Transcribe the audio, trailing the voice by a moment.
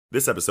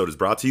This episode is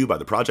brought to you by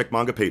the Project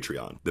Manga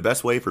Patreon, the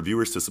best way for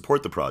viewers to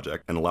support the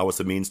project and allow us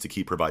a means to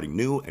keep providing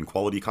new and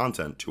quality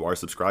content to our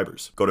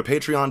subscribers. Go to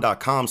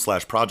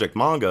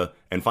patreon.com/projectmanga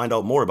and find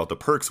out more about the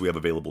perks we have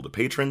available to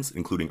patrons,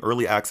 including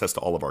early access to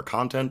all of our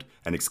content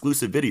and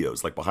exclusive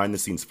videos like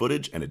behind-the-scenes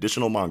footage and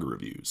additional manga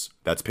reviews.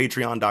 That's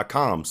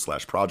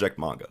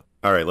patreon.com/projectmanga.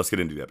 All right, let's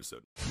get into the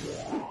episode.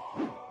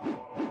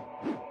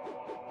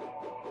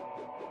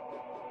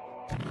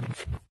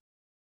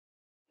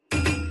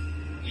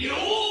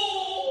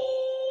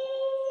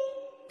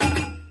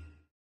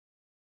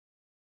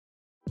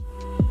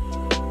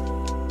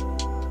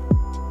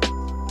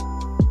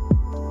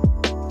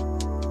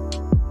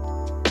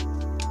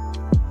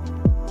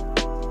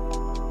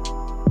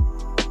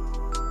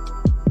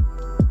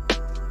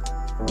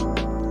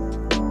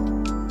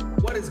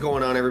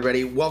 Going on,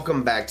 everybody?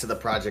 Welcome back to the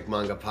Project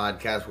Manga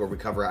Podcast, where we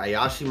cover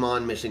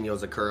Ayashimon, Mission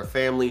Yozakura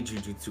Family,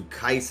 Jujutsu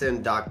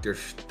Kaisen, Dr.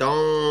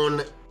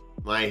 Stone,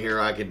 My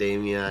Hero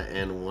Academia,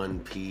 and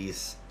One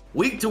Piece.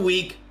 Week to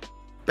week,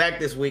 back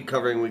this week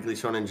covering Weekly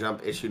Shonen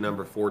Jump issue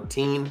number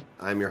 14.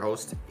 I'm your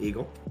host,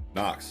 Eagle.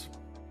 Nox.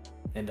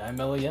 And I'm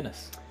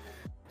Elianis.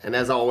 And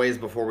as always,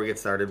 before we get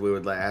started, we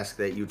would ask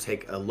that you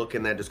take a look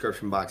in that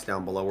description box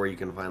down below where you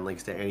can find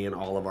links to any and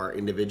all of our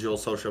individual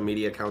social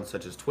media accounts,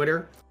 such as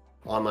Twitter,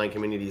 online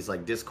communities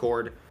like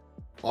Discord,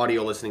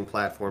 audio listening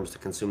platforms to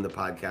consume the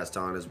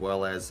podcast on, as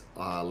well as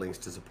links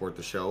to support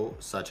the show,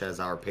 such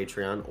as our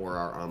Patreon or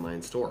our online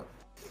store.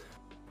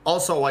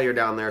 Also, while you're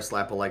down there,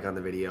 slap a like on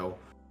the video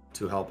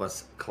to help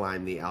us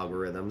climb the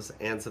algorithms,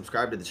 and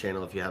subscribe to the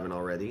channel if you haven't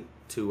already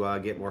to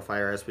get more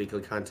fire-ass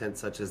weekly content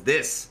such as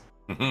this.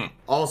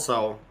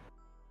 Also,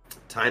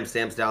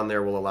 timestamps down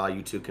there will allow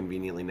you to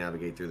conveniently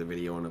navigate through the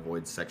video and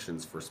avoid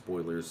sections for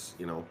spoilers,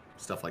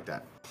 stuff like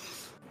that.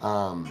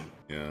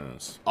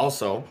 Yes.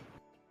 Also,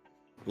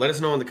 let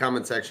us know in the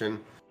comment section,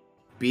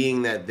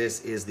 being that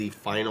this is the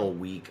final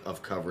week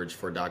of coverage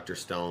for Dr.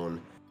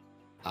 Stone,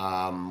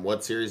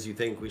 what series you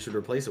think we should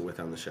replace it with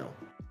on the show.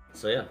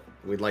 So yeah,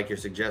 we'd like your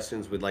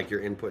suggestions, we'd like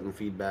your input and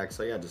feedback.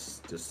 So yeah,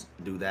 just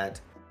do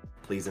that,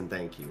 please and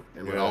thank you.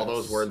 And with all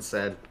those words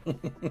said,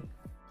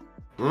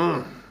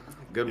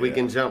 good week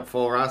in Jump,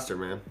 full roster,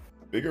 man.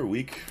 Bigger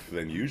week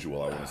than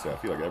usual, I want to say. I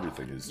feel like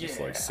everything is just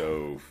like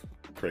so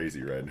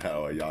crazy right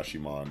now.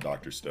 Ayashimon,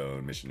 Dr.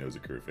 Stone, Mission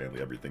Yozakura Family,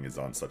 everything is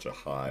on such a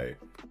high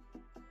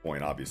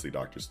point. Obviously,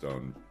 Dr.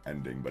 Stone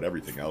ending, but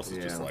everything else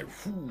is just like,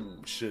 whew,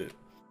 shit.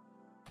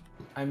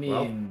 I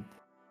mean,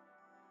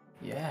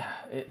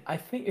 I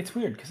think it's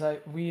weird because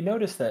we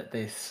noticed that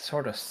they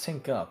sort of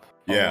sync up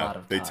a lot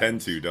of times. They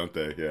tend to, don't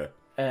they? Yeah.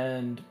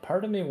 And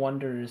part of me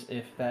wonders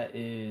if that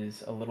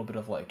is a little bit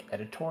of like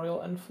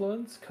editorial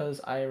influence, because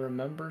I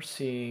remember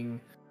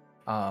seeing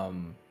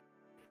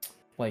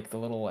like the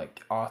little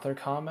like author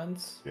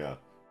comments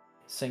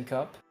sync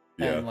up,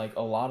 and like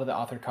a lot of the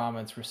author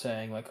comments were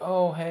saying like,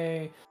 oh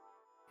hey,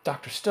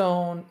 Dr.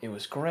 Stone, it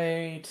was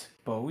great,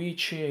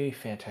 Boichi,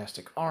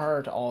 fantastic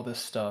art, all this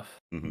stuff.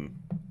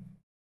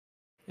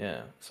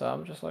 Yeah, so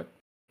I'm just like,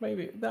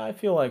 maybe I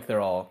feel like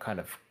they're all kind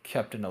of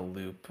kept in a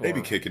loop.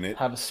 Maybe kicking it.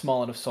 Have a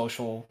small enough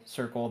social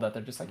circle that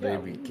they're just like,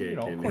 Maybe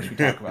of course we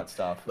talk about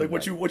stuff. Like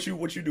what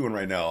you doing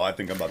right now? I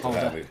think I'm about to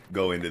have it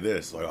go into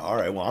this. Like, all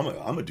right, well I'm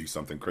gonna do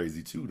something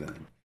crazy too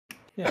then.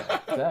 Yeah,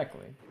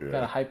 exactly.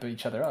 Gotta hype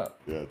each other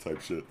up. Yeah,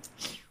 type shit.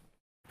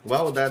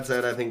 Well, with that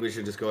said, I think we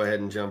should just go ahead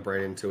and jump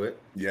right into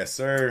it. Yes,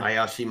 sir.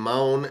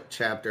 Ayashimon,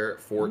 chapter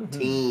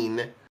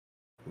 14.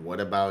 What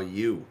about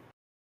you?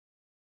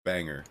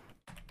 Banger.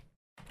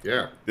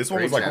 Yeah, this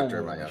one was like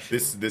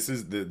this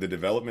is the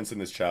developments in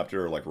this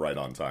chapter are like right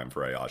on time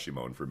for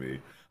Ayashimon for me.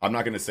 I'm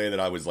not going to say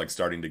that I was like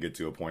starting to get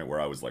to a point where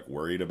I was like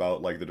worried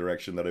about like the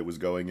direction that it was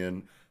going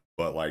in,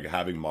 but like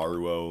having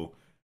Maruo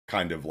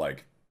kind of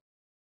like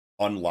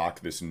unlock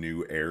this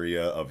new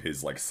area of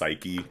his like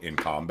psyche in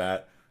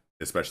combat,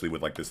 especially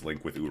with like this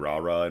link with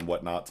Urara and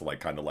whatnot, to like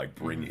kind of like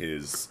bring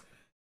his,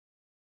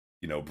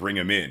 bring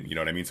him in, you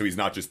know what I mean? So he's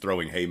not just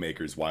throwing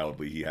haymakers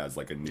wildly, he has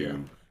like a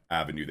new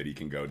avenue that he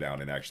can go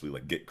down and actually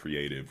like get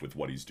creative with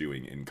what he's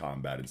doing in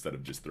combat instead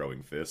of just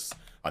throwing fists.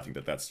 I think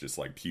that that's just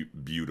like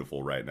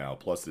beautiful right now.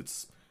 Plus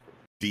it's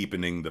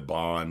deepening the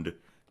bond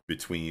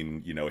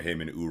between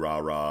him and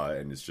Urara,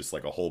 and it's just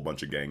like a whole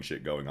bunch of gang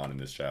shit going on in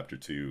this chapter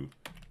too,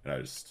 and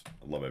I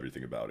love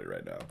everything about it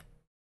right now.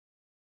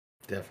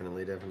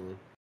 Definitely.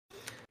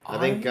 I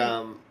think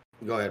go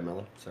ahead,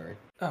 Mello. Sorry.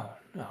 Oh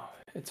no,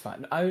 it's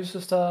fine. I was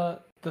just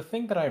the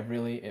thing that I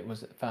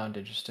found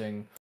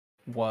interesting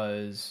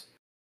was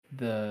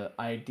the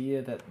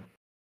idea that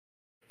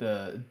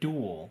the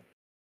duel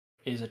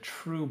is a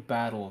true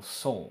battle of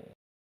soul.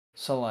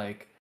 So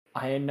like,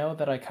 I know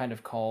that I kind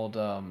of called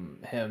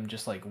him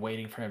just like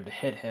waiting for him to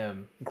hit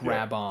him,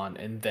 grab on,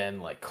 and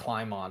then like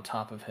climb on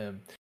top of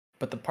him.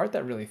 But the part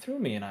that really threw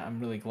me, and I'm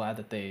really glad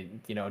that they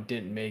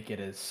didn't make it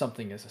as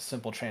something as a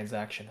simple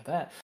transaction of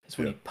that, is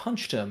when he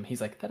punched him, he's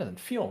like, that doesn't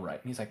feel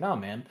right. And he's like, no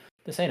man,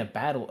 this ain't a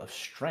battle of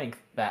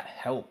strength, that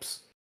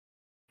helps.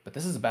 But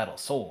this is a battle of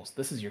souls.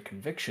 This is your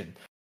conviction.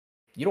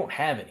 You don't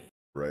have any.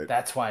 Right.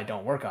 That's why it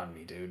don't work on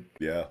me, dude.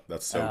 Yeah,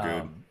 that's so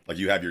good. Um, Like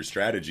you have your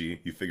strategy,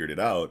 you figured it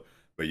out,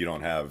 but you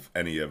don't have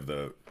any of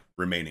the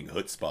remaining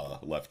chutzpah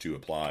left to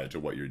apply to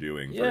what you're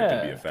doing for it to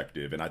be yeah,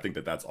 effective. And I think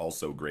that that's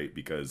also great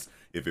because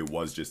if it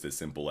was just as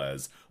simple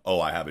as,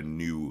 oh, I have a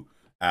new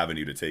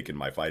avenue to take in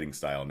my fighting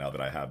style now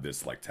that I have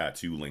this like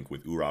tattoo link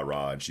with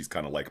Urara, and she's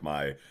kind of like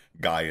my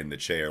guy in the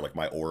chair, like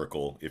my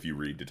oracle if you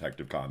read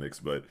Detective Comics,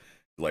 but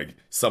like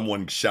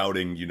someone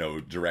shouting,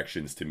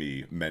 directions to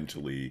me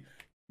mentally,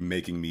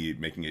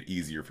 making it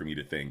easier for me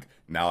to think.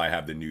 Now I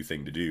have the new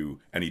thing to do,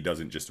 and he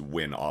doesn't just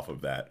win off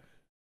of that,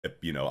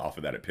 off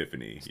of that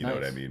epiphany. it's You know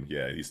what I nice. mean?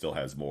 Yeah, he still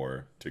has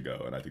more to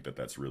go, and I think that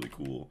that's really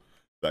cool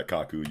that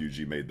Kaku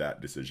Yuji made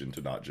that decision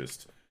to not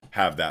just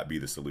have that be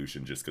the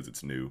solution just because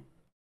it's new.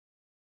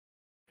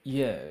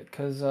 Yeah,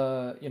 because,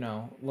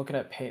 looking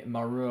at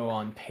Maruo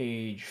on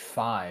page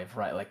 5,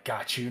 right? Like,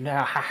 got you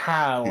now,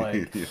 haha.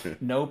 Like, Yeah.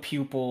 no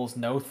pupils,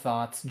 no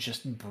thoughts,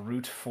 just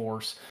brute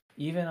force.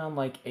 Even on,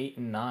 like, 8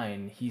 and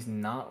 9, he's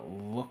not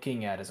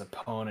looking at his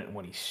opponent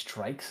when he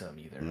strikes him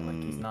either.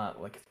 Like, he's Mm,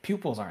 not, like, his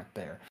pupils aren't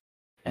there.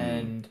 mm,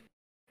 And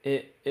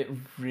it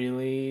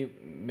really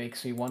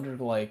makes me wonder,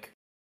 like,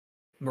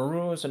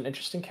 Maruo is an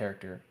interesting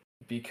character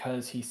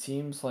because he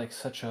seems like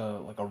such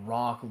a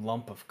rock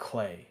lump of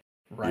clay,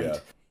 yeah,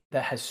 right?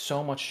 That has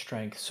so much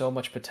strength, so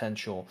much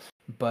potential,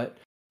 but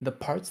the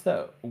parts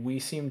that we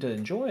seem to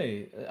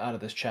enjoy out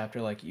of this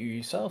chapter, like you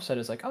yourself said,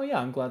 is like, oh yeah,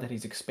 I'm glad that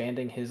he's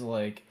expanding his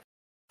like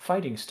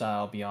fighting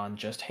style beyond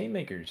just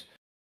haymakers.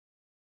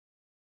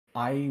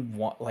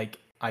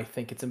 I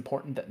think it's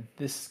important that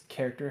this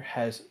character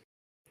has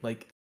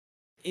like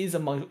is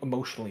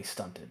emotionally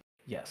stunted.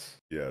 Yes,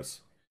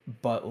 yes,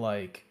 but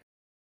like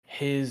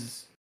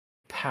his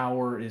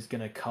power is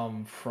going to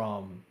come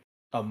from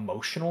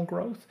emotional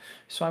growth.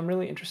 So I'm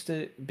really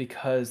interested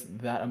because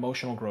that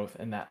emotional growth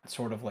and that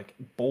sort of like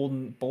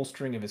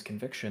bolstering of his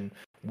conviction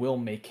will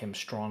make him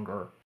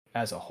stronger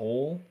as a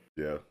whole.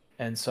 yeah.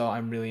 And so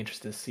I'm really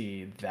interested to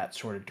see that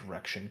sort of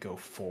direction go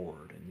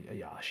forward in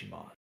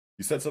Yashima.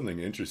 You said something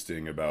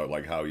interesting about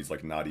like how he's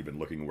like not even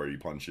looking where he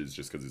punches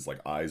just because his like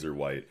eyes are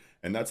white,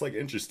 and that's like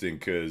interesting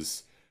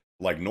because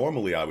like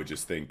normally I would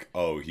just think,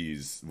 oh,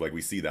 he's like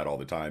we see that all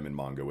the time in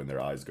manga when their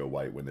eyes go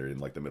white when they're in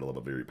like the middle of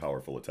a very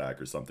powerful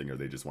attack or something, or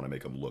they just want to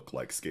make them look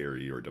like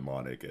scary or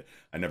demonic.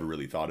 I never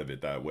really thought of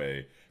it that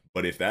way,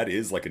 but if that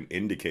is like an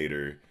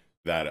indicator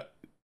that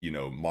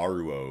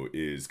Maruo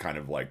is kind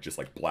of like just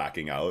like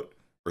blacking out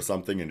or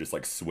something and just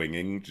like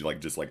swinging,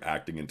 just like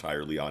acting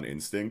entirely on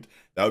instinct.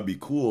 That would be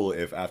cool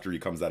if after he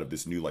comes out of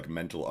this new like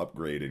mental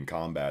upgrade in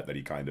combat that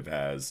he kind of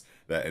has,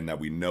 that and that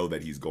we know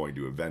that he's going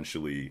to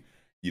eventually,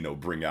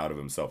 bring out of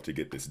himself to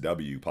get this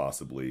W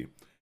possibly.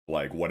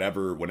 Like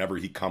whenever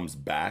he comes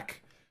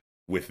back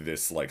with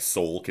this like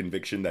soul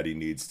conviction that he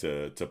needs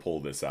to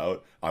pull this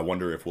out, I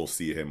wonder if we'll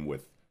see him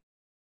with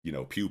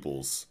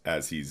pupils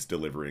as he's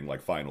delivering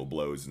like final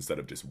blows instead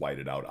of just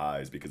whited out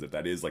eyes, because if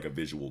that is like a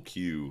visual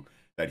cue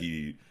that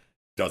he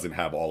doesn't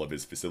have all of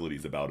his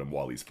facilities about him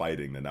while he's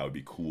fighting, then that would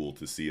be cool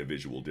to see a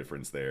visual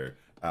difference there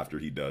after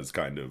he does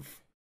kind of,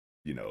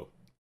 you know,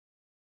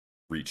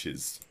 reach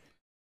his,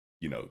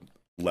 you know,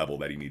 level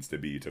that he needs to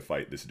be to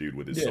fight this dude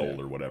with his Yeah.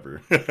 soul or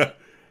whatever.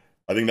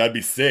 I think that'd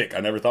be sick. I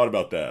never thought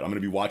about that. I'm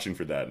gonna be watching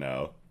for that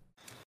now.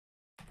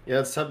 Yeah,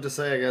 it's tough to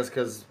say, I guess,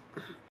 because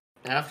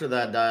after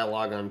that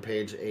dialogue on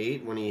page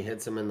 8, when he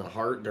hits him in the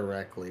heart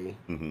directly,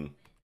 Hmm.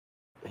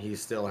 he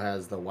still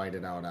has the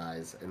whited out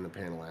eyes in the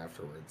panel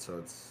afterwards. So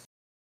it's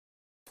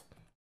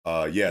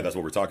Yeah, that's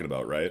what we're talking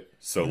about, right?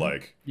 So Mhm.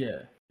 like,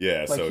 Yeah.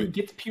 yeah, Like so he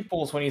gets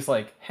pupils when he's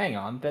like, hang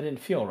on, that didn't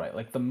feel right.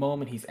 Like the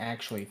moment he's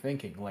actually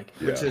thinking. Like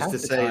Yeah. which is half to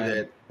the say time,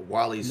 that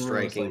while he's Maruo's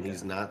striking, like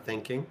he's not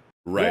thinking.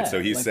 right. So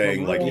yeah, he's like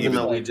saying like Maruo Even was even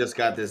though we like, just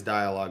got this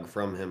dialogue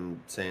from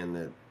him saying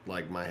that,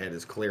 like, my head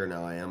is clear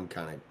now, I am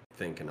kind of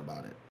thinking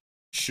about it.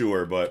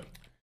 sure, but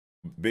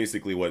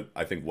basically what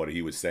I think what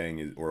he was saying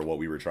is, or what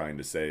we were trying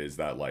to say is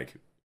that like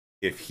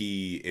if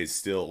he is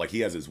still like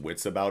he has his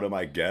wits about him,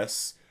 I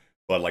guess,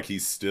 but like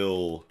he's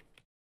still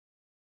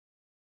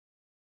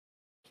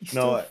he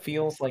still no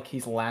feels like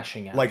he's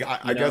lashing out. like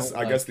I guess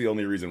I guess Like the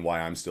only reason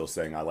why I'm still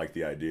saying I like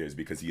the idea is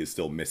because he is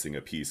still missing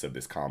a piece of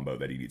this combo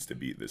that he needs to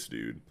beat this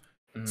dude.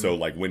 So mm,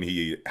 like when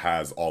he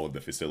has all of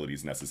the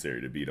facilities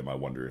necessary to beat him, I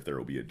wonder if there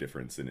will be a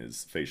difference in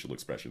his facial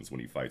expressions when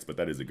he fights. But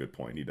that is a good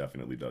point. He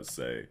definitely does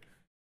say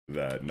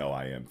that no,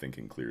 I am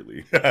thinking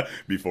clearly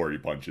before he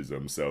punches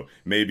him. So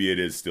maybe it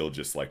is still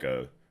just like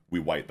a we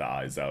white the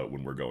eyes out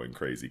when we're going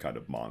crazy kind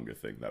of manga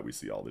thing that we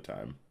see all the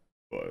time.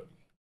 But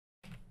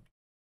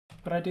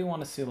but I do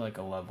want to see like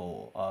a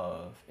level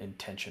of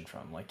intention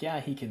from him. Like, yeah,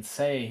 he can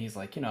say he's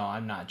like,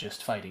 I'm not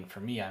just fighting for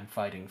me, I'm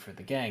fighting for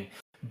the gang.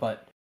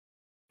 But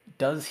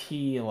does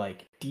he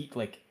like deep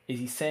like is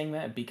he saying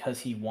that because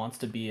he wants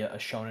to be a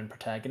shonen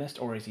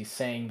protagonist, or is he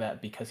saying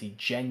that because he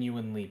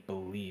genuinely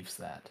believes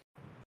that?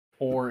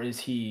 Or is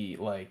he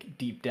like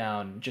deep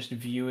down just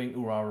viewing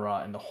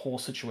Urara and the whole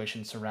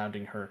situation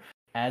surrounding her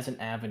as an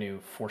avenue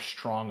for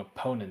strong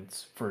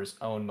opponents for his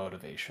own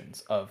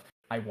motivations of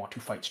I want to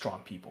fight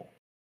strong people?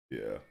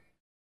 yeah.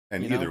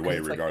 And You know, either because way,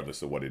 it's like,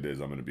 regardless of what it is,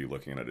 I'm going to be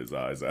looking at his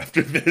eyes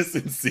after this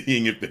and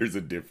seeing if there's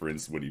a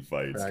difference when he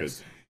fights. Because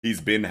Facts.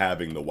 he's been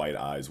having the white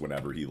eyes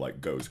whenever he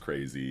like goes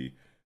crazy,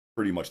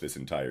 pretty much this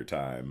entire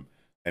time.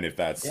 And if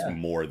that's yeah,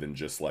 more than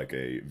just like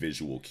a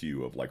visual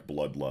cue of like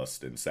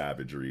bloodlust and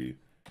savagery,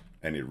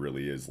 and it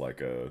really is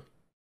like a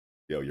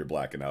yo, you're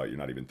blacking out, you're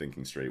not even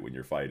thinking straight when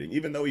you're fighting.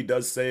 Even though he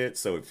does say it,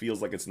 so it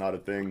feels like it's not a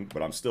thing.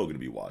 But I'm still going to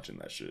be watching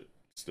that shit.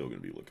 Still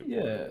going to be looking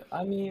for yeah. it.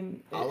 I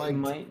mean, I it liked.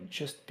 might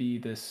just be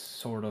this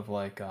sort of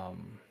like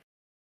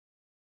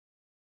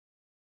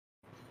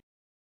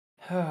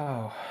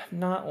oh,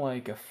 not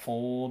like a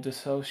full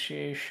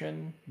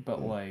dissociation,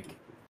 but like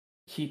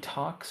he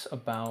talks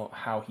about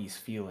how he's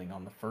feeling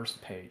on the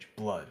first page,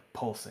 blood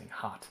pulsing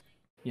hot.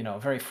 You know,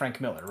 very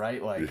Frank Miller,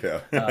 right? Like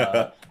Yeah.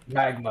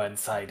 magma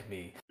inside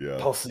me, Yeah.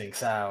 pulsing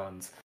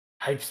sounds,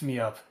 hypes me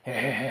up.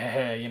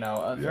 You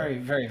know, Yeah. very,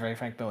 very, very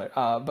Frank Miller.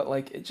 But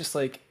like it just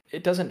like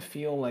it doesn't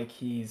feel like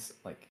he's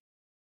like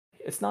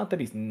it's not that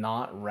he's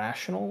not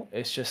rational,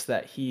 it's just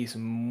that he's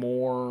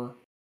more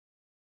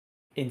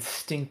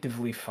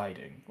instinctively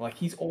fighting. Like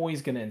he's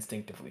always going to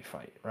instinctively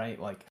fight, right?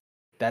 Like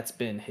that's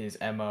been his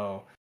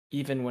MO.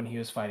 Even when he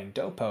was fighting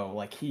Dopo,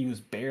 like he was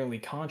barely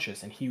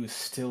conscious and he was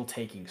still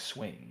taking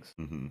swings.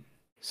 Hmm.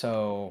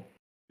 So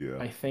Yeah.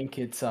 I think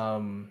it's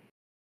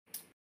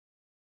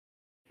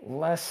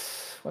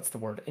less, what's the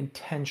word,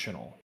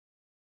 intentional.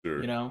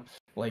 Sure. You know,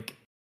 like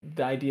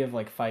the idea of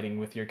like fighting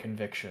with your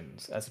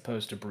convictions as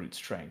opposed to brute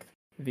strength.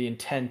 The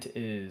intent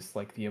is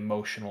like the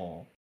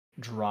emotional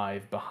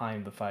drive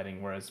behind the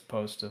fighting, whereas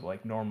opposed to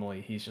like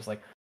normally he's just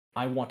like,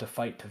 I want to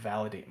fight to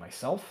validate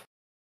myself,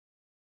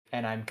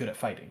 and I'm good at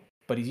fighting.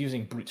 But he's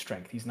using brute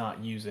strength. He's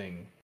not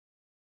using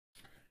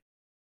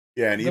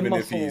Yeah, and the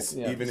muscle,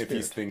 yeah, the even if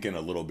he's spirit. thinking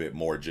a little bit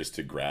more just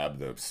to grab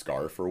the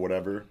scarf or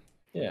whatever,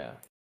 Yeah,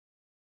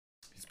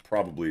 he's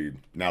probably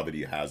now that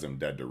he has him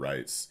dead to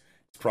rights,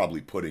 he's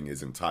probably putting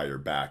his entire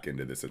back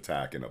into this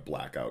attack in a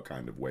blackout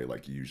kind of way,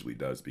 like he usually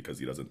does, because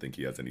he doesn't think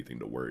he has anything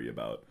to worry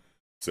about.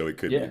 So it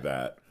could be yeah.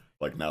 that,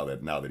 like now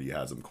that he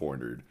has him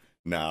cornered,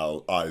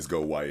 now eyes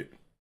go white,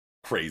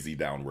 crazy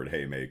downward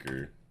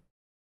haymaker.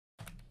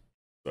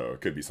 So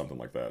it could be something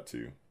like that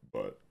too.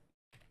 But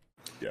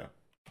yeah,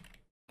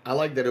 I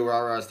like that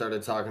Urara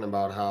started talking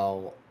about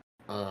how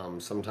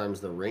sometimes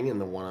the ring in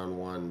the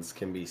one-on-ones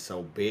can be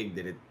so big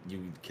that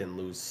you can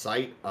lose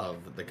sight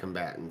of the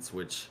combatants.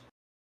 Which,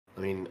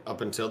 I mean,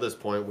 up until this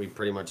point, we've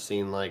pretty much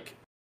seen like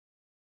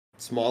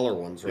smaller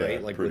ones, yeah,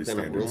 right? Like pretty within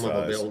a standard room of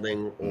a size.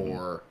 building, Hmm.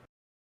 or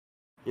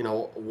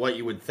what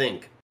you would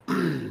think.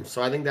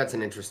 So I think that's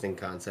an interesting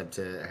concept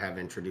to have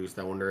introduced.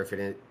 I wonder if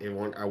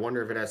I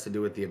wonder if it has to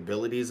do with the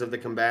abilities of the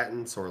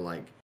combatants, or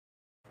like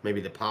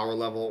maybe the power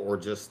level, or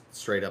just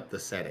straight up the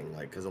setting.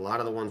 Like, because a lot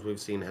of the ones we've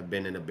seen have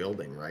been in a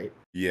building, right?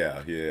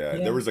 Yeah, yeah.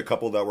 There Yeah, was a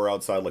couple that were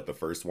outside. Like the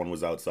first one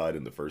was outside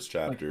in the first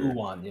like chapter.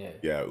 Uwan, yeah.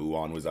 Yeah,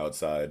 Uon was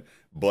outside.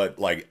 But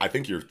like I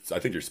think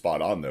you're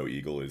spot on though,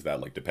 Eagle, is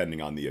that like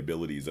depending on the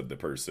abilities of the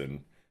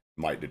person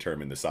might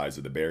determine the size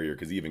of the barrier,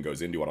 because he even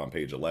goes into it on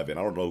page 11.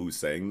 I don't know who's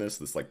saying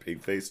this like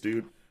pig face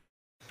dude.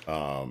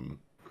 Um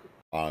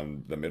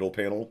on the middle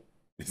panel.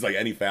 He's like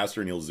any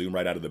faster and he'll zoom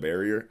right out of the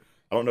barrier.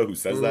 I don't know who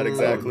says that Oh, Mm,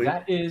 exactly.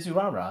 that is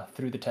Urara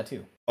through the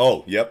tattoo.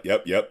 Oh, yep,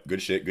 yep, yep.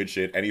 Good shit, good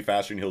shit. Any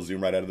faster and he'll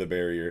zoom right out of the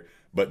barrier.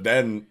 But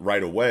then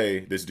right away,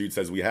 this dude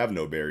says we have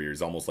no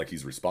barriers, almost like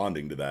he's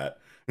responding to that.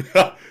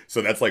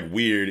 So that's like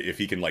weird if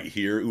he can like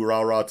hear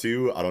Urara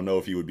too. I don't know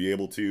if he would be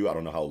able to. I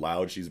don't know how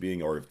loud she's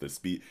being, or if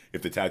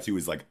the tattoo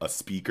is like a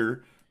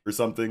speaker or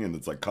something and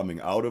it's like coming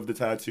out of the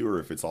tattoo, or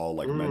if it's all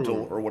like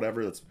mental mm. or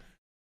whatever.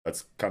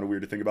 That's kind of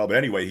weird to think about. But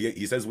anyway,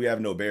 he says we have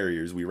no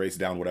barriers. We race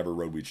down whatever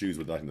road we choose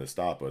with nothing to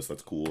stop us.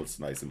 That's cool. It's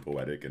nice and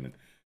poetic, and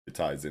it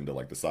ties into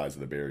like the size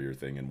of the barrier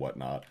thing and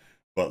whatnot.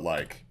 But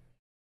like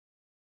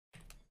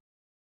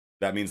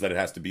that means that it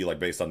has to be like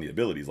based on the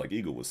abilities, like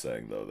Eagle was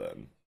saying, though.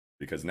 Then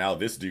because now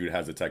this dude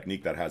has a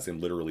technique that has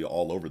him literally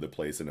all over the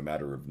place in a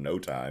matter of no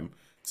time.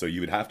 So you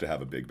would have to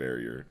have a big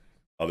barrier.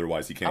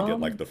 Otherwise, he can't get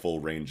like Um, the full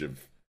range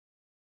of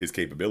his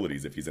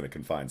capabilities if he's in a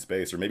confined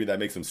space. Or maybe that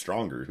makes him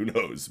stronger. Who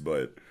knows?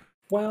 But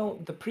well,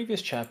 the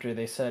previous chapter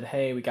they said,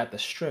 hey, we got the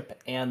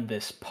strip and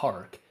this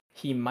park.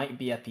 He might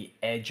be at the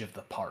edge of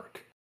the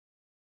park.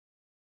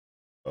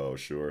 oh,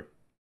 sure.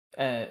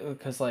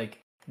 Because like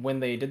when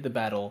they did the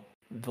battle,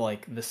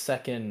 like the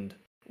second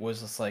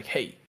was just like,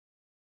 hey,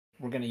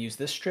 we're gonna use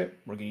this strip,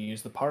 we're gonna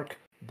use the park,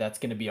 that's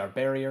gonna be our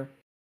barrier.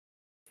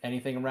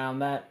 Anything around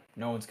that,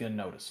 no one's gonna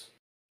notice.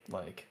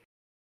 Like,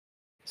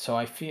 so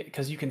I feel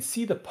because you can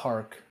see the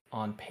park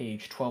on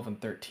page 12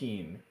 and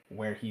 13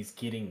 where he's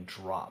getting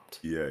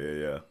dropped. Yeah, yeah,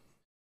 yeah.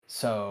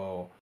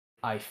 So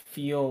I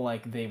feel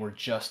like they were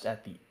just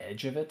at the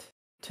edge of it,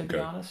 to be Okay.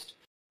 honest.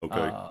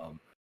 Okay.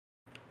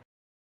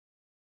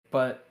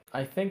 But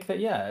I think that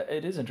yeah,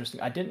 it is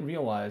interesting. I didn't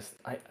realize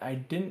I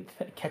didn't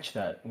catch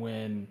that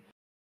when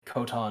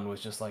Kotan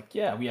was just like,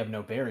 yeah, we have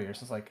no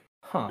barriers. It's like,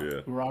 huh,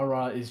 Yeah.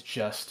 Urara is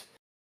just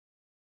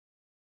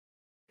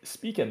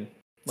speaking.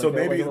 So Like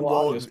maybe, a little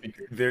well, audio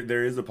speaker.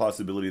 there is a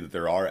possibility that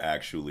there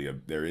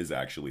is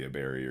actually a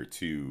barrier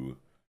to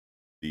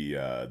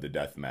the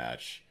death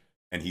match,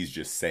 and he's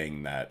just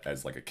saying that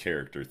as like a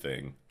character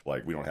thing.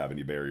 Like, we don't have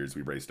any barriers.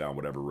 We race down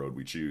whatever road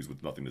we choose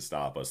with nothing to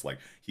stop us. Like,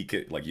 he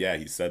could, like, yeah,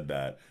 he said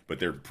that, but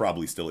there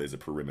probably still is a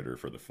perimeter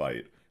for the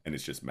fight, and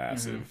it's just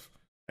massive.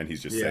 And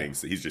he's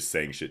just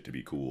saying shit to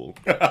be cool.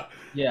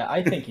 Yeah,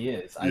 I think he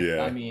is.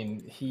 Yeah. I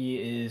mean, he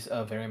is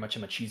a very much a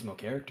machismo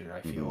character.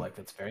 I feel like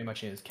that's very much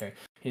his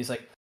character. He's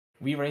like,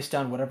 we race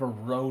down whatever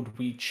road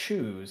we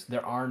choose.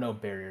 There are no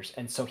barriers,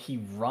 and so he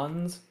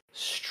runs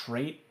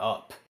straight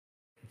up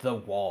the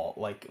wall,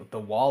 like the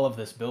wall of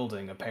this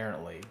building,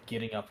 apparently,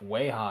 getting up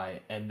way high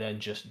and then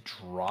just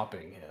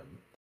dropping him.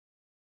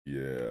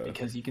 Yeah.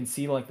 Because you can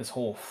see like this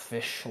whole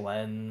fish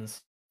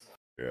lens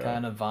Yeah.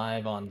 kind of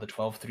vibe on the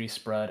 12-3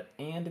 spread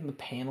and in the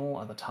panel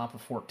at the top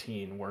of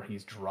 14 where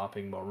he's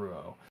dropping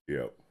Moruo.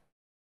 Yep.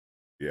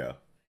 Yeah.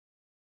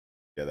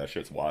 Yeah, that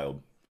shit's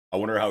wild. I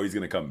wonder how he's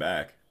gonna come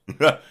back.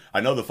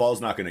 I know the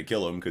fall's not gonna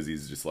kill him because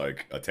he's just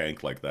like a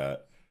tank like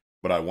that.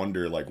 But I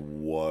wonder like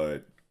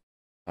what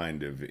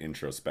kind of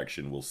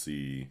introspection we'll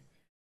see.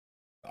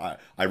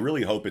 I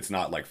really hope it's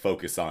not like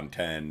focus on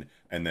 10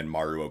 and then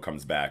Maruo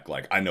comes back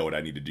like, I know what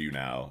I need to do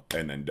now,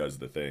 and then does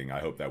the thing. I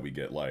hope that we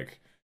get like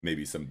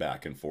maybe some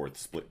back and forth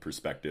split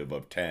perspective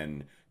of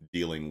 10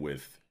 dealing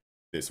with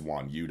this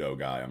Wan Yudo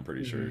guy. I'm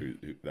pretty sure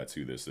that's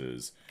who this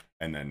is.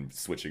 And then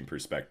switching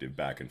perspective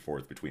back and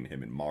forth between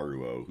him and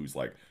Maruo, who's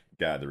like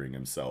gathering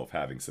himself,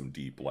 having some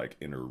deep like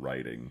inner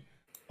writing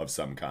of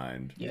some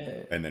kind.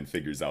 Yeah. And then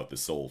figures out the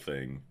soul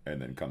thing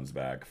and then comes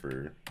back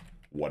for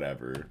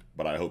whatever.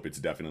 But I hope it's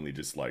definitely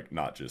just like,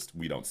 not just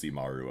we don't see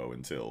Maruo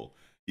until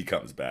he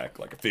comes back,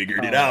 like I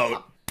figured it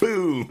out.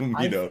 Boom,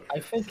 you know. I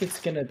think it's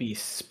gonna be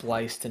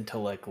spliced into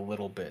like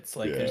little bits.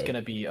 Like there's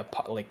gonna be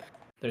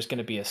there's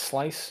gonna be a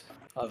slice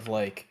of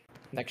like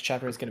next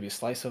chapter is gonna be a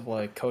slice of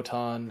like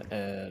Kotan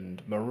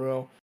and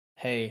Maruo.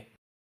 Hey,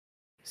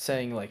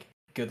 saying like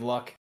good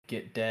luck,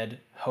 get dead,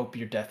 hope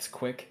your death's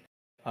quick.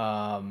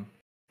 Hope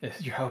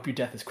your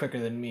death is quicker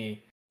than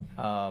me.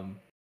 And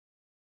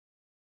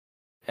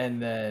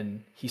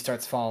then he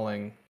starts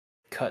falling.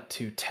 Cut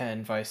to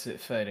 10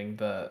 fighting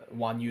the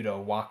Wan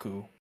Yudo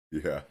Waku.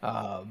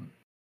 Yeah.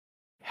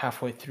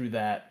 Halfway through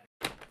that,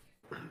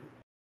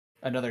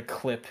 another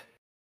clip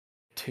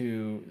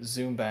to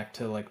zoom back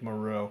to like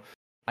Maruo.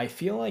 I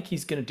feel like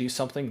he's gonna do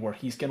something where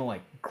he's gonna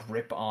like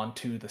grip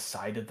onto the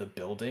side of the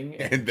building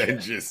and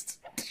then just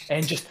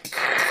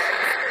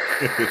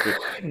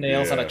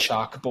nails on a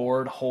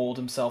chalkboard, hold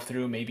himself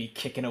through, maybe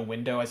kick in a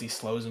window as he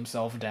slows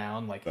himself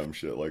down, like some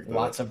shit like that.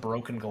 Lots of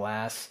broken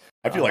glass.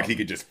 I feel like he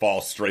could just fall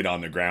straight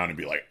on the ground and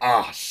be like,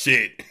 ah,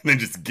 shit, and then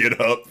just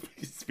get up.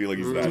 I feel like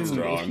he's that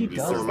strong. If he just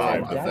does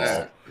survive with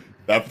that.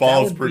 That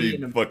fall's pretty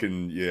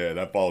fucking,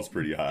 that fall's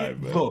pretty high.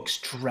 It looks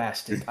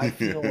drastic. I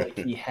feel like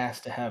he has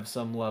to have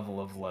some level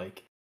of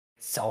like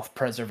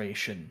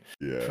self-preservation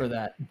for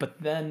that. But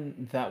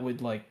then that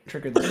would like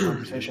trigger this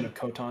conversation of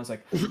Kotan's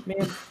like,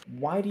 man,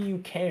 why do you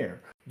care?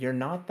 You're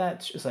not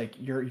that. It's like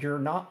you're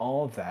not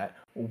all of that.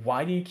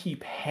 Why do you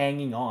keep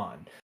hanging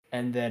on?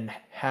 And then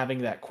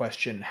having that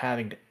question,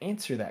 having to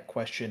answer that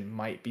question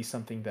might be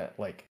something that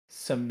like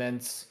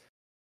cements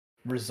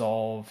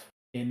resolve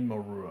in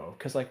Maruo.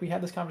 Because like we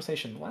had this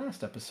conversation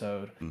last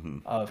episode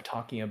of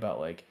talking about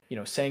like, you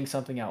know, saying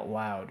something out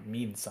loud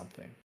means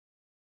something.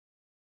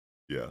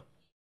 Yeah.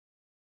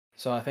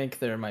 So I think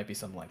there might be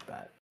something like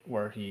that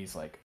where he's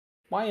like,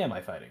 why am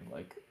I fighting?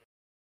 Like,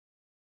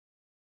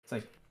 it's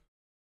like,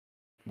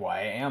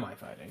 why am I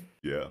fighting?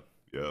 Yeah.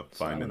 Yeah.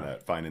 So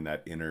Finding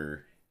that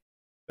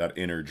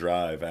inner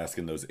drive,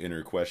 asking those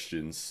inner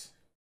questions.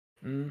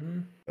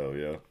 Oh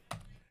yeah.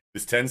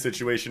 This 10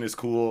 situation is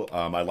cool.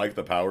 I like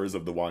the powers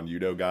of the Wan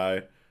Yudo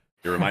guy.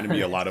 It reminded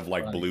me a lot of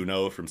like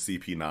Bluno from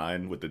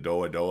CP9 with the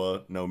Doa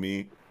Doa no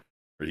Mi,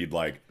 where he'd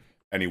like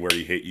anywhere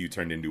he hit you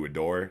turned into a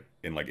door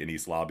in like in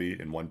East Lobby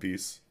in One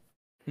Piece.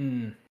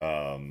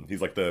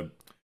 He's like the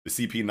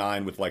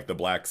CP9 with like the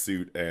black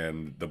suit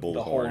and the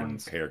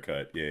bullhorn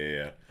haircut.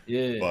 Yeah.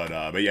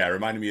 But yeah, it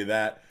reminded me of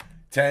that.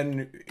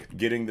 10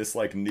 getting this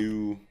like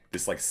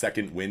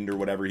second wind or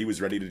whatever. He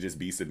was ready to just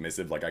be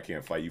submissive, like I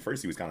can't fight you.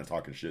 First he was kind of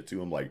talking shit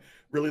to him, like,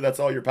 really, that's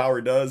all your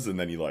power does? And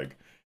then he like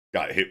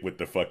got hit with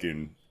the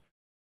fucking,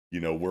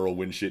 you know,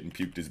 whirlwind shit and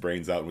puked his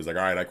brains out and was like,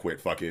 all right, I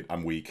quit, fuck it,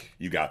 I'm weak,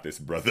 you got this,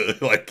 brother.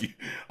 Like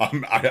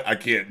I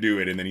can't do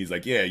it. And then he's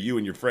like, yeah, you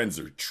and your friends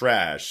are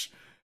trash.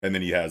 And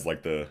then he has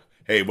like the,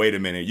 hey, wait a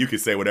minute, you can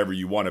say whatever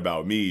you want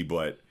about me,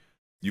 but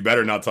you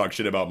better not talk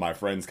shit about my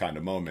friends kind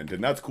of moment.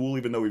 And that's cool,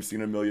 even though we've seen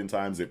it a million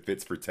times. It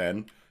fits for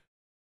 10,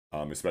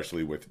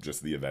 especially with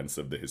just the events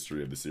of the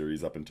history of the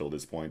series up until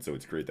this point. So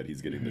it's great that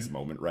he's getting this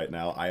moment right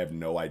now. I have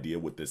no idea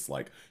what this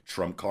like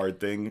trump card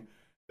thing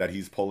that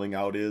he's pulling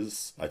out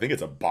is. I think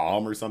it's a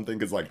bomb or something,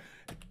 because like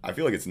I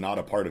feel like it's not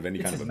a part of any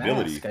kind of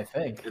ability. Mask, I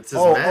think. It's his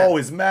mask.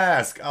 His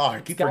mask. Oh, I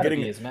keep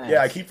forgetting. His mask.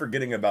 Yeah, I keep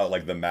forgetting about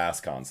like the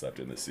mask concept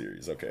in this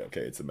series. Okay,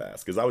 it's a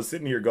mask. Because I was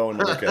sitting here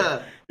going,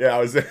 okay, yeah, I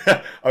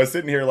was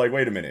sitting here like,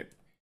 wait a minute.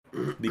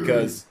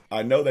 because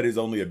I know that his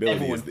only ability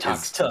Everyone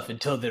talks is tough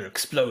until they're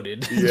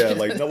exploded. yeah,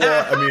 like no,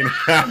 well, I mean,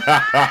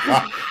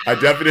 I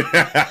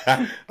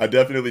definitely, I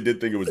definitely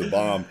did think it was a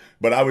bomb,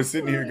 but I was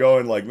sitting here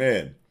going like,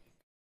 man,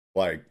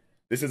 like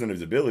this isn't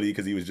his ability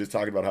because he was just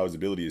talking about how his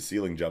ability is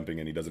ceiling jumping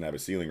and he doesn't have a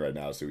ceiling right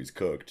now, so he's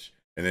cooked.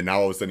 And then now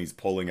all of a sudden he's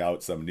pulling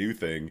out some new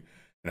thing,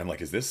 and I'm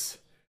like, is this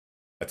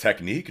a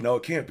technique? No,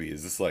 it can't be.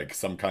 Is this like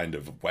some kind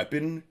of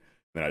weapon?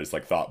 And I just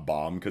like thought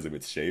bomb because of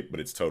its shape, but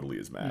it's totally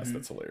his mask. Mhm.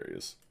 That's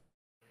hilarious.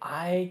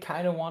 I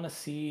kind of want to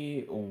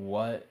see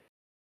what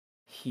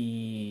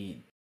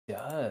he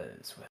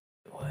does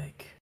with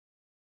like.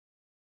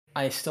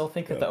 I still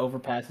think that the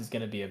overpass is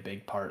going to be a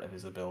big part of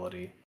his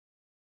ability.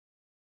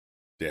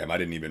 Damn, I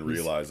didn't even He's-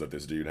 realize that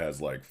this dude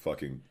has like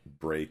fucking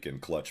brake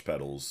and clutch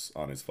pedals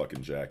on his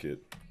fucking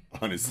jacket,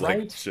 on his like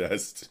Right?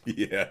 chest.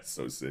 Yeah,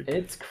 so sick.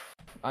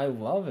 I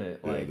love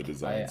it. Yeah, Like the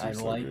designs I are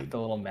so like good. the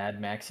little Mad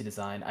Maxi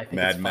design. I think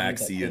Mad it's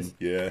funny that Maxian,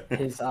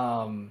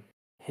 yeah.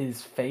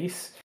 his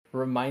face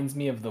reminds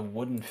me of the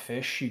wooden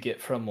fish you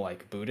get from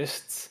like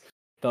Buddhists.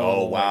 The Oh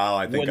little, like, wow,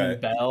 I think wooden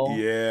bell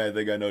yeah, I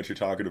think I know what you're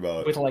talking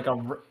about. with like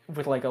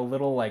a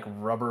little like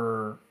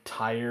rubber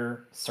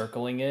tire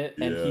circling it,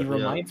 and Yeah. he Yeah.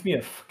 reminds me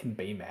of fucking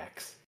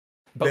Baymax.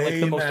 But like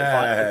the most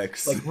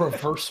Baymax. like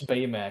reverse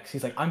Baymax.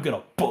 He's like, I'm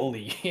gonna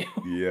bully you.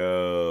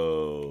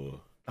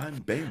 Yo, I'm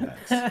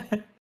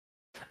Baymax.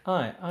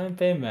 Hi, I'm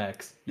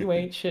Baymax. You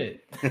ain't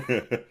shit.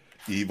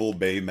 Evil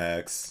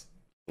Baymax.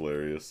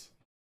 Hilarious.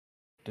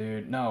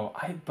 Dude, no,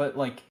 but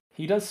like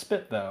he does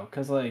spit though,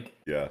 cause like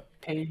Yeah.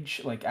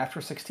 page like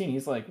after 16,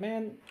 he's like,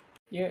 man,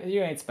 you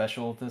ain't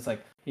special. It's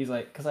like he's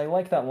like, cause I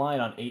like that line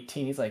on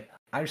 18. He's like,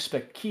 I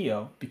respect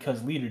Kyo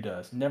because Leader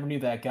does. Never knew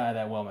that guy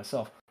that well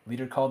myself.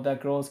 Leader called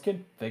that girl his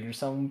kid. Figured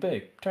something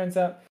big. Turns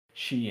out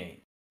she ain't.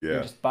 You're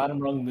Yeah. just bottom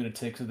rung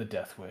lunatics with a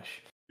death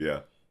wish.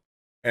 Yeah.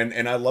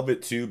 And I love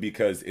it too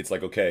because it's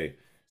like, okay,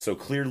 so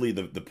clearly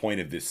the point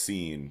of this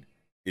scene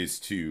is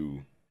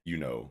to, you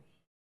know,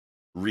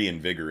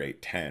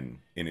 reinvigorate Ten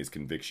in his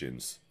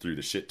convictions through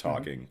the shit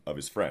talking of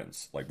his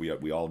friends. Like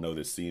we all know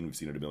this scene, we've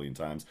seen it a million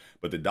times,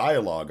 but the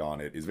dialogue on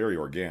it is very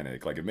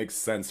organic. Like it makes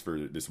sense for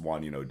this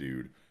one, you know,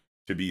 dude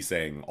to be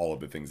saying all of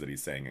the things that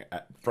he's saying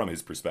from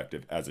his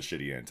perspective as a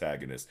shitty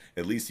antagonist.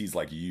 At least he's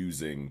like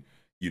using,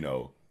 you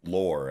know,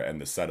 lore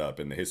and the setup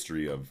and the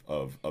history of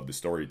the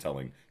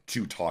storytelling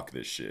to talk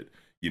this shit.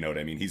 You know what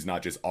I mean? He's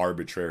not just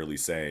arbitrarily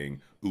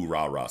saying, ooh,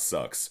 rah, rah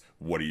sucks.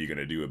 What are you going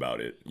to do about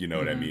it? You know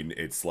what I mean?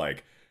 It's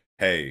like,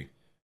 hey,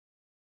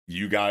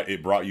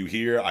 it brought you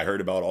here. I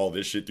heard about all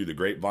this shit through the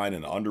grapevine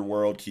in the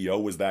underworld. Kyo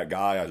was that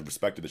guy. I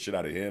respected the shit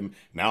out of him.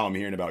 Now I'm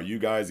hearing about you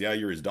guys. Yeah,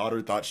 you're his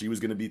daughter. Thought she was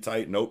going to be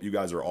tight. Nope, you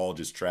guys are all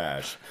just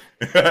trash.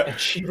 And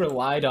she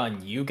relied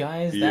on you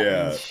guys? That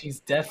Yeah. means she's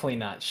definitely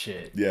not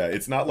shit. Yeah,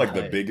 it's not like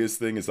the Right. biggest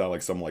thing. It's not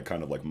like some like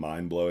kind of like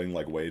mind-blowing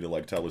like way to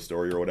like tell a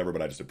story or whatever,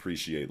 but I just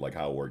appreciate like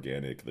how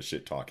organic the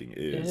shit talking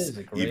is. is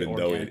a great Even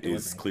though organic it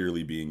is delivery.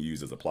 clearly being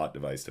used as a plot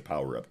device to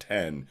power up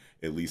 10,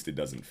 at least it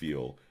doesn't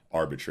feel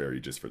arbitrary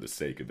just for the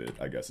sake of it,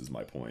 I guess is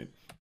my point.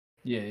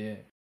 Yeah.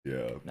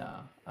 Yeah.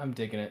 Nah, I'm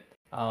digging it.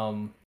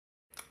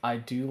 I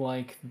do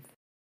like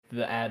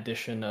the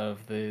addition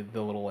of the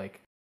little like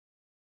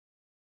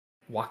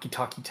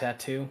walkie-talkie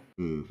tattoo.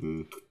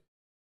 Mm-hmm.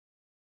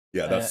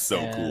 Yeah, that's so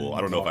cool.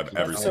 I don't know if I've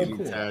ever That's so seen.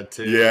 cool.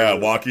 Tattoo. Yeah,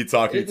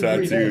 walkie-talkie It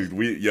really tattoo.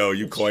 is.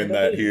 You It coined sure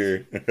that is.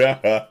 here.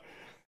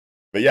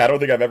 But yeah, I don't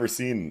think I've ever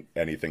seen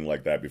anything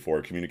like that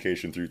before.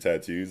 Communication through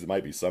tattoos. It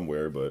might be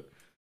somewhere, but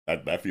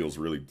that feels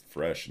really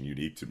fresh and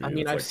unique to me. I mean,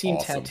 It's, I've like, seen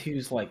awesome.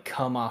 tattoos like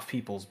come off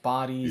people's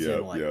bodies Yep,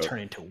 and like yep. turn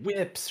into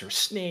whips or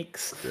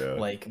snakes, Yeah.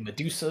 like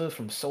Medusa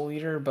from Soul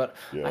Eater. But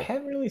Yeah. I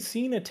haven't really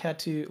seen a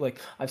tattoo like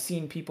I've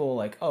seen people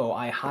like, oh,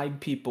 I hide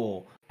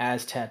people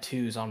as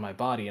tattoos on my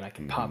body and I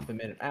can pop them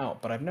in and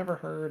out. But I've never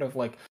heard of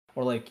like,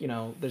 or like, you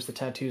know, there's the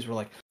tattoos where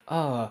like,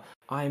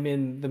 I'm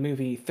in the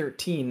movie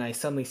 13. I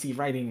suddenly see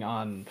writing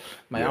on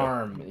my Yeah.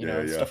 arm, you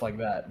know, Yeah. stuff like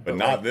that. But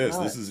not like, this.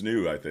 This is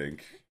new, I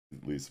think.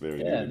 At least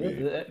very yeah, new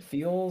to me. it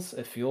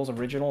feels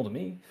original to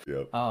me.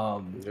 Yep.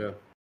 Yeah.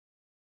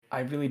 I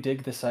really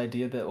dig this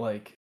idea that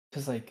like,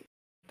 because like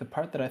the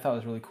part that I thought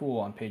was really cool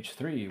on page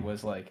 3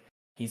 was like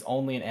he's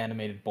only an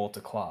animated bolt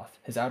of cloth.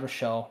 His outer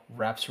shell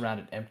wraps around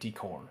an empty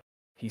core.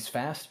 He's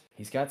fast.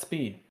 He's got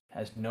speed.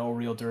 Has no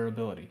real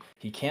durability.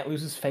 He can't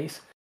lose his face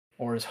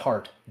or his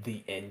heart.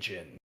 The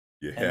engine.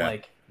 Yeah. And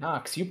like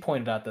Knox, you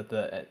pointed out that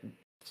the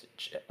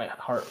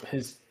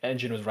his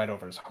engine was right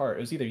over his heart.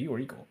 It was either you or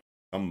Eagle.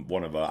 I'm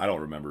one of I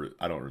don't remember.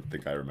 I don't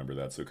think I remember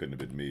that, so it couldn't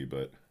have been me.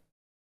 But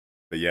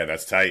yeah,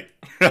 that's tight.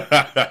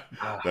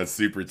 That's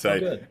super tight.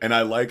 good. And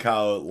I like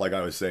how, like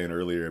I was saying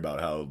earlier, about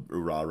how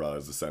Urara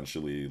is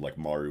essentially like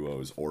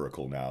Maruo's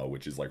oracle now,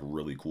 which is like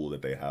really cool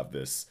that they have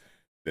this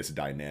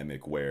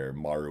dynamic where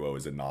Maruo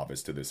is a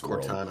novice to this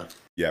world. Cortana.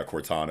 Yeah,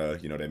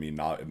 Cortana. You know what I mean?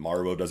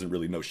 Maruo doesn't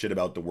really know shit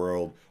about the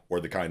world or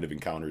the kind of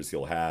encounters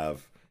he'll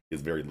have. He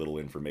has very little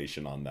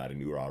information on that,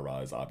 and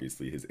Urara is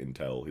obviously his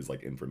intel, his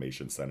like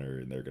information center,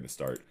 and they're gonna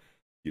start,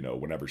 you know,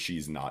 whenever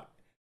she's not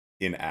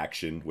in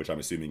action, which I'm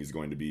assuming is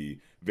going to be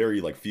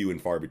very like few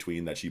and far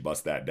between, that she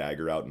busts that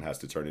dagger out and has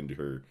to turn into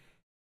her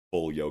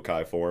full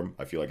yokai form.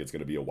 I feel like it's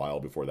going to be a while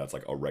before that's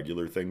like a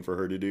regular thing for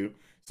her to do.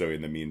 So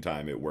in the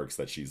meantime, it works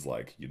that she's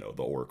like, you know,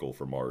 the oracle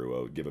for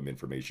Maruo, give him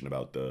information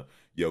about the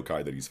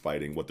yokai that he's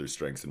fighting, what their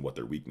strengths and what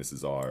their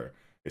weaknesses are.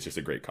 It's just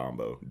a great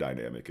combo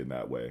dynamic in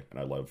that way, and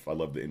I love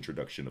the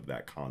introduction of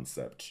that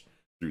concept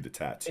through the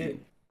tattoo.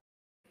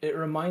 It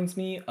reminds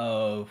me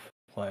of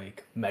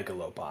like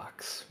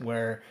Megalobox,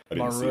 where I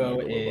didn't see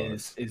Maruo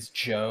Megalobox. is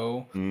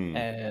Joe, Mm,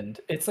 and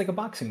it's like a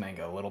boxing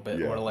manga a little bit,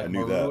 yeah, where I like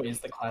knew that. Maruo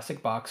is the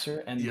classic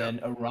boxer, and Yep. then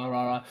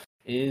Urarara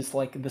is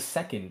like the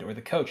second or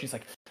the coach. He's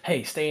like,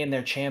 "Hey, stay in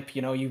there, champ.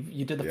 You know, you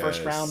did the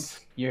first round.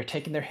 Yes. You're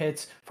taking their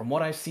hits. From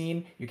what I've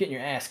seen, you're getting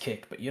your ass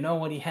kicked. But you know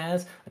what he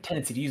has? A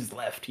tendency to use his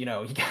left. You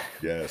know, he got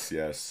Yes,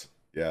 yes.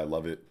 Yeah, I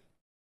love it.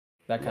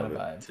 that kind Love of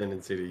it. vibe.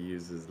 Tendency to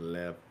use his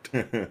left.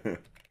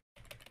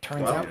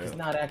 Turns Well, out yeah. he's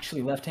not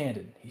actually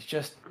left-handed. He's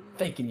just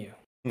faking you."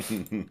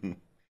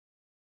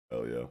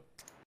 Hell yeah.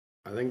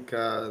 I think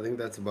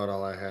that's about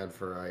all I had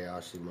for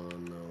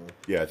Ayashimon though.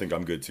 Yeah, I think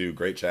I'm good too.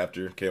 Great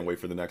chapter. Can't wait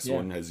for the next Yeah.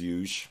 one, as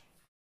usual.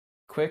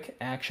 Quick,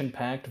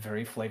 action-packed,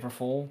 very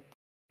flavorful,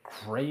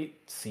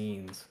 great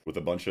scenes. With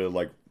a bunch of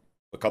like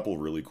a couple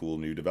really cool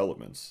new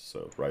developments.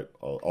 So right,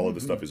 all of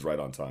the stuff is right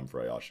on time for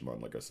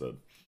Ayashimon, like I said.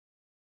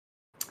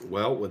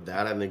 Well, with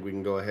that, I think we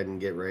can go ahead and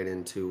get right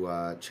into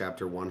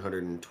chapter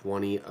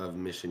 120 of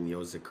Mission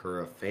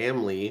Yozakura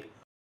Family.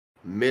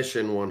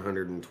 Mission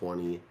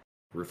 120,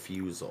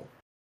 Refusal.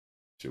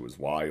 Shit was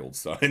wild,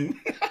 son.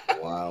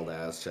 Wild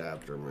ass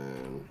chapter,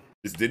 man.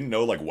 Just didn't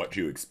know like what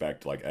to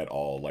expect like at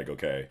all. Like,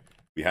 okay,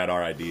 we had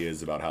our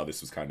ideas about how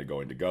this was kind of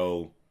going to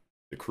go.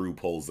 The crew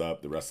pulls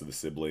up, the rest of the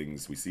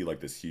siblings. We see like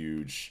this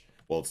huge,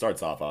 well, it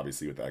starts off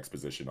obviously with the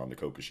exposition on the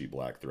Kokoshi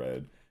Black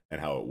Thread and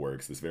how it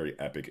works. This very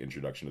epic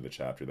introduction to the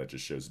chapter that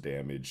just shows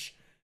damage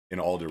in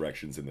all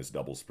directions in this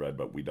double spread,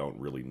 but we don't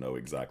really know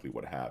exactly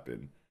what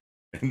happened.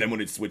 And then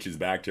when it switches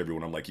back to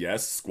everyone, I'm like,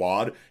 yes,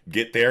 squad,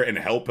 get there and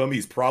help him.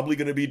 He's probably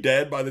going to be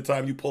dead by the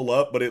time you pull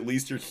up, but at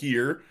least you're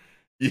here,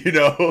 you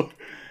know?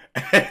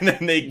 And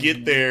then they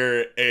get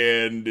there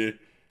and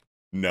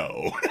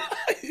no.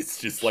 It's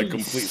just like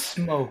He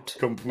smoked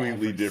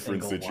completely every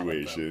different single one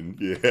of them.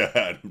 situation.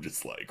 Yeah, I'm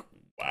just like,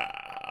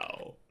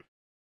 wow.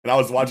 And I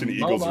was watching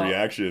Eagle's Momo.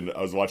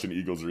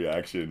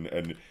 reaction.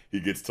 And he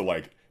gets to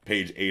like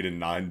page 8 and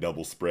 9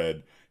 double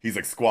spread. He's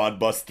like, squad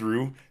bust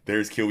through.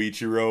 There's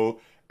Kyoichiro,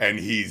 and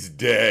he's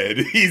dead.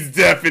 He's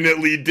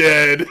definitely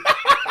dead.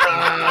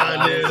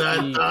 Ah, dude,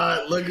 I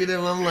thought, look at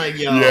him. I'm like,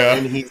 yo, Yeah.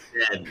 and he's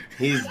dead.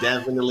 He's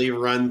definitely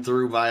run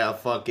through by a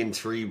fucking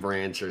tree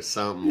branch or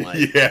something.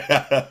 Like,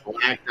 Yeah.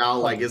 blacked out.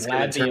 Like, it's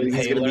gonna Vlad the turn.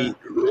 He's gonna be.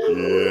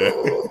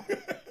 Yeah.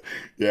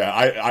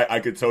 Yeah, I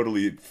could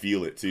totally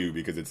feel it too,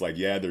 because it's like,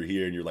 yeah, they're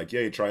here and you're like,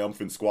 yay,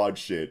 triumphant squad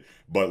shit.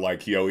 But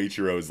like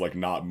Kyoichiro is like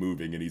not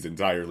moving and he's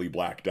entirely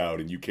blacked out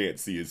and you can't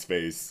see his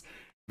face.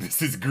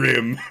 This is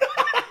grim.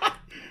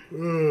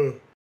 And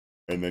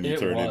then you It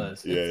turn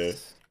was. in.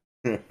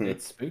 Yeah.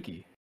 It's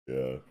spooky.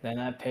 Yeah. Then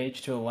that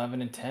page to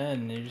 11 and 10,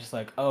 and you're just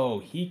like, oh,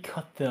 he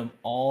cut them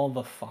all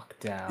the fuck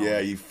down.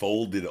 Yeah, he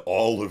folded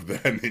all of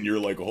them and you're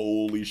like,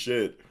 holy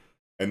shit.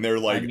 And they're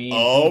like,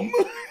 mean,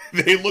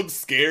 they look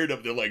scared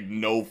of, they're like,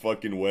 no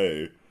fucking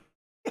way.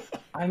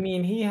 I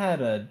mean, he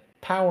had a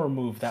power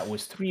move that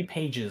was 3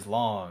 pages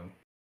long.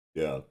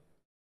 Yeah.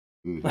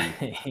 Mhm.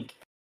 Like,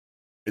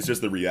 It's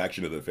just the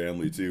reaction of the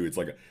family too. It's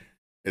like,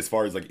 as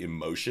far as like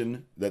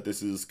emotion that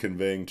this is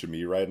conveying to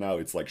me right now,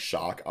 it's like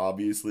shock,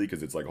 obviously,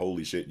 because it's like,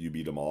 holy shit, you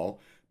beat them all.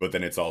 But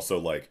then it's also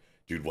like,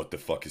 dude, what the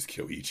fuck is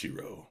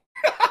Kyoichiro?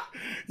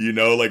 You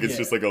know, like it's Yeah.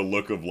 just like a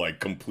look of like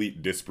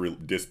complete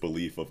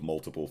disbelief of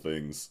multiple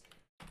things.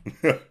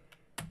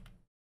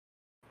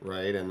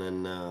 Right, and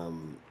then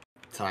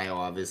Tayo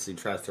obviously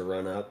tries to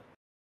run up.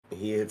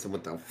 He hits him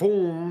with the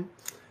boom.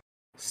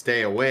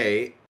 Stay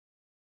away.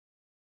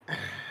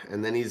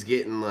 And then he's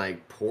getting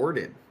like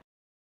ported.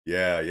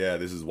 Yeah,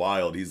 this is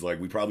wild. He's like,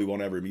 we probably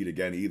won't ever meet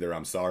again either.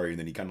 I'm sorry. And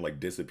then he kind of like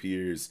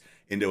disappears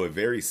into a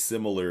very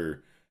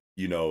similar,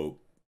 you know,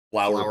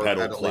 flower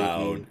petal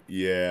cloud.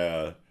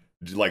 Yeah,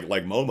 like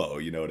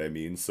Momo. You know what I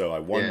mean? So I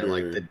wonder. Yeah,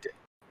 like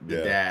the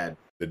Yeah. dad.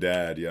 The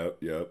dad. Yep.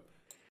 The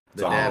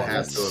So dad Oh,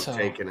 has to that's have so-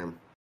 taken him.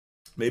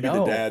 Maybe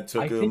no, the dad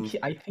took him.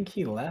 I think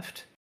he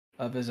left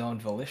of his own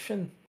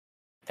volition.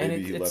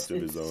 Maybe he left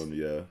of his own.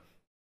 Yeah.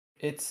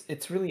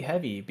 It's really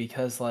heavy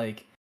because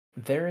like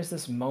there is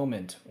this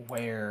moment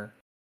where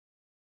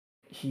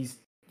he's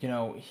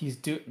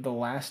the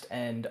last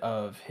end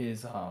of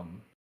his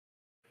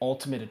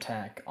ultimate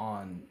attack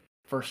on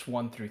first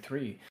 1 through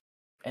 3,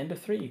 end of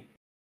 3.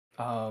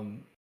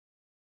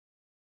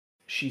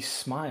 She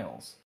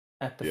smiles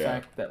at the Yeah.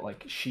 fact that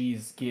like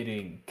she's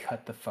getting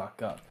cut the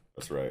fuck up.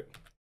 That's right.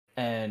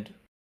 And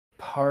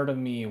part of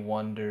me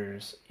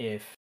wonders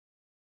if,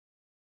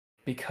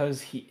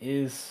 because he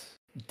is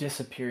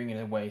disappearing in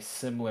a way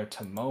similar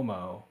to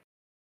Momo,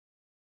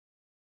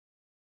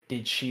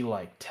 did she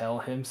like tell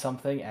him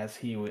something as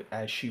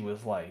she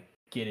was like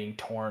getting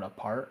torn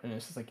apart? And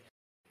it's just like,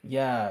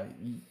 yeah,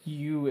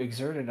 you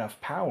exert enough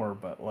power,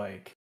 but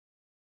like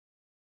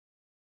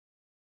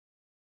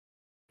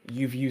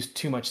you've used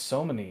too much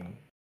summoning.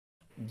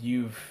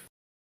 You've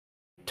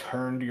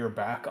turned your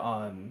back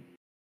on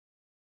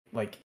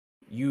like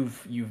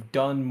you've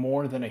done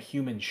more than a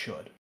human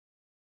should,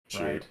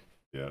 Sure. right?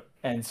 Yeah.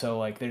 And so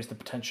like there's the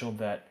potential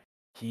that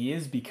he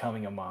is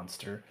becoming a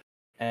monster,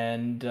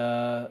 and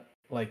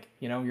like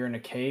you're in a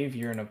cave,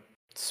 you're in a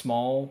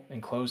small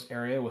enclosed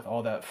area with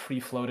all that free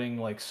floating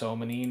like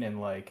summoning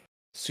and like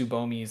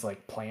Tsubomi's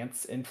like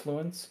plants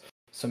influence.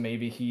 So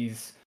maybe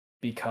he's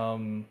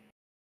become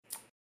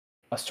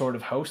a sort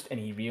of host and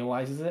he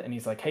realizes it and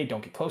he's like, hey,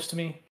 don't get close to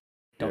me,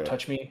 don't Yeah.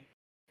 touch me,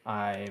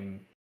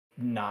 I'm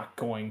not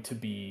going to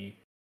be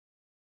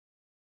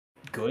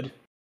good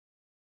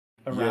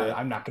around. Yeah.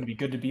 I'm not going to be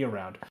good to be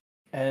around.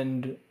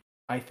 And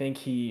I think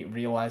he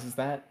realizes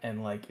that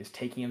and like is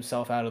taking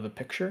himself out of the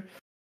picture.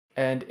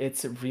 And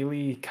it's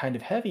really kind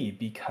of heavy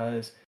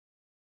because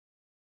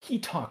he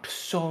talked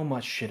so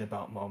much shit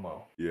about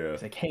Momo. Yeah.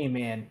 He's like, hey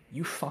man,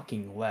 you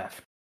fucking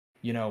left.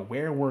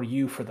 Where were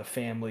you for the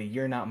family?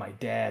 You're not my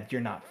dad. You're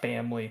not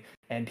family.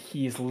 And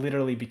he is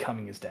literally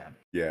becoming his dad.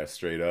 Yeah,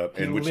 straight up.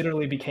 He And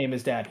literally became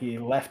his dad. He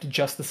left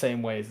just the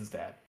same way as his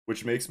dad.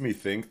 which makes me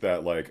think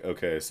that, like,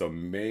 okay, so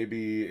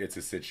maybe it's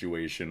a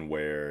situation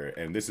where,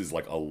 and this is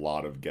like a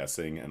lot of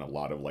guessing and a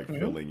lot of like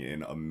filling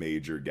in a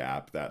major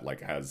gap that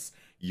like has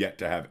yet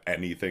to have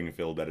anything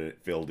filled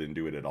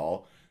into it at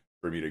all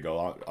for me to go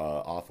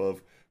off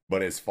of.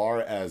 But as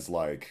far as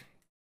like,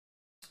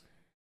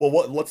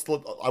 well,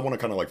 I want to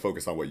kind of like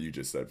focus on what you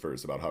just said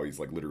first about how he's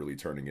like literally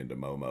turning into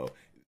Momo.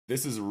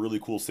 This is a really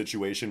cool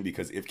situation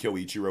because if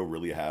Kyoichiro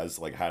really has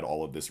like had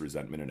all of this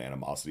resentment and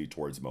animosity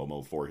towards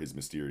Momo for his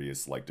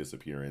mysterious like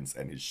disappearance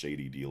and his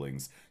shady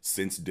dealings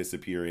since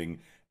disappearing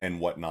and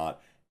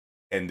whatnot,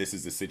 and this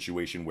is a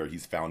situation where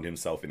he's found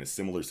himself in a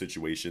similar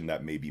situation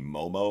that maybe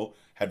Momo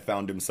had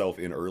found himself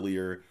in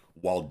earlier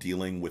while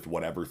dealing with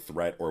whatever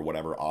threat or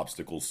whatever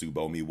obstacle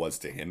Tsubomi was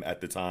to him at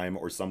the time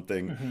or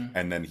something,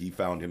 and then he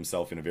found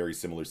himself in a very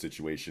similar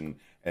situation,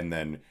 and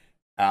then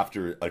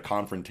after a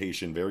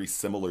confrontation very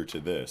similar to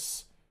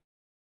this,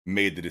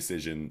 made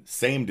the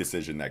same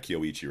decision that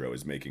Kyoichiro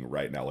is making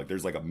right now. Like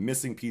there's like a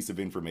missing piece of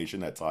information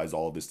that ties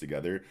all of this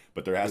together,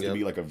 but there has to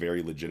be like a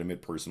very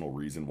legitimate personal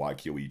reason why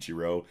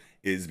Kyoichiro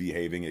is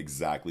behaving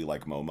exactly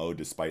like Momo,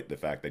 despite the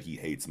fact that he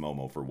hates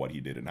Momo for what he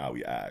did and how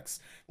he acts.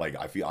 Like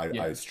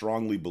I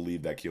strongly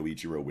believe that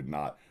Kyoichiro would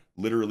not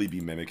literally be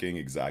mimicking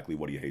exactly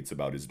what he hates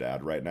about his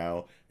dad right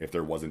now if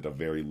there wasn't a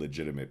very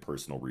legitimate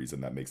personal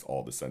reason that makes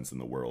all the sense in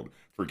the world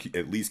for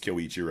at least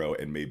Kyoichiro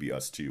and maybe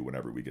us too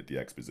whenever we get the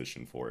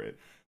exposition for it.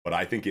 But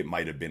I think it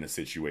might have been a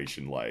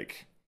situation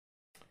like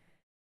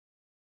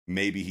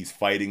maybe he's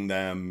fighting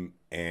them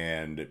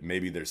and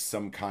maybe there's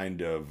some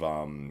kind of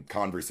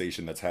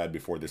conversation that's had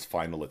before this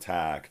final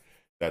attack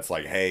that's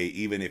like, hey,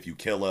 even if you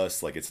kill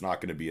us, like it's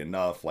not going to be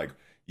enough. Like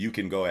you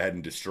can go ahead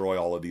and destroy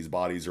all of these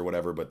bodies or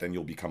whatever, but then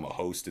you'll become a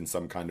host in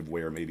some kind of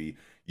way, or maybe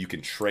you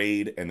can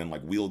trade and then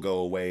like we'll go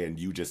away and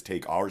you just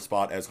take our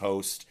spot as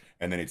host,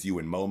 and then it's you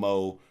and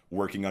Momo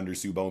working under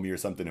Tsubomi or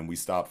something, and we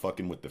stop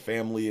fucking with the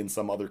family in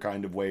some other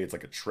kind of way. It's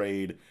like a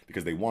trade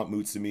because they want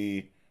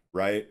Mutsumi,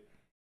 right?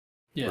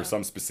 Yeah. For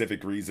some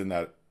specific reason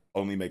that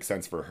only makes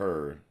sense for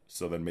her.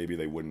 So then maybe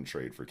they wouldn't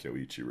trade for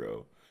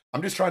Kyoichiro.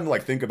 I'm just trying to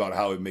like think about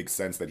how it makes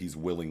sense that he's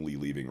willingly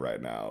leaving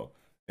right now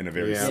in a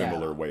very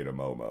similar way to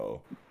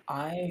Momo.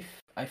 I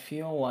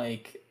feel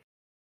like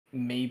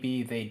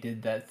maybe they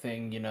did that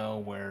thing,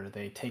 where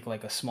they take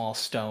like a small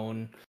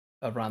stone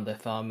around their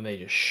thumb and they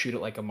just shoot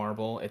it like a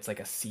marble. It's like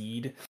a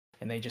seed,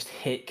 and they just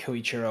hit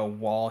Koichiro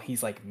while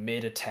he's like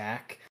mid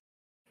attack,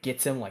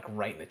 gets him like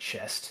right in the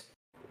chest,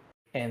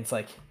 and it's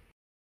like,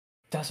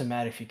 doesn't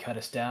matter if you cut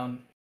us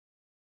down.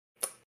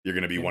 You're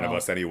gonna be one of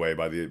us anyway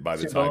by the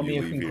time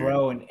you leave can here.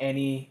 Grow in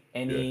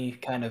any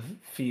kind of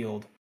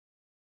field,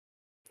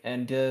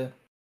 and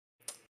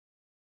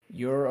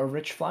you're a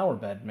rich flower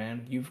bed,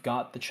 man. You've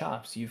got the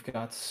chops. You've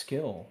got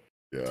skill,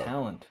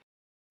 talent.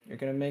 You're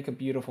gonna make a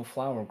beautiful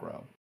flower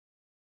grow.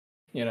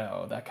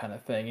 That kind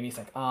of thing. And he's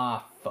like,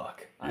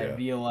 fuck. I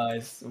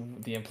realize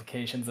the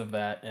implications of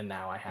that, and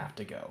now I have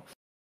to go.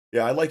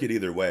 Yeah, I like it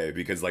either way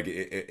because, like,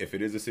 if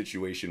it is a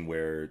situation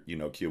where,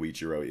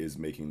 Kyoichiro is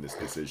making this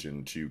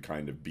decision to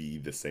kind of be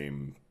the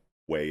same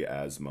way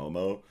as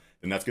Momo,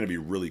 then that's going to be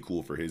really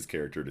cool for his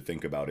character to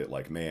think about it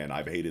like, man,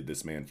 I've hated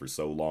this man for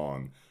so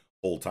long.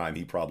 Whole time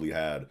he probably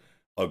had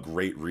a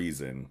great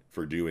reason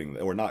for doing,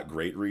 or not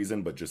great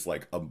reason, but just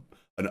like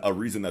a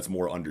reason that's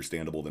more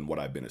understandable than what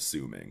I've been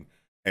assuming.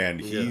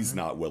 And he's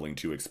not willing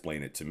to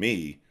explain it to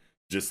me,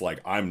 just like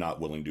I'm not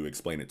willing to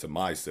explain it to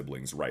my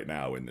siblings right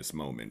now in this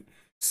moment.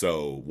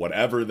 So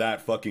whatever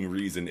that fucking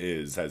reason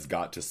is has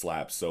got to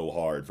slap so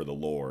hard for the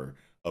lore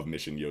of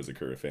Mission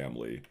Yozakura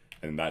family.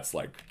 And that's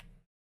like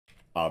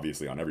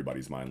obviously on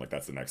everybody's mind. Like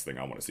that's the next thing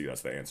I want to see.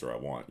 That's the answer I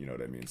want. You know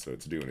what I mean? So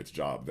it's doing its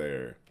job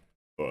there.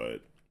 But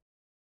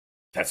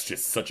that's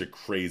just such a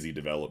crazy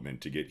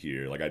development to get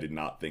here. Like I did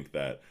not think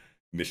that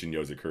Mission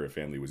Yozakura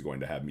family was going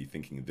to have me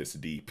thinking this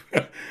deep.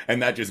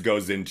 And that just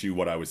goes into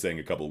what I was saying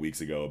a couple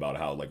weeks ago about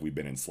how like we've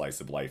been in slice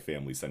of life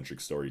family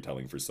centric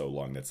storytelling for so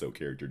long that's so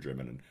character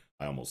driven, and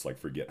I almost like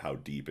forget how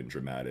deep and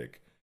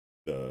dramatic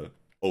the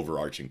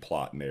overarching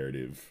plot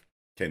narrative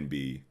can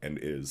be and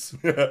is.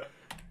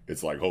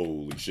 It's like,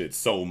 holy shit,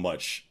 so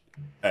much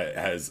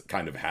has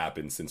kind of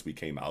happened since we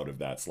came out of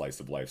that slice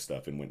of life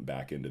stuff and went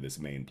back into this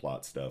main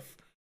plot stuff.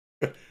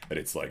 And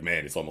it's like,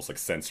 man, it's almost like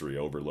sensory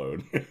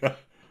overload.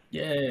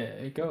 Yeah,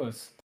 it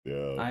goes.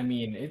 Yeah. I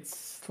mean,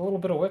 it's a little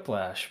bit of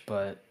whiplash,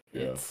 but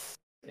Yeah.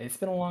 it's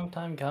been a long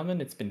time coming.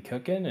 It's been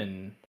cooking,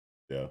 and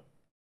Yeah.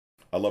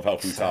 I love how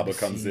excited Futaba to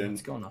comes see in.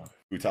 what's going on.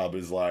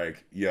 Futaba's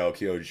like, yo,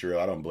 Kyoichiro,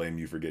 I don't blame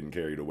you for getting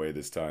carried away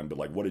this time, but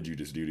like, what did you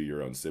just do to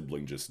your own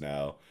sibling just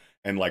now?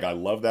 And like, I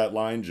love that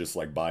line just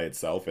like by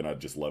itself, and I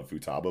just love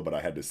Futaba, but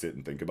I had to sit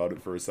and think about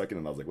it for a second,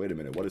 and I was like, wait a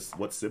minute,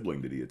 what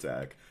sibling did he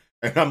attack?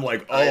 And I'm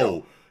like,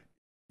 oh,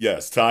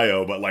 yes,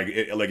 Tayo, but like,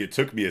 it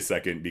took me a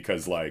second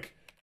because like,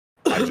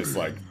 I just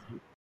like,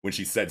 when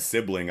she said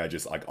sibling, I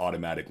just like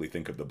automatically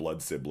think of the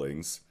blood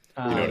siblings.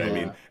 You know what I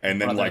mean?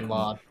 And then like,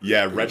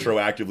 yeah,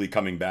 retroactively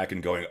coming back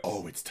and going,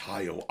 oh, it's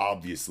Tayo,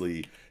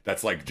 obviously.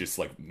 That's like, just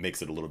like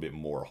makes it a little bit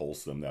more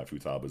wholesome that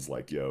Futaba's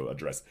like, yo,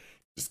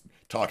 just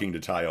talking to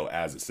Tayo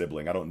as a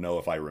sibling. I don't know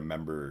if I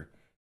remember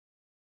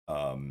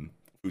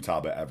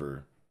Futaba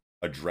ever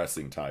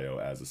addressing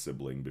Tayo as a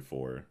sibling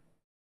before.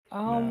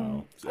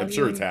 I'm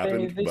sure it's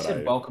happened. They but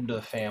said welcome to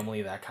the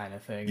family, that kind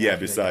of thing. Yeah,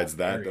 besides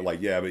that, they're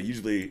like, yeah, but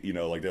usually, you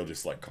know, like they'll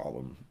just like call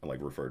him,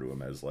 like refer to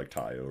him as like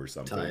Tayo or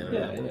something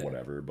or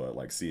whatever. But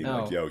like seeing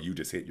like, yo, you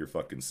just hit your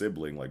fucking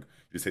sibling, like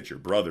you just hit your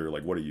brother,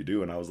 like what are you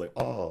doing? I was like,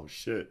 oh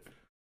shit,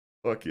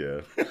 fuck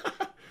yeah.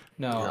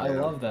 No, I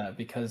love that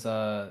because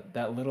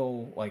that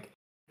little like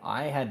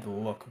I had to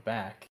look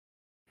back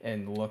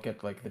and look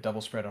at like the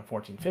double spread on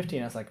 1450,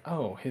 and I was like,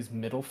 oh, his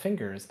middle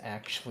finger is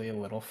actually a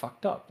little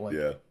fucked up, like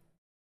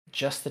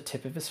just the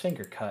tip of his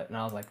finger cut, and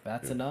I was like,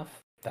 that's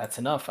enough. That's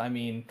enough. I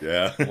mean,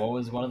 what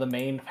was one of the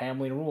main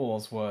family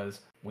rules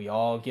was we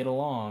all get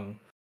along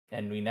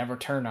and we never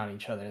turn on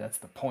each other. That's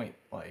the point.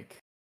 Like,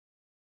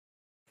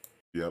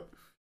 yep.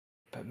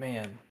 But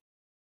man,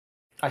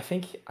 I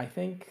think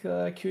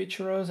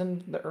Kyoichiro's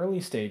in the early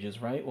stages,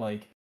 right?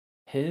 Like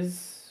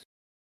his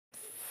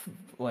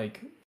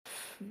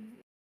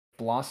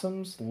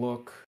blossoms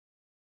look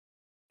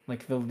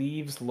like the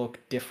leaves look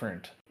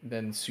different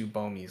than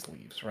Tsubomi's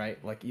leaves,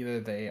 right? Like either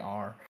they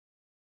are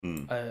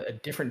a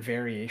different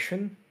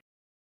variation,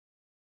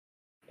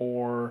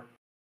 or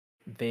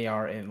they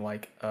are in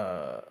like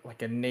a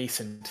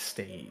nascent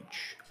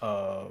stage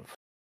of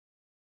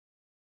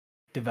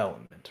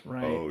development,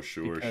 right? Oh,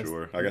 sure.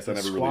 I guess I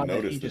never really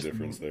noticed the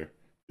difference there.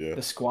 Yeah.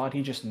 The squad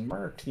he just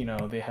murked, you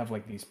know, they have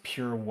like these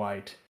pure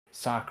white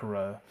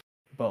Sakura,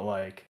 but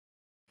like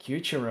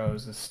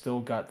Kyoichiro's has still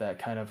got that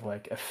kind of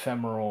like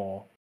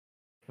ephemeral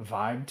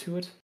vibe to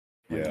it.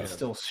 Like it's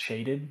still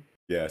shaded.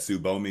 Yeah,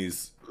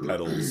 Tsubomi's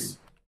petals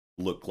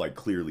look like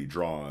clearly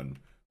drawn,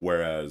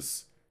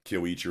 whereas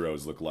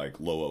Kyoichiro's look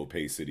like low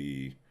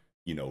opacity,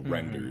 you know,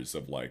 renders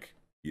of like,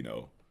 you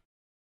know,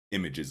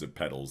 images of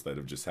petals that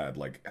have just had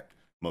like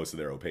most of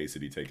their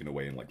opacity taken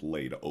away and like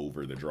laid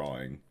over the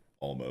drawing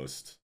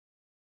almost.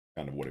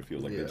 Kind of what it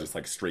feels like. They're just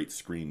like straight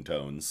screen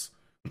tones,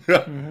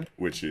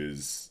 which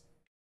is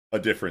a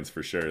difference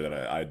for sure that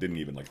I didn't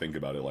even like think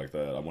about it like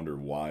that. I wonder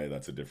why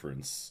that's a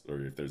difference, or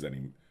if there's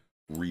any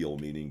real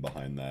meaning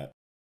behind that.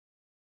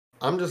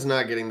 I'm just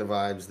not getting the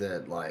vibes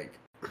that like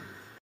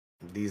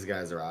these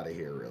guys are out of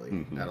here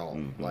really at all.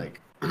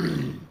 Like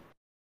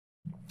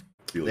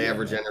they have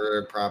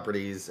regenerative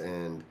properties,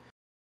 and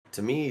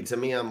to me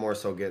I'm more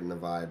so getting the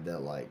vibe that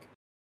like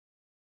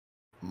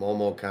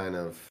Momo kind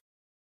of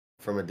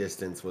from a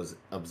distance was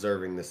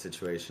observing the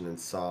situation and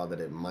saw that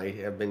it might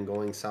have been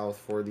going south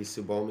for the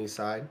Tsubomi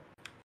side.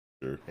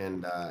 Sure.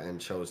 And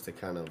chose to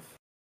kind of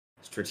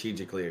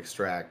strategically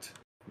extract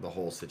the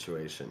whole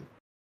situation,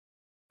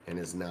 and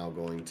is now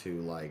going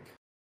to like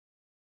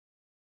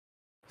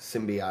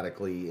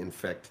symbiotically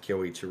infect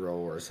Kyoichiro,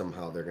 or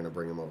somehow they're going to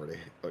bring him over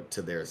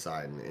to their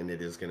side, and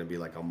it is going to be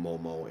like a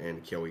Momo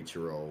and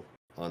Kyoichiro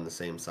on the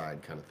same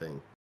side kind of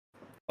thing.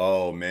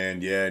 Oh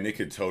man, yeah, and it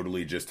could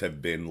totally just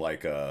have been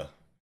like a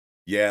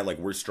like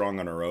we're strong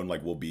on our own,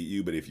 like we'll beat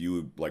you, but if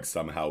you like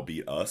somehow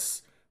beat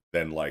us,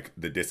 then like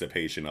the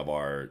dissipation of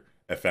our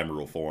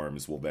ephemeral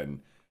forms will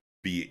then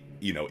be,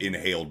 you know,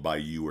 inhaled by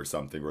you or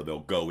something, or they'll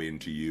go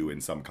into you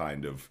in some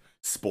kind of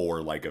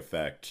spore-like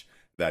effect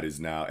that is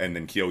now, and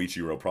then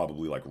Kyoichiro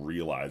probably like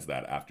realized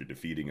that after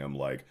defeating him,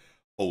 like,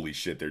 holy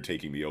shit, they're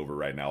taking me over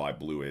right now, I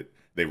blew it.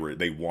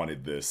 They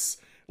wanted this,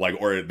 like,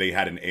 or they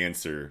had an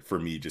answer for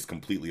me just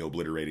completely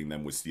obliterating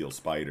them with Steel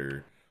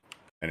Spider.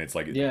 And it's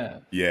like,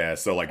 yeah.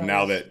 So like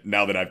now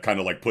that I've kind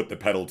of like put the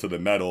pedal to the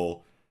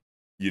metal,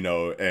 you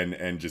know,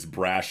 and just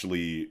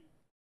brashly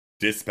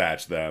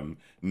dispatch them,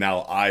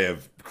 now I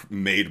have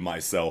made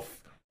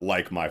myself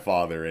like my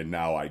father, and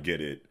now I get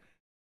it.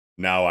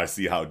 Now I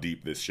see how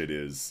deep this shit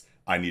is.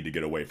 I need to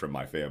get away from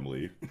my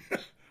family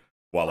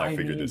while I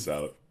figure this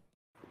out.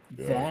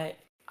 That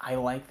I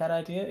like that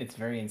idea. It's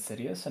very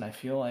insidious, and I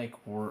feel like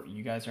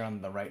you guys are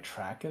on the right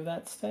track of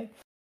that today,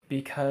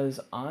 because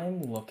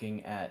I'm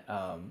looking at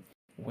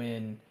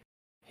when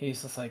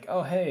he's just like,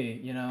 oh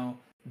hey,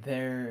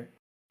 they're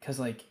because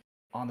like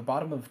on the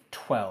bottom of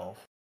 12,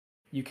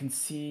 you can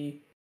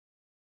see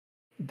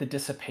the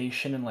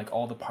dissipation and like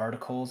all the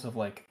particles of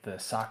like the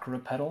sakura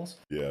petals.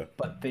 Yeah.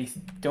 But they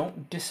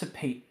don't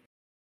dissipate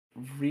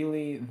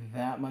really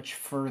that much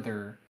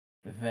further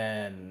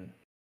than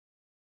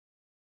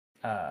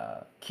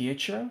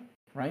Kiichiro,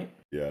 right?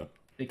 Yeah.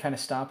 They kind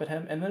of stop at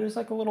him, and then there's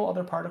like a little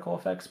other particle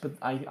effects, but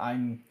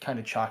I'm kind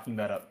of chalking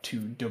that up to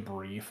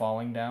debris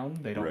falling down.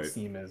 They don't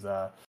seem as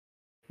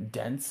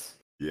dense.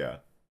 Yeah.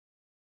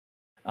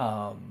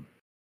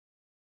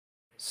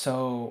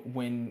 So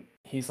when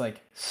he's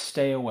like,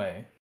 stay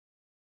away,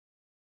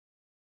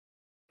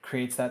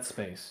 creates that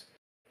space,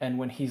 and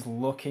when he's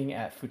looking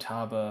at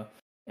Futaba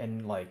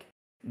and like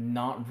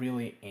not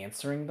really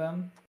answering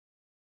them,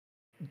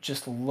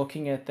 just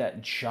looking at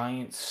that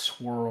giant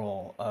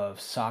swirl of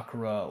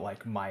Sakura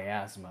like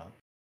miasma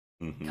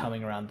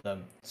coming around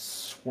them,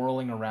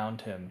 swirling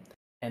around him,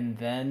 and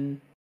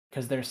then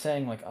because they're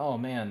saying like, oh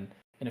man,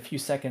 in a few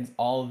seconds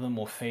all of them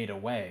will fade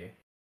away.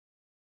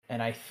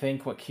 And I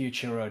think what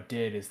Kiichiro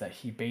did is that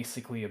he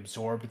basically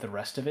absorbed the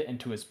rest of it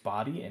into his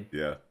body and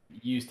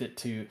used it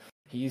to.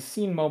 He's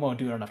seen Momo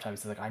do it enough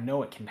times. He's like, I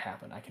know it can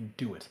happen. I can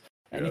do it.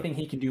 Anything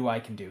he can do,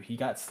 I can do. He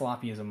got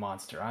sloppy as a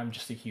monster. I'm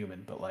just a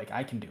human, but like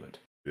I can do it.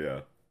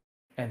 Yeah.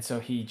 And so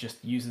he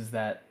just uses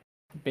that,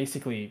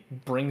 basically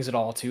brings it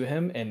all to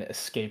him and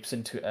escapes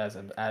into as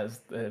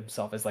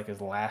himself as like his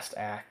last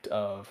act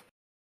of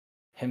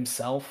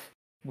himself,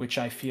 which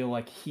I feel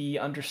like he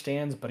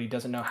understands, but he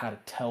doesn't know how to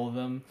tell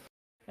them.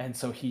 And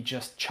so he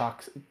just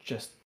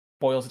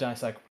boils it down.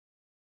 It's like,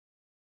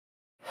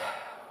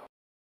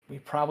 we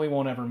probably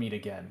won't ever meet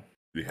again.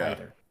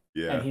 Either.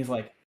 Yeah. And he's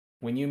like,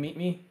 when you meet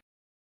me,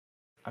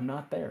 I'm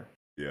not there.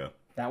 Yeah.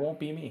 That won't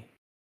be me.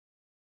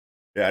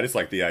 Yeah, I just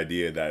like the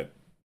idea that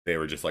they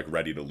were just like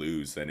ready to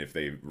lose, and if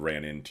they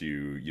ran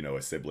into,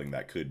 a sibling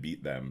that could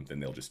beat them, then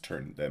they'll just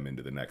turn them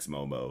into the next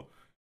Momo.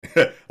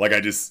 Like, I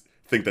just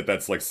think that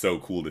that's like so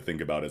cool to think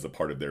about as a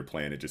part of their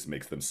plan. It just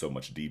makes them so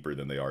much deeper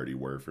than they already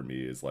were for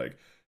me. Is like,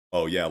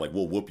 oh yeah, like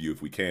we'll whoop you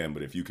if we can,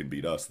 but if you can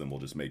beat us, then we'll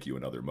just make you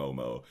another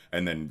Momo.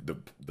 And then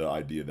the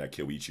idea that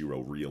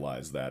Kyoichiro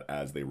realized that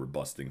as they were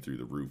busting through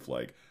the roof,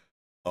 like,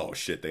 oh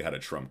shit, they had a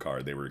trump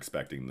card. They were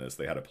expecting this.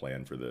 They had a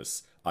plan for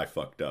this. I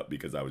fucked up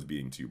because I was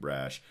being too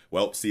brash.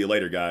 Well, see you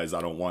later, guys. I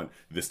don't want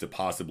this to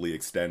possibly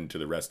extend to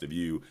the rest of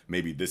you.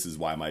 Maybe this is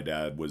why my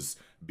dad was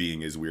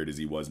being as weird as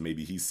he was.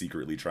 Maybe he's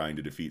secretly trying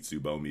to defeat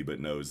Tsubomi, but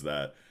knows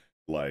that,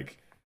 like,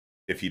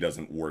 if he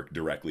doesn't work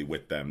directly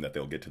with them, that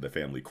they'll get to the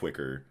family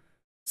quicker.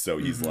 So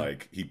he's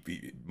like,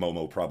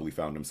 Momo probably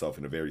found himself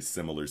in a very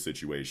similar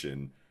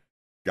situation,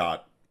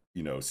 got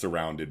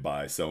surrounded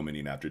by so many,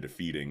 and after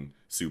defeating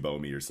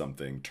Tsubomi or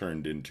something,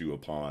 turned into a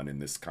pawn in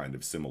this kind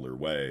of similar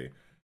way,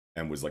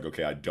 and was like,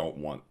 okay,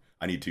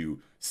 I need to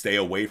stay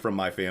away from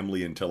my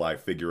family until I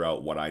figure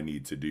out what I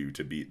need to do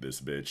to beat this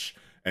bitch.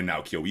 And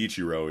now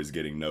Kyoichiro is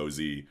getting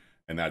nosy,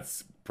 and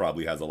that's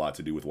probably has a lot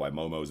to do with why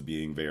Momo's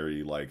being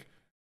very like,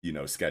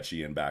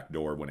 sketchy and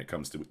backdoor when it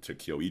comes to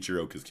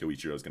Kyoichiro, because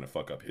Kyoichiro is going to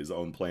fuck up his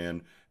own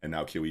plan, and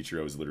now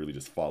Kyoichiro is literally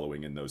just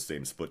following in those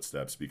same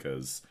footsteps,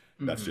 because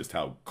that's just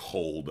how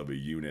cold of a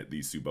unit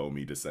these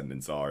Tsubomi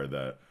descendants are,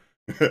 that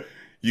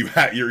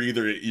you're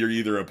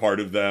either a part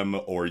of them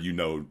or you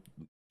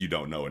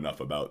don't know enough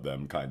about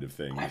them, kind of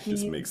thing. It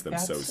just makes them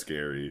so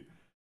scary.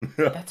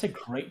 That's a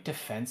great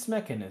defense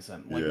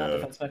mechanism. Like, not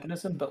defense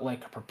mechanism, but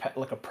like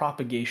a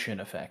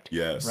propagation effect.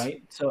 Yes.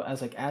 Right? So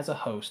as a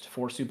host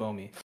for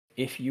Tsubomi,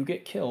 if you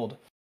get killed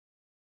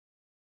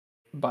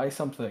by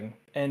something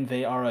and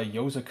they are a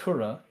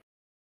Yozakura,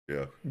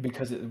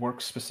 because it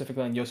works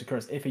specifically on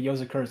Yozakuras, if a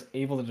Yozakura is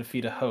able to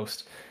defeat a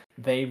host,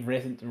 they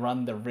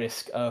run the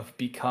risk of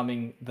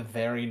becoming the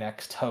very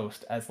next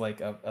host as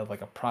like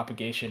a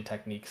propagation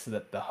technique, so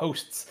that the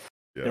hosts,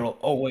 there will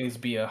always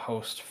be a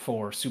host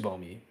for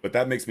Tsubomi. But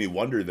that makes me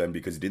wonder then,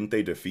 because didn't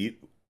they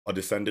defeat a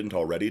descendant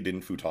already?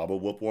 Didn't Futaba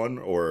whoop one,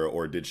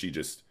 or did she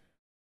just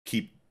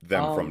keep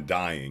them from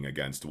dying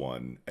against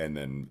one, and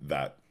then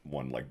that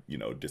one like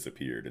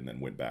disappeared and then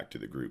went back to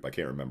the group? I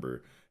can't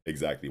remember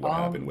exactly what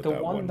happened with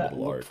that one that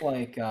little looked arc.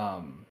 like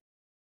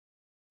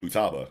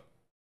Futaba,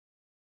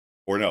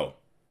 or no,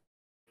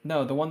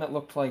 the one that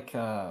looked like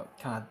the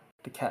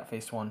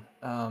cat-faced one.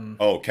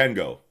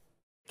 Kengo.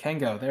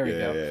 Kengo, there we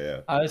go.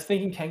 Yeah. I was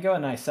thinking Kengo,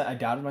 and I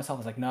doubted myself. I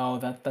was like, no,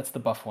 that's the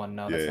buff one.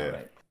 No, that's not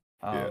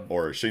right.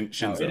 Or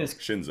Shinzo. No, it is...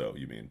 Shinzo,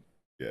 you mean?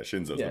 Yeah,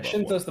 Shinzo's the buff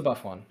Shinzo's one. the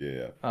buff one.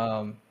 Yeah.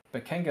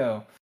 But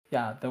Kengo,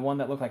 the one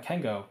that looked like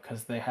Kengo,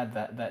 because they had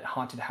that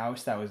haunted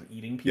house that was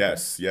eating people.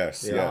 Yes.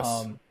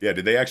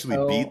 Did they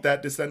actually beat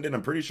that descendant?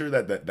 I'm pretty sure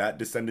that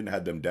descendant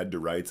had them dead to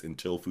rights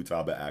until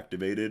Futaba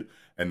activated,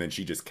 and then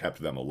she just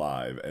kept them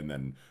alive, and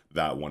then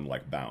that one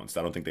like bounced.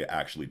 I don't think they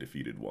actually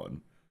defeated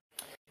one.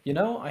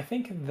 I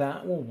think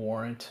that will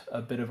warrant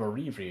a bit of a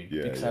reread,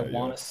 because I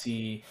want to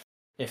see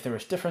if there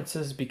was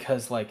differences,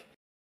 because like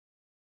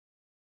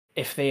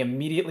if they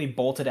immediately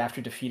bolted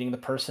after defeating the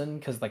person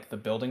because like the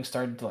building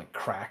started to like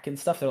crack and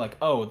stuff, they're like,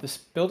 oh, this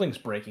building's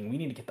breaking, we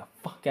need to get the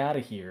fuck out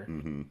of here.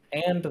 Mm-hmm.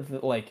 And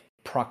the like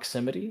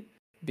proximity,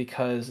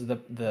 because the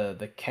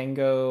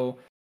Kengo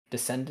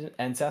descendant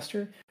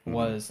ancestor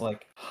was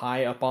like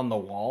high up on the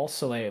wall,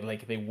 so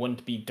they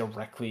wouldn't be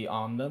directly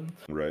on them.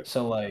 Right.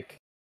 So like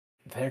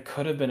there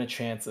could have been a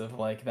chance of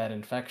like that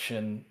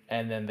infection,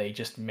 and then they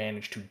just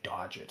managed to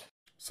dodge it.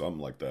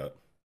 Something like that.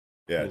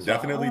 Yeah, So,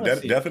 definitely,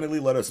 honestly- definitely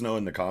let us know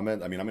in the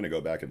comment. I mean, I'm gonna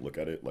go back and look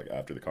at it like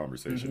after the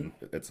conversation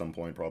at some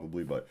point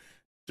probably, but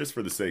just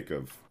for the sake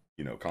of,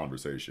 you know,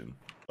 conversation,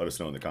 let us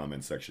know in the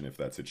comments section if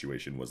that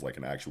situation was like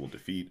an actual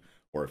defeat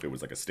or if it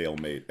was like a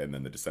stalemate and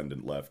then the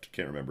descendant left.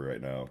 Can't remember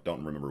right now.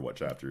 Don't remember what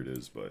chapter it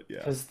is, but yeah.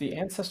 Because the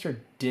ancestor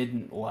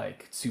didn't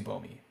like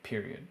Tsubomi,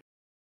 period.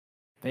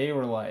 They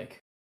were like,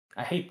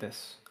 I hate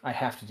this. I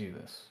have to do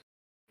this.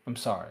 I'm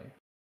sorry.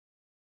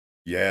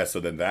 Yeah, so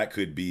then that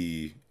could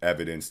be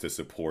evidence to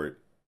support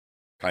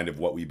kind of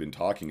what we've been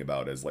talking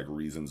about as like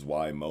reasons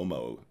why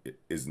Momo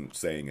isn't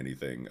saying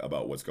anything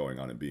about what's going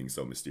on and being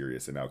so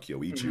mysterious, and now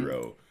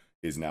Kyoichiro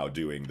is now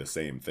doing the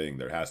same thing.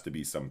 There has to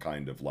be some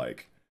kind of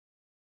like,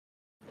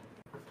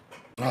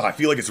 I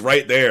feel like it's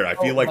right there. I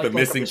feel like the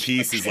missing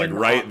piece is like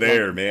right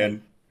there,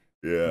 man.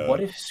 Yeah.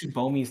 What if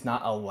Tsubomi's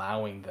not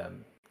allowing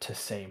them to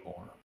say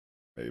more?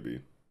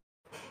 Maybe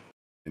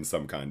in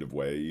some kind of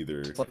way, either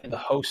It's like in the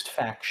host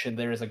faction,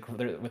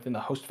 within the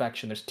host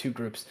faction, there's two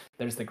groups.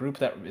 There's the group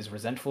that is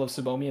resentful of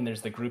Tsubomi, and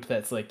there's the group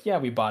that's like, yeah,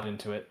 we bought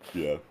into it.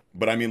 yeah.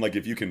 But I mean, like,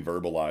 if you can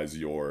verbalize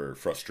your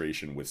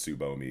frustration with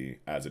Tsubomi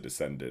as a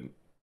descendant,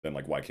 then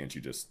like, why can't you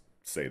just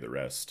say the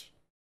rest?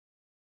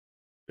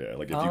 Yeah,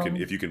 like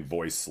if you can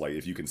voice, like,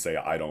 if you can say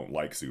I don't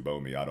like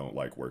Tsubomi, I don't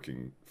like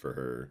working for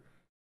her,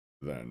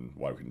 then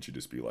why couldn't you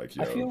just be like,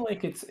 yo, I feel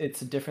like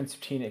it's a difference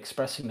between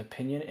expressing an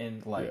opinion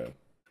and like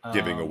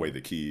giving away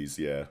the keys,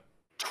 yeah.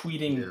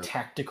 tweeting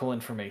tactical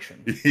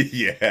information.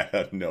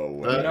 Yeah, no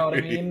way. You know what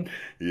I mean?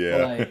 Yeah.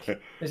 Like,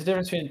 there's a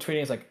difference between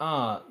tweeting, it's like,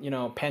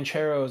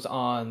 Panchero's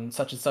on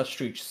such and such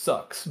street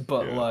sucks,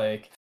 but Yeah.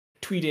 like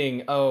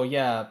tweeting, oh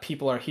yeah,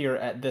 people are here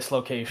at this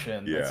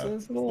location. Yeah,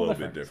 It's a little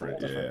bit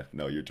different. Yeah,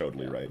 no, you're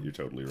totally right. You're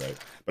totally right.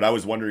 But I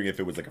was wondering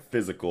if it was like a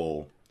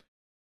physical,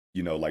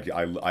 you know, like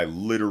I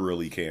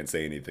literally can't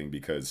say anything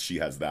because she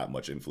has that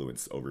much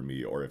influence over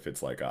me, or if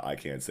it's like I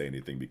can't say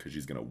anything because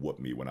she's gonna whoop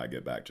me when I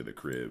get back to the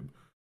crib.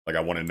 Like,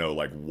 I want to know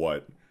like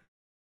what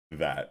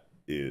that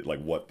is,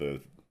 like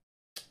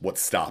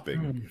what's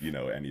stopping, you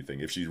know, anything.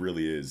 If she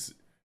really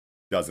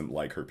doesn't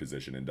like her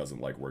position and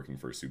doesn't like working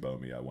for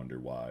Tsubomi, I wonder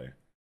why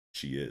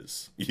she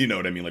is. You know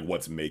what I mean? Like,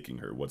 what's making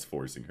her, what's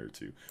forcing her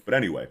to. But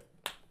anyway,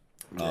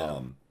 I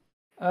don't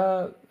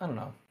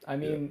know. I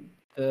mean,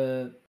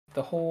 the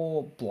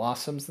whole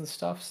blossoms and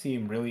stuff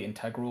seem really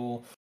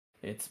integral.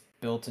 It's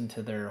built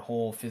into their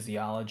whole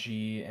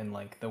physiology, and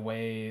like the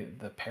way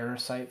the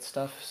parasite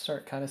stuff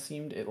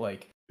seemed, it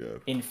like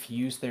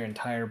infused their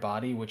entire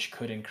body, which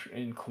could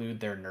include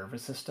their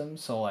nervous system.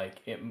 So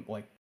like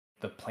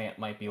the plant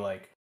might be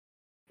like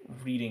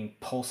reading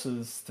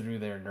pulses through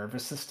their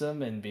nervous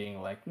system and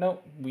being like,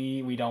 nope,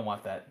 we don't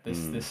want that.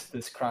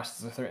 This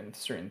crosses a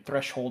certain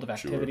threshold of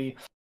activity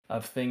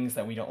of things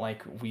that we don't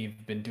like.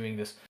 We've been doing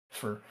this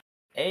for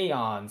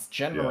aeons,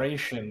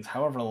 generations,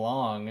 however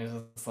long.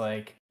 It's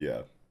like,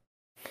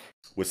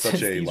 with such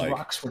since a these like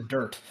rocks were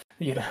dirt,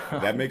 you know.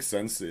 That makes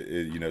sense,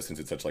 you know, since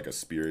it's such like a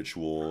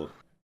spiritual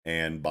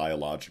and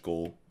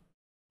biological,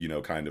 you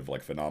know, kind of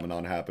like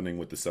phenomenon happening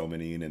with the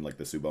Somanine and like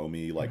the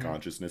Tsubomi like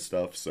consciousness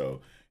stuff.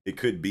 So it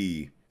could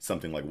be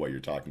something like what you're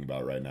talking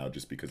about right now,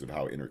 just because of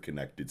how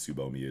interconnected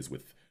Tsubomi is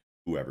with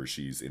whoever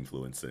she's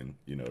influencing.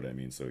 You know what I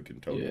mean? So it can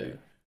totally,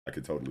 I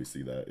could totally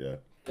see that. Yeah.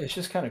 It's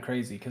just kind of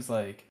crazy because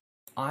like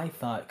I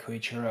thought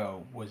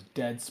Koichiro was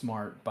dead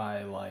smart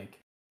by like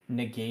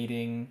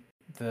negating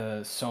the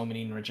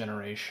Somanine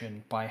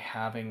regeneration by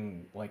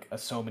having like a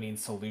Somanine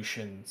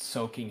solution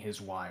soaking his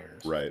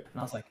wires. Right. And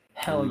I was like,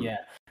 hell yeah.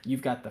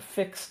 You've got the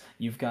fix,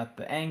 you've got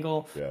the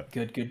angle. Yeah.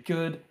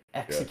 Good.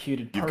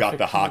 Executed perfectly. You've got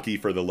the hockey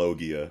for the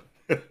Logia.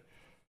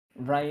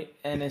 Right?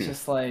 And it's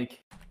just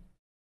like,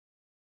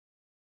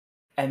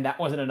 and that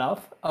wasn't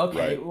enough?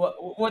 Okay,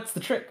 Right. what's the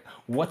trick?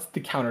 What's the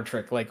counter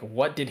trick? Like,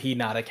 what did he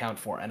not account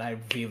for? And I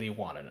really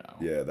want to know.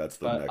 Yeah, that's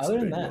the But next other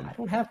than big that, one. I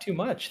don't have too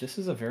much. This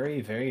is a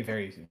very, very,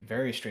 very,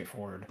 very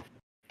straightforward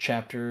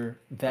chapter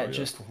that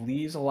just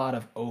leaves a lot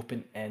of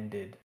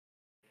open-ended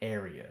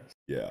areas.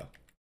 Yeah.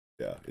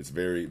 It's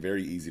very,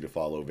 very easy to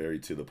follow, very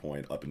to the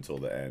point up until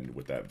the end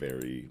with that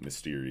very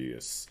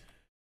mysterious,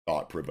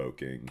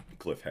 thought-provoking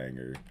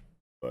cliffhanger.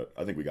 But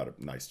I think we got a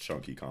nice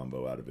chunky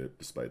combo out of it,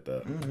 despite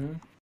that.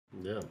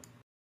 Yeah.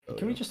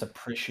 Can we just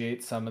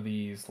appreciate some of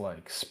these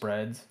like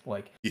spreads?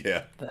 Like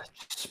Yeah. the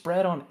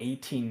spread on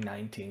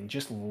 1819,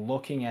 just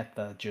looking at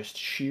the just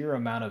sheer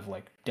amount of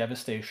like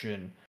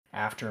devastation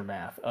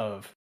aftermath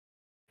of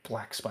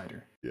Black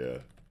Spider. Yeah.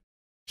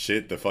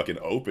 Shit, the fucking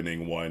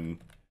opening one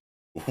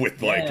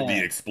with like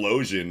the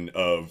explosion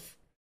of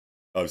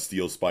of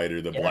Steel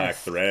Spider, the Black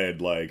Yes.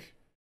 Thread, like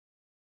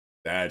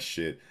that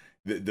shit.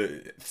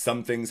 The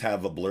some things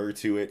have a blur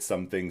to it,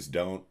 some things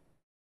don't.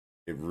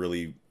 It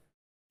really,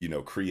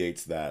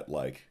 creates that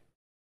like,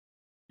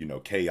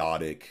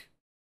 chaotic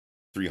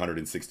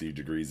 360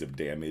 degrees of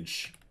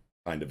damage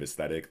kind of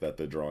aesthetic that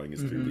the drawing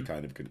is clearly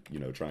kind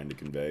of trying to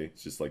convey.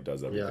 It's just like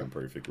does everything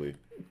perfectly.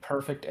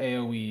 Perfect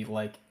AoE,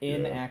 like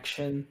in Yeah.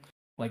 action.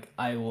 Like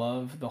I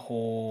love the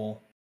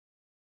whole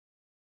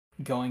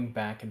going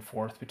back and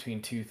forth between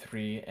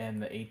 2-3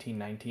 and the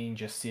 18-19,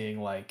 just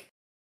seeing like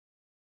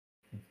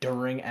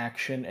during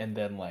action and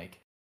then like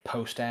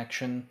post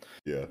action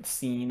Yeah.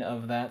 scene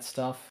of that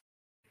stuff.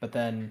 But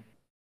then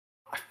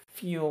I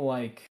feel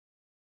like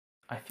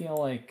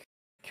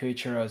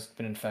Koichiro has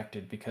been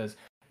infected because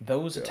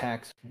those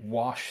attacks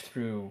wash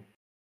through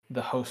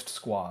the host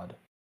squad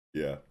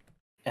Yeah.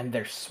 and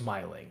they're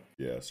smiling.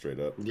 Yeah, straight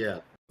up. Yeah.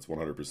 That's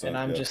 100%. And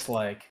I'm just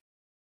like,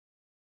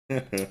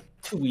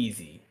 too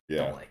easy.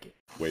 Yeah. Don't like it.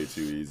 Way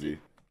too easy.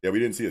 Yeah, we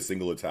didn't see a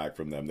single attack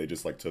from them. They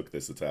just like took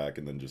this attack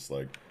and then just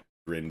like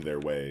grinned their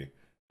way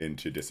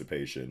into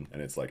dissipation.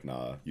 And it's like,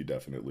 nah, you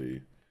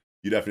definitely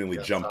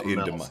jumped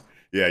into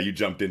you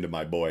jumped into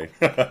my boy.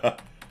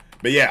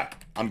 But yeah,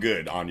 I'm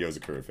good on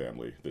Yozakura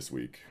family this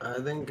week. I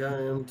think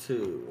I am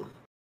too.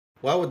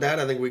 Well, with that,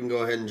 I think we can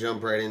go ahead and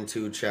jump right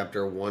into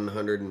chapter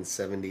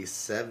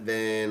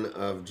 177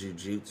 of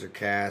Jujutsu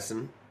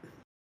Kaisen.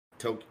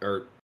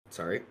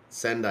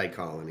 Sendai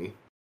Colony,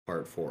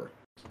 part 4.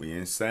 We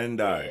in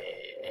Sendai.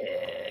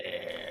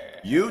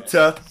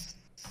 Yuta.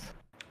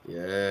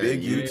 Yeah.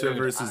 Big Yuta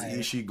versus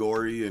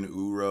Ishigori and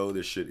Uro.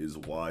 This shit is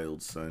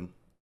wild, son.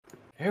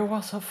 It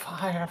was a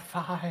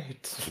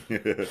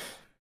firefight.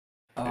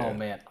 Oh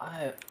man,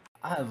 I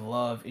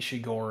love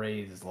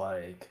Ishigori's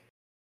like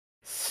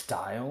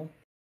style.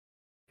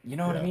 You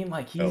know what I mean?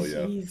 Like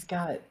he's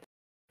got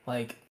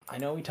like, I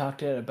know we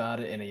talked about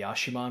it in a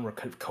Yashiman where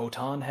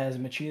Kotan has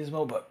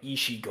machismo, but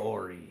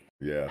Ishigori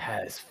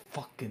has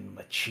fucking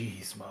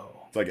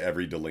machismo. It's like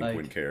every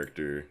delinquent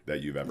character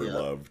that you've ever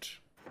loved,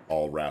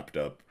 all wrapped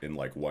up in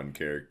like one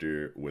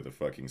character with a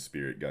fucking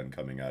spirit gun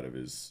coming out of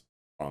his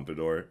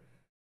pompadour.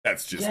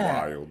 That's just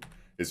wild.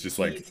 It's just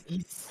like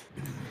he's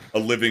a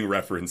living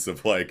reference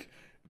of like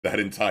that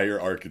entire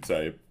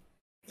archetype.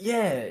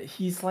 Yeah,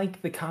 he's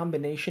like the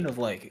combination of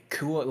like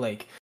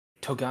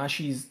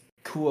Togashi's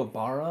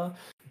Kuwabara,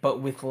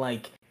 but with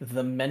like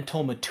the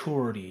mental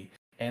maturity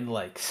and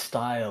like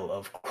style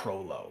of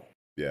Chrollo.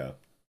 Yeah.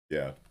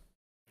 Yeah.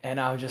 And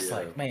I was just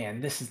like,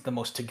 man, this is the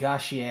most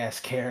Togashi ass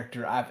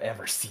character I've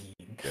ever seen.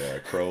 Yeah,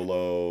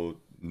 Chrollo,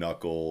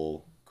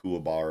 Knuckle,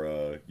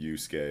 Kuwabara,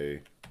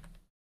 Yusuke.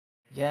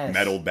 Yes.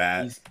 Metal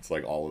Bat. It's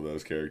like all of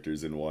those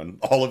characters in one.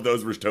 All of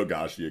those were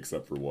Togashi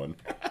except for one.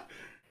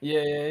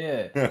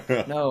 Yeah.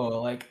 No,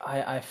 like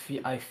I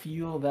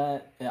feel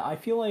that I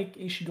feel like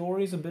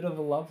Ishigori's a bit of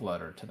a love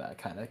letter to that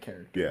kind of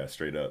character. Yeah,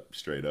 straight up.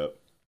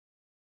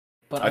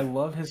 But I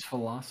love his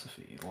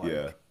philosophy.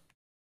 Like,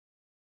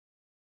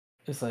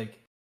 it's like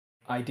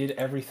I did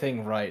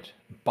everything right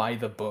by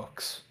the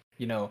books.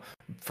 You know,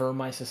 for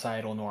my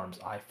societal norms,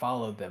 I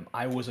followed them.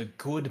 I was a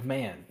good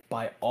man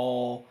by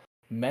all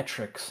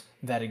metrics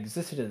that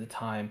existed at the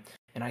time,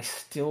 and I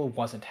still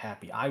wasn't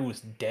happy. I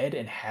was dead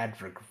and had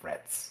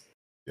regrets.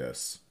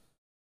 Yes.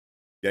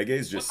 Gege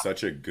is just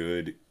such a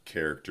good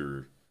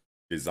character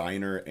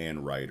designer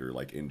and writer,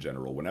 like in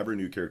general. Whenever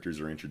new characters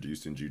are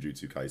introduced in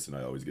Jujutsu Kaisen,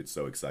 I always get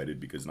so excited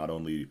because not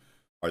only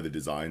are the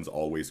designs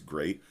always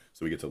great,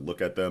 so we get to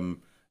look at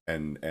them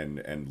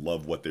and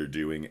love what they're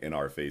doing in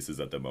our faces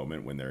at the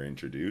moment when they're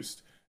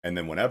introduced. And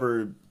then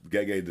whenever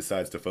Gege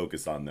decides to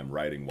focus on them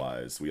writing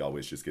wise, we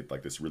always just get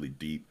like this really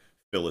deep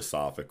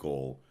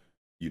philosophical,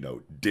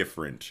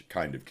 different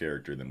kind of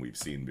character than we've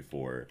seen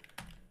before.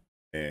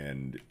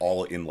 And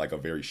all in like a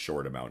very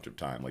short amount of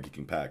time. Like he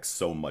can pack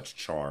so much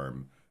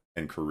charm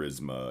and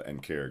charisma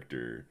and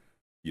character,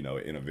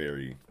 in a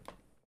very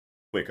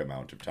quick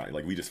amount of time.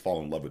 Like we just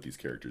fall in love with these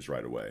characters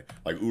right away.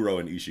 Like Uro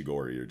and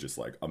Ishigori are just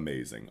like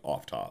amazing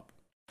off top.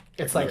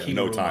 It's like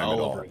no time all at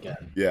all. Over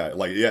again. Yeah,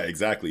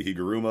 exactly.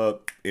 Higuruma,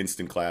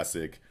 instant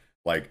classic.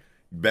 Like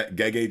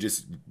Gege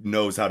just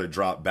knows how to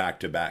drop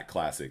back-to-back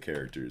classic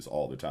characters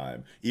all the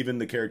time. Even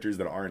the characters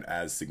that aren't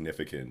as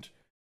significant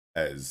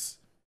as,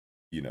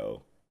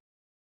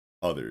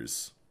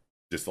 others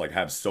just like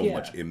have so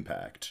much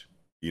impact,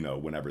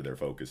 whenever they're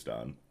focused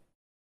on.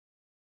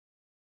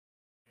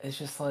 It's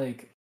just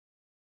like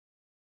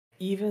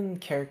even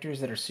characters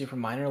that are super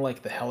minor,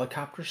 like the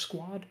helicopter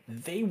squad,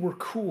 they were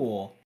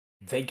cool.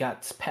 They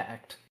got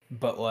packed,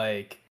 but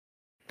like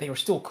they were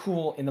still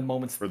cool in the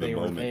moments that they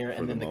were there.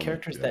 And then the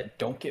characters that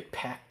don't get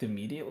packed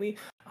immediately,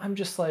 I'm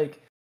just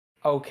like,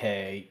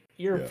 okay,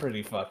 you're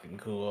pretty fucking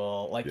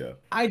cool. Like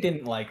I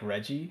didn't like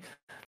Reggie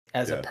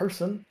as a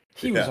person.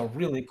 He was a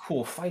really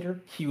cool fighter.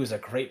 He was a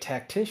great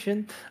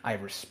tactician. I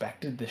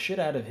respected the shit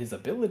out of his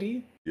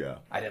ability. Yeah.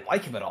 I didn't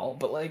like him at all,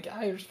 but like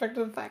I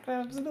respected the fact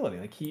of his ability.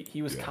 Like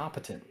he was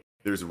competent.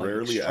 There's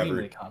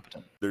rarely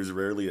competent. There's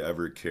rarely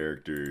ever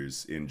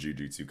characters in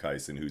Jujutsu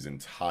Kaisen whose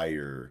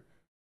entire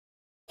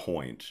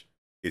point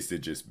is to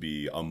just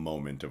be a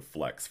moment of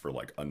flex for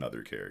like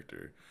another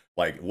character.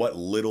 Like what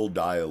little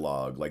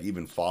dialogue, like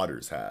even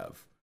fodders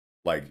have.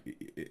 Like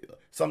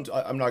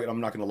I'm not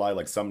gonna lie.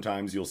 Like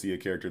sometimes you'll see a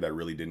character that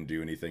really didn't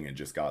do anything and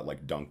just got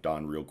like dunked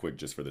on real quick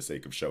just for the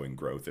sake of showing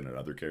growth in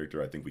another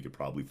character. I think we could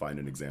probably find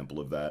an example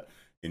of that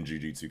in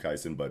Jujutsu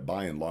Kaisen. But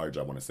by and large,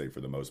 I want to say for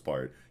the most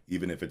part,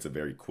 even if it's a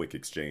very quick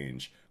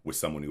exchange with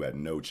someone who had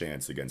no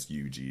chance against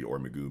Yuji or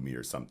Megumi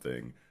or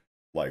something,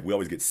 like we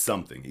always get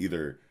something.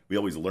 Either we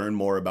always learn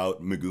more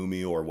about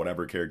Megumi or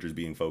whatever character is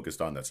being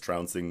focused on that's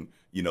trouncing,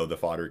 you know, the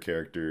fodder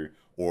character,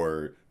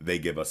 or they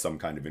give us some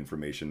kind of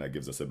information that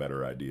gives us a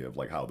better idea of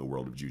like how the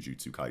world of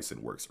Jujutsu Kaisen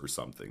works or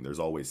something. There's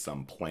always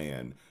some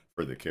plan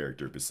for the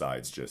character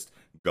besides just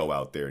go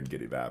out there and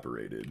get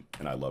evaporated.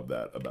 And I love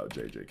that about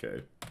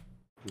JJK.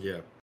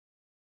 Yeah.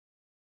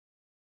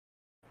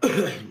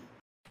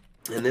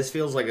 And this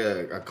feels like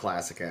a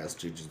classic ass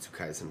Jujutsu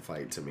Kaisen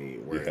fight to me,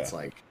 where it's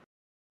like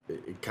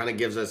it kind of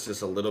gives us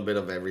just a little bit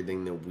of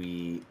everything that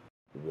we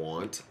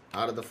want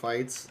out of the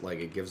fights. Like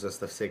it gives us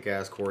the sick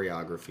ass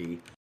choreography,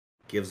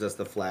 gives us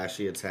the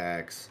flashy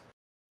attacks,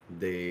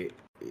 the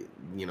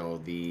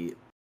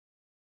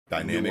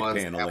dynamic nuanced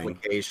paneling,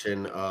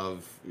 application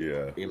of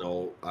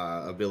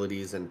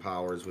abilities and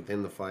powers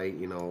within the fight.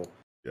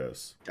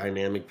 Yes.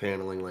 Dynamic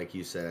paneling, like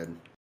you said.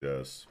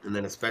 Yes. And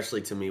then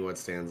especially to me, what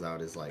stands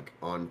out is like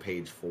on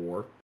page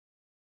 4,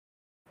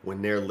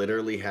 when they're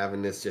literally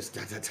having this just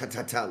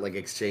like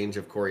exchange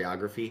of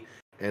choreography,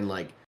 and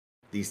like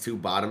these two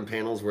bottom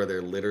panels where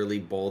they're literally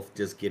both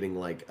just getting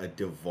like a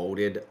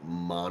devoted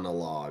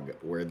monologue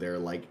where they're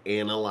like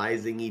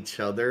analyzing each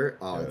other.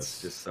 Oh, yes.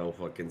 It's just so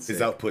fucking sick.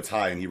 His output's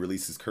high and he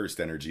releases cursed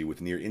energy with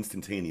near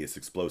instantaneous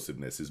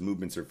explosiveness. His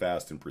movements are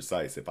fast and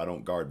precise. If I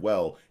don't guard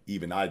well,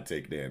 even I'd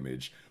take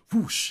damage.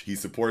 Whoosh! He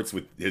supports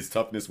with his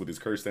toughness with his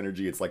cursed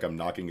energy. It's like I'm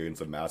knocking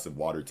against a massive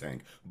water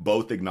tank.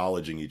 Both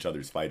acknowledging each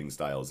other's fighting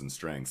styles and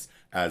strengths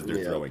as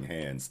they're throwing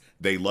hands.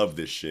 They love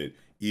this shit,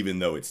 even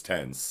though it's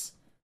tense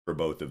for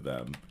both of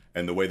them.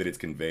 And the way that it's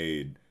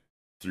conveyed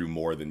through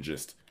more than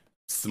just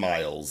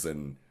smiles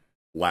and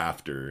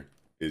laughter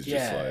is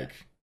just like...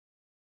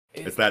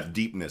 It's that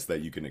deepness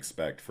that you can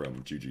expect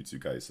from Jujutsu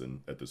Kaisen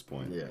at this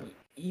point. Yeah.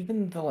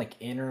 Even the like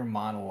inner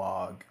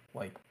monologue,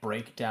 like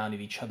breakdown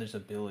of each other's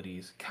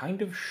abilities,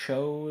 kind of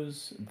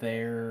shows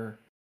their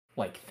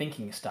like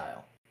thinking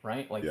style,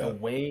 right? Like the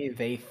way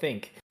they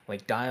think.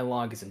 Like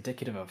dialogue is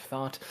indicative of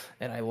thought,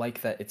 and I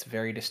like that it's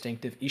very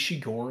distinctive.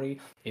 Ishigori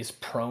is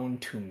prone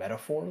to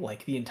metaphor,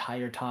 like the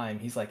entire time.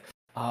 He's like,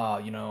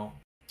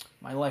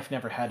 my life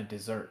never had a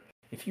dessert.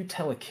 If you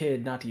tell a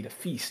kid not to eat a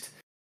feast,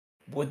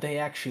 would they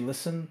actually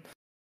listen?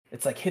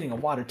 It's like hitting a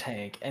water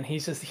tank, and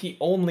he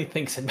only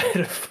thinks in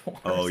metaphors.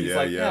 Oh, he's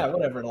like, yeah,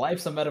 whatever,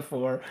 life's a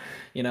metaphor.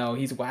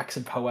 He's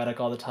waxing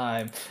poetic all the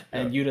time.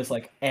 And Yuta's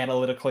like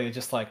analytically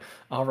just like,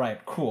 all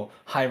right, cool.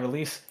 High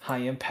release, high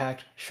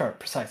impact, sharp,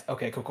 precise.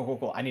 Okay,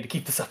 cool. I need to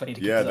keep this up.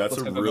 Yeah, that's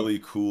a really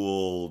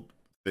cool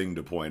thing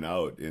to point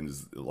out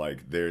is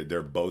like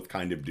they're both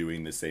kind of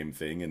doing the same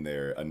thing in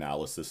their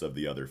analysis of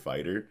the other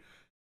fighter,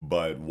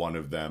 but one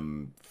of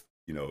them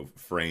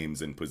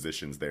frames and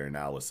positions their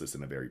analysis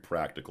in a very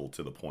practical,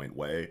 to the point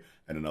way,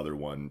 and another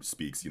one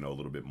speaks, a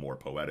little bit more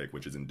poetic,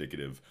 which is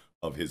indicative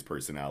of his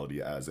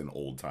personality as an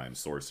old-time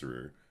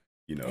sorcerer,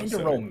 and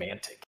a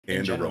romantic.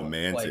 And a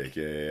romantic,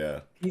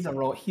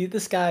 like,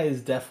 This guy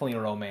is definitely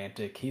a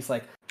romantic. He's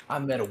like, I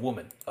met a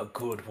woman, a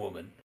good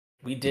woman.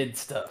 We did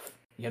stuff,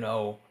 and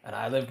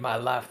I lived my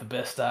life the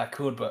best I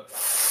could, but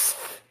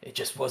it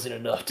just wasn't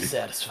enough to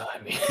satisfy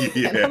me.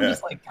 And I'm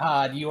just like,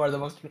 God, you are the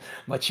most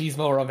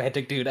machismo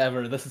romantic dude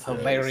ever. This is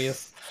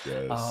hilarious.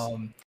 Yes.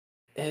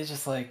 It's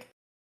just like,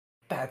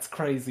 that's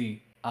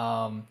crazy.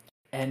 And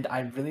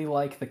I really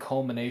like the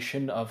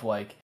culmination of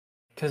like,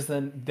 because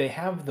then they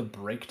have the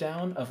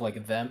breakdown of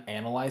like them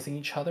analyzing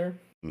each other,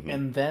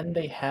 and then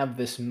they have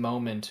this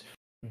moment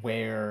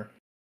where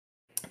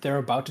they're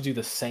about to do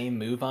the same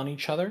move on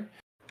each other,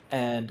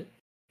 and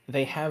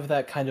they have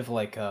that kind of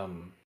like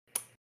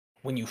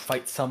when you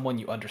fight someone,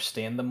 you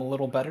understand them a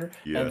little better,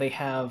 and they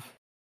have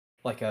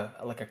like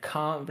a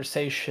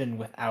conversation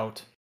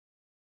without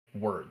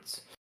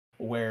words,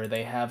 where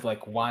they have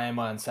like, why am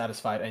I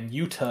unsatisfied? And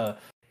Yuta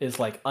is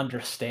like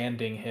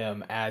understanding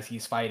him as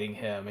he's fighting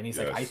him, and he's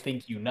like, I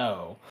think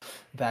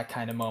that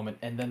kind of moment.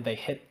 And then they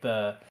hit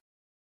the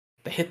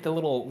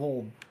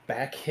little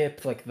back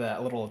hip, like the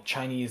little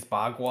Chinese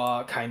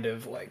bagua kind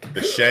of like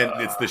the Shen.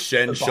 It's the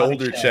Shen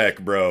shoulder check,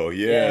 bro.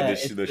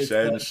 The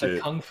Shen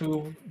shit.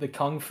 The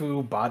kung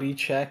fu body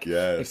check.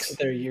 Yes. Except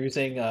they're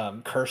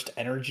using cursed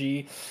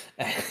energy.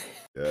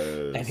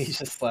 And he's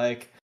just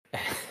like,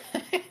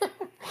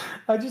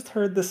 I just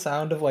heard the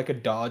sound of like a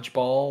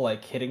dodgeball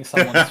like hitting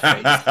someone's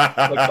face,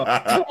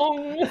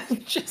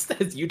 like, just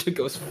as Yuta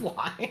goes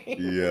flying.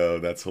 Yo,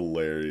 that's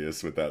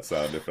hilarious with that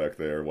sound effect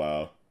there.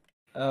 Wow.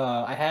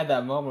 I had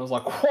that moment. I was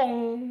like,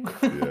 Whong!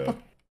 Yeah.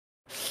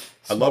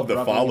 I love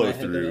the follow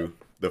through.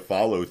 The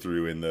follow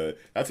through in the.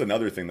 That's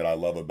another thing that I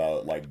love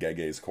about like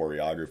Gege's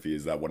choreography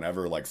is that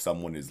whenever like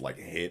someone is like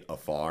hit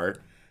afar,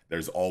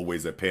 there's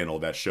always a panel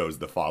that shows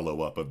the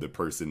follow up of the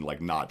person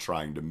like not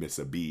trying to miss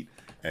a beat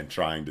and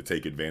trying to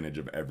take advantage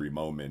of every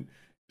moment,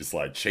 just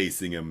like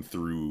chasing him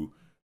through,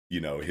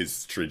 you know,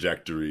 his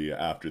trajectory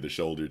after the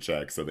shoulder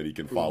check so that he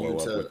can follow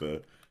up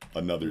with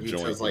another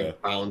joint. Just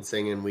like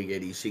bouncing, and we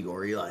get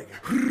Ishigori like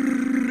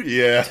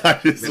yeah,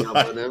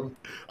 him.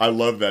 I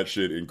love that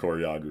shit in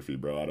choreography,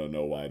 bro. I don't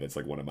know why. That's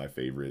like one of my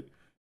favorite,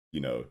 you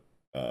know,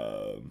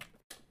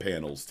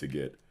 panels to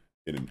get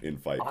in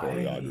fight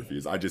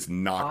choreography. I just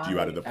knocked you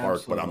out of the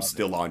park, but I'm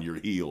still on your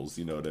heels.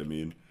 You know what I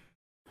mean?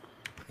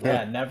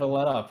 Yeah, never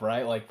let up,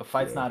 right? Like, the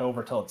fight's not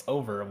over till it's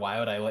over. Why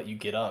would I let you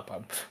get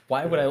up?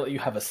 Why would I let you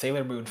have a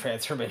Sailor Moon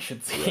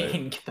transformation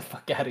scene? Get the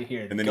fuck out of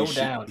here. And then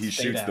he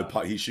shoots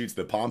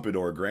the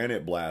Pompadour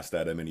granite blast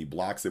at him, and he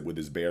blocks it with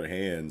his bare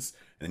hands.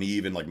 And he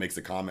even like makes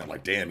a comment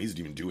like, "Damn, he's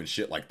even doing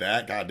shit like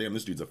that. God damn,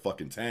 this dude's a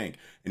fucking tank."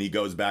 And he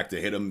goes back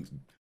to hit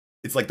him.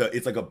 It's like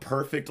a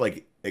perfect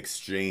like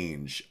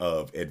exchange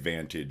of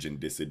advantage and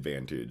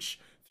disadvantage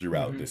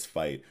throughout this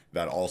fight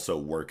that also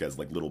work as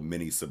like little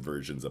mini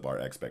subversions of our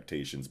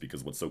expectations,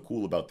 because what's so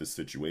cool about this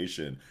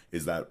situation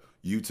is that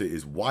Yuta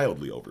is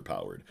wildly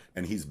overpowered,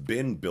 and he's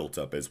been built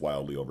up as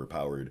wildly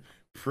overpowered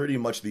pretty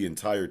much the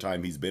entire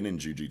time he's been in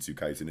Jujutsu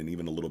Kaisen, and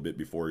even a little bit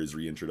before his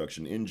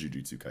reintroduction in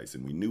Jujutsu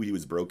Kaisen. We knew he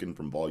was broken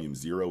from volume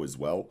 0 as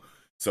well,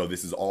 so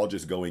this is all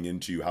just going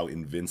into how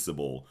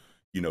invincible,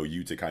 you know,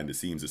 Yuta kind of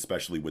seems,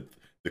 especially with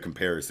the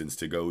comparisons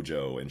to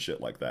Gojo and shit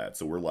like that.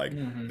 So we're like,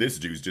 this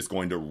dude's just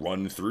going to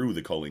run through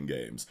the Culling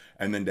games.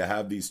 And then to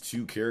have these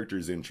two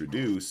characters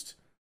introduced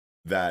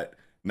that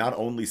not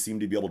only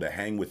seem to be able to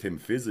hang with him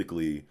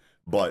physically,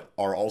 but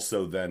are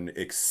also then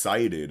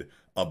excited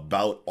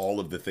about all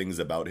of the things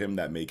about him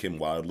that make him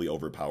wildly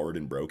overpowered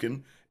and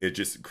broken. It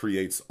just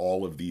creates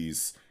all of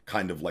these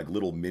kind of like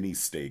little mini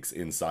stakes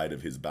inside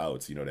of his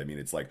bouts. You know what I mean?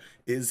 It's like,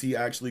 is he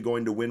actually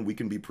going to win? We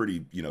can be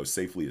pretty, you know,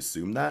 safely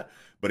assume that.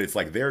 But it's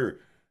like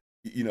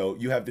you know,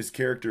 you have this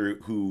character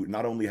who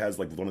not only has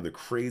like one of the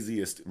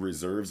craziest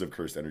reserves of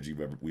cursed energy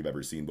we've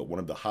ever seen, but one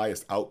of the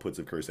highest outputs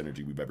of cursed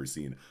energy we've ever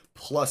seen,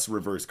 plus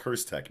reverse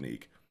curse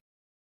technique.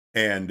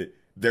 And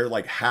they're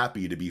like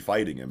happy to be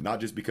fighting him,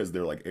 not just because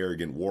they're like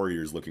arrogant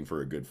warriors looking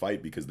for a good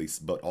fight,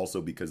 but also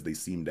because they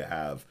seem to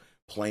have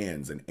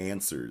plans and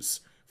answers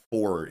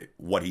for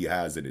what he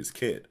has in his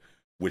kit,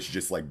 which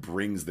just like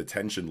brings the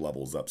tension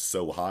levels up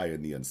so high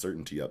and the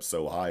uncertainty up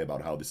so high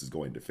about how this is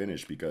going to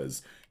finish.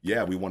 Because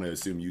yeah, we want to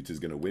assume Yuta's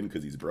going to win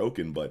because he's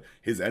broken, but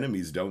his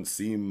enemies don't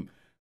seem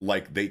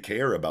like they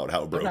care about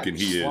how broken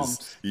he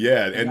is.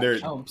 Yeah, and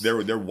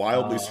they're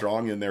wildly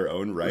strong in their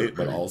own right,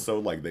 but also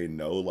like they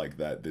know like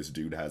that this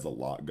dude has a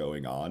lot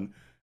going on,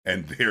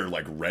 and they're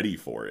like ready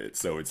for it.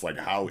 So it's like,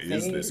 how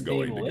is this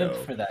going to go? They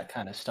live for that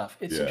kind of stuff.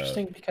 It's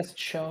interesting because it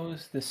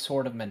shows this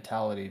sort of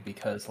mentality.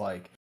 Because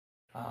like,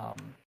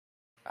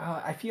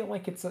 I feel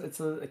like it's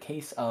a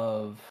case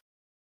of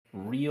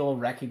real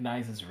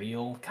recognizes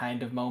real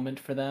kind of moment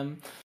for them.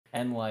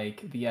 And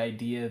like the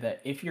idea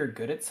that if you're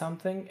good at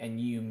something and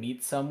you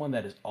meet someone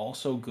that is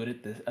also good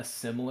at a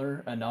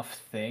similar enough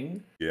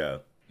thing,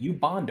 you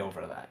bond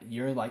over that.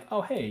 You're like,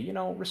 oh hey, you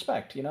know,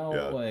 respect, you know,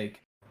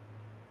 like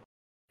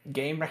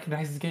game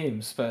recognizes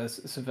games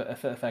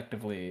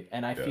effectively.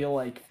 And I feel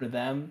like for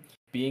them,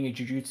 being a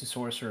Jujutsu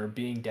sorcerer,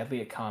 being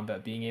deadly at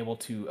combat, being able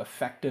to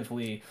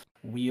effectively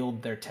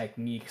wield their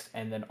techniques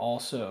and then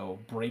also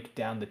break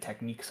down the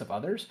techniques of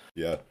others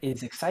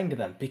is exciting to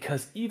them,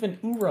 because even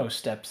Uro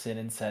steps in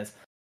and says,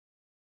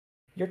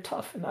 you're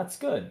tough and that's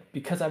good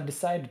because I've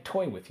decided to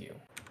toy with you.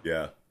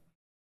 Yeah.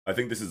 I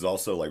think this is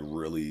also like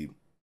really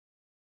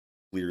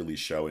clearly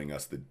showing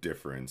us the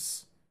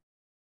difference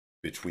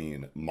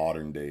between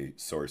modern day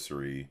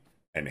sorcery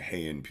and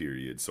Heian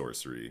period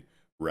sorcery,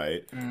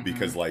 right?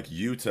 Because like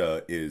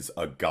Yuta is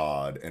a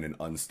god and an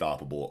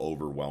unstoppable,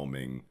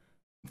 overwhelming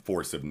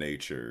force of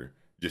nature,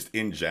 just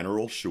in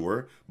general,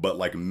 sure, but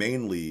like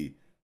mainly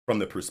from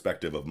the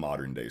perspective of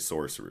modern day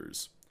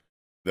sorcerers.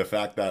 The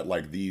fact that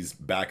like these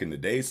back in the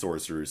day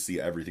sorcerers see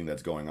everything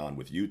that's going on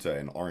with Yuta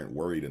and aren't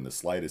worried in the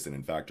slightest, and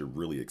in fact are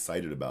really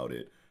excited about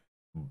it.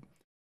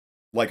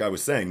 Like I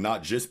was saying,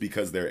 not just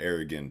because they're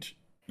arrogant,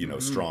 you know,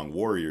 strong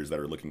warriors that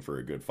are looking for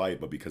a good fight,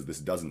 but because this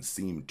doesn't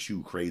seem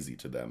too crazy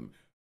to them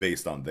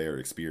based on their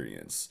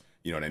experience.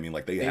 You know what I mean?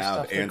 Like they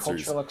have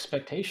answers. Cultural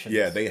expectations.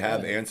 Yeah, they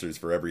have answers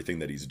for everything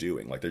that he's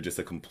doing. Like they're just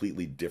a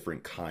completely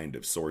different kind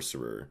of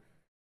sorcerer.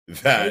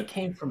 They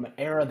came from an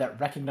era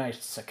that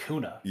recognized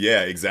Sukuna.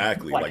 Yeah,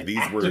 exactly. Like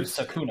these were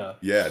Sukuna.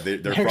 Yeah,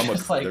 they're from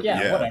just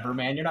whatever,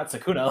 man. You're not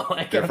Sukuna.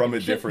 Like, they're from a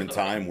different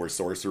time where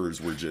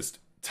sorcerers were just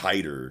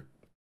tighter,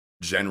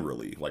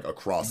 generally, like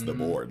across the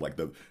board. Like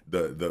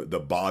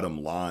the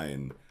bottom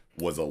line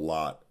was a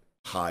lot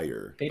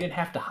higher. They didn't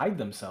have to hide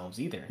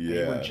themselves either.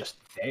 They were just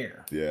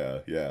there.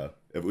 Yeah.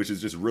 Which is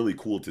just really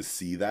cool to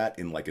see that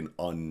in like an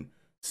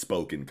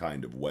unspoken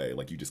kind of way.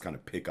 Like you just kind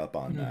of pick up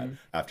on that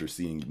after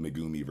seeing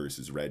Megumi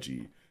versus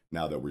Reggie.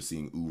 Now that we're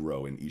seeing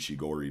Uro and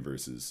Ishigori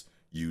versus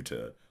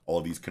Yuta, all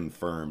these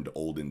confirmed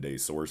olden day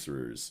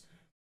sorcerers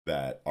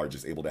that are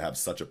just able to have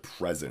such a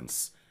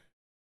presence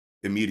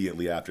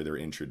immediately after their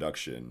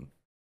introduction,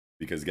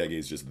 because Gege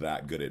is just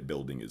that good at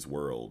building his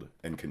world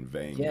and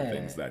conveying the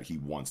things Yeah. that he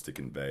wants to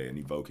convey and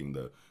evoking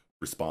the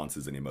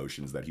responses and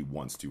emotions that he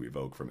wants to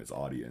evoke from his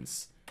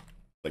audience.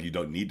 Like, you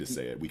don't need to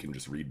say it. We can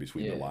just read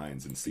between the Yeah.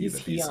 lines and see These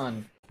that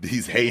Heian,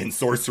 these Heian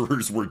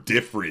sorcerers were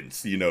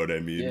different. You know what I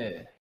mean?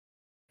 yeah.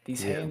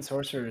 These Yeah. Heian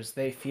sorcerers,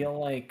 they feel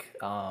like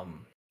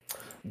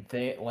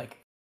they like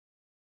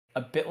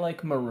a bit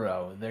like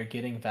Moreau. They're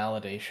getting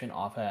validation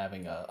off of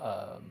having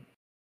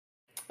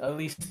at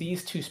least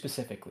these two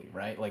specifically,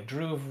 right? Like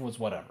Druv was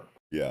whatever.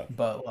 Yeah,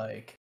 But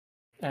like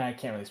I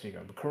can't really speak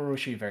on it, but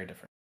Kuroshi very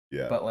different.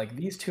 yeah, But like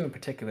these two in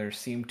particular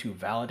seem to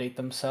validate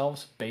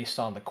themselves based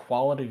on the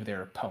quality of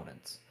their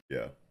opponents.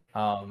 yeah.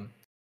 Um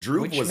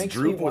Druv which was makes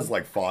me Druv was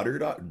like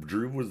foddered.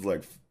 Druv was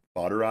like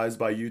fodderized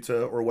by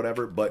Yuta or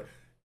whatever, but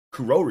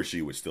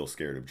Kuroroshi was still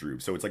scared of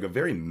Druv. So it's like a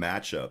very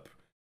matchup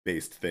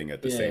based thing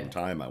at the same Yeah.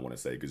 time, I want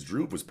to say, because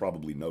Druv was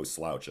probably no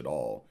slouch at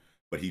all,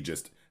 but he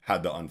just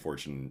had the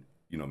unfortunate,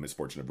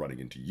 misfortune of running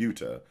into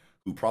Yuta,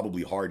 who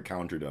probably hard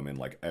countered him in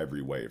like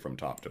every way from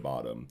top to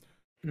bottom.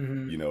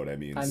 mhm. You know what I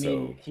mean? I So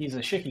mean, he was a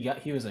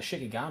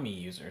Shikigami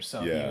user,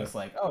 so he yeah, was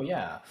like, "Oh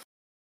yeah,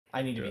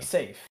 I need to yeah, be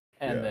safe."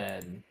 And yeah.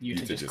 then Yuta Yuta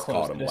just just closed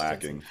caught the him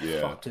distance and lacking.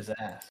 Yeah. fucked his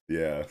ass.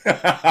 Yeah.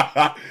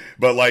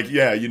 But like,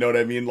 yeah, you know what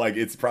I mean? Like,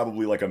 it's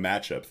probably like a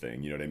matchup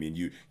thing. You know what I mean?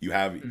 You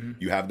have Mhm.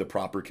 you have the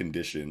proper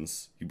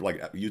conditions.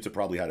 Like, Yuta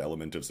probably had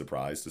element of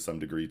surprise to some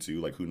degree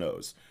too. Like, who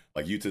knows?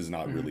 Like, Yuta's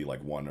not Mhm. really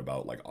like one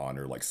about like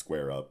honor, like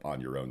square up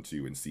on your own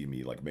too and see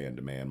me like man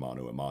to man,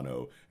 mano a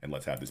mano, and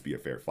let's have this be a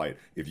fair fight.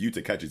 If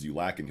Yuta catches you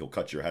lacking, he'll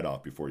cut your head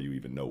off before you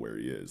even know where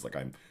he is. Like,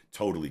 I'm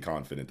totally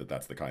confident that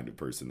that's the kind of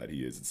person that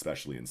he is,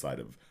 especially inside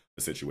of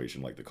a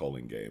situation like the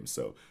Culling game.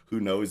 So who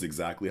knows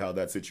exactly how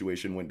that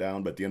situation went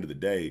down, but at the end of the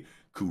day,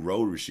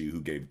 Kuroroshi, who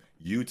gave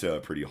Yuta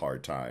a pretty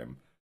hard time,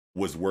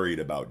 was worried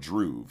about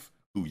Druv,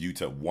 who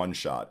Yuta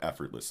one-shot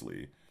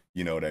effortlessly.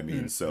 You know what I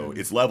mean? So Mhm.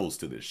 it's levels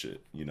to this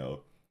shit, you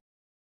know?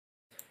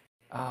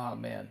 Oh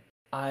man,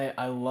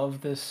 I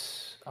love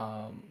this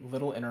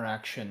little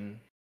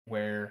interaction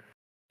where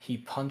he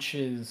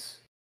punches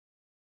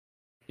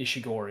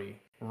Ishigori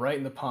right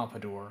in the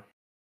pompadour.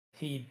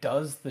 He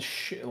does the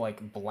shit,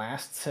 like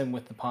blasts him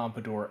with the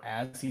pompadour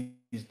as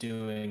he's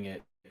doing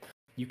it.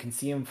 You can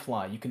see him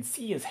fly. You can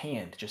see his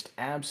hand just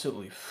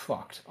absolutely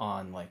fucked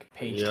on like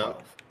page Yep.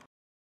 12.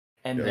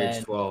 And Yeah. Page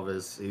then 12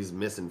 is he's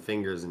missing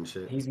fingers and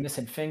shit. he's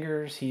missing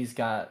fingers. He's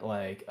got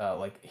like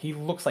he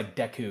looks like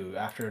Deku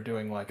after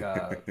doing like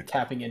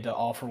tapping into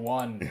All for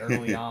One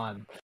early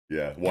on.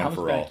 Yeah, one Comes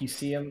for back, all. you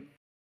see him.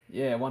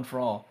 Yeah, one for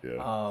all.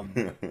 Yeah.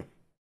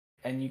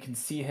 And you can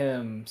see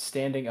him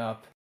standing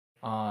up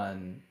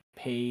on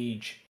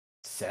page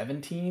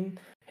 17.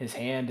 His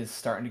hand is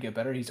starting to get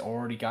better. He's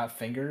already got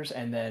fingers,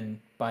 and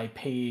then by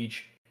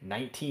page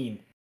 19,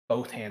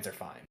 both hands are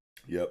fine.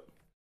 Yep.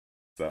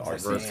 It's that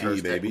It's Reverse RCT,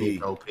 curse baby.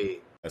 technique,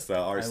 OP. That's that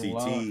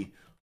RCT.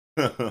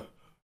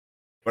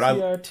 But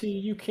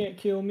CRT, you can't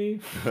kill me.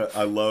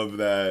 I love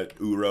that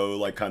Uro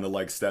like kind of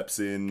like steps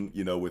in,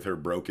 with her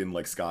broken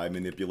like sky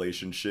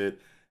manipulation shit.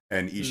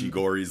 And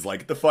Ishigori's like,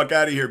 "Get the fuck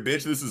out of here,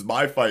 bitch. This is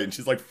my fight." And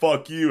she's like,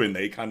 "Fuck you." And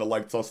they kind of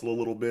like tussle a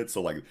little bit.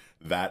 So like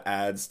that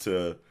adds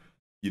to,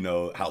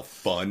 how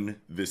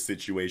fun this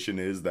situation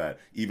is, that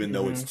even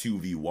though it's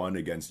 2v1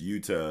 against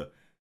Yuta,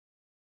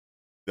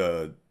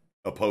 the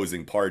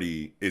opposing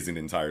party isn't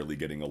entirely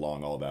getting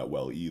along all that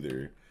well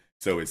either.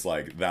 So it's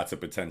like, that's a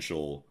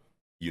potential,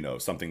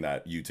 something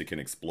that Yuta can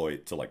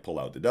exploit to like pull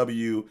out the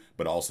W,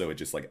 but also it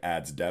just like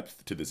adds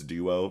depth to this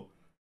duo.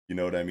 You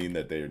know what I mean?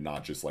 That they're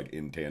not just like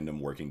in tandem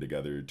working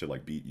together to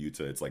like beat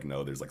Yuta. It's like,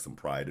 no, there's like some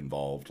pride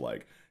involved.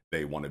 Like,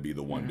 they want to be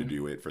the one to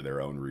do it for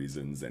their own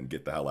reasons and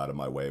get the hell out of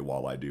my way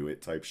while I do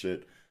it type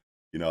shit.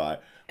 I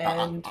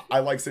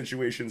like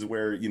situations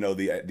where,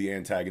 the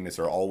antagonists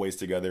are always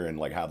together and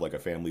like have like a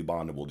family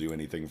bond and will do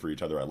anything for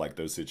each other. I like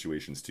those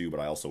situations too, but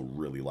I also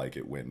really like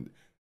it when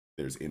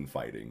there's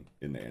infighting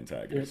in the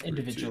antagonist. There's group, too.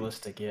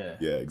 individualistic, yeah.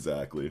 Yeah,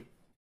 exactly.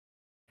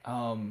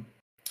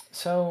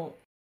 So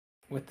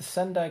with the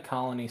Sendai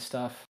Colony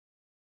stuff,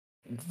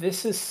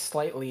 this is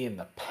slightly in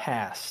the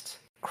past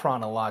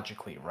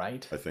chronologically,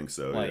 right? I think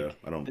so, Like, yeah.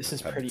 I don't this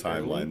is have the pretty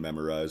timeline early.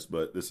 memorized,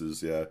 but this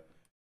is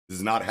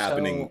not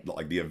happening,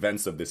 like the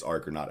events of this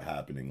arc are not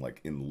happening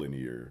like in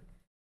linear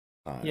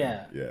time.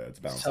 Yeah. Yeah, it's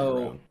bouncing So,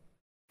 around.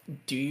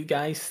 do you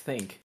guys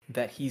think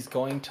that he's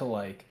going to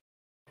like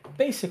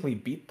basically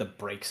beat the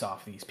brakes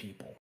off these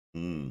people?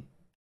 Mm.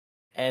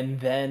 And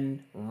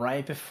then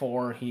right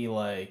before he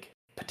like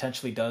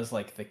potentially does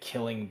like the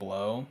killing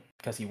blow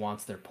because he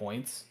wants their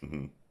points,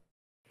 Hmm.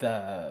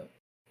 the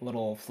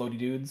little floaty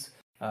dudes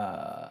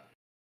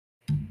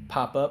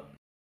pop up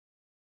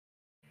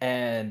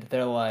and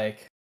they're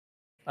like,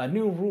 a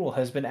new rule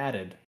has been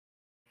added.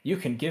 You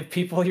can give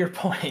people your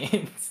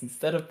points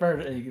instead of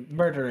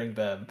murdering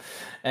them.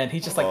 And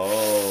he's just like,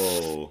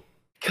 Oh.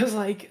 because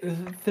like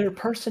their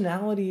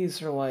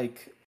personalities are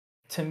like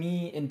to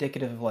me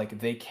indicative of like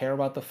they care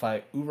about the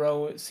fight.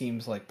 Uro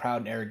seems like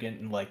proud and arrogant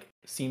and like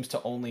seems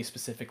to only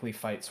specifically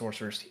fight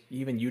sorcerers.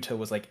 Even Yuta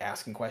was like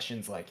asking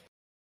questions like,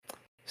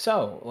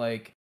 so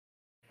like,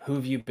 who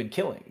have you been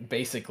killing?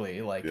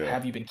 Basically, like, Yeah.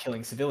 have you been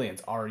killing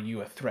civilians? Are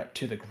you a threat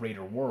to the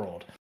greater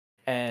world?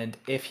 And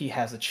if he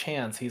has a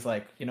chance, he's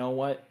like, you know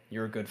what?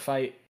 You're a good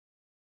fight.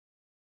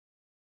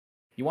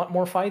 You want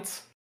more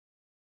fights?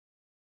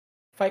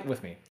 Fight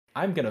with me.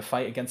 I'm gonna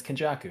fight against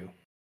Kenjaku.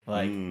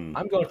 Like,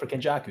 I'm going for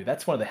Kenjaku.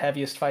 That's one of the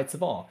heaviest fights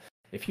of all.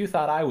 If you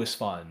thought I was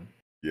fun,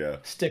 Yeah.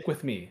 stick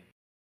with me.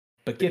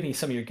 But give me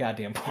some of your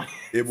goddamn points.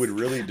 It would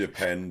really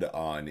depend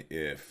on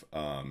if,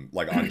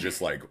 like, on just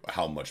like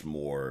how much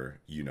more,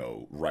 you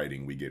know,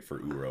 writing we get for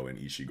Uro and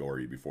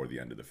Ishigori before the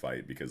end of the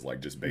fight. Because, like,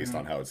 just based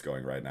on how it's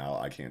going right now,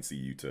 I can't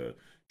see Yuta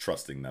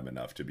trusting them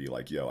enough to be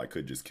like, yo, I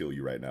could just kill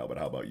you right now, but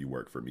how about you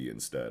work for me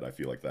instead? I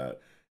feel like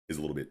that is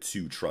a little bit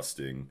too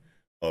trusting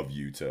of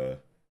Yuta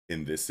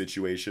in this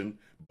situation.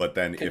 But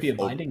then Could be a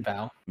binding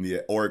vow.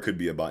 Yeah, or it could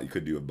be you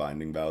could do a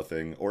binding vow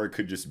thing, or it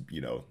could just,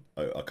 you know,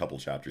 a couple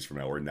chapters from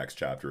now, or next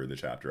chapter or the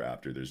chapter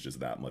after. There's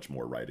just that much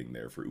more writing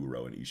there for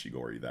Uro and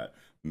Ishigori that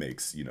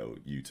makes, you know,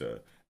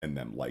 Yuta and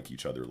them like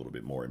each other a little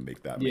bit more and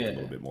make that make a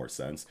little bit more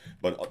sense.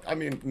 But I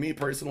mean, me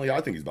personally, I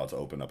think he's about to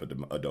open up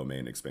a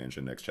domain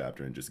expansion next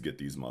chapter and just get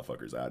these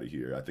motherfuckers out of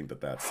here. I think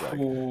that's like,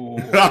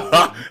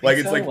 like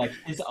it's like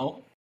his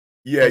own.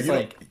 Yeah,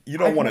 you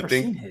don't I've want to never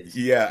think. seen his.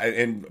 Yeah,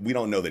 and we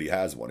don't know that he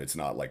has one. It's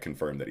not like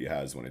confirmed that he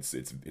has one. It's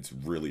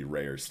really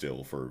rare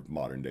still for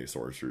modern day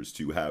sorcerers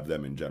to have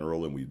them in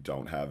general, and we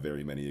don't have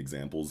very many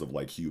examples of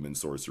like human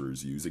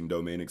sorcerers using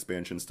domain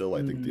expansion still.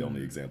 I think the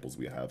only examples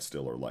we have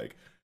still are like,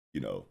 you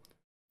know,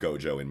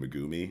 Gojo and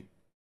Megumi,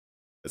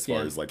 as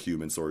far as like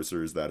human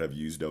sorcerers that have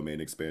used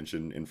domain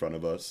expansion in front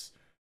of us.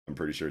 I'm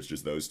pretty sure it's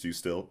just those two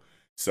still.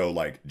 So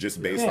like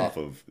just based off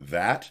of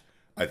that,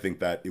 I think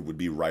that it would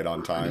be right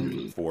on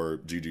time for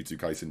Jujutsu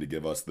Kaisen to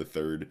give us the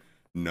third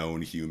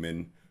known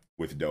human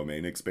with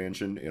domain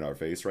expansion in our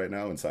face right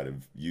now inside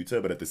of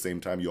Yuta. But at the same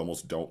time, you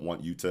almost don't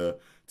want Yuta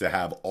to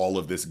have all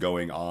of this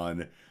going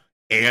on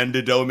and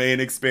a domain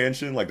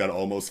expansion. Like that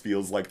almost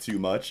feels like too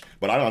much.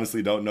 But I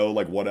honestly don't know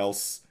like what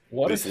else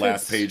this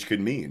last page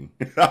could mean.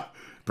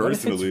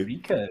 Personally, what if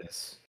it's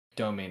Rika's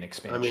domain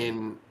expansion? I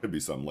mean, could be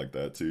something like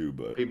that too.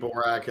 But people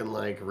were acting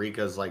like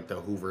Rika's like the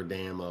Hoover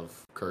Dam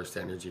of cursed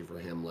energy for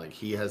him. Like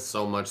he has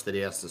so much that he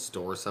has to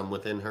store some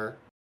within her.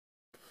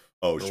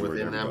 Oh, sure.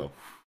 There we go.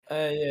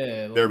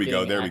 Yeah. There we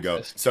go. There we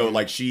go. So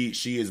like she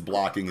is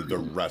blocking the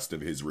rest of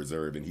his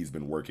reserve, and he's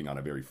been working on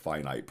a very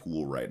finite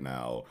pool right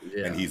now,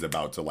 and he's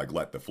about to like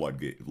let the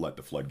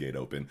floodgate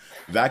open.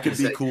 That could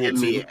be cool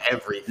too.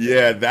 Everything.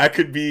 Yeah, that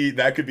could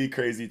be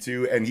crazy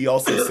too. And he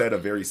also said a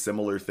very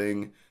similar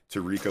thing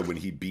to Rika when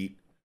he beat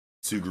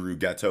Suguru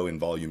Geto in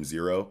Volume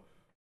 0.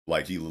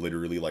 Like he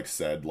literally like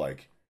said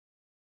like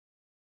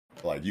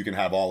you can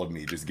have all of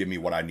me, just give me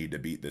what I need to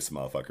beat this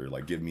motherfucker.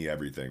 Like give me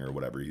everything or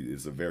whatever.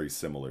 It's a very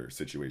similar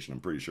situation. I'm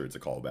pretty sure it's a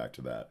callback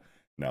to that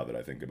now that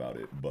I think about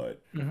it.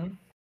 But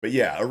but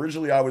yeah,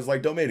 originally I was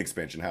like domain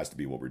expansion has to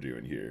be what we're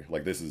doing here.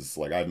 Like this is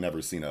like I've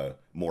never seen a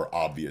more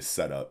obvious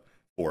setup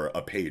for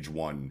a page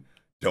 1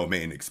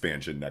 domain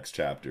expansion next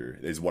chapter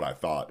is what I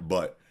thought.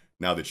 But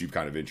now that you've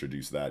kind of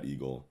introduced that,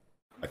 Eagle,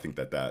 I think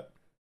that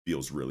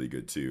feels really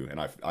good too.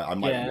 And I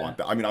might want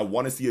that. I mean, I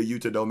want to see a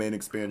Yuta domain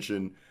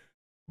expansion,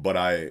 but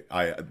I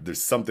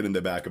there's something in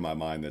the back of my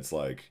mind that's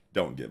like,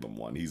 don't give him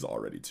one. He's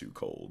already too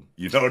cold.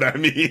 You know what I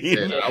mean?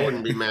 Yeah, I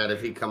wouldn't be mad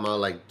if he come out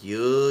like,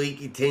 yo,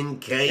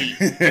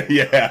 10K.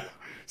 Yeah,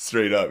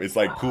 straight up. It's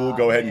like, cool,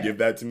 go ahead and give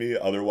that to me.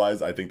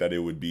 Otherwise, I think that it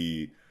would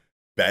be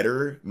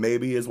better,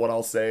 maybe is what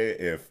I'll say,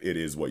 if it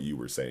is what you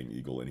were saying,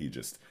 Eagle, and he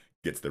just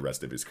gets the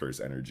rest of his curse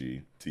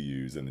energy to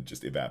use and it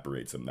just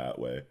evaporates him that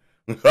way.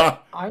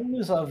 I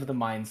was of the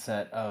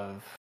mindset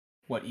of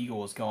what Eagle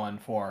was going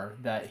for,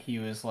 that he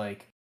was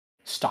like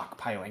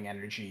stockpiling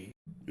energy,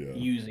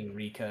 using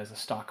Rika as a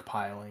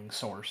stockpiling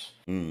source.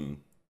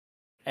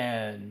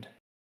 And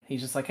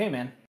he's just like, hey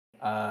man,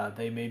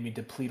 they made me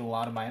deplete a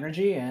lot of my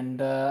energy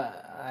and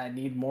I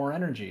need more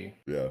energy.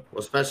 Yeah. Well,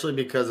 especially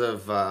because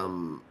of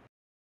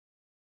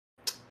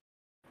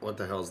what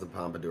the hell's the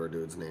Pompadour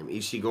dude's name?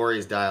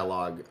 Ishigori's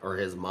dialogue, or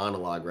his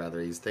monologue rather.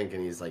 He's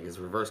thinking, he's like, his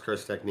reverse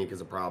curse technique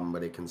is a problem,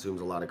 but it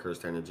consumes a lot of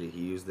cursed energy.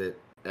 He used it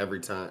every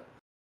time.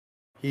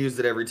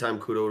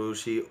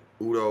 Kudorushi,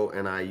 Udo,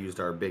 and I used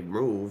our big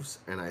moves,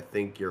 and I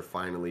think you're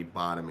finally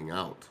bottoming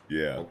out.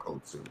 Yeah.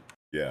 Okotsu.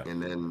 Yeah.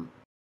 And then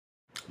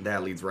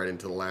that leads right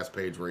into the last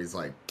page where he's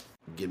like,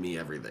 give me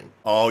everything.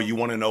 Oh, you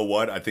want to know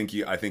what? I think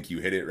you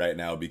hit it right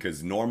now,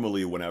 because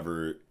normally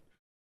whenever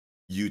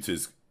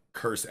Yuta's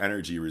curse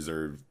energy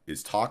reserve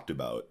is talked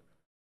about,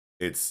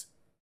 it's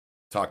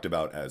talked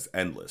about as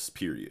endless,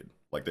 period.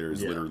 Like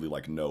there's literally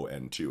like no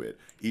end to it.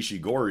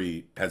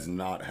 Ishigori has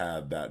not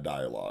had that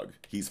dialogue.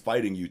 He's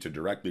fighting Yuta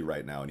directly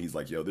right now, and he's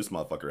like, yo, this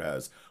motherfucker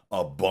has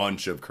a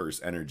bunch of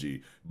curse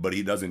energy, but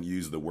he doesn't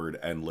use the word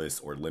endless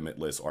or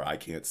limitless or I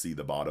can't see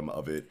the bottom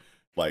of it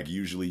Like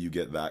usually you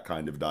get that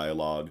kind of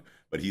dialogue,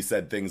 but he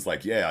said things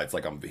like, "Yeah, it's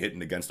like I'm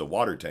hitting against a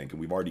water tank," and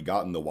we've already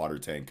gotten the water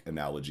tank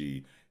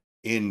analogy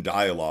in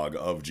dialogue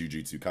of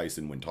Jujutsu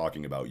Kaisen when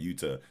talking about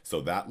Yuta.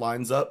 So that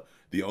lines up.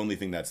 The only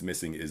thing that's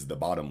missing is the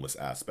bottomless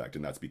aspect,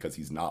 and that's because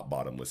he's not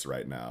bottomless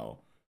right now,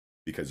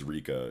 because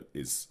Rika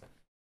is,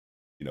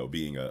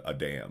 being a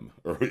dam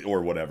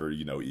or whatever,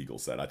 Eagle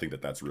said. I think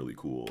that that's really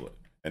cool,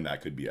 and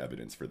that could be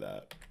evidence for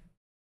that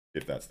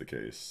if that's the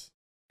case.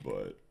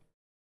 But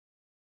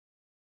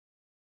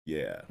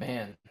yeah,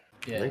 Man,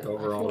 yeah. I think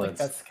overall feel like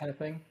that's the kind of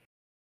thing.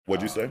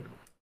 what'd you say?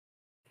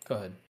 Go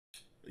ahead.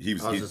 I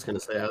was just gonna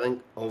say, I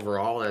think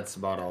overall that's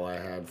about all I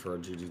had for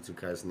Jujutsu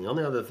Kaisen. The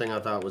only other thing I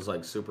thought was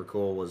like super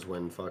cool was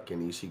when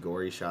fucking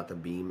Ishigori shot the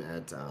beam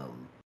at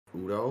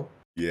Udo,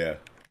 Yeah,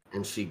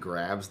 and she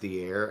grabs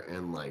the air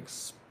and like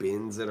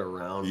spins it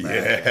around.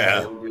 Yeah.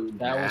 Back. Dude,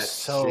 That was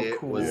so shit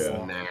cool. Was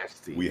Yeah.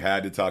 nasty. we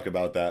had to talk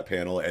about that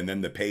panel, and then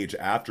the page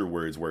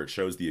afterwards where it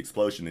shows the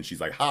explosion, and she's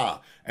like,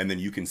 "Ha!" And then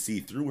you can see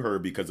through her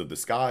because of the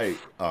sky.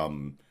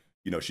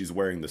 She's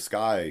wearing the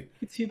sky.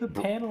 You can see the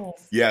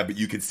panels. Yeah, but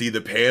you can see the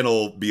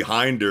panel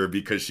behind her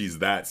because she's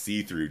that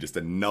see-through. Just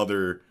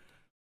another,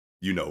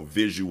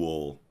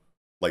 visual,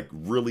 like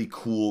really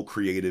cool,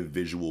 creative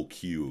visual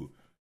cue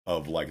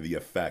of like the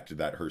effect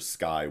that her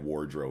sky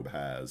wardrobe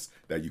has.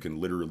 That you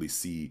can literally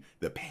see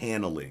the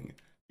paneling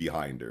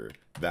behind her.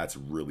 That's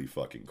really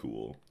fucking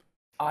cool.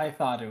 I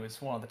thought it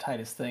was one of the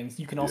tightest things.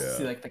 You can also Yeah.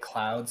 see like the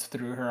clouds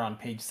through her on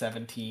page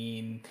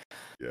 17,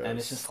 and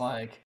it's Yes. just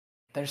like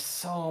there's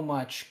so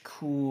much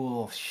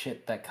cool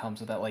shit that comes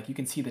with that. Like you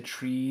can see the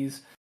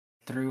trees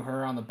through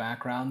her on the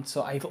background.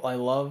 So I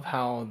love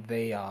how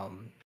they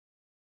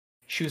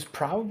she was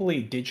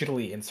probably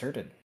digitally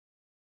inserted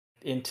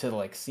into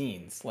like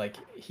scenes. Like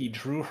he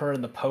drew her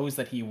in the pose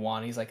that he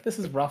wanted. He's like, this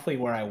is roughly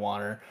where I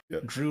want her.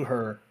 Yep. Drew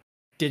her,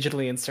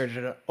 digitally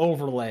inserted an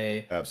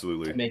overlay to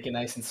Absolutely. make it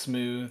nice and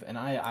smooth. And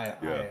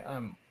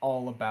I'm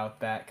all about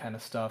that kind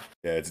of stuff.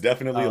 Yeah, it's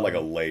definitely like a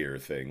layer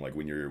thing. Like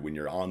when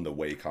you're on the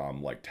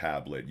Wacom like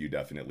tablet, you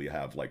definitely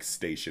have like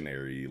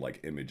stationary like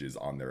images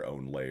on their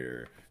own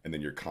layer, and then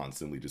you're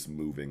constantly just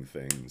moving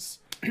things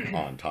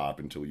on top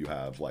until you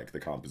have like the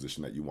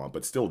composition that you want,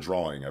 but still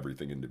drawing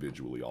everything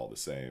individually all the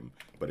same.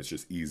 But it's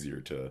just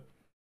easier to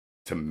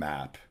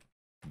map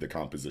the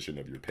composition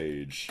of your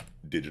page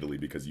digitally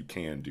because you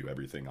can do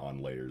everything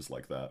on layers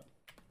like that.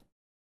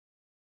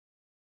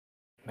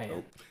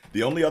 Man.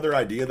 The only other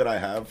idea that I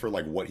have for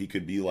like what he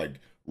could be like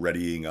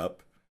readying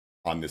up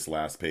on this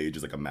last page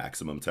is like a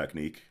maximum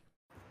technique.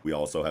 We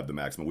also have the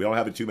maximum. We don't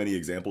have too many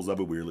examples of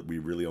it. We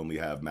really only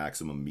have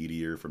maximum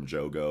meteor from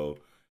Jogo,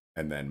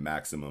 and then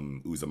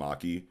maximum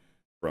Uzumaki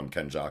from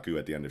Kenjaku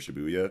at the end of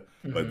Shibuya.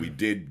 But we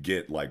did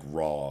get like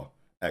raw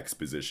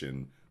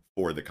exposition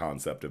for the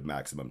concept of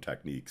maximum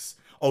techniques.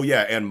 Oh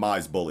yeah, and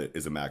Mai's bullet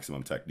is a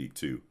maximum technique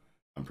too.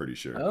 I'm pretty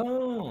sure.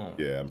 Oh.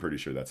 Yeah, I'm pretty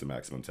sure that's a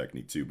maximum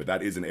technique too. But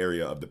that is an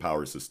area of the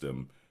power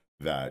system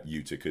that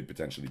Yuta could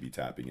potentially be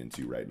tapping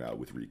into right now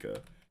with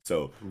Rika.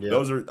 So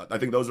I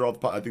think those are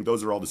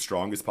all the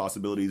strongest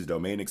possibilities.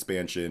 Domain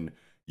expansion,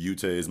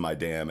 Yuta is my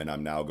dam, and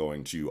I'm now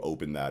going to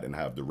open that and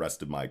have the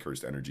rest of my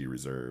cursed energy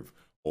reserve,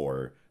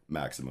 or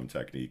maximum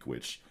technique,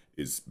 which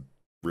is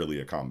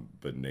really a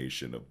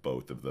combination of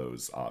both of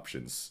those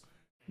options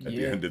at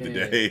the end of the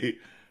day.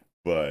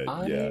 But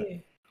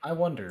I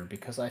wonder,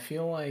 because I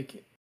feel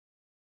like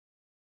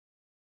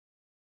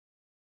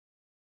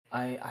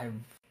I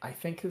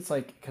think it's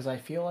like, because I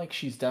feel like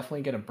she's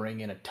definitely going to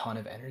bring in a ton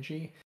of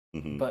energy,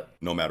 but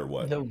no matter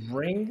what, the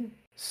ring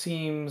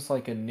seems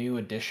like a new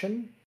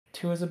addition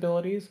to his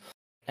abilities,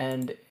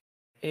 and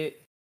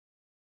it.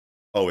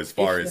 Oh, as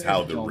far as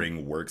how the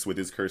ring works with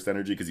his cursed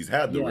energy, because he's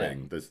had the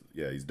ring.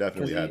 He's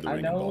definitely had the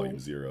ring in Volume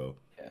 0.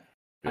 Yeah.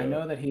 I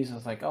know that he's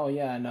just like, oh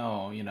yeah,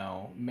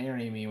 no,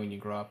 marry me when you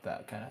grow up,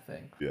 that kind of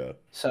thing. Yeah.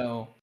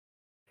 So,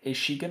 is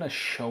she gonna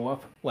show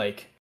up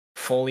like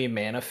fully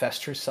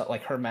manifest herself?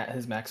 Like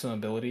his maximum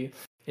ability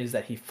is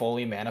that he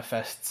fully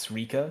manifests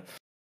Rika,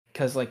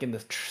 because like in the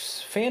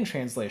fan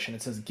translation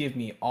it says, "Give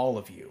me all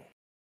of you."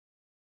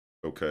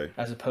 Okay.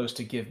 As opposed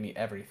to "Give me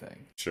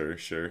everything." Sure.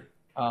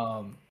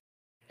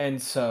 And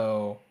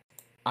so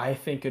I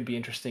think it'd be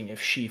interesting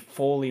if she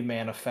fully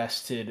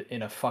manifested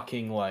in a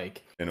fucking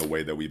like in a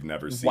way that we've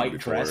never seen white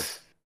before. Dress.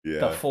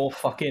 Yeah. The full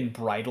fucking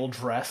bridal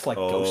dress, like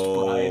Ghost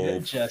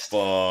Bride, just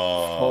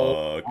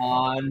full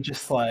on,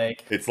 just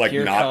like it's like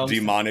not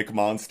demonic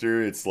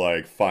monster. It's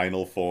like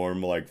final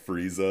form, like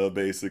Frieza,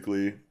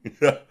 basically,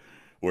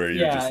 where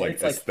you're just like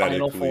it's aesthetically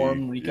like final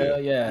form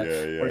Rika, yeah.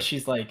 Where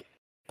she's like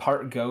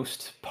part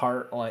ghost,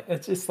 part like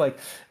it's just like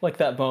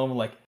that moment,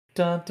 like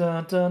dun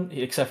dun dun.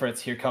 Except for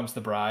it's "Here Comes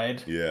the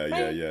Bride." Yeah.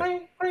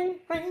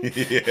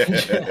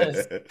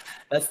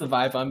 That's the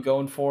vibe I'm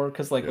going for,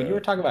 because like when you were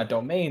talking about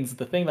domains,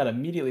 the thing that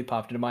immediately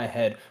popped into my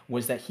head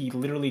was that he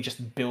literally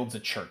just builds a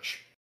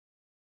church,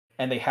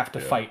 and they have to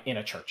fight in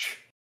a church.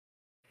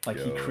 Like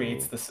he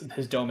creates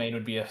his domain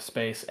would be a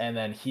space, and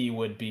then he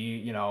would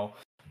be,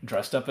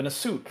 dressed up in a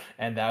suit,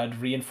 and that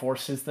would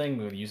reinforce his thing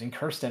with using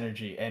cursed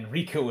energy, and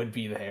Rika would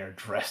be there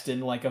dressed in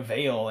like a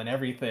veil and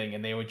everything,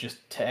 and they would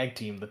just tag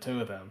team the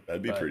two of them.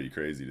 That'd be But, pretty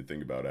crazy to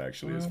think about,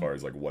 actually, as mm, far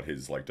as like what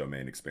his like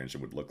domain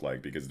expansion would look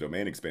like, because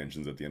domain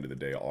expansions at the end of the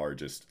day are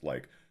just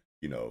like,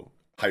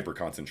 hyper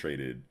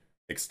concentrated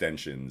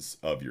extensions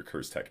of your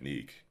curse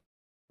technique,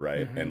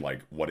 right? And mhm. like,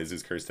 what is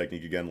his curse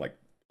technique again? Like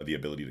the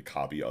ability to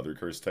copy other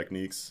curse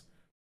techniques.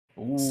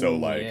 So Ooh,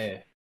 like, yeah.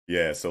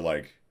 yeah, so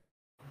like,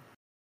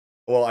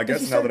 well, I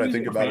Does he guess now start that I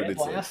using think about it, granite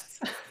it's like, blasts?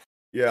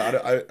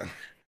 yeah,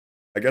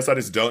 I guess I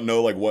just don't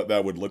know like what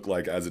that would look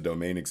like as a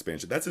domain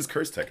expansion. That's his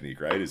curse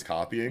technique, right? Is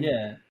copying.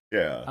 Yeah.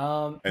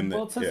 Yeah, and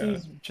Well, it says yeah.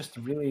 he's just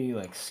really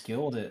like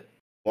skilled at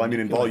Well, I mean,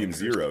 in manipulating Volume curse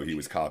Zero, he speech.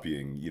 was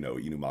copying,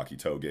 Inumaki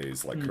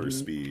Toge's like curse Hmm.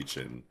 speech,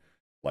 and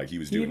like he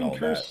was He doing even all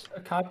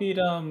that. copied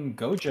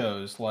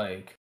Gojo's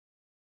like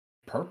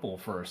purple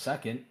for a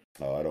second.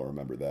 Oh, I don't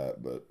remember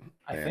that, but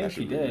I man, I think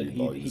he should did. reread He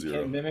Volume he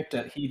Zero. mimicked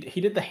a, he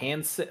did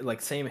the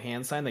like same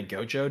hand sign that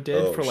Gojo did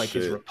Oh for like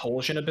his shit.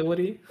 repulsion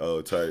ability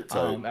Oh, tight,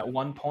 tight. at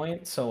one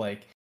point. So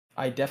like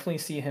I definitely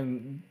see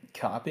him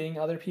copying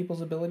other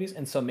people's abilities,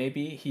 and so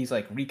maybe he's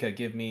like, Rika,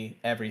 give me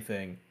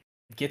everything.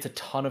 Gets a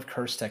ton of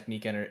cursed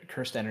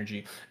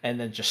energy, and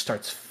then just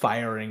starts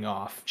firing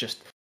off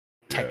just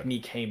Yeah.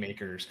 technique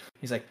haymakers.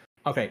 He's like,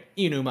 okay,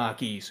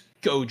 Inumaki's,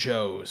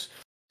 Gojo's,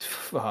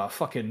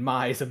 fucking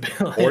Mai's Or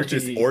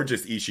just ability. or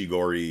just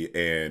Ishigori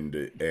and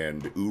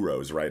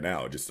Uros right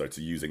now just starts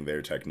using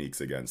their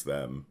techniques against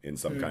them in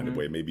some kind of Hmm.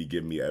 way. Maybe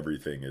give me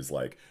everything is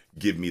like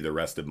give me the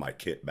rest of my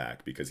kit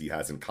back, because he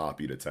hasn't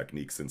copied a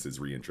technique since his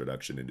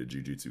reintroduction into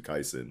Jujutsu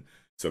Kaisen.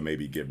 So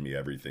maybe give me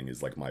everything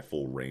is like my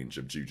full range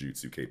of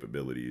Jujutsu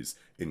capabilities,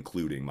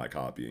 including my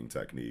copying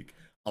technique.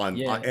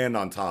 Yeah. And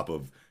on top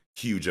of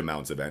huge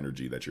amounts of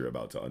energy that you're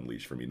about to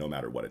unleash for me, no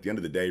matter what. At the end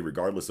of the day,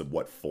 regardless of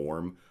what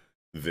form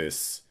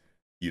this,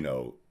 you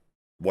know,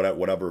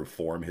 whatever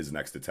form his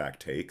next attack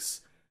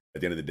takes,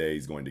 at the end of the day,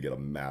 he's going to get a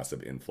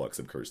massive influx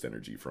of cursed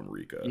energy from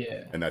Rika.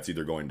 Yeah. And that's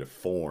either going to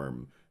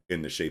form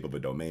in the shape of a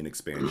domain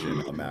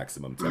expansion, a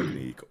maximum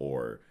technique,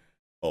 or,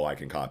 oh, I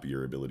can copy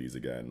your abilities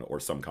again, or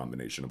some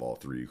combination of all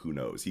three. Who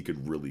knows? He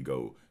could really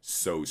go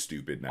so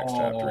stupid next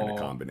chapter in a Oh,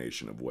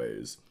 combination of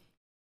ways.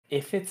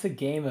 if it's a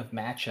game of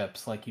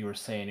matchups, like you were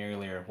saying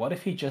earlier, what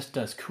if he just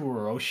does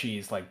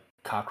Kuroroshi's like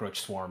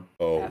cockroach swarm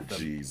Oh, at them?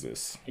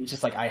 Jesus. He's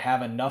just like, I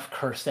have enough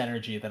cursed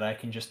energy that I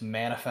can just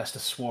manifest a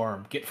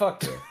swarm. Get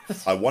fucked. Yeah.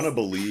 I want to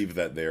believe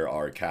that there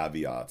are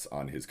caveats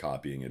on his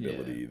copying Yeah,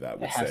 ability that it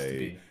would has to say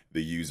be.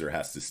 the user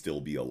has to still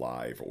be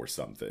alive or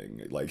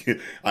something. Like,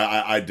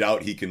 I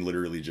doubt he can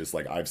literally just,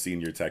 like, I've seen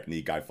your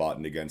technique, I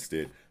fought against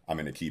it, I'm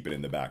going to keep it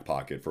in the back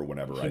pocket for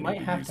whenever He I need might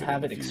to have use to it in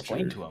have the it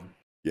explained future. to him,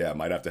 Yeah,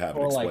 might have to have it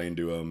or explained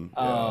to him.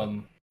 Yeah.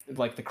 um,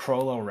 like the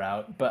Crollo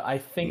route. But I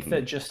think Hmm.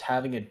 that just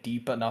having a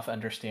deep enough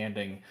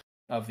understanding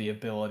of the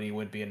ability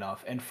would be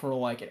enough. And for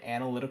like an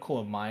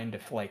analytical mind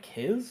of like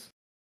his,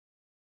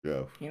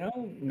 Yeah. Yeah.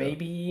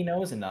 maybe he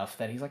knows enough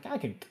that he's like, I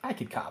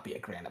could copy a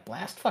Granite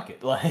Blast. Fuck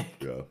it,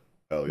 like Yeah.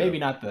 Hell yeah. maybe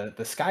not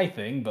the sky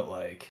thing, but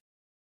like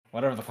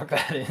whatever the fuck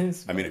that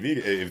is. I mean, But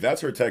if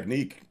that's her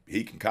technique,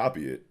 he can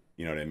copy it.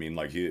 You know what I mean?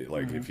 Like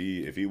mhm.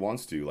 if he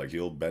wants to, like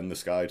he'll bend the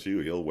sky too.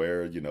 He'll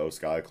wear,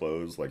 sky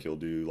clothes, like he'll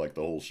do like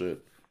the whole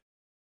shit.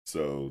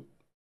 So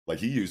like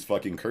he used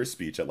fucking curse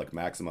speech at like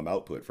maximum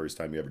output first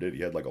time he ever did.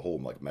 He had like a whole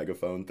like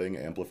megaphone thing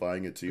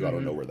amplifying it too. I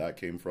don't know Mhm. where that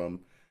came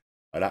from.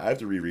 I have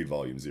to reread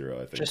Volume Zero,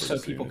 I think, Just pretty so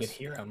soon. people could It's,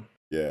 hear him.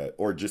 yeah,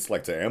 or just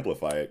like to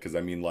amplify it, because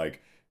I mean,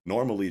 like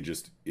normally,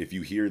 just if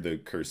you hear the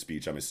curse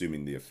speech, I'm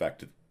assuming the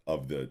effect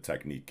of the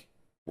technique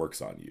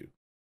works on you.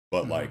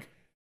 But Mhm. like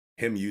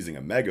him using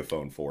a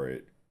megaphone for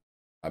it,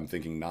 I'm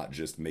thinking not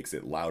just makes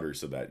it louder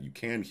so that you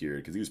can hear it,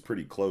 because he was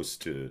pretty close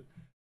to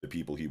the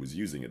people he was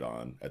using it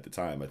on at the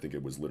time. I think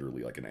it was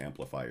literally like an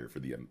amplifier for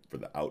the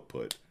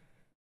output,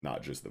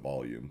 not just the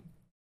volume.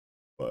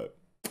 But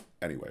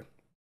anyway,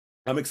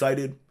 I'm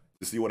excited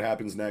to see what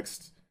happens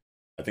next.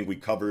 I think we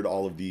covered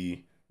all of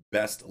the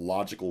best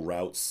logical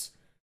routes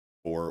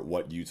for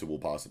what Yuta will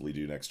possibly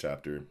do next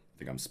chapter. I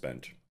think I'm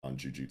spent on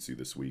Jujutsu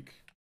this week.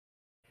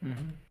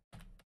 Mhm.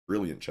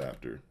 Brilliant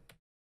chapter.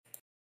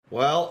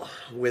 Well,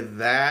 with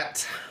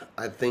that,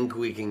 I think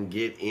we can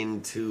get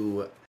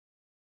into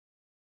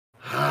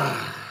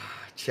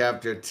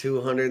chapter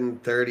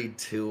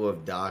 232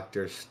 of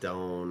Dr.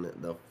 Stone,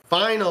 the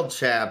final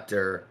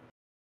chapter,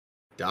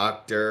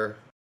 Dr.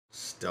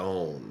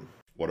 Stone.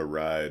 What a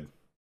ride.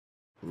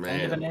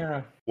 End of an Man,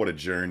 era. What a what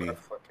journey. a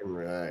fucking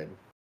ride.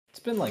 It's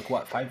been like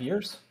what, 5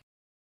 years?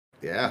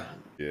 Yeah.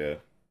 Yeah.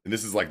 And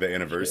this is like the Shit.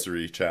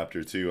 anniversary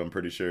chapter too, I'm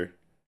pretty sure.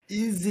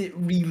 Is it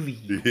really?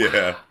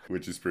 Yeah,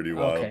 which is pretty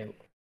wild. Okay,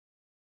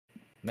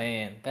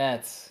 man,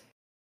 that's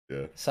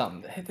Yeah.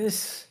 something.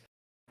 This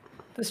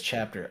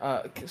chapter.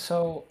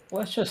 So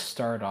let's just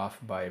start off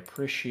by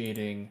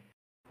appreciating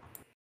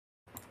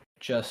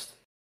just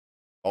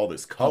All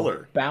this a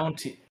color.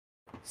 bounty.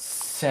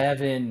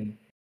 7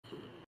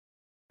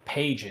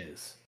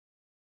 pages.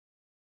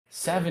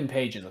 7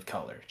 pages of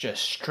color,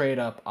 just straight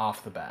up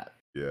off the bat.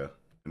 Yeah.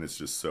 And it's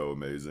just so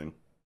amazing.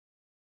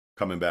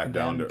 coming back And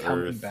down then to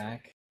coming Earth.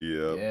 back.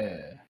 Yep.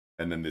 Yeah.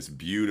 And then this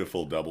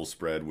beautiful double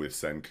spread with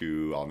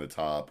Senku on the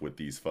top with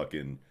these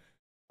fucking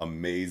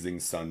amazing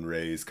sun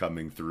rays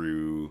coming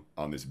through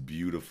on this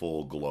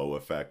beautiful glow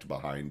effect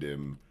behind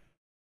him.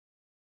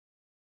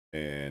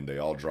 And they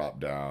all drop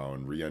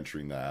down,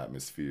 re-entering the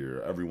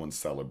atmosphere. Everyone's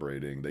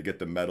celebrating. They get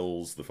the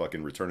medals, the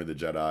fucking Return of the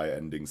Jedi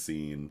ending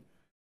scene.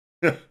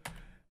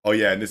 Oh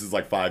yeah, and this is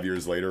like 5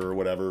 years later or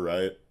whatever,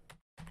 right?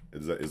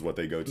 Is what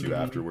they go to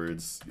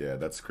afterwards. Yeah,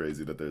 that's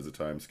crazy that there's a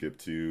time skip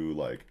too.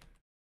 Like,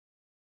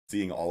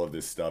 seeing all of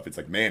this stuff, it's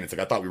like, man, it's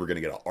like I thought we were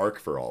gonna get an arc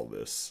for all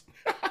this.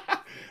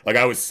 Like,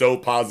 I was so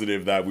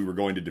positive that we were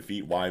going to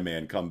defeat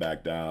Y-Man, come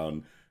back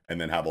down, and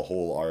then have a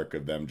whole arc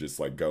of them just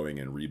like going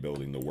and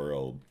rebuilding the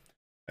world.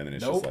 And then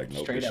it's just like,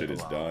 nope, this shit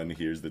is done.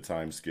 Here's the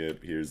time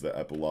skip. Here's the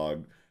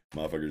epilogue.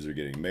 Motherfuckers are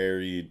getting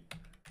married.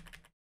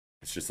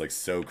 It's just like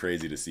so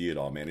crazy to see it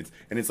all, man.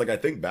 It's like I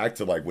think back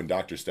to like when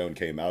Dr. Stone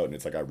came out, and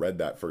it's like I read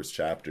that first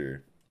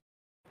chapter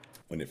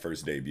when it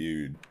first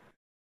debuted,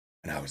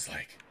 and I was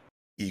like,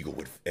 Eagle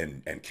would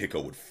and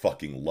Kiko would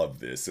fucking love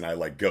this. And I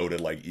like go to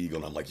like Eagle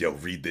and I'm like, yo,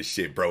 read this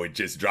shit, bro. It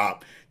just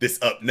dropped.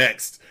 This up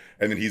next.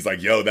 And then he's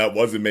like, yo, that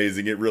was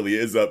amazing. It really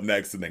is up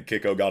next. And then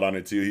Kiko got on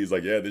it too. He's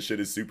like, yeah, this shit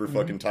is super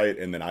fucking tight.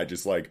 And then I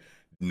just like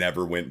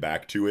never went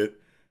back to it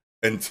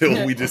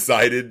until we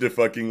decided to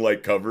fucking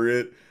like cover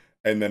it.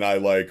 And then I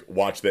like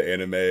watched the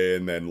anime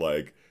and then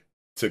like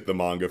took the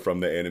manga from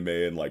the anime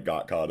and like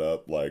got caught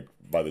up like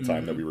by the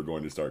time that we were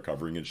going to start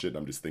covering and shit. And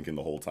I'm just thinking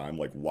the whole time,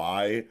 like,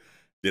 why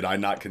did I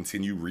not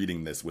continue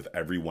reading this with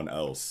everyone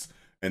else?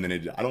 And then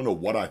I don't know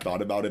what I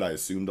thought about it. I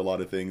assumed a lot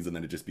of things, and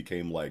then it just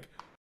became like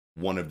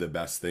one of the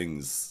best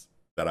things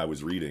that I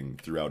was reading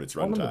throughout its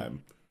runtime.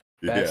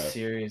 Best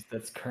series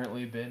that's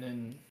currently been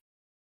in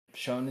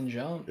Shonen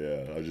Jump.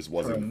 Yeah, I just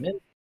wasn't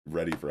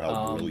ready for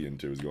how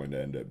brilliant it was going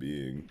to end up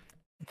being.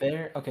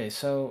 Okay,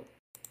 so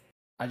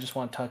I just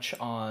want to touch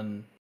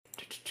on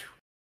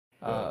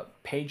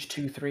page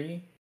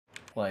 2-3.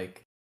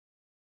 Like,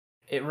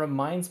 it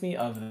reminds me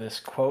of this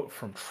quote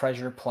from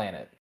Treasure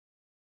Planet,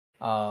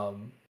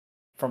 from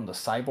the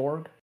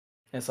Cyborg.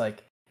 It's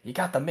like, you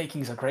got the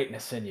makings of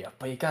greatness in you,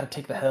 but you gotta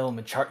take the helm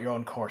and chart your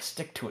own course.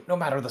 Stick to it, no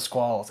matter the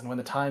squalls. And when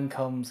the time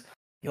comes,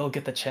 you'll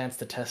get the chance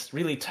to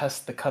really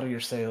test the cut of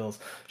your sails,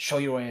 show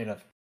your way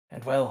of.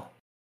 And well,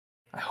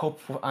 I hope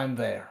I'm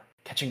there,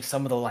 catching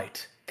some of the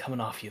light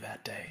coming off you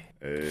that day.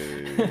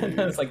 Hey.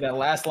 It's like that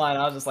last line.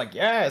 I was just like,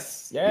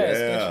 yes,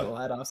 catch the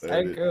light off.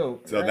 Thank you.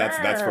 So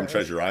that's from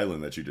Treasure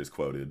Island that you just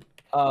quoted.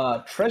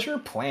 Treasure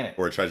Planet.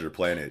 Or Treasure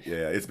Planet.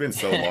 Yeah, it's been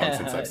so long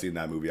since I've seen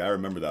that movie. I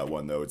remember that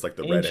one though. It's like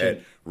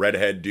the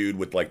redhead dude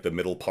with like the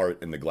middle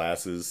part and the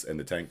glasses and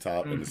the tank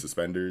top and the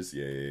suspenders.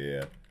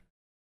 Yeah.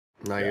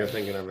 Now you're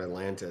thinking of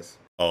Atlantis.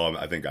 Oh,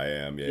 I think I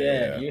am.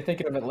 Yeah, you're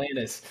thinking of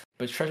Atlantis,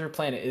 but Treasure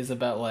Planet is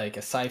about like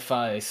a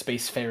sci-fi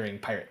spacefaring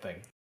pirate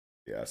thing.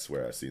 Yeah, I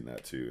swear I've seen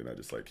that too, and I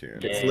just like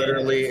can't. It's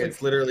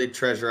literally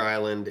Treasure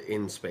Island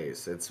in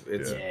space. It's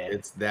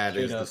that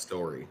is the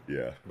story.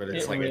 Yeah, but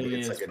it's like really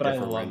it's is. like a but I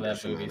different love that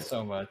rendition movie on it.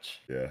 so much.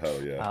 Yeah,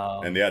 hell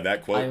yeah. And yeah,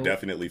 that quote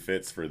definitely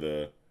fits for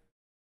the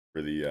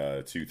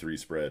 2-3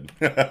 spread.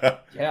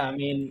 Yeah,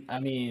 I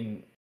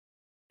mean,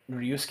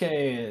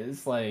 Ryusuke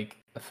is like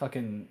a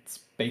fucking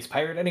space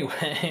pirate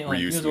anyway. Like,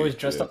 he was always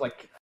dressed up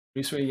like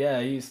Ryusuke.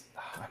 Yeah,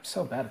 I'm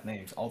so bad at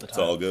names all the time. It's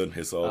all good.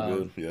 It's all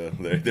good. Yeah,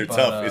 they're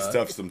tough. It's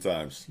tough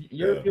sometimes.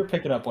 You're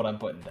picking up what I'm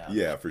putting down.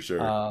 Yeah, for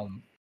sure.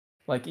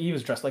 Like, he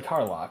was dressed like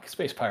Harlock,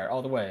 space pirate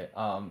all the way.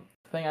 The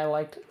thing I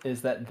liked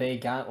is that they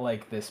got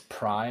like this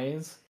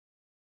prize.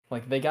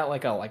 Like, they got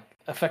like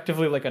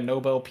effectively like a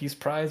Nobel Peace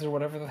Prize or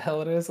whatever the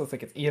hell it is. So it's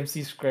like it's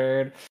EMC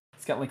squared.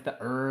 It's got like the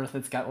Earth.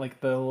 It's got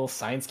like the little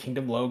Science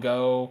Kingdom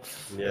logo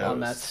on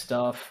that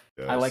stuff.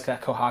 Yes. I like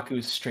that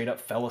Kohaku straight up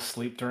fell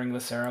asleep during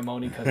the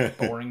ceremony because it's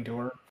boring to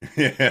her.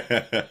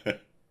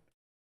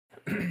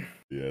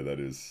 Yeah, that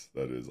is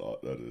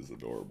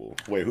adorable.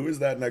 Wait, who is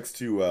that next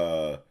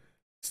to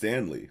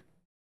Stanley?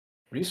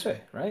 Ryusui,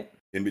 right?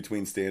 In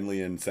between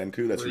Stanley and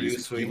Senku, that's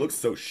Ryusui. He looks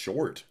so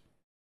short.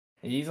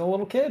 He's a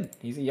little kid.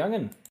 He's a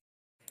youngin'.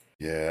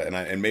 Yeah,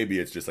 and maybe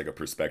it's just like a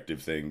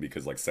perspective thing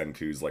because like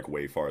Senku's like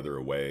way farther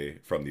away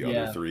from the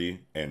other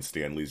three, and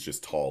Stanley's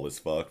just tall as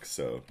fuck.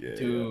 So yeah,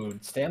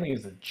 dude, Stanley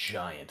is a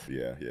giant.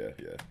 Yeah.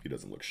 He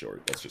doesn't look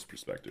short. That's just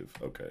perspective.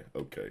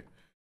 Okay.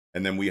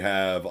 And then we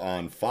have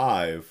on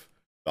 5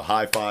 the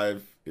high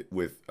five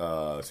with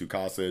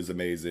Tsukasa is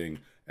amazing,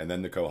 and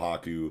then the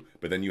Kohaku.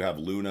 But then you have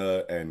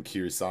Luna and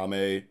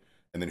Kirisame,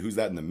 and then who's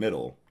that in the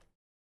middle?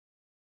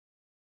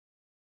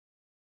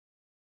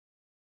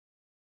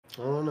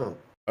 I don't know.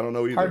 I don't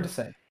know either. Hard to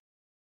say.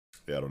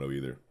 Yeah, I don't know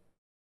either.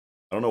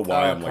 I don't know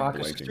why I'm like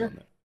blanking on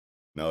that.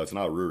 No, it's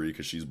not Ruri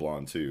because she's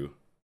blonde too.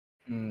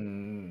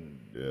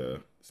 Yeah,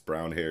 it's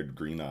brown-haired,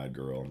 green-eyed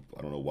girl.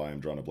 I don't know why I'm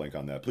drawing a blank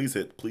on that. Please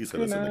hit us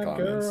in the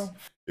comments.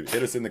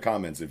 Hit us in the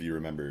comments if you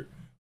remember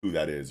who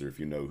that is or if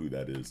you know who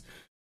that is.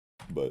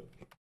 But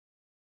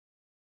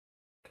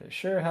okay,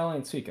 sure, hell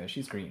ain't Suika.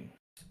 She's green.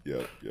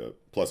 Yep.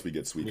 Plus we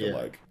get Suika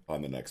like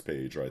on the next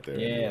page right there.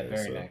 Yeah,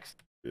 anyway, next.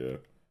 Yeah.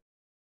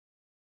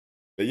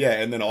 But yeah,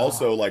 and then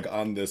also Oh, like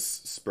on this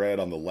spread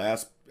on the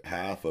last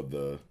half of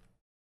the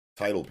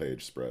title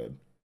page spread,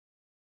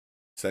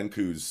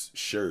 Senku's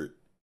shirt,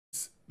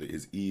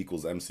 his E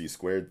equals MC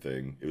squared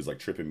thing, it was like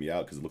tripping me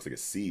out because it looks like a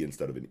C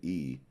instead of an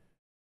E.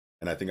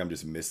 And I think I'm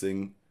just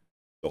missing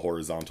the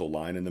horizontal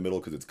line in the middle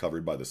because it's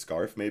covered by the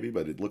scarf, maybe,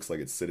 but it looks like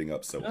it's sitting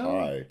up so no,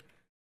 high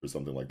or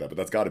something like that. But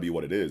that's got to be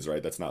what it is,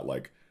 right? That's not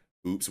like,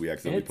 oops, we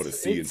accidentally put a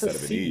C it's a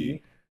instead of an E.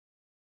 C.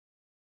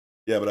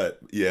 Yeah, but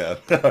yeah,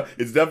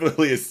 it's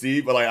definitely a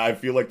C. But I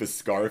feel like the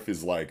scarf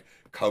is like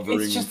It's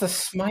covering. just a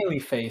smiley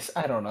face.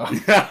 I don't know.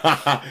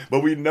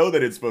 But we know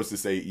that it's supposed to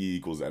say E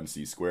equals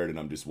MC squared, and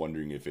I'm just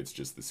wondering if it's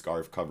just the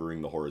scarf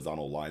covering the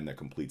horizontal line that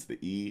completes the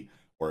E,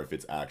 or if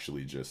it's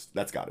actually just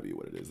that's got to be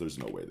what it is. There's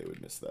no way they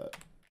would miss that.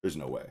 There's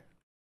no way.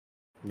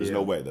 There's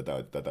no way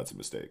that's a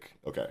mistake.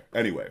 Okay.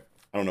 Anyway,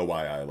 I don't know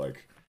why I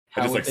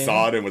How just would like they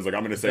saw know? it and was like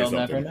I'm gonna say They'll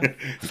never something. know.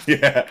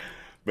 Yeah.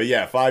 But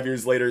yeah, 5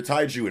 years later,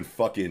 Taiju and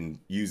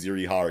fucking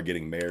Yuzuriha are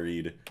getting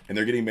married, and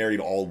they're getting married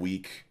all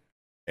week,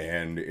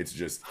 and it's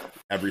just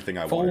everything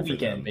I Full wanted for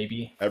weekend, them.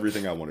 baby.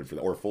 Everything I wanted for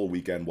them, or full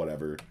weekend,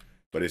 whatever.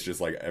 But it's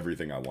just like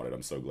everything I wanted.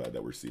 I'm so glad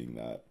that we're seeing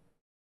that.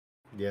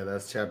 Yeah,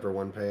 that's chapter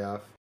 1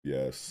 payoff.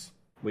 Yes.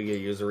 We get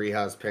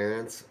Yuzuriha's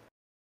parents.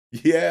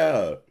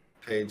 Yeah.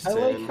 Page I 10.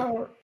 like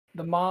how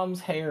the mom's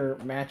hair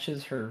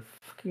matches her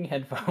fucking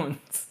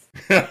headphones.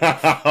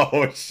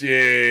 Oh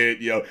shit,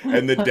 yo.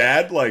 And the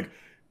dad like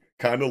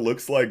kind of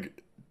looks like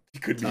he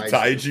could be Taiju.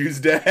 Taiju's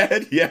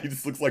dad. Yeah, he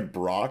just looks like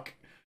Brock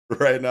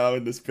right now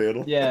in this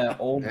panel. Yeah,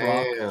 old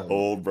Brock. Damn.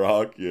 Old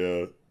Brock,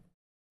 yeah.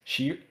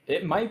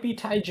 It might be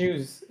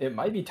Taiju's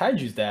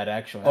dad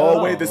actually. I Oh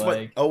don't wait, know. this might.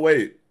 Like Oh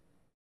wait,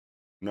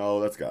 no,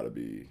 that's gotta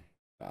be.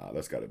 Nah,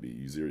 that's gotta be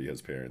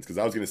Yuzuriha's parents. Because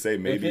I was gonna say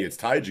maybe it- it's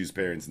Taiju's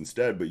parents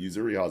instead, but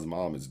Yuzuriha's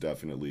mom is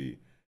definitely.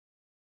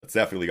 It's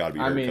definitely gotta be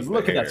her. I 'Cause mean, of the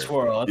look at that hair.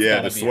 swirl. It's Yeah,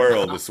 gotta the be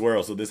swirl, her. the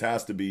swirl. So this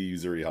has to be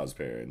Yuzuriha's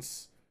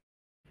parents.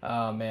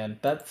 Oh man,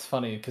 that's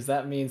funny because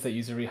that means that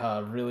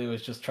Yuzuriha really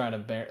was just trying to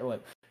bear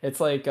like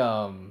it's like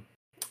oh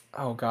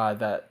god,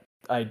 that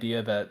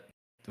idea that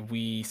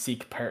we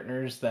seek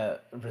partners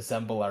that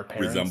resemble our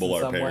parents Resemble in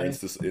our some way.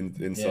 parents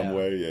in some Yeah.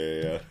 way.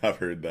 Yeah. I've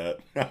heard that.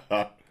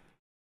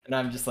 And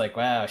I'm just like,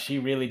 wow, she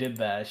really did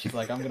that. She's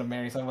like, I'm gonna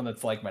marry someone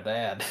that's like my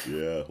dad.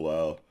 Yeah,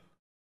 wow.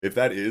 If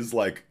that is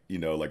like,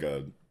 like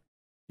a,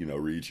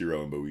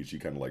 Riichiro and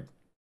Boichi kind of like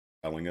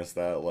telling us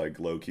that like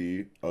low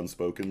key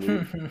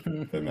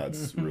unspokenly, then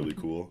that's really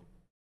cool.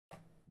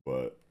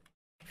 But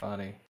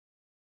Funny.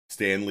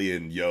 Stanley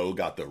and Yo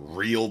got the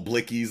real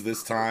blickies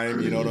this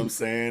time, you know what I'm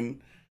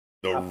saying?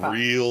 The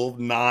real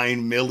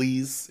 9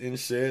 millis and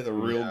shit, the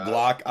real Yeah.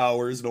 Glock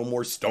hours, no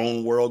more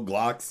Stone World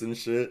Glocks and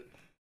shit.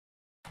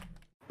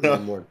 No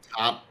more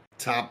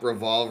top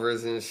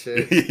revolvers and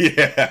shit.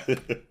 Yeah.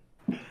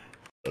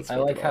 That's I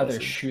like fucking how they're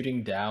awesome.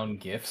 shooting down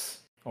gifts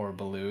or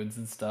balloons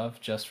and stuff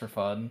just for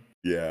fun.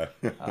 Yeah.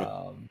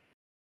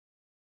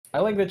 I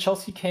like that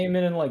Chelsea came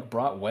in and like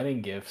brought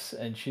wedding gifts,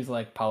 and she's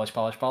like polish,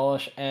 polish,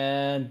 polish,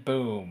 and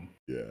boom.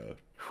 Yeah.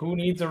 Who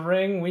needs a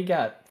ring? We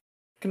got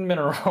fucking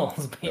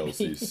minerals, baby.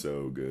 Chelsea's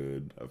so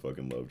good. I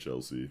fucking love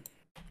Chelsea.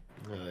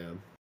 Oh, yeah.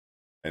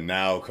 And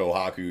now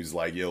Kohaku's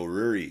like, yo,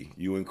 Ruri,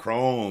 you and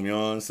Chrome, you know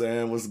what I'm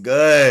saying? What's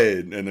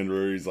good? And then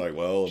Ruri's like,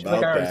 well, She's about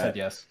like, I already that. said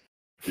yes.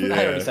 Yeah.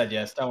 I already said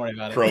yes. Don't worry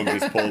about it. Chrome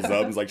just pulls up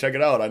and is like, check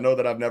it out. I know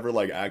that I've never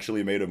like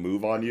actually made a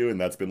move on you, and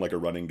that's been like a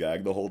running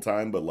gag the whole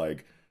time, but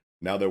like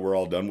now that we're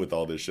all done with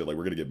all this shit, like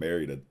we're gonna get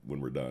married when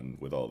we're done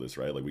with all this,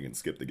 right? Like we can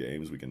skip the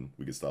games, we can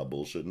stop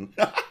bullshitting.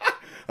 I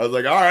was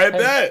like, all right, Hey.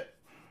 bet.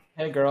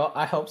 Hey, girl,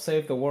 I help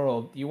save the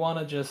world. You want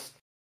to just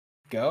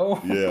go?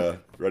 Yeah,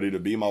 ready to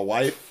be my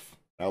wife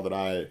now that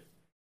I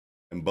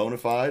am bona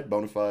fide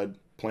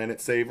planet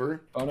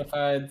saver. Bona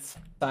fide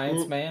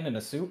science man in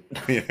a suit.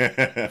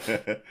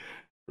 Yeah,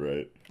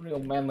 right. Real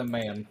manly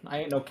man. I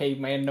ain't no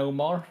caveman no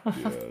more.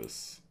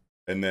 Yes.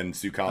 And then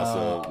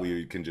Tsukasa,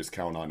 we can just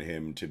count on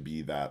him to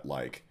be that,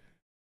 like,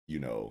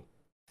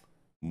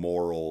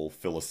 moral,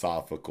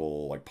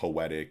 philosophical, like,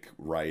 poetic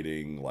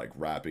writing, like,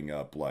 wrapping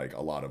up, like,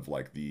 a lot of,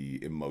 like,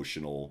 the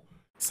emotional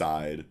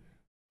side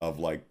of,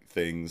 like,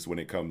 things when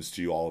it comes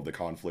to all of the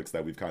conflicts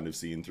that we've kind of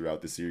seen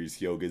throughout the series.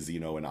 Hyoga,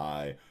 Zeno, and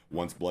I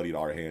once bloodied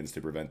our hands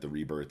to prevent the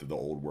rebirth of the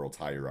old world's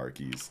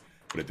hierarchies.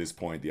 But at this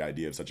point, the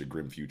idea of such a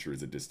grim future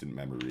is a distant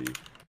memory.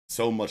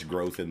 So much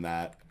growth in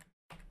that.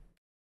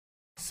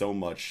 So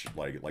much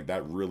like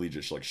that really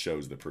just like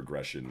shows the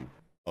progression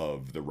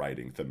of the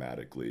writing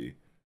thematically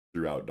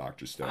throughout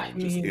Dr. Stone.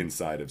 Just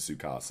inside of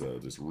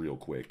Tsukasa, just real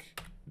quick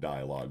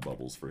dialogue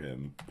bubbles for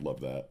him. Love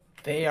that.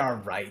 They are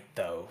right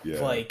though. Yeah.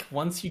 Like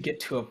once you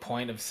get to a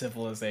point of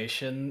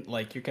civilization,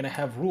 like you're gonna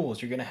have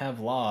rules, you're gonna have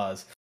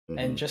laws,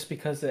 and just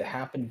because it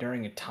happened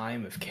during a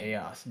time of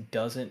chaos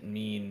doesn't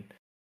mean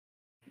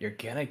you're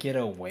gonna get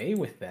away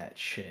with that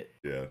shit.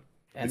 Yeah.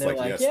 And It's they're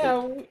like, like, yes,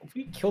 yeah,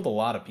 we killed a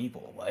lot of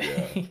people. Like,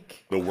 Yeah.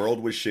 The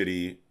world was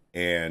shitty,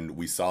 and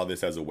we saw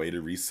this as a way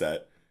to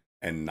reset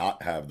and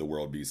not have the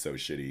world be so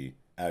shitty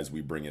as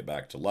we bring it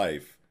back to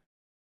life.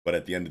 But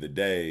at the end of the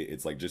day,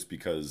 it's like just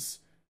because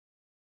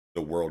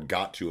the world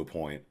got to a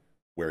point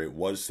where it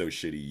was so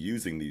shitty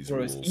using these Where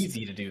it was rules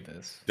easy to do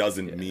this.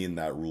 doesn't Yeah. mean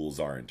that rules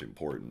aren't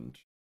important.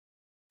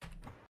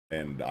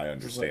 And I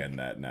understand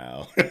that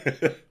now.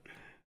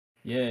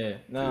 Yeah,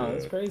 no, Yeah.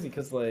 it's crazy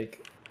because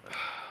like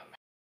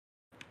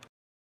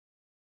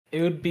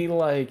it would be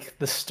like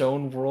the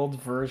Stone World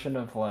version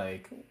of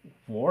like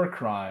war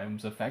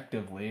crimes.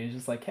 Effectively, it's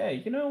just like,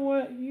 hey, you know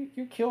what?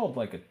 You killed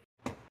like a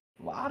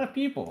lot of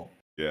people.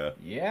 Yeah.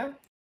 Yeah,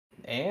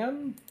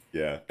 and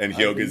Yeah. And I've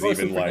been Hyoga's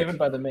mostly even forgiven like,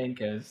 by the main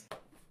cast.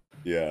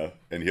 yeah.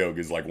 And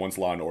Hyoga's like, once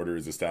law and order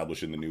is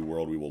established in the new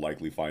world, we will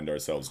likely find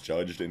ourselves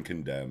judged and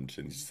condemned.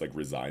 And he's just like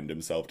resigned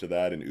himself to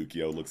that. And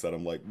Ukyo looks at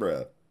him like,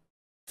 bruh,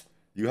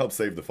 you helped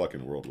save the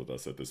fucking world with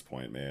us at this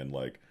point, man.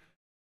 Like,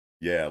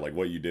 yeah, like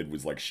what you did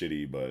was like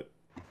shitty, but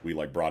we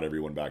like brought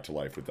everyone back to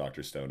life with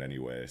Dr. Stone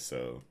anyway.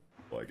 So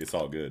like it's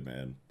all good,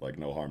 man. Like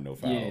no harm, no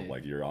foul. Yeah.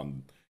 Like you're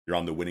on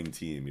the winning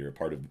team. You're a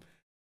part of,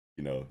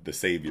 you know, the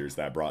saviors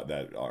that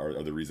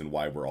are the reason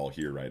why we're all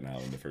here right now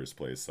in the first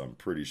place. So I'm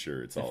pretty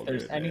sure it's all If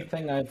there's good. Man.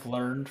 anything I've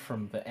learned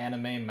from the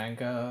anime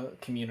manga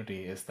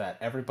community is that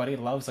everybody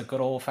loves a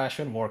good old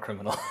fashioned war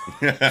criminal.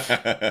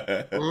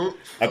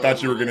 I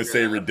thought you were gonna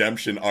say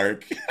redemption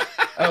arc.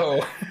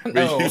 Oh, But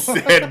no. you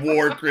said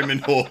war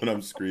criminal, and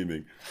I'm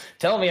screaming.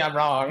 Tell me I'm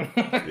wrong.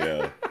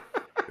 Yeah.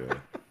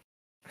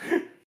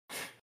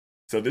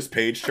 So this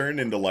page turn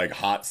into like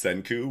hot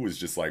Senku was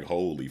just like,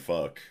 holy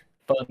fuck.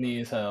 Funny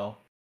as hell.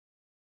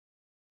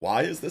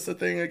 Why is this a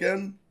thing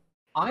again?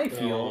 I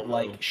feel no.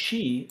 like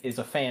she is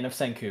a fan of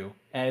Senku,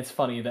 and it's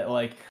funny that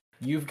like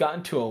you've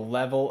gotten to a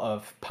level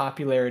of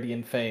popularity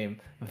and fame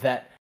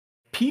that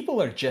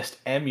people are just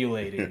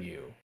emulating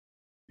you.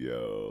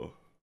 Yo.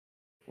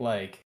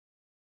 Like,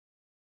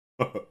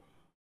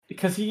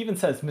 because he even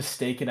says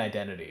mistaken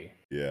identity.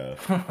 Yeah.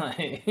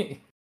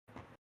 Like,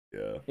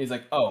 Yeah. he's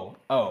like, oh,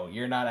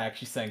 you're not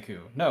actually Senku.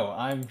 No,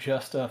 I'm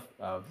just a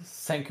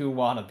Senku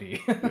wannabe.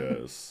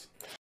 Yes.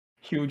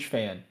 Huge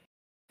fan.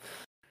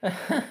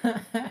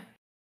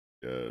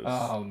 Yes.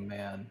 Oh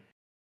man.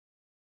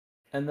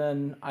 And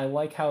then I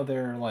like how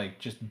they're like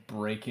just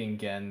breaking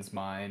Gen's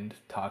mind,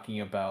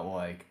 talking about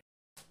like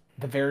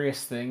the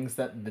various things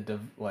that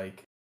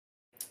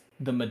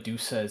the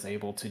Medusa is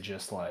able to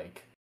just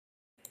like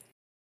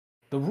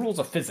the rules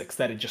of physics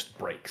that it just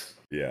breaks.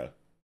 Yeah.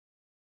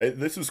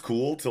 This was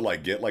cool to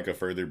like get like a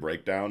further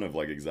breakdown of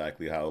like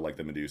exactly how like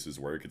the Medusas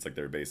work. It's like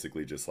they're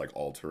basically just like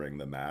altering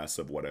the mass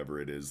of whatever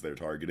it is they're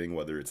targeting,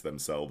 whether it's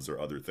themselves or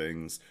other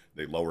things.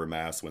 They lower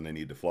mass when they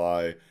need to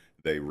fly.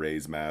 They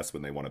raise mass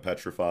when they want to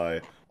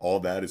petrify.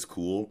 All that is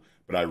cool.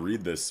 But I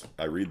read this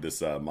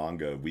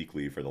manga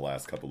weekly for the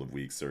last couple of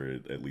weeks, or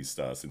at least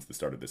since the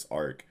start of this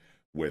arc,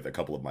 with a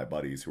couple of my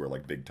buddies who are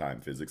like big time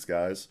physics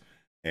guys.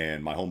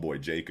 And my homeboy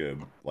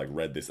Jacob like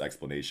read this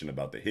explanation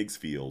about the Higgs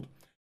field,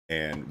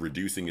 and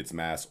reducing its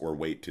mass or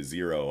weight to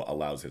 0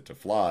 allows it to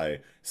fly.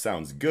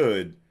 Sounds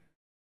good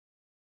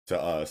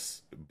to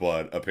us,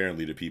 but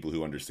apparently to people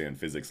who understand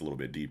physics a little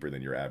bit deeper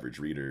than your average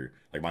reader,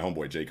 like my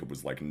homeboy Jacob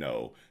was like,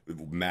 no,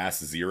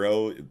 mass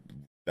 0,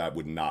 that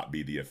would not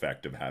be the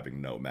effect of having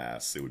no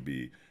mass. It would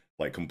be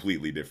like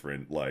completely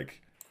different.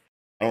 Like,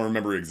 I don't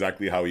remember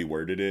exactly how he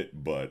worded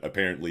it, but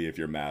apparently if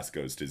your mass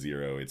goes to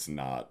 0, it's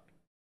not,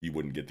 you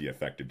wouldn't get the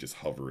effect of just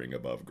hovering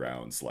above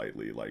ground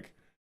slightly. Like,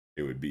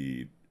 it would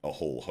be a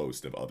whole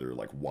host of other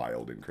like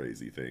wild and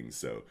crazy things.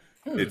 So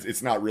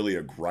it's not really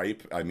a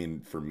gripe. I mean,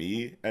 for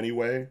me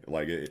anyway,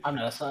 like I'm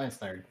not a science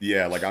nerd.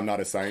 yeah, like I'm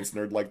not a science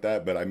nerd like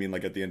that, but I mean,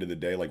 like at the end of the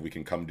day, like we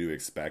can come to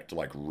expect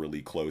like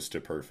really close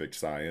to perfect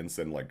science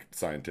and like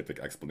scientific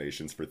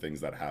explanations for things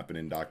that happen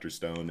in Dr.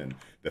 Stone, and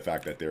the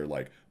fact that they're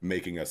like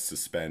making us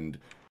suspend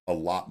a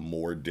lot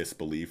more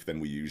disbelief than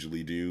we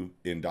usually do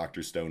in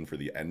Dr. Stone for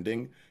the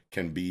ending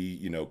can be,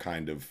 you know,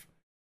 kind of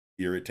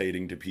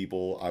irritating to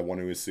people, I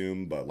want to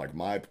assume. But like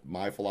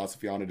my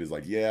philosophy on it is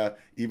like, yeah,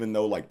 even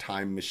though like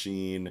time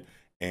machine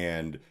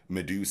and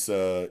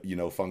Medusa, you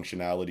know,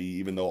 functionality,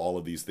 even though all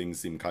of these things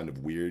seem kind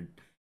of weird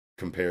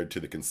compared to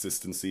the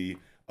consistency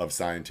of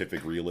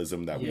scientific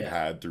realism that we've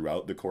had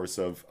throughout the course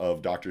of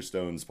Dr.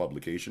 Stone's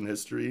publication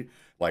history,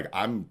 like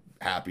I'm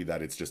happy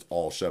that it's just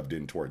all shoved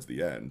in towards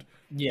the end.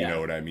 Yeah. You know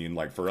what I mean?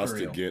 Like for us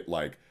to get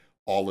like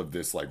all of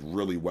this like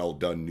really well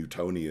done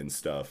Newtonian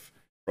stuff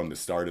from the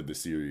start of the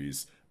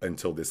series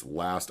until this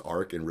last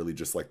arc, and really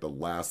just like the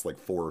last like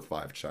 4 or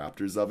 5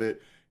 chapters of it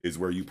is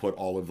where you put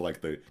all of like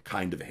the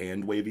kind of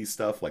hand wavy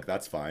stuff. Like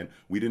that's fine.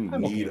 We didn't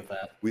need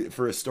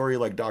for a story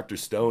like Dr.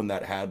 Stone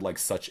that had like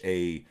such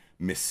a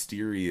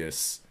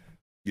mysterious,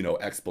 you know,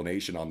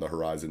 explanation on the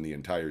horizon the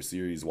entire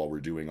series, while we're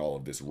doing all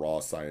of this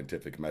raw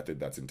scientific method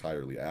that's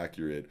entirely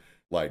accurate.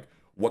 Like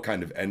what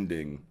kind of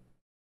ending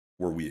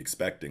were we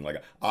expecting?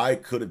 Like I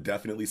could have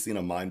definitely seen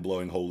a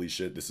mind-blowing holy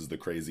shit, this is the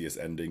craziest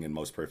ending and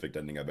most perfect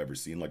ending I've ever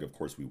seen. Like of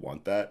course we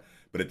want that,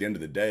 but at the end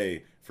of the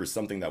day, for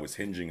something that was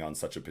hinging on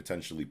such a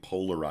potentially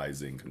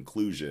polarizing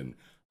conclusion,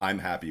 I'm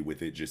happy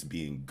with it just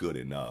being good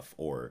enough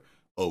or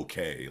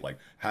okay. Like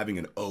having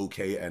an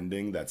okay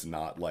ending that's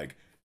not like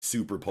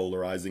super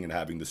polarizing and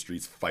having the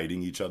streets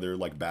fighting each other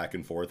like back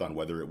and forth on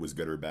whether it was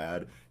good or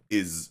bad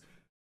is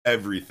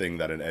everything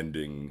that an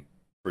ending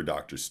for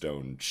Dr.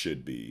 Stone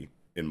should be,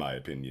 in my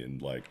opinion.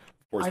 Like,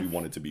 of course, we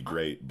want it to be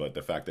great, but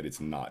the fact that it's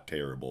not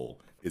terrible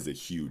is a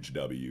huge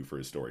W for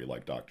a story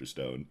like Dr.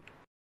 Stone.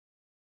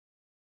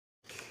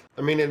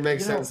 I mean, it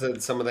makes sense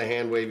that some of the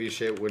hand wavy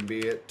shit would be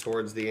it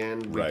towards the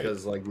end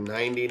because like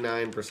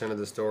 99% of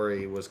the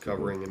story was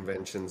covering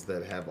inventions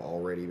that have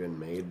already been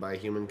made by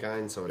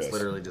humankind. So it's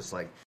literally just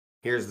like,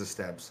 here's the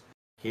steps,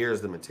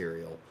 here's the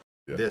material,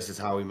 this is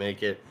how we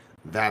make it.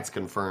 That's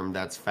confirmed.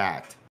 That's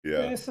fact.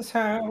 Yeah. This is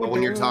how. But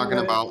when you're talking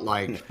about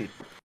like,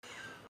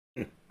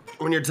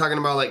 when you're talking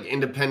about like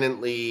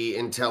independently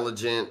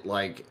intelligent,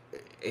 like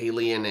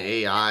alien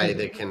AI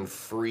that can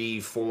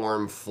free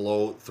form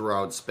float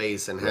throughout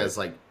space and has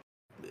like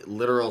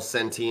literal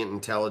sentient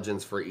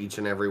intelligence for each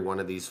and every one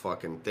of these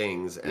fucking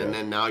things, and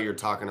then now you're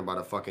talking about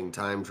a fucking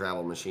time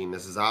travel machine.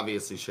 This is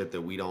obviously shit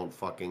that we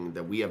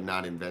have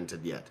not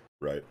invented yet.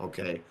 Right.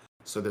 Okay.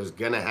 So there's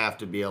gonna have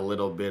to be a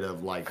little bit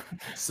of like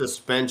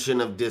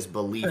suspension of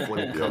disbelief when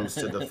it comes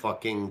to the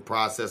fucking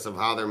process of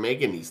how they're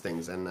making these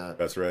things and the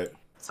That's right.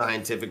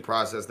 scientific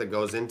process that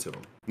goes into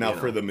them. Now,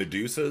 for the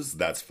Medusas,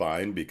 that's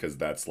fine because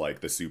that's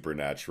like the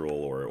supernatural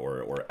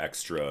or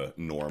extra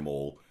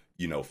normal,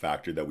 you know,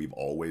 factor that we've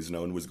always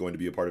known was going to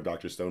be a part of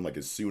Dr. Stone. Like,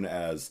 as soon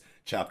as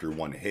Chapter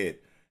 1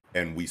 hit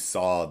and we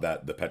saw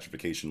that the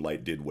petrification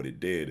light did what it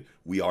did,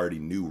 we already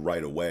knew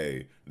right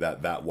away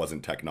that that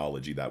wasn't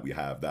technology that we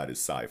have. That is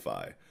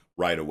sci-fi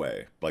right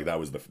away. Like,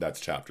 that's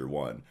Chapter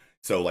 1.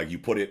 So, like, you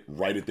put it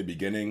right at the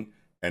beginning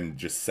and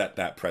just set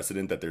that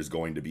precedent that there's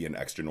going to be an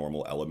extra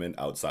normal element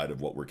outside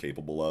of what we're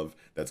capable of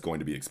that's going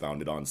to be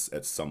expounded on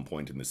at some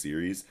point in the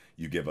series.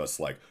 You give us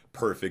like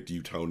perfect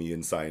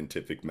Newtonian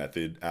scientific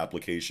method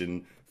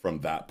application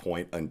from that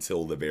point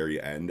until the very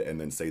end, and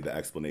then say the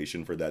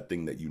explanation for that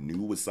thing that you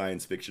knew was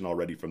science fiction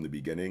already from the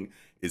beginning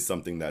is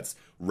something that's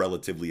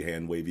relatively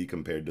hand-wavy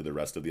compared to the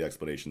rest of the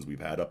explanations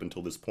we've had up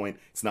until this point.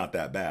 It's not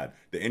that bad.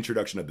 The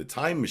introduction of the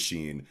time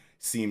machine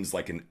seems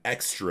like an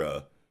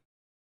extra,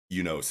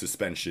 you know,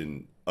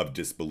 suspension of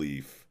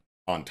disbelief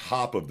on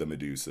top of the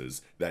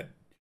Medusas that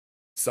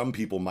some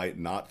people might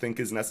not think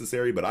is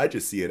necessary, but I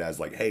just see it as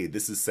like, hey,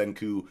 this is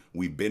Senku.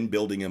 We've been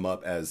building him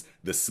up as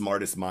the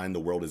smartest mind the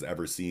world has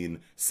ever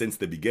seen since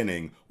the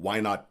beginning. Why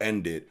not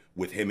end it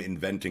with him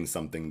inventing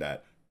something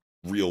that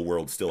real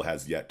world still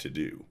has yet to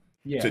do?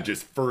 Yeah. To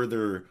just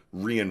further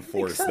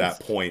reinforce that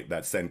point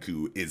that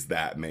Senku is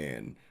that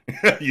man.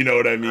 You know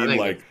what I mean?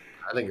 I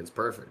think it's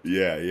perfect.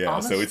 Yeah, yeah.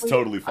 Honestly, so it's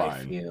totally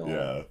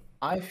fine.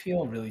 I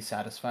feel really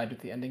satisfied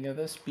with the ending of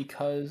this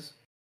because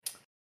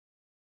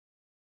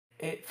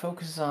it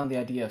focuses on the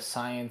idea of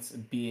science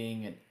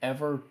being an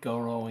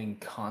ever-growing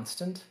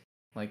constant,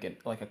 like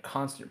a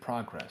constant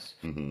progress.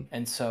 Mm-hmm.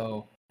 And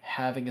so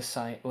having a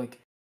science, like,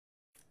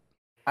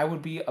 I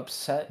would be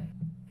upset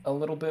a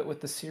little bit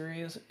with the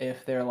series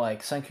if they're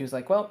like, Senku's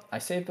like, well, I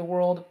saved the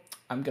world,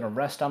 I'm gonna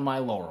rest on my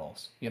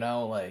laurels, you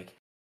know, like,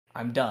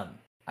 I'm done.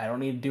 I don't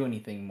need to do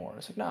anything more.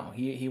 It's like, no,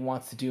 he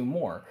wants to do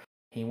more.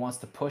 He wants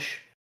to push.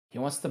 He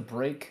wants to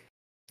break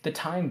the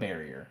time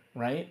barrier,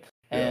 right?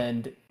 Yeah.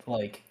 And,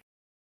 like,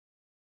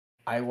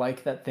 I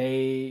like that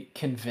they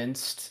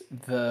convinced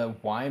the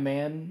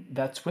Y-Man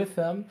that's with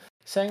them,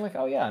 saying, like,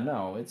 oh, yeah,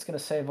 no, it's going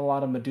to save a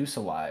lot of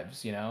Medusa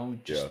lives, you know,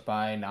 just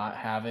by not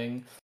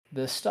having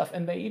this stuff.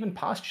 And they even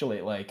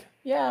postulate, like,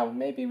 yeah,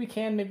 maybe we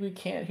can, maybe we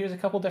can't. Here's a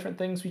couple different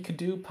things we could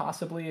do,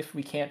 possibly if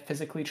we can't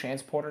physically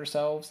transport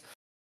ourselves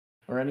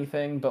or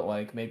anything, but,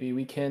 like, maybe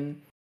we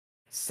can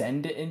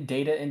send it in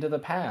data into the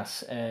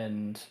past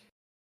and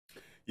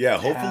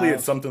hopefully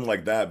it's something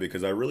like that,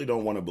 because I really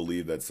don't want to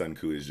believe that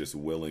Senku is just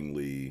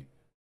willingly,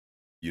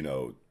 you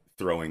know,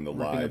 throwing the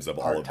lives of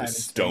all of the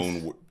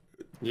stone.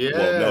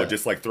 Well, no,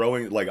 just like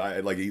throwing,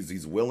 like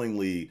he's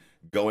willingly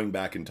going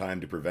back in time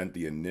to prevent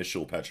the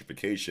initial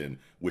petrification,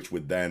 which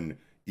would then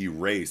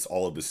erase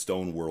all of the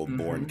stone world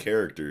born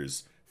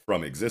characters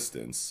from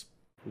existence.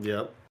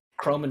 Yep.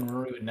 Chrome and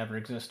Ruru would never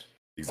exist.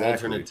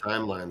 Exactly. Alternate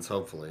timelines,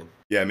 hopefully.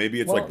 Yeah,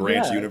 maybe it's like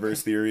branch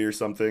universe theory or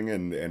something,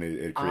 and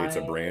it creates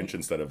a branch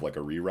instead of like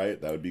a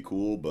rewrite. That would be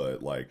cool,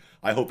 but like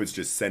I hope it's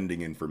just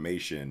sending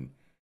information.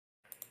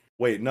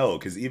 Wait, no,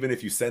 because even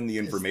if you send the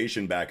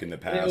information back in the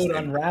past, it would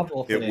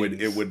unravel things.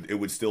 It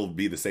would still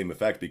be the same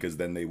effect, because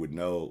then they would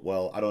know.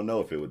 Well, I don't know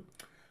if it would.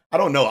 I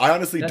don't know. I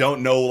honestly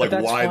don't know like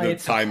why the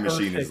time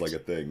machine is like a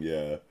thing.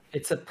 Yeah,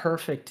 it's a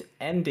perfect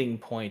ending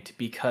point,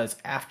 because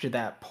after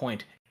that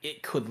point,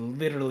 it could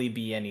literally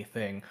be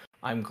anything.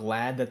 I'm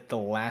glad that the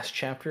last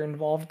chapter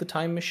involved the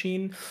time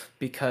machine,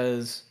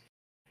 because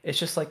it's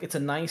just like, it's a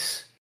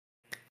nice,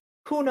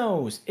 who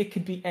knows, it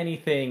could be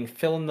anything,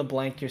 fill in the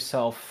blank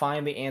yourself,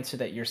 find the answer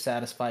that you're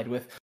satisfied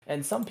with.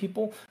 And some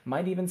people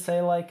might even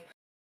say, like,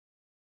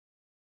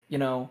 you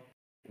know,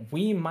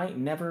 we might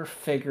never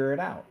figure it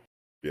out.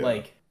 Yeah.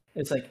 Like,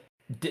 it's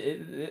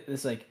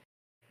like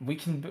we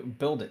can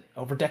build it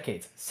over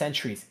decades,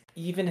 centuries,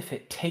 even if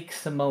it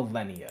takes a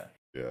millennia.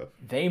 Yeah.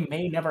 They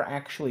may never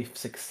actually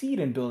succeed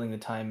in building the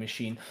time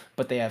machine,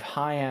 but they have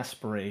high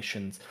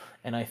aspirations.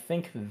 And I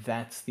think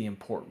that's the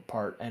important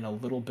part and a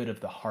little bit of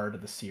the heart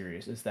of the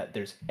series is that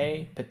there's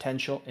A,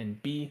 potential,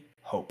 and B,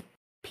 hope.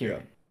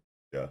 Period.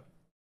 Yeah.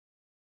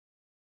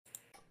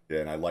 Yeah,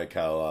 and I like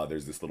how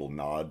there's this little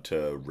nod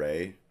to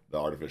Ray, the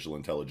artificial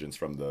intelligence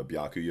from the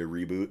Byakuya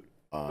reboot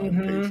on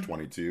page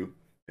 22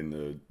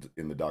 in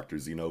the Dr.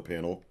 Zeno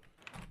panel.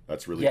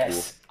 That's really cool.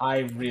 Yes, I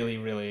really,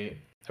 really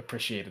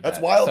appreciated That's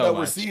that. wild so that much.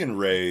 we're seeing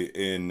Ray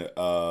in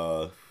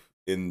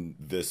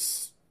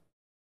this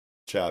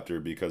chapter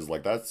because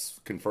like that's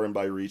confirmed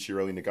by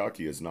Riichiro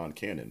Inagaki as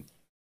non-canon.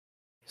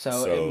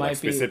 So it might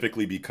like, be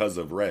specifically because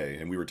of Ray,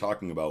 and we were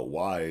talking about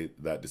why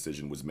that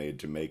decision was made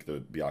to make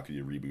the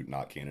Byakuya reboot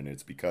not canon.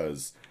 It's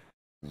because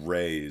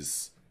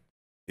Ray's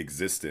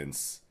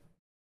existence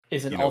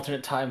is an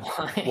alternate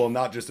timeline. Well,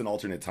 not just an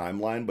alternate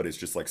timeline, but it's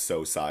just like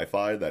so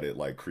sci-fi that it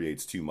like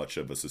creates too much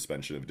of a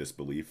suspension of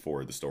disbelief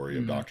for the story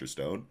of Dr.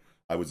 Stone.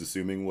 I was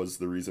assuming was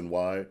the reason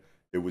why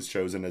it was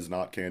chosen as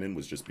not canon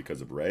was just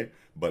because of Ray.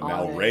 But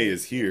now Ray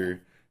is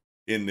here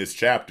in this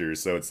chapter,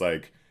 so it's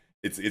like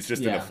it's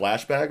just in a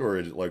flashback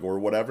or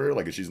whatever.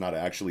 Like she's not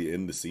actually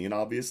in the scene,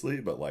 obviously,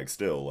 but like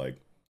still like.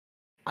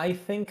 I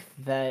think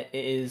that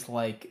it is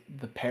like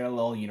the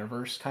parallel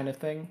universe kind of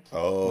thing.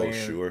 Oh, where,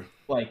 sure.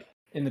 Like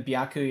in the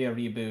Byakuya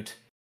reboot,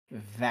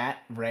 that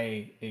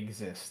Ray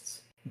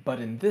exists, but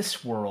in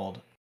this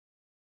world,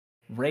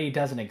 Ray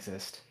doesn't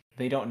exist.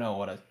 They don't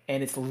know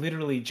and it's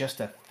literally just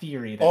a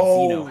theory that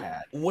Zeno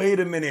had. Wait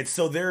a minute.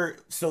 So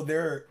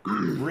they're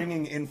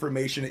bringing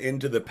information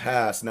into the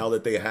past now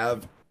that they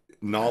have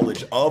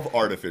knowledge of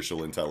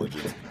artificial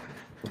intelligence.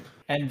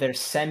 And they're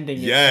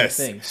sending it to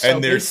things. So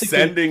and they're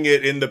sending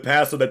it in the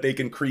past so that they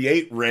can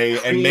create Ray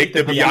and make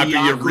the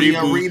Byakuya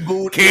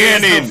reboot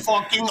canon. The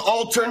fucking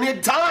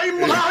alternate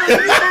timeline.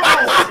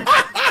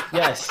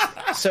 Yes.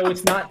 So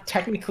it's not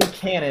technically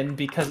canon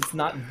because it's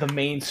not the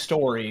main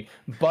story,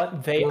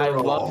 but I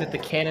love that the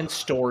canon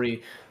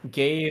story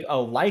gave a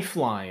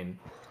lifeline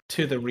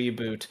to the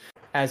reboot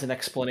as an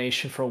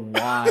explanation for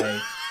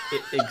why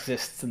it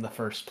exists in the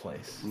first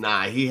place.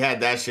 Nah, he had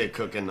that shit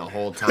cooking the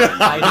whole time.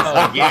 I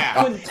know.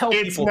 Yeah, couldn't tell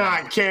it's people.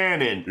 not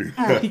canon.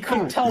 He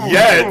couldn't tell me.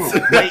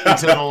 Wait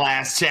until the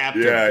last chapter.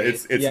 Yeah,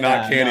 it's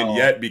not canon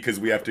yet because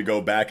we have to go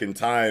back in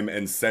time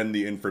and send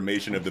the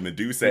information of the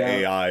Medusa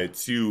AI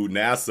to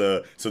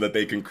NASA so that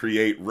they can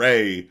create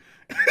Ray.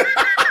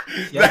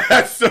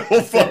 That's so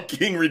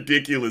fucking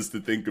ridiculous to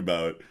think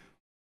about.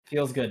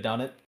 Feels good,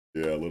 don't it?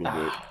 Yeah, a little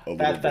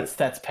bit.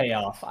 That's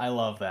payoff. I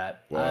love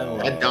that. Wow.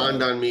 It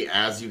dawned on me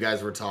as you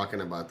guys were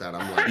talking about that.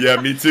 I'm like, yeah,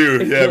 me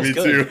too. Yeah, me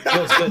too.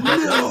 Feels good.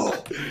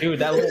 Dude,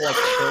 that little like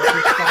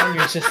character song,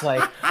 you're just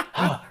like,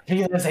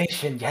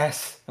 realization,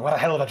 yes. What a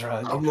hell of a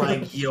drug. I'm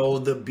like, yo,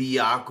 the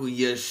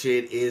Byakuya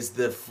shit is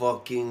the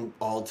fucking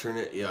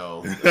alternate,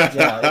 yo.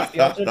 Yeah, it's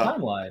the alternate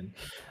timeline.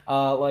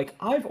 Like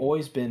I've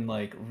always been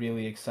like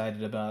really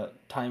excited about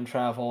time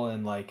travel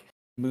and like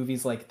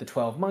movies like The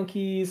 12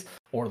 Monkeys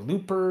or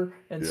Looper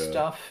and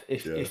stuff.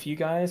 If you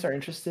guys are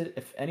interested,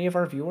 if any of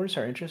our viewers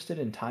are interested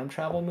in time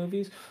travel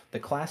movies, the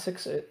classic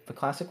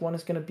one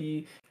is going to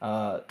be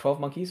 12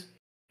 Monkeys.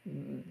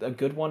 A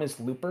good one is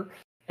Looper,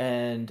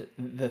 and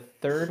the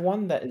third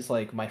one that is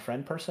like my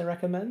friend personally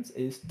recommends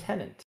is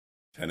Tenet.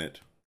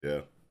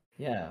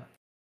 Yeah,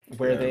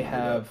 where they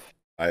have.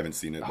 I haven't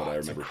seen it, but I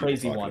remember it's a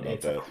crazy people one. talking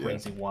It's about a that.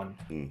 crazy one.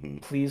 Mm-hmm.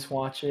 Please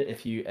watch it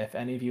if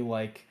any of you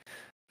like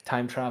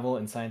time travel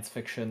and science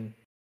fiction.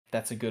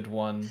 That's a good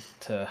one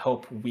to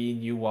help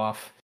wean you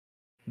off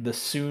the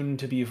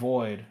soon-to-be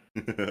void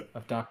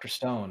of Dr.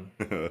 Stone.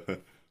 Yeah,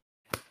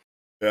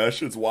 that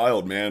shit's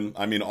wild, man.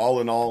 I mean, all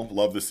in all,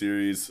 love the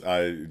series.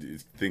 I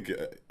think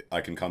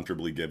I can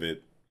comfortably give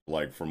it,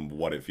 like, from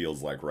what it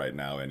feels like right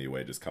now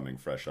anyway, just coming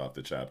fresh off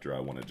the chapter, I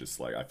want to just,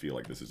 like, I feel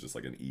like this is just,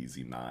 like, an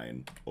easy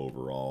 9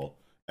 overall,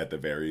 at the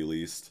very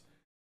least.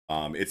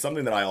 It's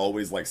something that I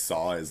always, like,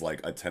 saw as, like,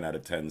 a 10 out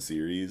of 10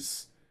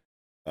 series,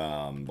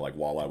 like,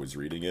 while I was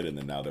reading it, and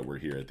then now that we're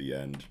here at the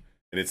end.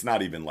 And it's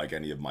not even, like,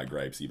 any of my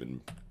gripes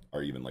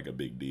are even, like, a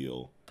big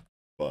deal.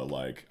 But,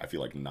 like, I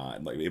feel like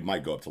it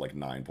might go up to, like,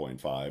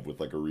 9.5 with,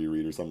 like, a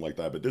reread or something like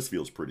that. But this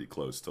feels pretty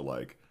close to,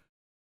 like,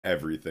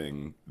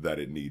 everything that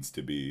it needs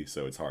to be.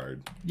 So it's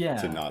hard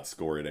to not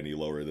score it any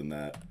lower than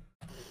that.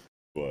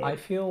 But I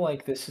feel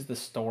like this is the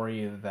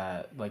story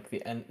that, like,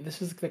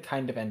 this is the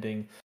kind of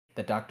ending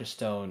that Dr.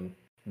 Stone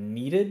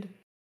needed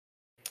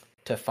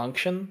to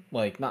function.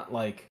 Like, not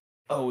like,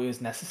 oh, it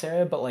was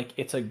necessary, but, like,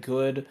 it's a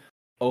good,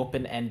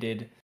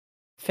 open-ended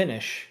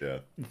finish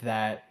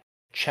that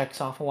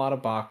checks off a lot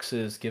of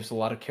boxes, gives a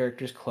lot of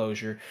characters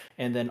closure,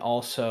 and then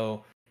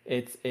also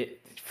it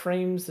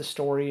frames the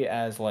story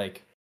as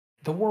like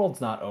the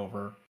world's not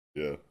over.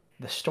 Yeah.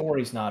 The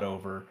story's not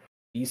over.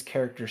 These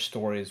characters'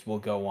 stories will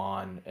go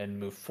on and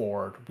move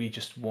forward. We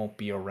just won't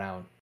be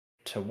around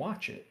to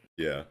watch it.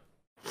 Yeah.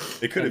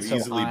 It could have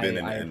easily been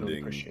an I ending. Really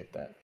appreciate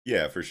that.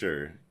 Yeah, for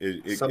sure.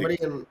 Somebody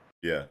in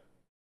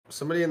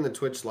Somebody in the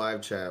Twitch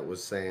live chat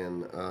was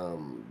saying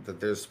that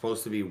there's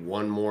supposed to be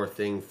one more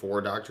thing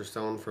for Dr.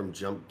 Stone from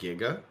Jump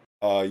Giga.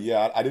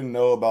 Yeah, I didn't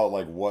know about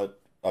like what.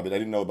 I mean, I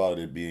didn't know about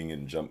it being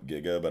in Jump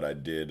Giga, but I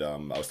did. I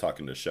was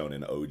talking to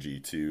Shonen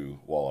OG2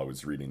 while I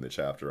was reading the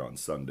chapter on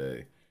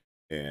Sunday,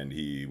 and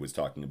he was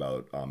talking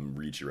about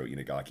Riichiro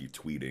Inagaki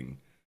tweeting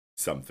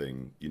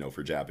something, you know,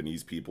 for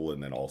Japanese people,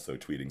 and then also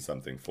tweeting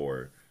something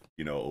for,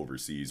 you know,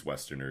 overseas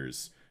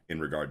Westerners in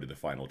regard to the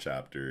final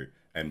chapter,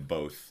 and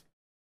both,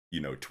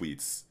 you know,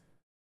 tweets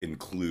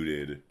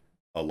included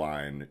a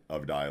line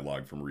of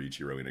dialogue from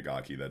Riichiro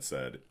Inagaki that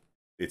said,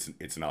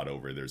 "It's not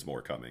over. There's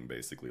more coming."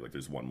 Basically, like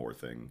there's one more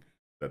thing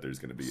that there's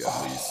going to be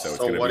at least. So it's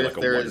going to what be if like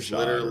a there one is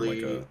shot or like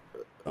literally?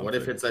 a What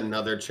if something. it's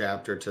another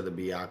chapter to the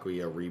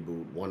Byakuya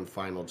reboot? One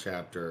final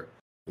chapter,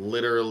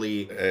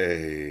 literally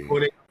Hey,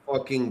 putting a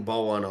fucking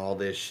bow on all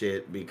this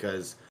shit,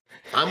 because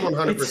I'm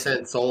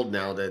 100% sold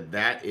now that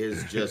that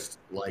is just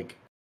like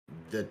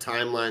the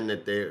timeline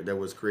that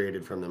was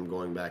created from them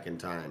going back in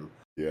time,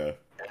 yeah,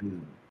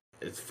 and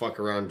it's fuck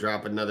around,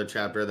 drop another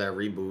chapter of that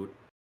reboot,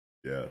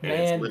 yeah. and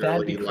it's Man,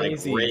 that'd be literally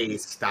like crazy. Ray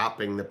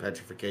stopping the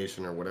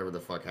petrification or whatever the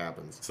fuck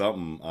happens.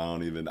 Something I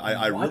don't even.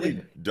 I What really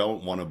if-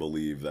 don't want to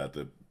believe that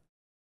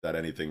that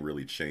anything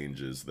really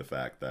changes the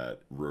fact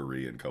that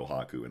Ruri and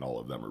Kohaku and all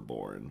of them are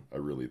born. I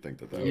really think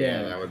that would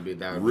Yeah. be that would be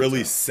really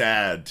tough.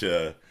 sad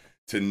to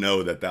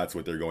know that that's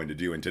what they're going to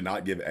do, and to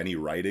not give any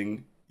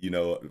writing, you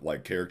know,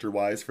 like character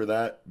wise for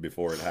that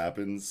before it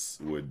happens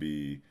would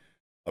be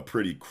a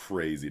pretty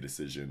crazy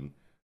decision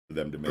for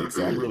them to make.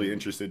 So I'm really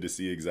interested to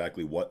see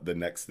exactly what the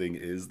next thing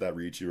is that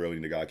Riichiro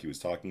Inagaki was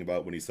talking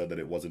about when he said that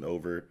it wasn't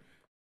over.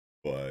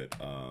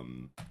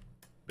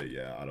 But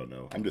yeah, I don't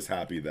know. I'm just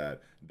happy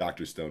that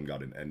Dr. Stone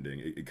got an ending.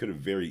 It could have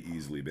very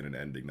easily been an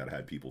ending that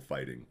had people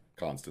fighting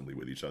constantly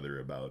with each other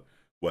about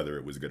whether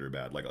it was good or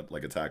bad, like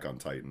Attack on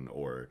Titan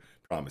or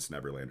Promised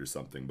Neverland or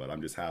something. But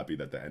I'm just happy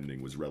that the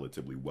ending was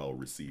relatively well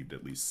received,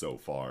 at least so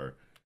far,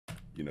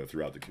 you know,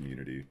 throughout the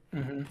community.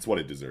 Mhm. It's what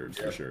it deserves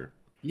for sure.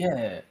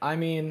 Yeah, I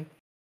mean,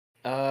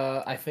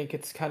 I think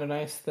it's kind of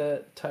nice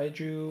that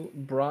Taiju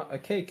brought a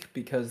cake,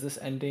 because this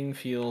ending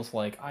feels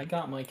like I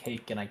got my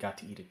cake and I got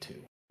to eat it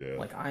too. Yeah.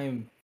 Like, I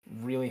am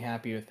really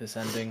happy with this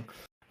ending.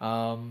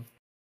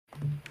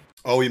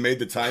 Oh, he made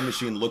the time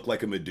machine look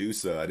like a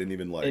Medusa. I didn't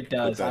even like It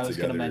does. put that I was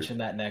going together. to mention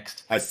that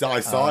next. I saw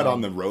it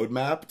on the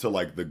roadmap to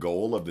like the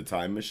goal of the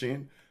time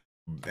machine,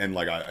 and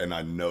like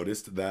I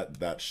noticed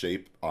that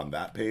shape on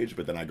that page,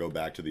 but then I go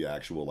back to the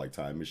actual like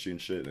time machine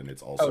shit, and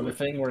it's also Oh, the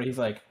thing where he's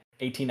like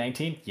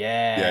 1819?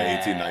 Yeah.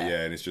 yeah 18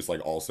 yeah, and it's just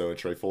like also a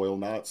trefoil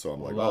knot. So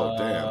I'm like, oh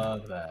damn,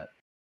 Love that.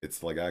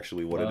 it's like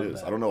actually what Love it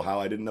is. that. I don't know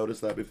how I didn't notice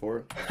that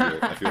before.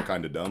 I feel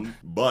kind of dumb,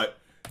 but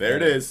there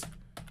it is.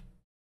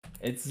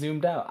 It's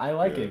zoomed out. I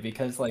like Yeah. it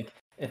because, like,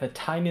 if a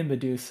tiny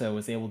Medusa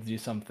was able to do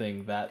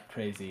something that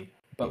crazy,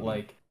 but Mhm.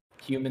 like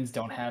humans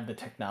don't have the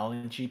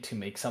technology to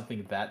make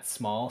something that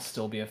small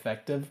still be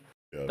effective,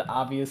 Yeah, the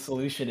obvious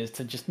solution is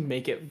to just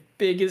make it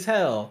big as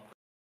hell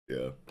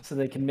yeah. so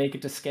they can make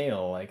it to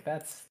scale. Like,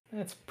 that's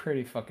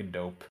pretty fucking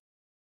dope.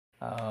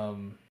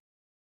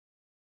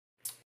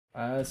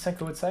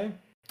 Senku would say,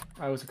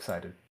 I was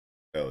excited.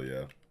 Hell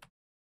yeah.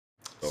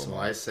 So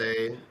I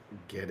say,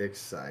 get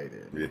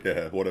excited.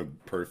 Yeah, what a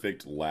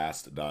perfect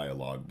last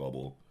dialogue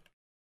bubble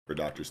for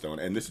Dr. Stone.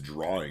 And this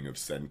drawing of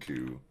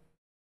Senku.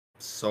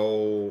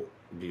 So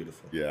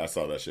beautiful. Yeah, I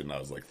saw that shit and I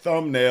was like,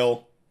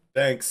 thumbnail.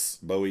 Thanks,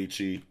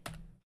 Boichi.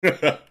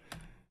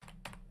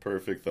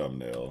 Perfect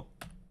thumbnail.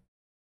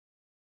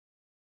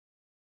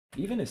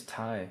 Even his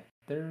tie,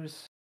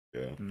 there's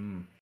Yeah.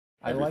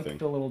 I like Everything.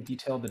 the little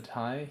detail of the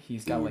tie.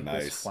 He's got Ooh, like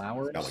nice. this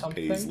flower or Got like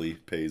something.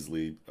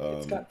 paisley.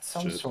 It's got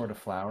some shit. sort of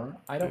flower.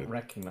 I don't Yeah.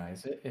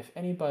 recognize it. If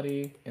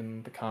anybody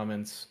in the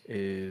comments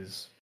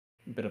is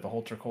a bit of a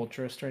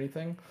horticulturist or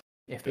anything,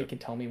 if they Yeah. can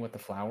tell me what the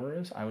flower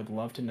is, I would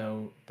love to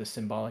know the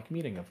symbolic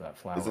meaning of that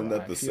flower. Isn't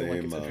that I the feel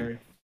like it's a same, very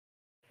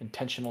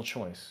intentional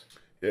choice.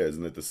 Yeah,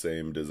 isn't it the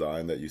same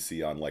design that you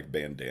see on like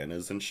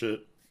bandanas and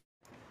shit?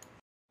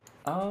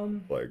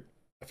 Like,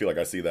 I feel like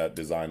I see that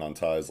design on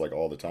ties like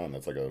all the time.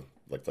 That's like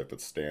like the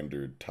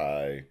standard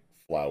tie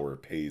flower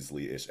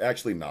paisley-ish.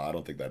 Actually, no, I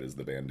don't think that is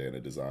the bandana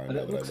design. But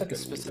now it that I looks like look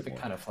a at it little bit specific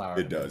more. kind of flower.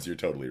 It to me. does. You're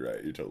totally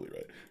right. You're totally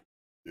right.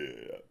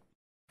 Yeah.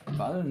 But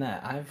other than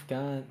that, I've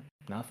got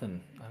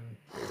nothing.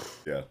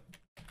 Yeah.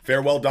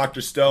 Farewell, Dr.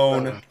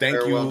 Stone.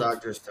 Farewell,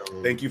 Dr.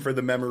 Stone. Thank you for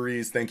the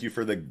memories. Thank you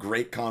for the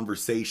great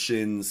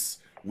conversations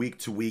week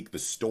to week, the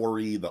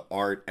story, the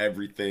art,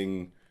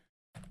 everything.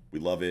 We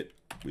love it.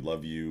 We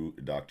love you,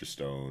 Dr.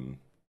 Stone.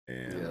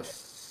 And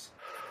Yes.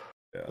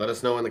 yeah. Let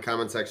us know in the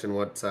comment section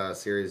what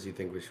series you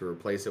think we should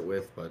replace it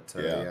with. But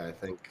Yeah. yeah, I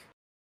think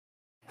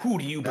Who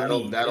do you That'll-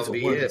 believe that'll is a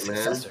be worthy it, man.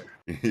 successor?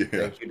 yeah.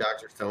 thank you,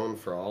 Dr. Stone,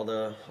 for all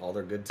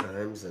their good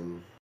times,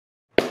 and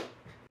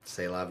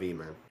say la vie,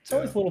 man. It's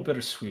always a little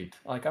bittersweet.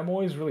 Like, I'm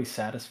always really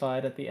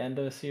satisfied at the end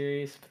of a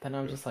series, but then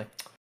I'm just like,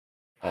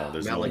 Oh,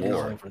 there's no Melancholy. it is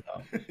more. over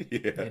though.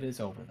 Yeah. It is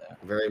over there.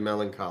 Very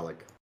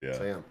melancholic. Yeah.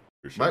 So yeah.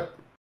 For sure. But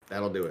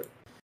that'll do it.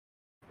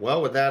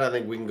 Well, with that, I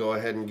think we can go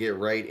ahead and get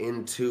right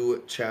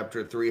into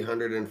chapter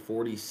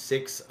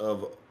 346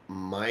 of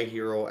My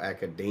Hero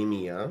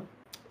Academia.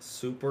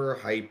 Super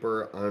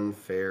Hyper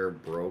Unfair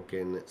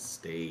Broken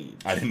Stage.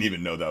 I didn't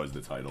even know that was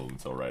the title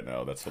until right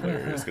now. That's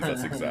hilarious because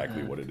that's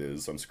exactly what it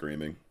is. I'm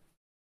screaming.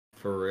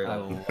 For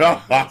real.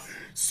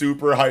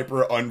 Super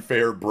Hyper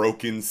Unfair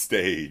Broken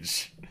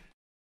Stage.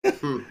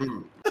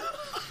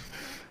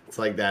 It's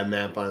like that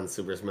map on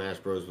Super Smash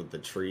Bros. With the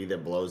tree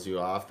that blows you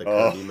off. The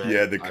Kirby map.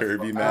 Yeah, the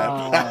Kirby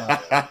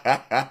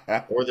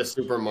map. Or the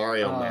Super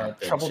Mario map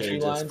that Trouble Tree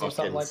changes. Lines or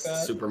something like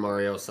that. Super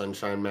Mario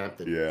Sunshine map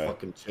that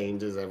fucking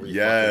changes every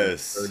 30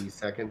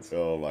 seconds.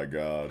 Oh my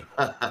god.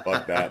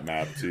 Fuck that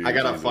map too. I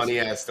got a funny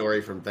ass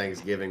story from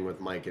Thanksgiving with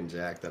Mike and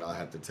Jack that I'll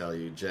have to tell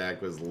you.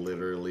 Jack was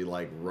literally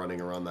like running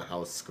around the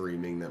house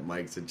screaming that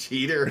Mike's a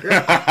cheater.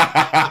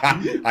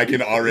 I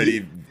can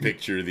already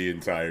picture the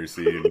entire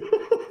scene.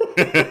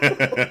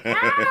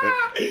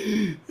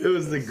 It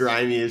was the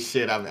grimiest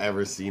shit I've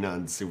ever seen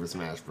on Super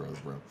Smash Bros,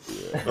 bro.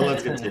 Yeah. But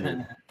let's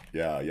continue.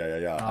 Yeah.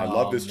 I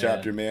love this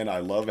chapter, man. I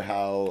love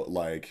how,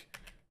 like,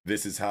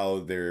 this is how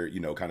they're, you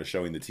know, kind of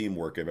showing the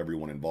teamwork of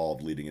everyone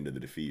involved leading into the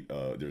defeat.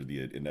 There's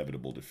the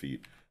inevitable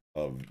defeat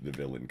of the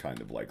villain kind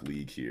of, like,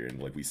 league here.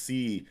 And, like, we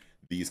see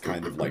these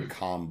kind of, like,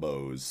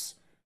 combos,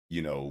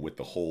 you know, with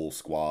the whole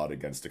squad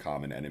against a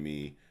common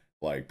enemy,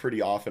 like, pretty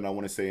often, I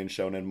want to say, in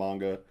shonen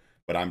manga.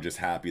 But I'm just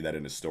happy that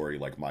in a story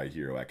like My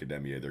Hero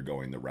Academia, they're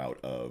going the route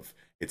of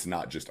it's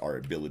not just our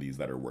abilities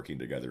that are working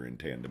together in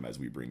tandem as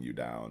we bring you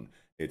down.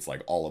 It's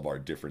like all of our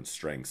different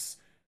strengths,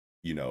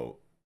 you know,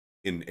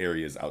 in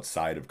areas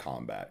outside of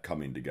combat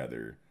coming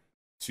together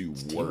to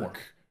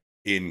work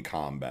in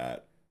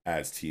combat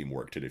as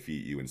teamwork to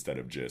defeat you instead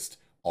of just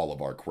all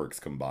of our quirks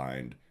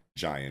combined,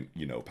 giant,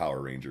 you know,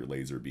 Power Ranger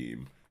laser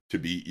beam to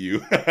beat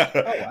you.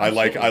 I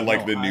like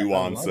the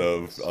nuance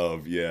of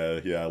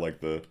I like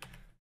the,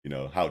 you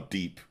know, how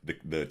deep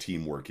the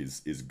teamwork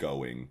is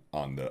going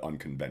on the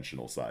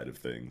unconventional side of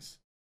things.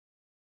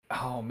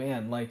 Oh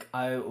man, like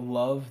I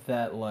love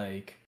that,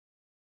 like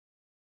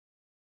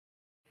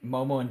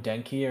Momo and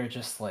Denki are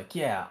just like,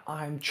 yeah,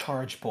 I'm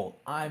Charge Bolt,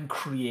 I'm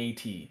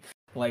Creati.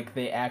 Like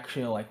they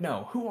actually are like,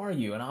 no, who are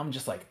you? And I'm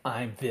just like,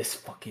 I'm this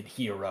fucking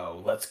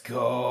hero. Let's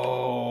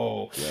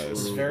go. Yes.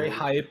 It's very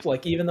hype.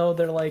 Like even though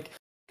they're like,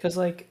 because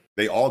like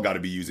they all got to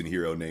be using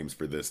hero names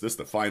for this. This is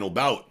the final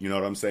bout. You know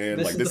what I'm saying?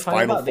 This like is this the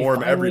final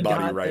form,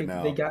 everybody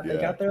now. now. They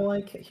got their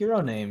like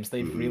hero names.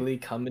 They've really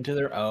come into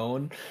their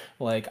own.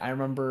 Like I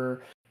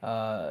remember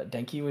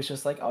Denki was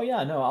just like, oh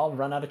yeah, no, I'll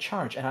run out of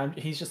charge. And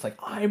he's just like,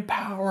 I'm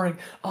powering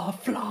a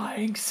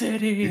flying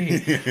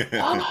city.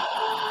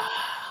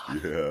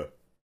 Yeah.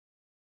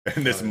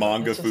 And this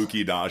manga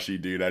Fukidashi,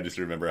 dude, I just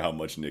remember how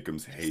much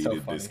Nickums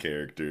hated this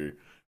character.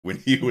 When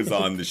he was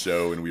on the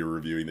show and we were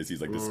reviewing this,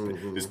 he's like,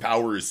 this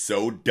power is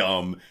so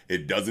dumb.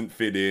 It doesn't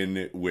fit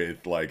in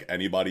with like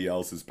anybody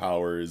else's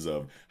powers,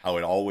 of how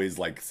it always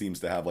like seems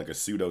to have like a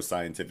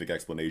pseudo-scientific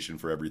explanation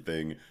for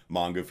everything.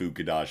 Manga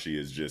Fukidashi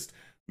is just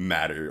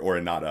matter,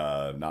 or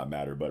not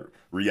matter, but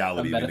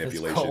reality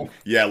manipulation.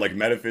 Yeah, like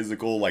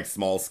metaphysical, like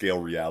small scale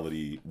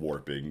reality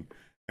warping.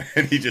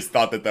 And he just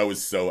thought that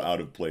was so out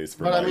of place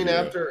for. But I mean,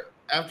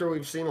 after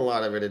we've seen a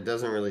lot of it, it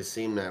doesn't really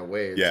seem that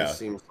way. It just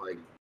seems like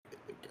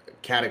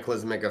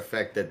cataclysmic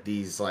effect that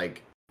these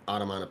like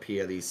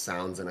automatopoeia, these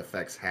sounds and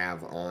effects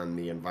have on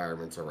the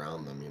environments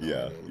around them. You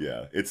know what I mean?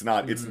 Yeah. It's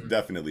not. It's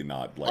definitely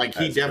not like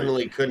he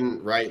definitely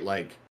couldn't write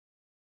like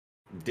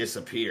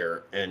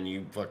disappear and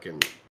you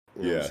fucking.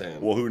 You know what I'm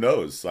saying? Well, who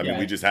knows? I mean,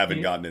 we just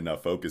haven't gotten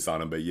enough focus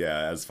on him. But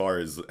yeah, as far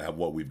as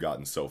what we've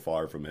gotten so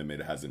far from him,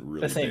 it hasn't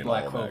really been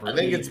Black Clover. I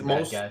think it's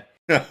most. I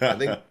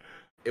think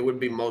it would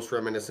be most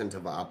reminiscent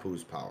of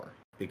Apu's power,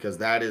 because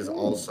that is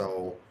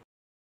also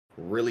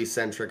really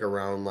centric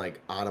around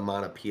like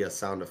automatopoeia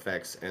sound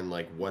effects and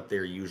like what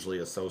they're usually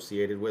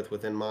associated with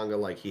within manga.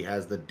 Like he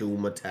has the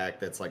Doom attack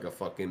that's like a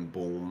fucking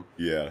boom.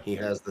 Yeah. He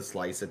has the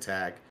slice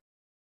attack.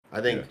 I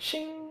think.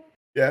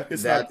 Yeah,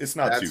 it's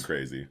not too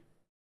crazy.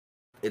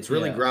 It's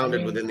really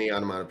grounded within the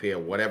onomatopoeia.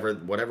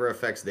 Whatever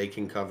effects they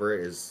can cover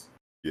is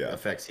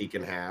effects he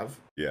can have.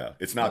 Yeah,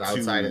 it's not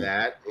outside of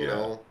that. You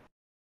know.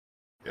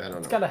 I don't know.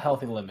 It's got a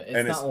healthy limit.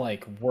 It's not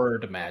like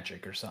word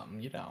magic or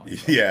something, you know.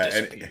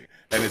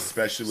 And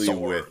especially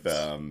with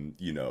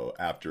you know,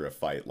 after a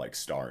fight like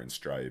Star and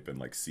Stripe and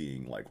like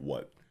seeing like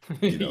what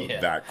you know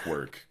that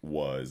quirk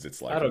was, it's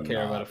like I don't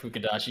care about a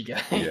Fukidashi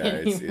guy.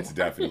 It's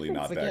definitely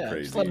not that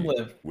crazy just let him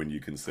live. When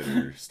you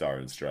consider Star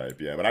and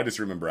Stripe. Yeah, but I just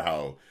remember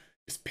how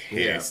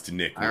pissed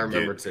Nick would I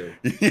remember too.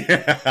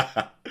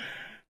 Yeah.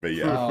 But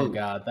yeah. Oh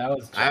god, that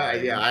was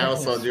I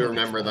also do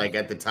remember like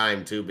at the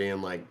time too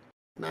being like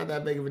not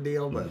that big of a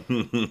deal, but it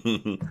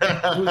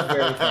was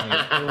very funny.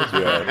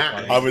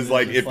 I was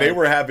like, if they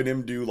were having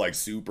him do like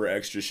super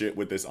extra shit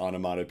with this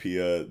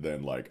onomatopoeia,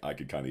 then like I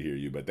could kind of hear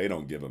you, but they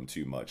don't give him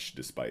too much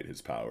despite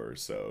his power,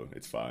 so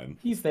it's fine.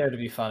 He's there to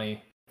be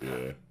funny.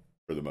 Yeah,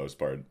 for the most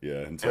part.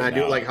 Yeah. And I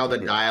do like how the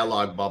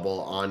dialogue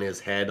bubble on his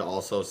head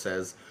also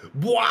says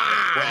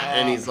 "Bwah!"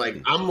 and he's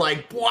like, I'm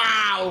like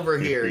 "Bwah!" over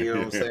here. You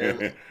know what I'm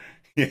saying?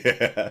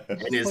 Yeah.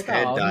 And his Like,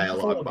 head oh, he's just a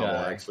dialogue little bubble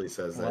guy. actually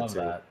says that Love too.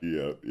 that.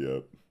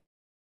 Yep.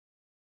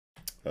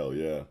 Hell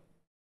yeah.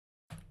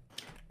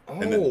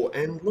 Oh,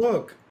 and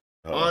look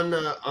Oh.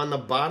 on the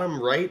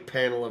bottom right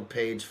panel of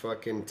page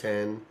fucking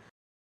 10,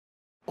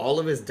 all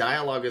of his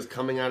dialogue is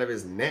coming out of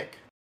his neck.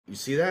 You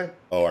see that?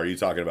 Oh, are you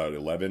talking about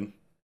 11?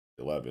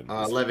 11.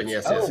 11,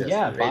 yes, Oh yes.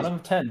 yeah, Page- bottom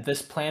 10.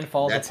 This plan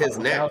falls That's apart his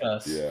neck. without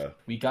us. Yeah.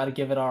 We got to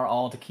give it our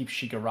all to keep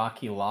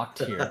Shigaraki locked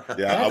here. Yeah,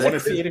 That's I want a to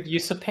see. creative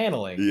use of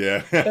paneling.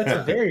 Yeah. That's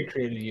a very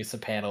creative use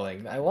of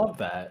paneling. I love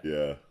that.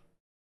 Yeah.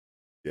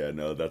 Yeah,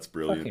 no, that's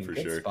brilliant Fucking for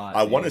good sure. spot,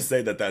 I want to dude.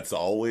 say that that's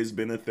always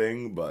been a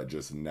thing, but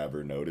just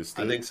never noticed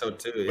it. I think so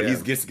too. Yeah. But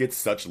he gets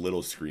such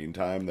little screen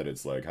time that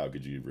it's like, how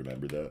could you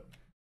remember that?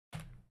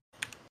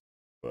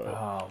 But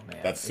Oh man,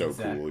 that's so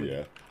exactly. cool.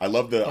 Yeah, I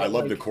love the But,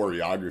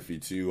 choreography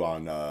too.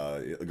 On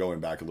going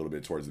back a little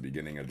bit towards the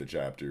beginning of the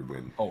chapter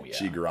when Oh yeah.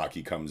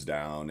 Shigaraki comes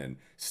down and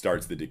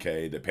starts the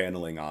decay. The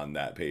paneling on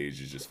that page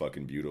is just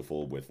fucking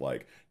beautiful with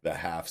like the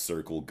half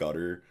circle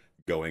gutter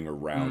going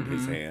around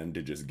his Mhm. hand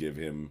to just give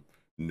him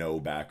no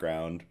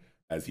background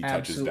as he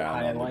touches Absolute down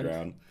on highlight. the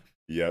ground.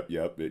 Yep.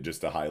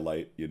 Just to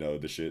highlight,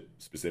 the shit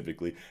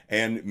specifically.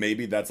 And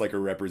maybe that's like a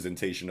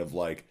representation of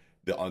like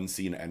the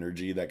unseen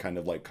energy that kind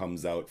of like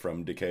comes out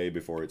from decay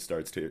before it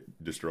starts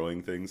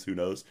destroying things. Who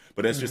knows?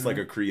 But it's just like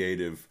a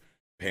creative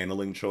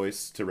paneling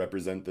choice to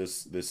represent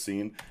this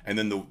scene. And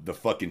then the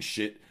fucking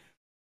shit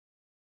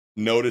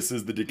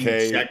notices the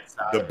decay. Ejects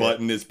out The of it.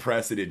 button is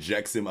pressed. It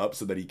ejects him up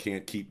so that he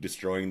can't keep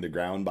destroying the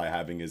ground by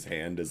having his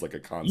hand as like a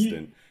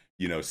constant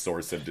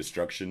source of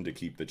destruction to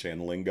keep the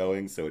channeling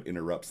going. So it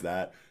interrupts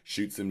that,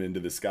 shoots him into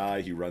the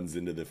sky. He runs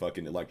into the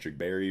fucking electric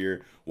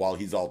barrier while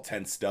he's all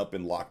tensed up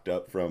and locked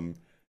up from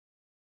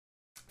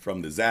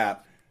the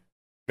zap.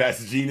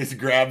 Best Genius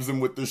grabs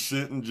him with the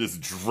shit and just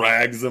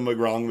drags him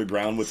along the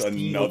ground with Steel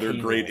another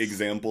great cables.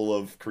 example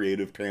of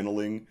creative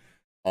paneling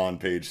on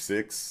page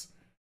 6.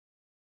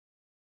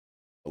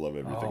 I love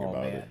everything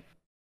about it.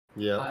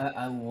 Yeah.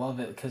 I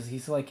love it because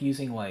he's like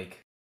using like,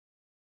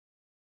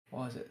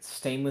 what was it,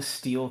 stainless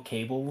steel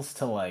cables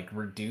to like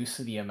reduce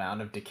the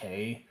amount of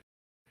decay,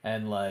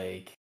 and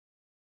like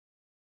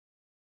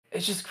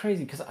it's just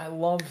crazy because I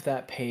love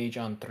that page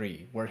on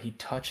 3 where he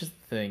touches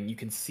the thing. You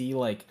can see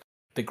like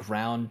the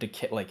ground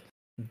decay, like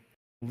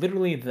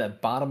literally the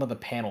bottom of the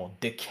panel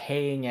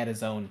decaying at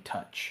his own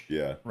touch.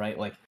 Yeah, Right,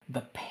 like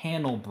the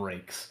panel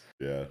breaks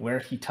yeah, where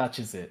he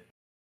touches it.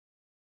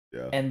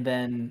 yeah. And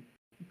then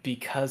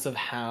because of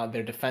how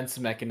their defense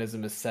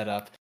mechanism is set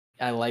up,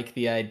 I like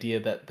the idea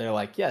that they're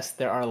like, yes,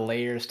 there are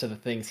layers to the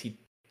things he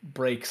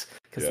breaks.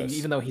 Because Yes.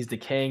 even though he's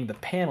decaying the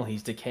panel,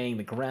 he's decaying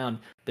the ground,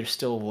 there's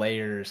still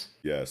layers.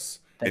 Yes.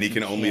 that And he he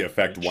can only can't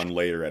affect reach. one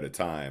layer at a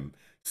time.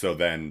 So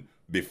then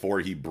before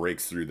he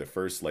breaks through the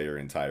first layer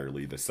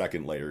entirely, the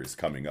second layer is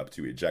coming up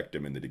to eject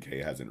him, and the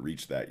decay hasn't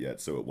reached that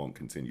yet, so it won't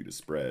continue to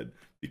spread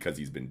because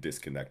he's been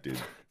disconnected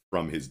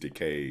from his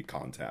decay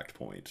contact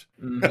point.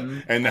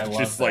 Mhm. And I that's love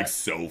just like that.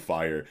 so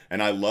fire.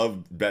 And I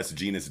love Best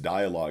Genius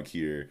dialogue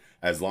here.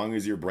 As long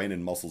as your brain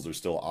and muscles are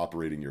still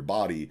operating your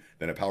body,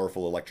 then a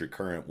powerful electric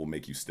current will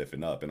make you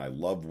stiffen up. And I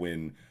love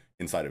when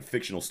inside of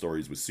fictional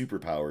stories with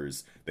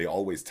superpowers, they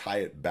always tie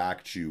it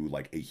back to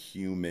like a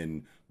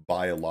human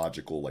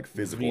biological, like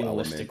physical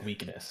Realistic element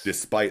weakness.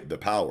 despite the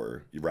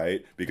power,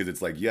 right? Because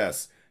it's like,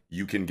 yes,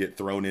 you can get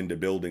thrown into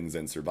buildings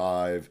and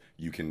survive.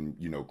 You can,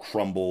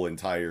 crumble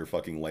entire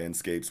fucking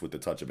landscapes with the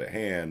touch of a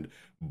hand,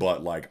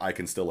 but like I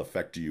can still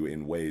affect you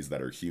in ways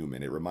that are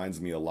human. It reminds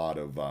me a lot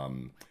of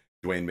Dwayne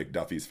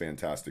McDuffie's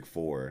Fantastic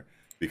Four,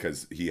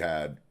 because he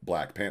had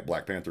Black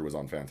Panther was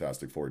on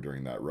Fantastic Four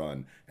during that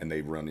run, and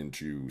they run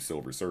into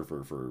Silver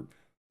Surfer for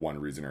one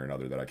reason or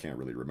another that I can't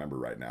really remember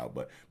right now.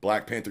 But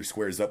Black Panther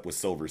squares up with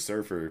Silver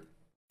Surfer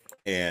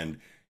and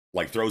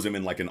like throws him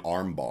in like an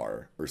arm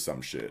bar or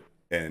some shit,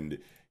 and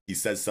he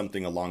says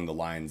something along the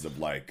lines of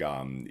like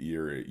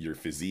your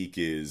physique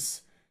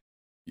is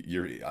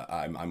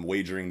I'm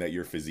wagering that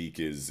your physique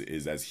is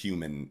as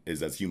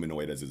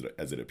humanoid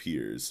as it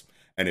appears,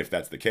 and if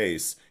that's the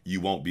case, you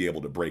won't be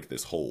able to break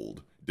this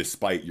hold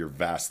despite your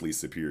vastly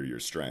superior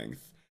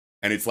strength.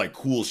 And it's like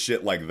cool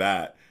shit like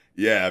that.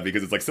 Yeah,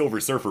 because it's like Silver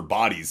Surfer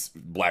bodies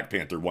Black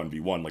Panther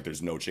 1v1 like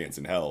there's no chance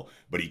in hell,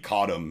 but he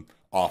caught him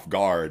off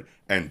guard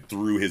and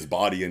threw his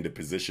body into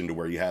position to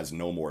where he has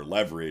no more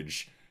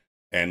leverage.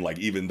 And like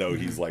even though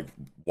he's like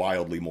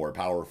wildly more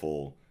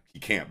powerful, he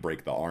can't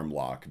break the arm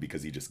lock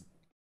because he just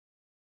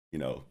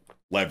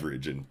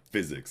leverage and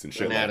physics and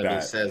shit Anatomy like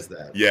that. says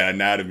that. Yeah,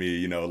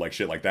 anatomy, like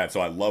shit like that. So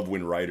I love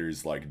when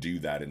writers like do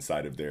that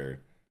inside of their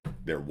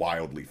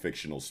wildly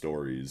fictional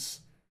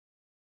stories.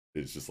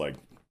 It's just like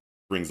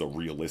brings a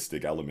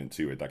realistic element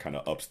to it that kind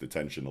of ups the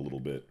tension a little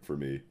bit for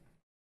me.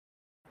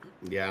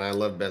 Yeah, and I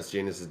love Best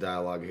Genius's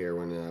dialogue here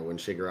when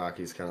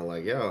Shigaraki's kind of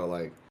like, yo,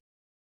 like,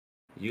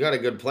 you got a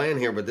good plan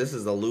here, but this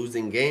is a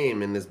losing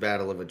game in this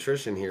battle of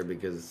attrition here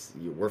because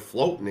we're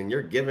floating and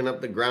you're giving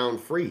up the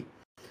ground free.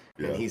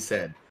 Yeah. And he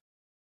said,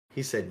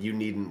 you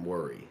needn't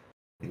worry.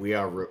 We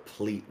are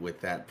replete with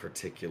that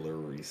particular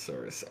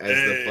resource as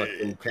the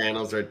fucking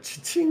panels are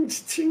ching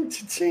ching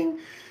ching,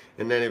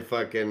 and then it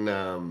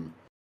fucking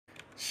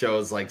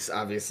shows like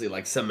obviously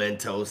like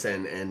Cementos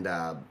and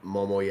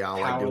Momoyao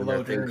like Power doing their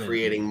Loader thing, and-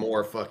 creating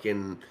more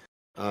fucking.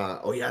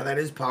 Oh yeah, that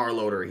is Power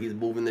Loader. He's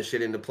moving the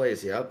shit into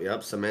place. Yep.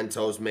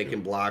 Cementos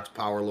making blocks,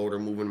 Power Loader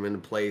moving them into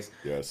place.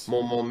 Yes.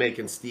 Momo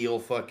making steel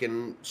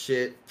fucking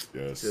shit.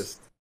 Yes.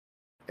 Just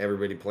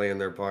everybody playing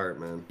their part,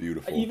 man.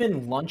 Beautiful.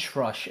 Even Lunch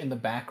Rush in the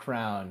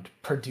background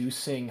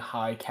producing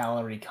high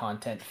calorie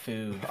content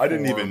food. I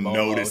didn't for even Momo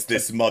notice to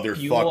this fuel her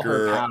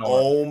motherfucker. power.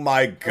 Oh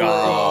my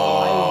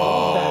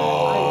god.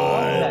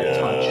 I love that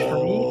touch.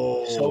 For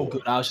me, so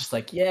good. I was just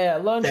like, yeah,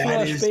 Lunch That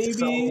Rush, is baby.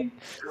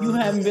 so You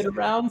haven't been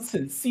around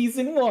since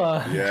season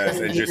 1. Yes,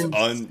 and just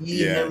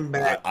See him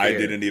back I there.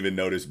 didn't even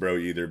notice, bro,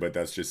 either. But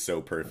that's just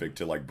so perfect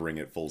to like bring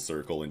it full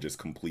circle and just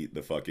complete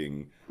the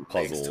fucking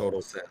puzzle. Makes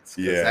total sense. 'Cause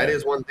Yeah. that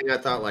is one thing I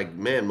thought. Like,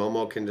 man,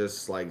 Momo can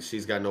just like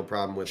she's got no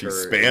problem with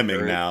She's her spamming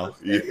endurance now. or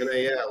stamina.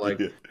 Yeah, like.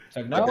 Yeah. It's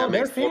like, But no, that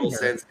they're makes total feeding her.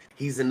 sense.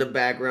 He's in the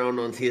background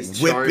on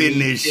his Whipping charming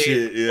this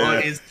shit, yeah.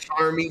 on his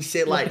charming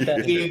shit. Like, Look at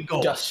that here you go,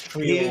 here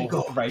industrial you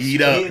go. rice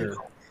Eat up. cooker.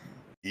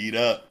 Eat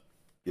up.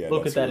 Yeah.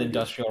 Look that's at that really good.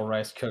 industrial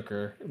rice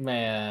cooker,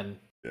 man.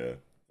 Yeah,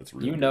 that's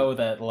really You know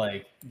that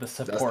like the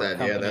support That's that.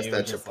 company Yeah, that's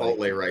that was just Chipotle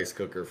like, rice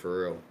cooker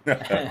for real.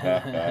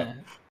 yeah,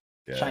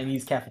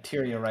 Chinese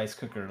cafeteria rice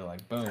cooker,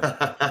 like boom.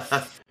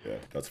 yeah,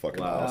 that's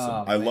fucking Wow. awesome.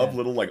 Oh, I love man.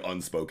 little like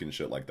unspoken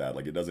shit like that.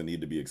 Like it doesn't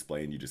need to be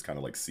explained. You just kind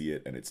of like see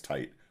it and it's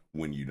tight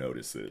when you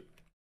notice it.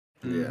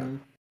 Yeah. Mhm.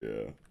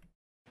 Yeah.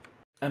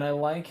 And I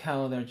like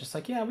how they're just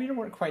like, yeah, we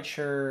weren't quite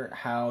sure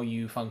how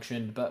you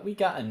functioned, but we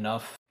got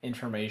enough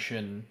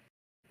information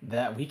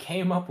that we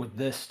came up with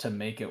this to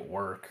make it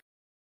work.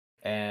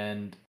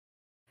 And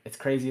it's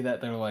crazy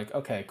that they're like,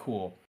 okay,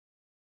 cool.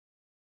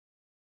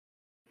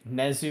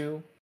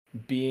 Nezu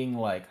being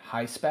like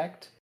high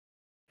spec,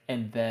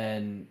 and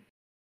then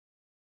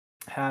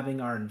having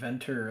our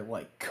inventor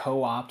like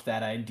co-opt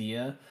that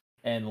idea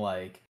and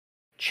like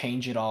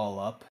change it all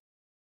up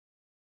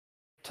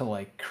to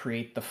like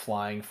create the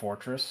flying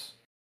fortress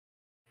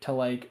to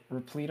like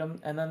replete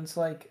them. And then it's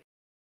like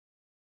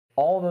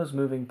all those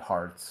moving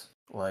parts,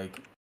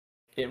 like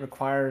it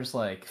requires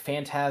like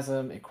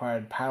Phantasm, it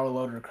required Power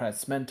Loader, it required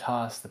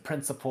Cementos, the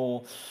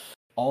Principal,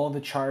 all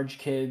the Charge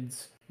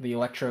kids, the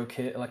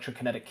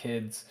electrokinetic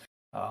kids,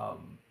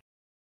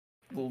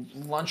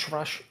 Lunch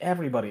Rush,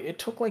 everybody. It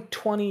took like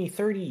 20,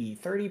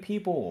 30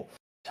 people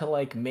to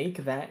like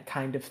make that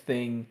kind of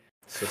thing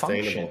function.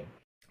 Sustainable.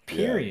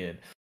 Period.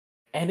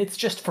 And it's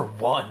just for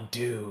one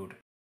dude.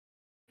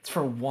 It's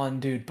for one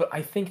dude. But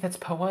I think that's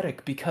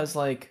poetic because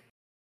like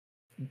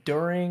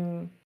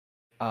during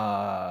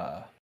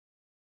the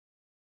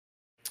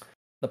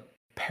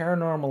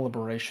Paranormal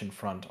Liberation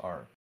Front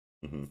arc,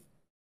 Mhm.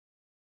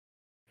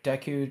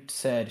 Deku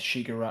said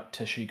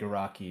to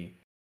Shigaraki,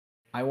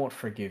 I won't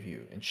forgive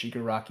you. And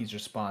Shigaraki's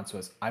response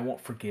was, I won't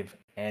forgive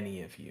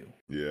any of you.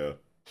 Yeah.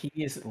 He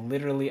is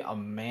literally a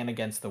man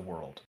against the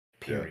world.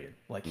 Period.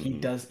 Like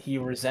he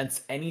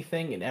resents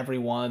anything and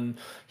everyone.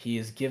 He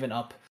is given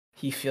up.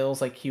 He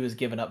feels like he was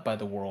given up by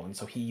the world, and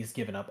so he's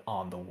given up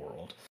on the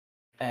world.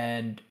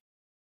 And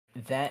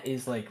that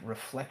is like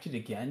reflected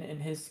again in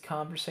his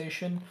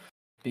conversation,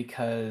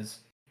 because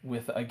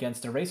with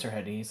against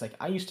Eraserhead, he's like,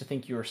 I used to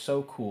think you were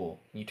so cool.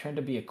 You turned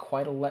to be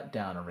quite a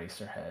letdown,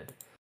 Eraserhead.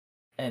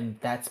 And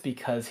that's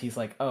because he's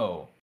like,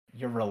 oh,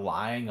 you're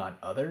relying on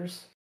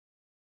others?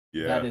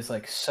 Yeah. That is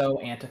like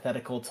so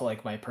antithetical to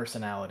like my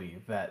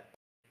personality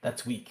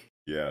that's weak.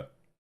 Yeah.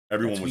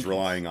 Everyone That's was weakness.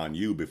 relying on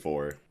you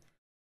before,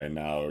 and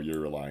now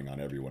you're relying on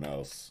everyone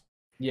else.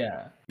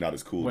 Yeah. Not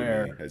as cool to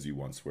Where- me as you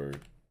once were.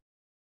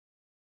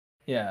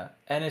 Yeah.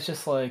 And it's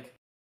just like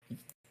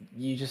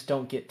you just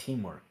don't get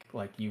teamwork.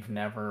 Like you've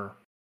never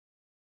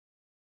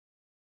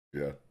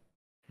Yeah.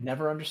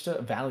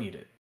 understood, valued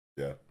it.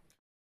 Yeah.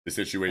 The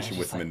situation I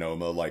with was just like-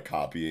 Monoma like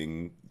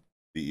copying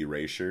the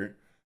Erasure,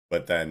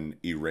 but then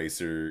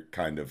Eraser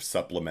kind of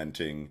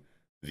supplementing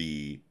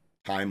the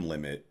time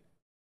limit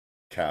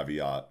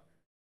caveat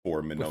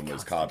for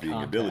Monoma's constant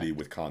copying ability contact.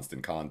 with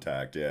constant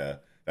contact. Yeah.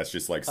 That's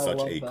just like I such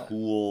love a that.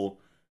 cool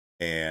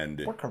and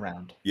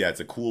Workaround. yeah, it's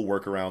a cool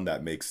workaround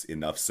that makes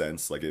enough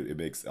sense. Like it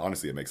makes,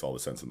 honestly, it makes all the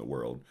sense in the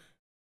world.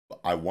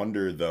 I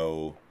wonder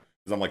though,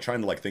 because I'm like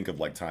trying to like think of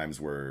like times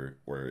where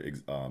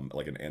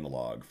like an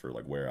analog for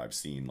like where I've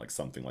seen like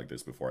something like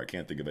this before. I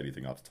can't think of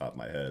anything off the top of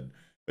my head,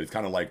 but it's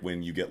kind of like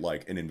when you get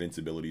like an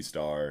invincibility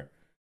star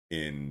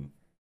in,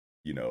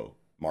 you know,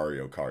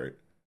 Mario Kart,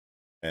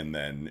 and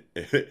then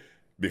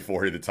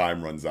before the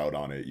time runs out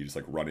on it, you just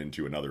like run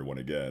into another one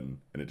again,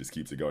 and it just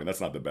keeps it going.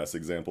 That's not the best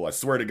example. I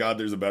swear to God,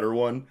 there's a better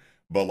one,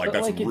 but like But,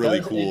 that's like, it really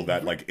does- cool it-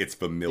 that like it's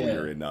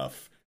familiar Yeah.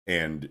 enough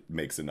and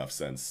makes enough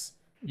sense.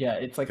 Yeah,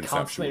 it's like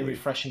constantly Conceptually.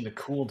 refreshing the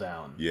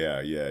cooldown.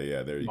 Yeah.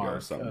 There you go,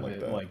 Mark something of like it,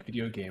 that. like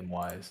video game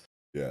wise.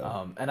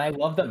 Yeah. And I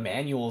love that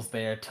Manuel's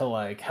there to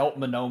like help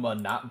Monoma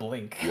not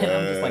blink. And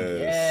I'm just like,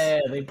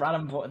 Yes. yeah, they brought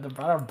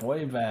our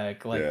boy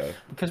back. Like Yeah.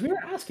 because we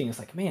were asking, it's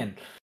like, man,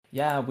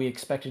 yeah, we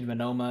expected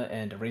Monoma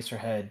and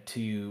Eraserhead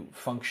to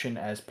function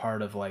as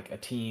part of like a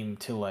team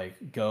to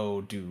like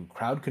go do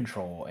crowd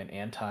control and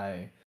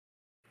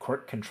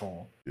anti-quirk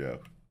control. Yeah.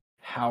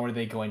 How are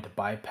they going to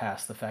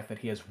bypass the fact that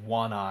he has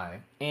one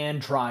eye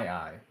and dry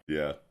eye?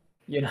 Yeah.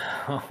 You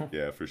know?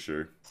 Yeah, for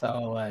sure.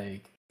 So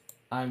like,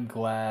 I'm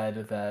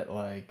glad that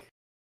like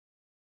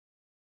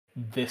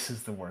this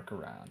is the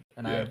workaround,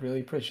 and I Yeah. really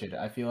appreciate it.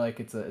 I feel like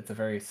it's a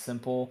very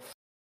simple,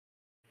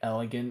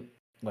 elegant,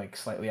 like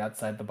slightly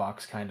outside the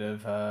box kind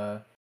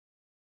of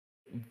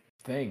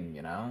thing,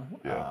 you know?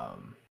 Yeah.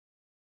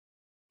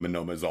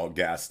 Monoma's all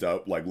gassed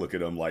up, like look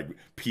at him like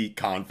peak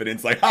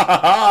confidence, like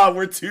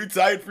we're too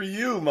tight for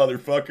you,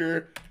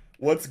 motherfucker.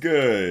 What's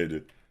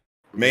good?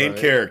 Main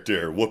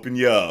character, whooping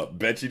you up.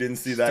 Bet you didn't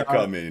see that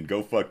coming.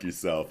 Go fuck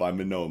yourself. I'm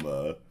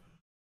Monoma.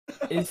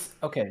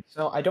 Okay,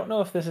 so I don't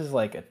know if this is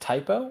like a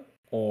typo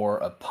or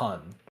a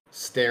pun.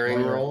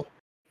 Staring roll?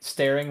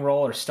 Staring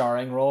roll or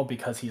starring roll,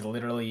 because he's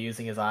literally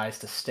using his eyes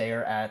to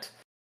stare at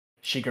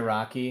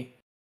Shigaraki,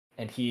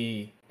 and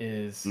he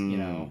is, you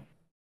know,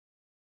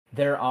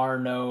 there are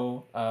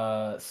no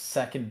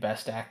second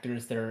best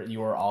actors.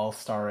 You are all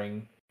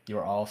starring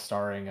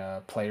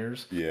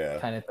players. Yeah,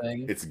 kind of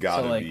thing. It's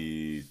gotta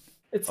be.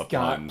 It's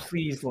got.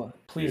 Please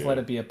let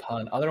it be a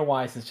pun.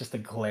 Otherwise, it's just a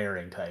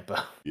glaring typo.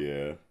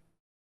 Yeah,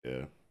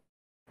 yeah.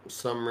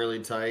 Some really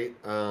tight.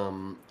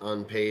 On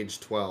page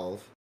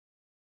 12,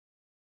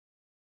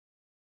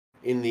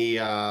 in the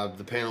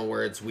panel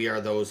where it's "We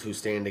are those who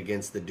stand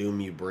against the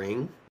doom you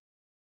bring."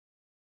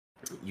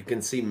 You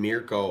can see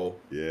Mirko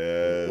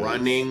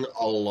running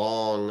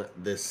along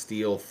the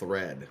steel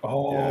thread.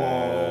 Oh,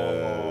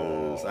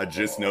 yes. I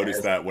just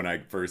noticed that when I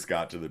first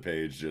got to the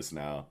page just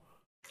now.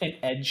 And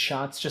edge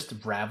shots just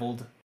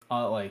raveled,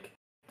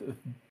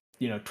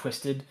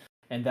 twisted,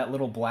 and that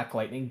little black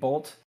lightning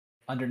bolt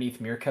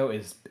underneath Mirko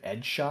is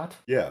edge shot.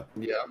 Yeah.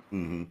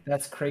 Mm-hmm.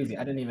 That's crazy.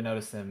 I didn't even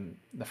notice them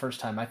the first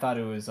time. I thought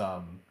it was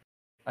a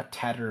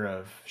tatter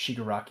of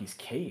Shigaraki's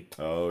cape.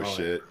 Oh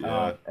shit!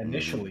 Yeah.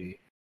 Initially.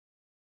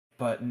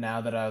 But now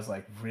that I was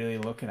like really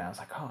looking at it, I was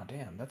like, oh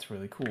damn, that's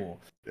really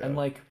cool. Yeah. And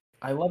like,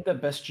 I love that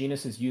Best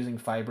Jeanist is using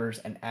fibers,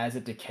 and as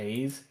it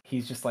decays,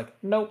 he's just like,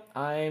 nope,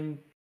 I'm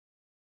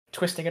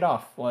twisting it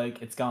off.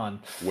 Like, it's gone.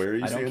 Where are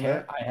you seeing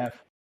that? I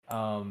have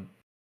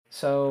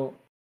so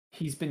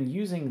he's been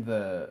using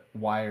the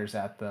wires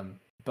at them,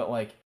 but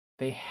like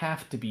they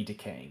have to be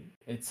decaying.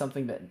 It's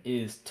something that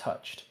is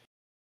touched,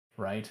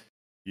 right?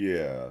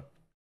 Yeah.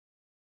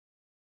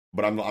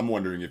 But I'm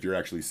wondering if you're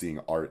actually seeing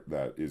art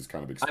that is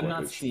kind of exposed. I'm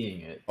not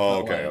seeing it.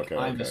 Oh, okay.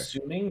 I'm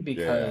assuming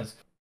because,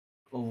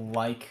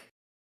 like,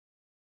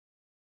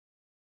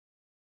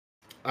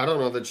 I don't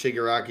know that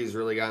Shigaraki's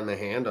really gotten a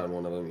hand on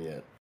one of them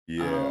yet.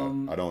 Yeah,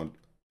 I don't.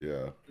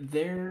 Yeah.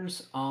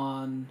 There's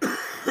on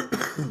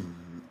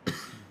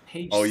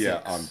page. Oh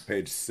yeah, on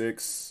page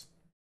 6.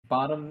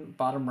 Bottom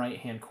right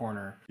hand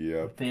corner.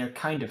 Yep. They're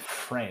kind of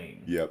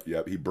fraying. Yep.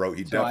 He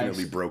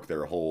definitely broke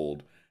their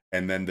hold.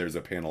 And then there's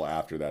a panel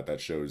after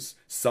that shows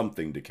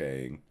something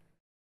decaying.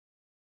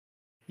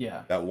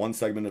 Yeah. That one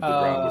segment of the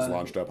ground was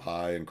launched up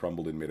high and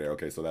crumbled in midair.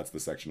 Okay, so that's the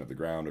section of the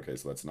ground. Okay,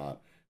 so that's not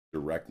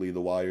directly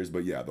the wires.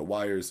 But yeah, the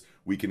wires,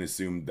 we can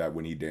assume that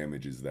when he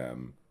damages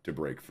them to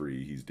break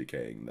free, he's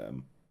decaying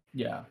them.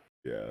 Yeah.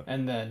 Yeah.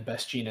 And then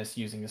Best Jeanist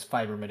using his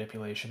fiber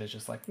manipulation is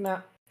just like,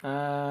 nah,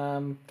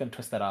 I'm gonna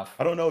twist that off.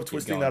 I don't know if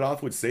twisting that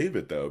off would save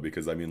it, though,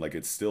 because, I mean, like,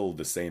 it's still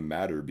the same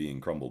matter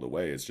being crumbled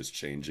away. It's just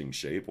changing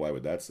shape. Why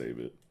would that save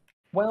it?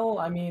 Well,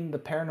 I mean, the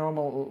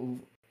Paranormal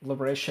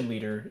Liberation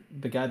leader,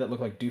 the guy that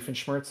looked like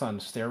Doofenshmirtz on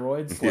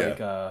steroids,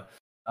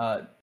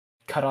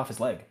 cut off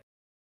his leg.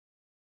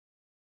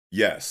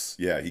 Yes,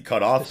 yeah, he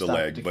cut off the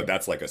leg, but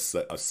that's like a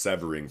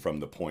severing from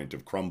the point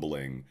of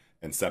crumbling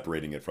and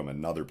separating it from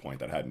another point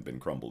that hadn't been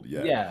crumbled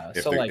yet. Yeah,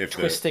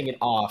 twisting it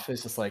off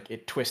is just like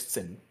it twists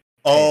and...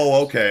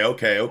 Oh, okay.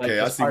 Like,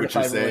 I see what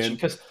you're saying.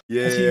 Because he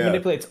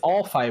manipulates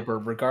all fiber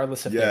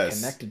regardless if they're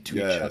connected to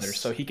each other.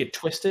 So he could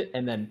twist it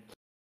and then...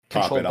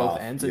 control both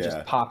ends and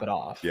just pop it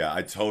off. Yeah,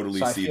 I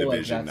totally see the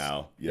vision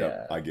now.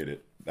 Yep, I get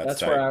it.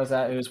 That's where I was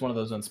at. It was one of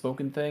those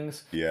unspoken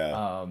things.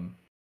 Yeah.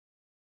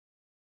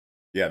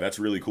 Yeah, that's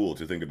really cool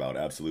to think about.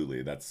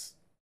 Absolutely. That's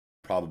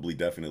probably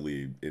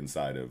definitely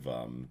inside of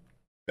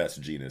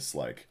Best Jeanist,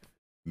 like,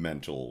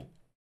 mental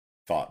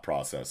thought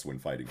process when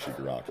fighting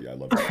Shigaraki. I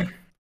love that.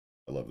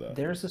 I love that.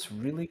 There's this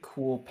really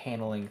cool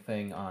paneling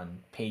thing on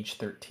page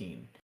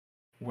 13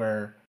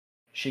 where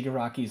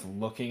Shigaraki's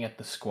looking at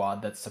the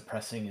squad that's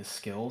suppressing his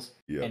skills,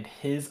 and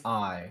his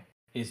eye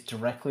is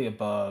directly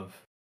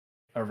above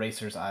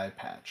Eraser's eye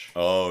patch.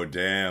 Oh,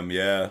 damn,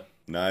 yeah.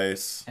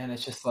 Nice. And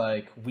it's just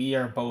like, we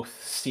are both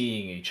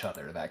seeing each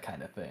other, that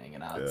kind of thing.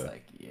 And I was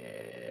like,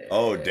 yeah.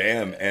 Oh,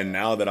 damn. And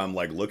now that I'm,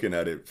 like, looking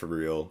at it for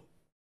real,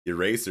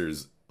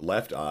 Eraser's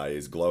left eye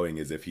is glowing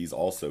as if he's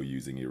also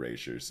using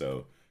Erasure.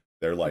 So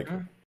they're, like,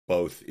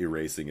 both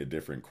erasing a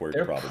different quirk,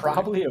 They're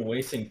probably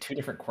erasing 2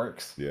 different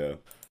quirks. Yeah.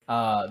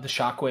 The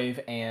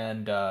Shockwave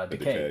and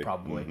Decay,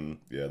 probably.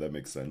 Yeah, that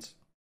makes sense.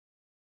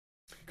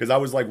 Because I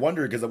was like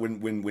wondering, because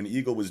when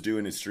Eagle was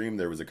doing his stream,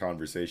 there was a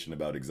conversation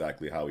about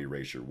exactly how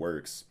erasure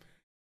works,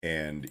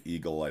 and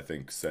Eagle I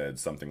think said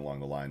something along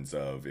the lines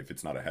of if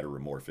it's not a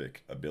heteromorphic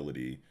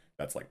ability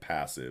that's like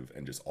passive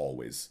and just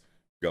always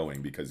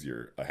going because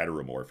you're a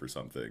heteromorph or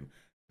something,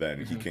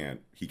 then he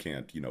can't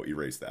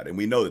erase that. And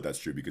we know that that's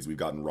true because we've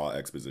gotten raw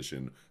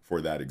exposition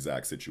for that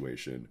exact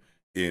situation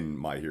in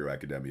My Hero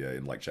Academia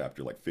in like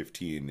chapter like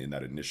 15 in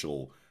that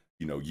initial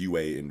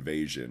UA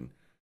invasion,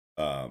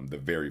 the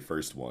very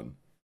first one.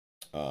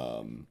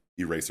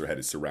 Eraserhead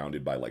is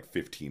surrounded by like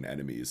 15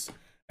 enemies,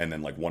 and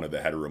then like one of the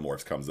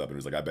heteromorphs comes up and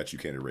was like, I bet you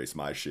can't erase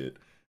my shit.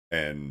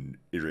 And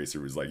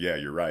Eraser was like, yeah,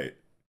 you're right,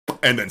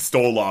 and then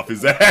stole off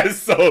his ass.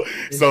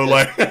 So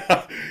like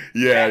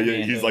yeah,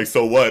 he's like,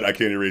 so what, I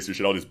can't erase your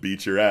shit, I'll just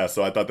beat your ass.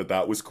 So I thought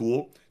that was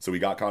cool, so we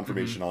got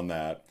confirmation on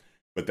that.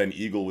 But then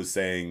Eagle was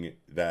saying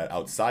that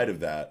outside of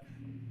that,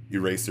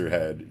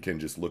 Eraserhead can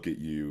just look at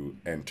you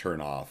and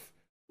turn off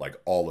like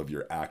all of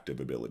your active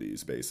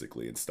abilities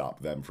basically and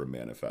stop them from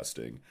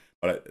manifesting.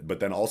 But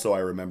then also I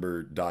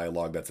remember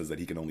dialogue that says that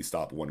he can only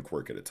stop one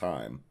quirk at a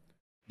time.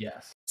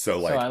 Yes. So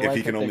like if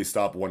he can only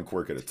stop one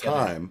quirk at a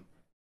time,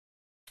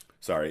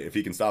 if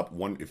he can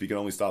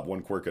only stop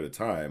one quirk at a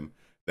time,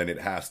 then it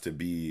has to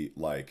be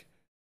like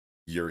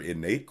your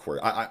innate quirk.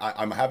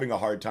 I'm having a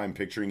hard time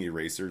picturing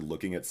Eraser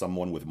looking at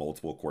someone with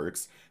multiple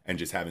quirks and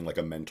just having like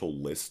a mental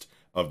list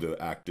of the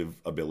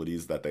active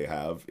abilities that they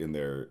have in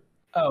their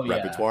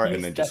repertoire,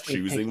 and then just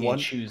choosing one.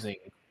 Choosing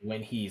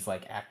when he's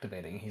like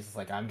activating, he's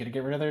like, I'm gonna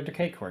get rid of their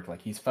decay quirk.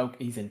 Like he's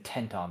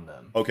intent on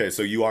them. Okay,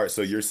 so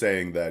you're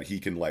saying that he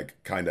can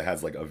like kind of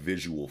has like a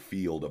visual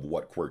field of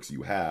what quirks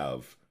you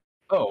have.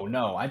 Oh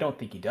no, I don't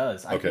think he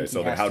does. Okay,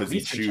 so then how does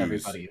he choose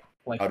everybody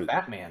like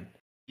Batman?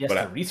 He has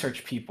to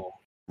research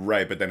people.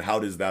 Right, but then how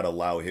does that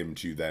allow him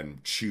to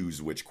then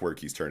choose which quirk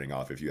he's turning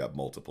off if you have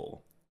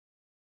multiple?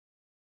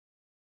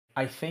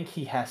 I think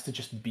he has to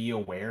just be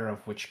aware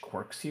of which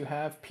quirks you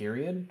have,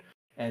 period.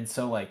 And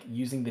so, like,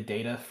 using the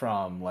data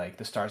from, like,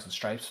 the Stars and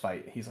Stripes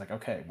fight, he's like,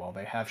 okay, well,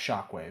 they have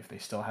Shockwave. They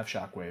still have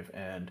Shockwave,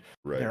 and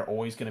they're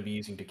always going to be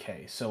using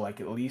Decay. So,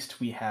 like, at least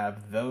we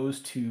have those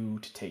two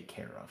to take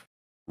care of.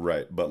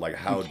 Right, but, like,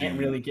 how do you...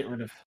 really get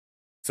rid of...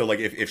 So, like,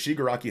 if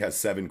Shigaraki has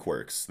 7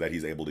 quirks that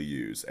he's able to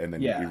use, and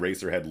then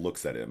Eraserhead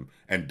looks at him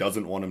and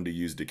doesn't want him to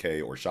use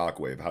Decay or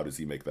Shockwave, how does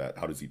he make that?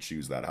 How does he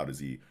choose that? How does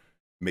he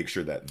make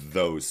sure that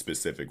those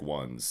specific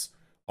ones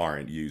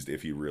aren't used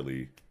if he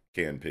really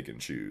can pick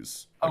and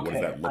choose? Like, what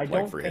does that look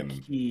like for him?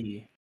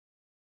 He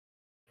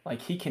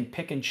can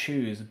pick and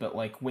choose, but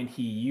like when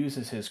he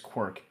uses his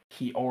quirk,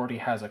 he already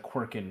has a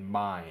quirk in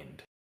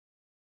mind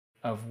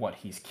of what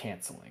he's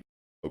canceling.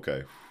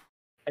 Okay.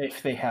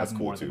 If they have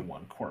more than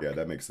one quirk. Yeah,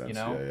 that makes sense.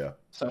 Yeah.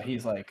 So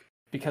he's like,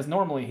 because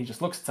normally he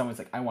just looks at someone and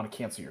is like, I want to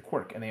cancel your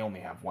quirk, and they only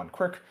have one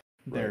quirk,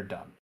 they're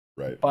done.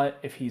 Right. But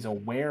if he's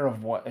aware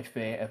of what if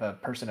a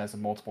person has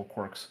multiple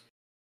quirks,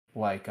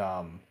 like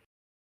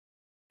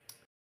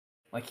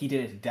he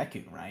did it to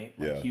Deku, right?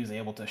 Like he was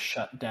able to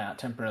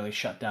temporarily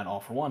shut down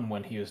All For One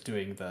when he was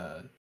doing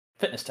the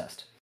fitness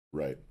test.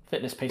 Right.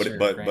 Fitness pacer.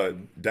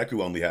 But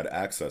Deku only had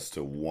access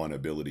to one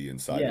ability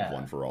inside of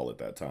One For All at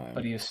that time.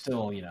 But he was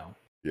still,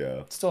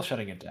 still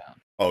shutting it down.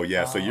 Oh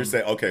yeah, so you're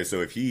saying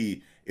so if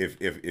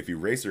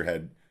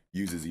Eraserhead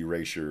uses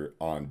Erasure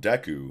on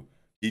Deku,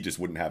 he just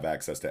wouldn't have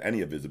access to any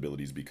of his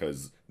abilities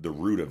because the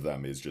root of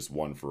them is just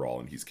One For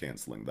All, and he's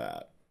canceling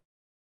that.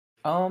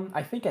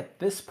 I think at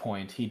this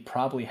point he'd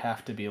probably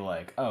have to be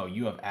like, oh,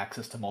 you have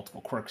access to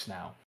multiple quirks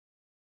now.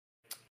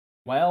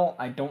 Well,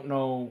 I don't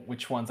know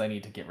which ones I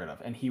need to get rid of,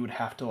 and he would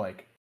have to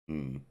like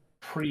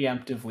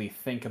preemptively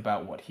think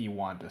about what he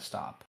wanted to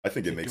stop. I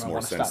think it makes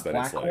more sense that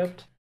it's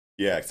like,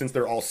 since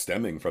they're all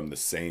stemming from the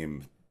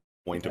same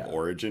point of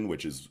origin,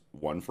 which is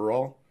One For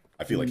All.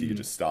 I feel like he could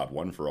just stop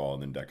One For All,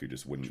 and then Deku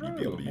just wouldn't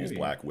be able to use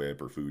Black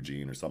Whip or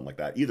Fujin or something like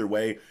that. Either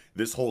way,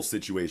 this whole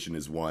situation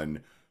is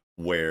one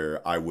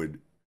where I would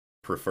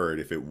prefer it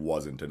if it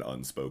wasn't an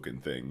unspoken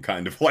thing,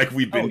 kind of like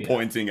we've been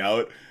pointing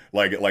out.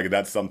 Like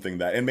that's something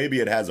that, and maybe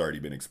it has already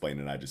been explained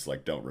and I just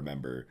like don't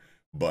remember.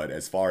 But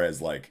as far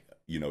as like,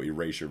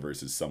 Erasure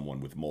versus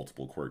someone with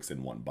multiple quirks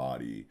in one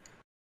body,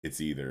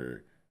 it's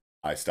either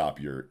I stop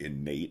your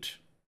innate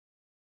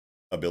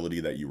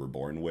ability that you were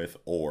born with,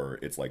 or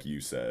it's like you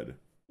said,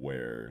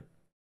 where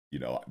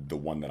the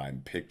one that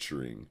I'm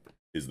picturing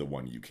is the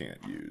one you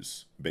can't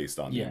use based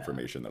on the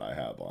information that I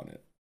have on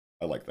it.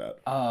 I like that.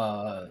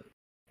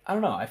 I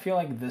don't know. I feel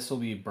like this will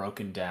be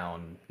broken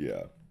down.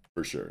 Yeah,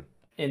 for sure.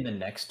 In the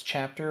next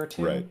chapter or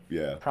two. Right.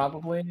 Yeah.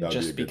 Probably. That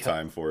would be a good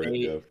time for it.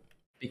 Yeah.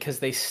 Because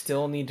they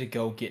still need to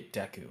go get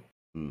Deku.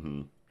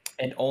 Mm-hmm.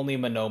 And only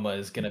Monoma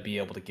is gonna be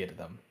able to get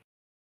them.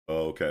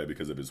 Oh, okay,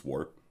 because of his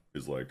warp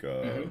is like.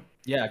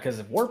 Yeah,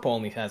 because warp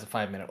only has a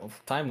 5-minute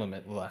time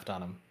limit left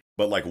on him.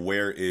 But like,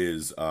 where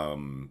is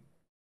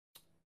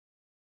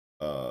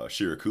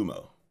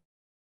Shirakumo?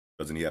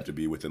 Doesn't he have to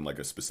be within like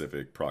a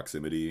specific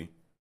proximity?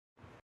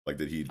 Like,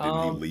 didn't he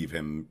leave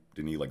him?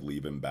 Didn't he like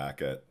leave him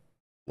back at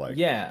like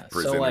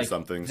prison or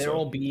something? There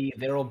will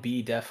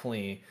be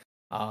definitely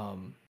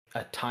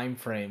a time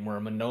frame where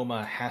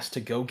Monoma has to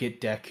go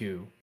get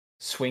Deku,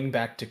 swing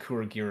back to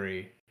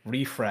Kurogiri,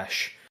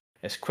 refresh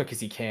as quick as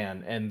he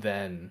can, and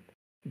then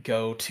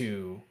go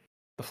to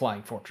the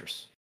Flying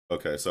Fortress.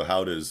 Okay, so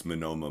how does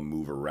Monoma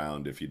move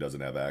around if he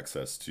doesn't have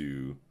access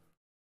to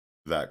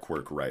that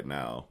quirk right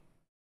now?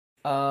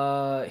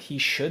 He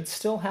should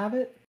still have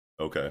it.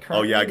 Okay. Currently,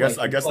 Oh yeah, I guess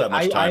that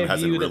much time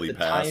hasn't view that really the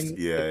passed. time-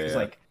 Yeah,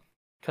 yeah.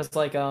 because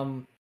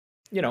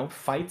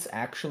fights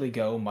actually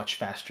go much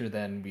faster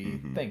than we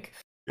Mhm. think.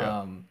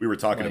 Yeah. We were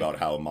talking like- about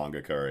how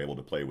mangaka are able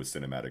to play with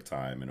cinematic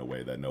time in a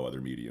way that no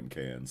other medium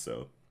can.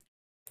 So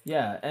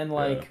Yeah, and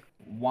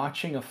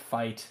watching a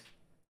fight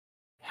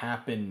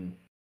happen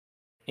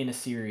in a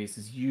series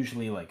is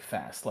usually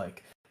fast.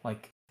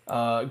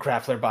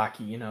 Grappler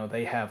Baki,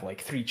 they have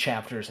 3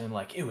 chapters and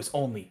it was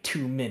only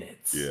 2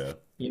 minutes. yeah,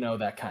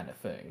 That kind of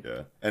thing.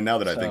 yeah. And now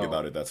that I think So-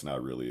 about it, that's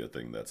not really a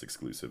thing that's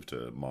exclusive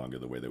to manga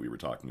the way that we were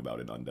talking about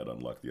in Undead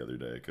Unluck the other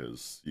day,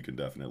 because you can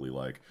definitely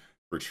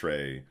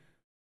portray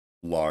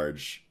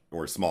large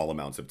or small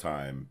amounts of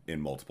time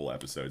in multiple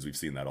episodes. We've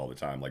seen that all the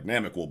time. Like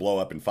Namek will blow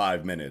up in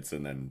 5 minutes,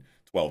 and then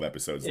 12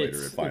 episodes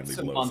later, it finally it's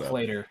a blows month up.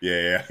 later.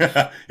 Yeah,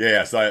 yeah,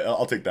 yeah. So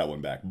I'll take that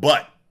one back.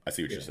 But I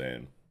see what you're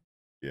saying.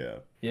 Yeah.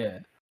 Yeah.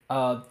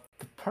 The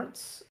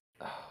parts.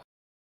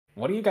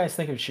 What do you guys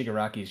think of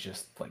Shigaraki's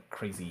just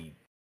crazy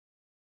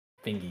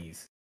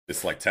thingies?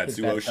 This His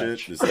Tetsuo bad shit.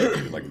 touch.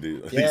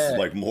 These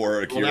Yeah.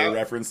 more Akira Well, that-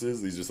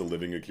 references. He's just a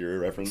living Akira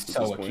reference. at So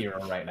this point.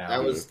 Akira right now.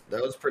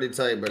 That was pretty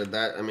tight, but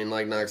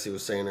like Noxie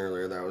was saying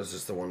earlier, that was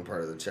just the one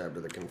part of the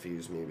chapter that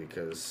confused me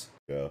because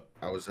Yeah.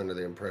 I was under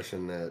the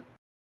impression that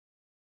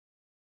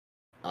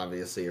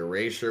obviously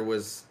erasure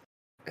was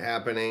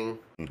happening,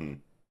 hmm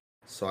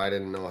so I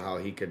didn't know how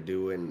he could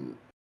do an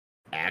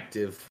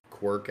active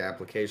quirk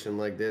application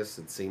like this.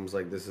 It seems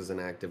like this is an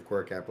active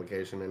quirk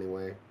application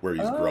anyway. Where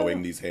he's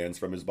growing these hands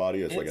from his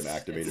body as an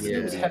activated It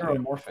seems ability.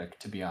 heteromorphic,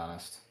 to be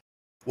honest.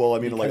 Well, I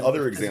mean, Because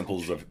other of the physical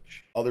examples of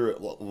change.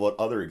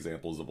 other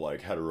examples of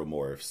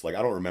heteromorphs.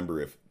 I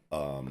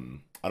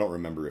don't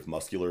remember if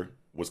muscular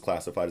was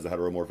classified as a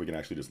heteromorph. We can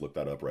actually just look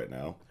that up right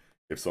now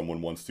if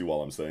someone wants to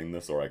while I'm saying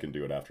this, or I can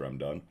do it after I'm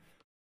done.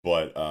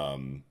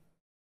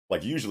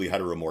 But usually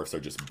heteromorphs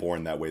are just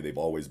born that way. They've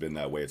always been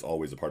that way. It's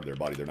always a part of their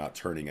body. They're not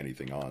turning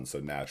anything on,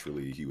 so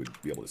naturally he would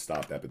be able to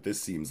stop that. But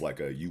this seems like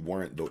you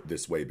weren't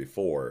this way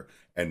before,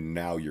 and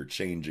now you're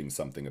changing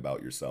something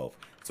about yourself.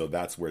 So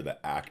that's where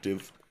the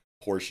active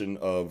portion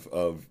of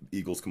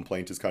Eagle's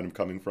complaint is kind of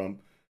coming from.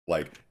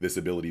 This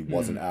ability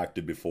wasn't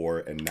active before,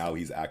 and now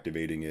he's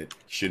activating it.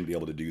 Shouldn't be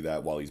able to do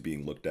that while he's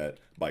being looked at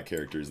by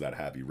characters that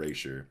have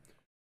erasure.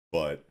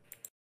 But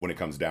when it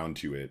comes down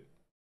to it,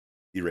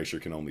 erasure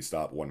can only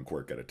stop one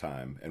quirk at a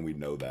time, and we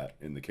know that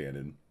in the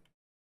canon.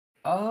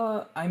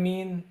 I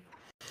mean,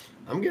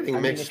 I'm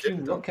getting mixed. if you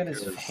shit, look at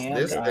his because hand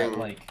this at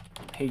thing,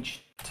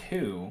 page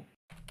 2,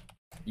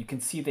 you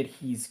can see that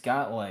he's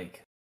got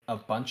a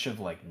bunch of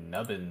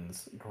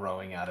nubbins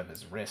growing out of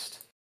his wrist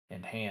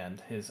and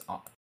hand.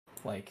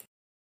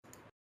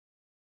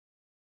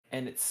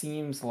 And it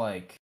seems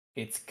like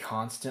it's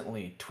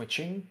constantly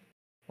twitching.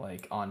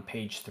 On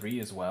page 3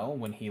 as well,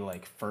 when he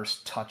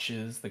first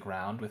touches the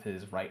ground with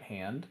his right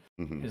hand,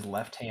 Mhm. his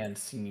left hand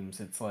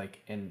seems it's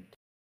in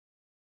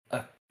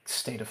a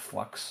state of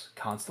flux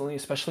constantly,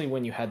 especially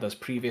when you had those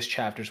previous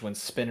chapters when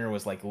Spinner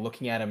was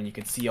looking at him and you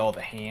could see all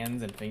the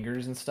hands and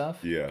fingers and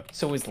stuff. Yeah.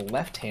 So his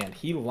left hand,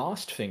 he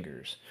lost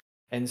fingers.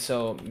 And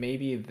so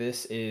maybe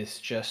this is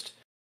just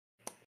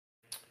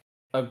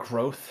a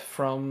growth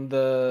from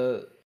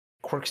the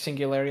quirk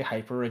singularity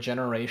hyper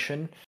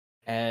regeneration,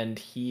 and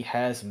he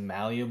has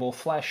malleable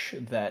flesh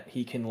that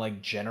he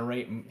can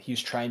generate. He's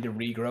trying to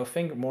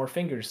regrow more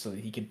fingers so that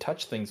he can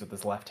touch things with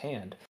his left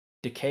hand.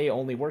 Decay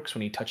only works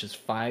when he touches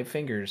 5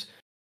 fingers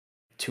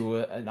to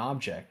an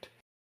object.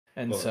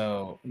 And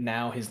so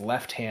now his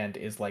left hand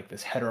is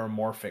this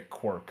heteromorphic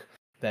quirk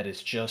that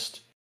is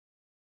just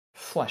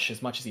flesh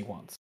as much as he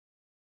wants.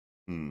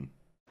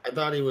 I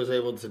thought he was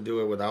able to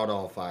do it without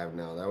all 5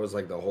 now. That was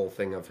the whole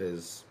thing of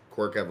his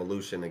quirk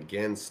evolution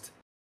against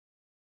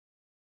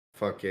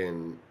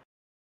fucking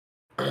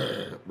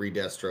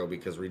Redestro,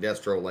 because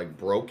Redestro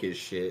broke his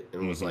shit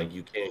and was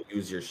you can't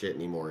use your shit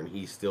anymore, and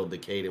he still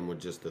decayed him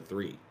with just the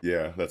 3.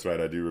 Yeah, that's right.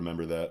 I do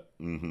remember that.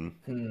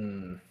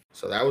 Mm-hmm.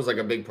 So that was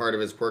a big part of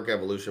his quirk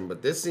evolution,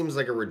 but this seems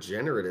like a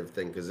regenerative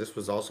thing because this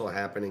was also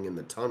happening in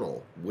the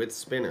tunnel with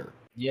Spinner.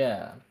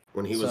 Yeah.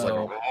 When he was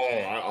all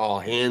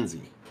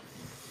handsy.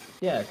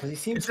 Yeah, because he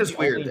seems It's to just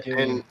be only weird. doing...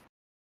 And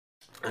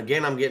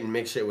again, I'm getting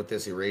mixed shit with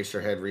this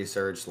eraser head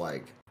research.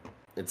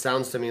 It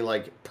sounds to me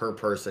per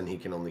person he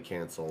can only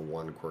cancel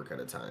 1 quirk at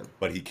a time.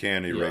 But he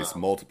can erase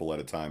multiple at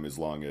a time as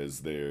long as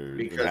they're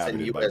Because in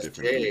inhabited by different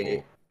people.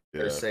 USJ,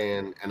 they're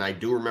saying, and I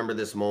do remember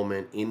this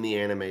moment in the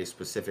anime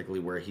specifically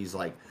where he's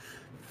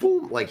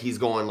boom, he's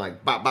going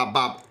bop, bop,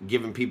 bop,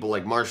 giving people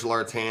martial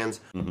arts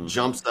hands,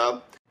 jumps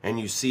up, and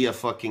you see a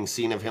fucking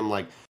scene of him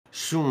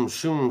shoom,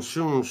 shoom,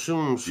 shoom,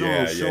 shoom,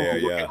 shoom,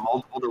 shoom, look in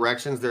multiple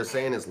directions. They're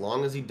saying as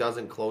long as he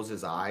doesn't close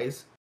his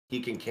eyes, he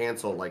can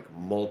cancel like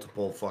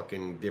multiple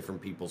fucking different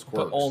people's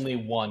quirks. But only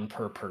one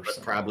per person.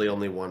 But probably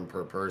only one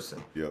per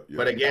person. Yep.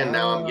 But again,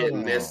 now I'm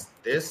getting this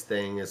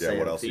thing is saying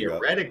what else you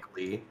got?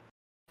 theoretically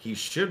he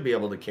should be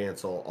able to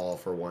cancel All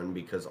for One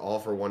because All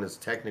for One is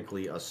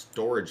technically a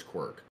storage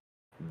quirk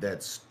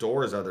that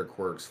stores other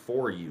quirks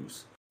for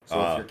use. So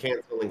if you're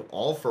canceling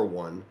All for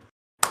One,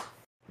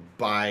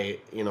 by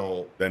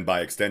then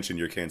by extension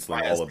you're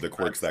canceling all of the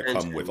quirks that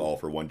come with All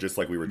for One, just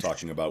like we were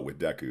talking about with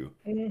Deku.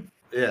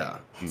 Yeah.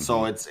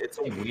 So it's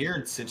a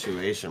weird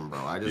situation, bro.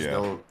 I just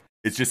don't.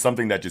 It's just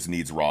something that just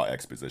needs raw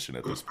exposition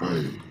at this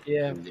point.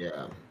 Yeah.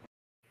 Yeah.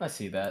 I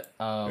see that.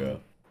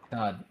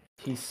 God,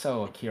 he's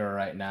so Akira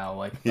right now.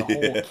 Like the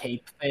whole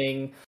cape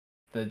thing,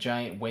 the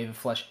giant wave of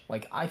flesh.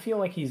 Like I feel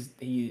like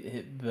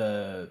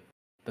the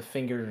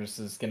fingers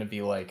is gonna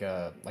be like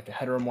a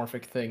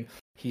heteromorphic thing.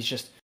 He's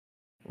just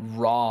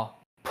raw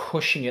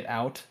pushing it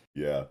out.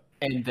 Yeah.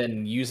 And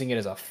then using it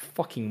as a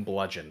fucking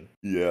bludgeon.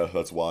 Yeah,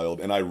 that's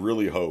wild. And I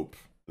really hope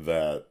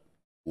that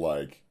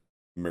like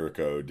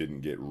Mirko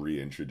didn't get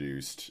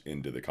reintroduced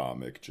into the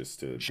comic just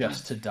to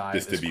die.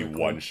 Just to be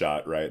quickly. one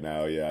shot right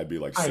now. Yeah, I'd be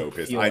like so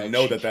pissed. I like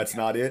know that's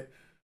not it.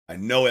 I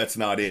know that's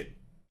not it.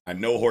 I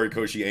know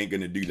Horikoshi ain't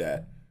gonna do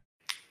that.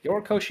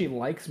 Horikoshi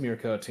likes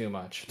Mirko too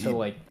much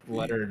to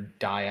let her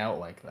die out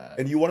like that.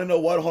 And you want to know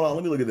what? Hold on,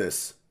 let me look at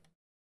this.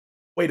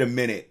 Wait a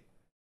minute.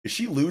 Is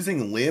she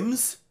losing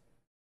limbs?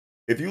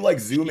 If you like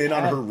zoom in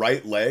on her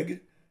right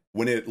leg,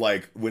 when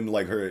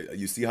her,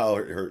 you see how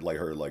her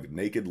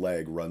naked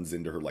leg runs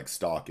into her like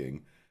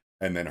stocking,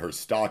 and then her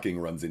stocking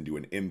runs into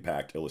an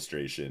impact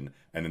illustration,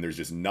 and then there's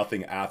just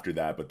nothing after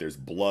that, but there's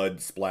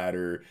blood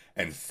splatter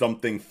and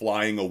something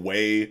flying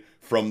away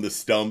from the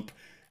stump.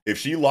 If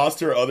she lost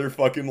her other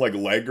fucking like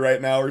leg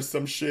right now or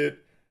some shit,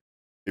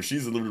 if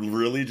she's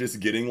really just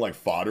getting like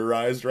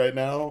fodderized right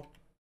now.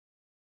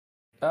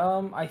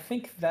 I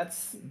think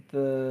that's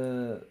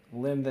the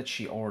limb that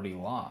she already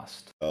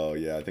lost. Oh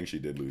yeah, I think she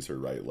did lose her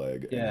right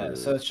leg. Yeah,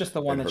 so it's just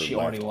the one that she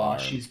already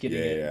lost. She's getting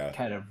it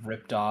kind of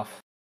ripped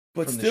off.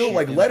 But still,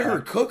 like, let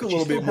her cook a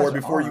little bit more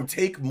before you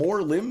take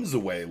more limbs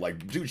away.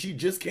 Like, dude, she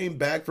just came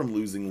back from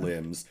losing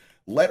limbs.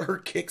 Let her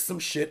kick some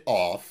shit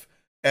off,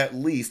 at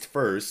least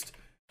first,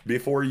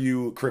 before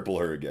you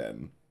cripple her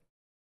again.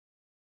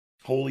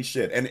 Holy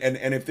shit. And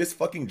if this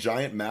fucking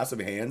giant massive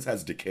hands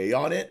has decay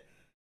on it,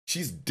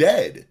 she's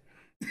dead.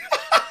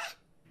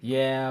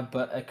 Yeah,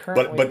 but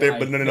currently,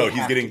 no,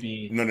 he's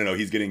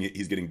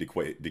getting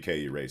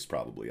decay erased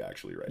probably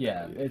actually right now.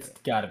 Yeah, it's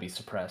got to be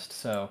suppressed.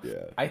 So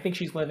I think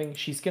she's living.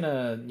 She's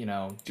gonna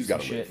do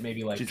some shit. Live.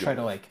 Maybe like try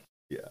to like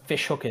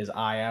fish hook his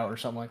eye out or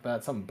something like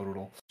that. Something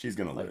brutal. She's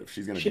gonna live.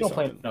 She's gonna. She don't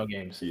play no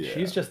games. Yeah.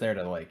 She's just there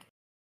to like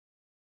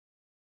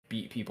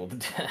beat people to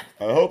death.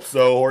 I hope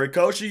so,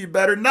 Horikoshi. You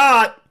better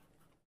not.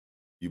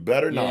 You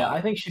better not. Yeah, I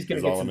think she's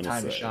gonna get some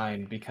time to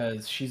shine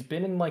because she's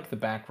been in like the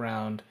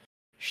background.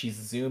 She's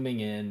zooming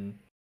in,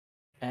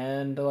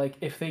 and like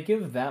if they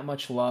give that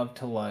much love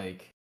to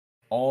like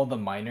all the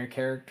minor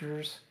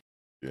characters,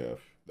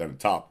 then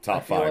top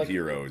 5 like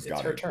heroes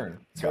got her turn.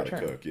 Gotta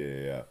cook.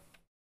 Yeah.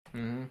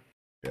 Mm-hmm.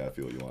 Yeah, I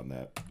feel you on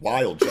that.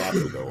 Wild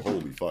chapter though.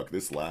 Holy fuck!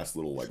 This last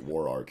little like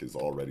war arc is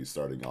already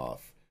starting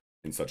off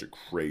in such a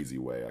crazy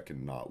way. I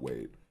cannot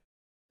wait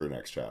for the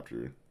next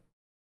chapter.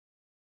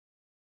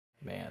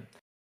 Man,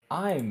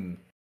 I'm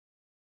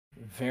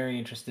very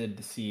interested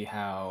to see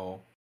how.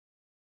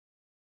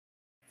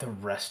 The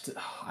rest,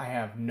 I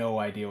have no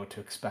idea what to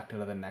expect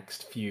out of the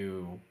next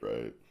few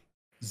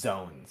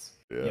zones.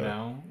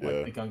 Yeah.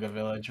 Like the Gunga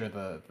Village or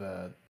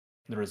the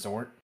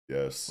resort.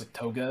 Yes. With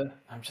Toga,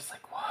 I'm just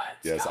like, what?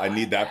 Yes, I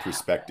need that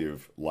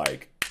perspective.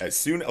 Like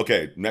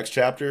next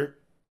chapter.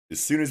 As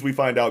soon as we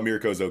find out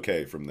Mirko's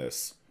okay from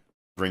this,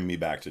 bring me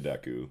back to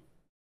Deku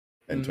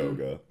and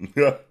Toga.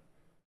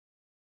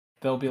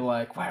 They'll be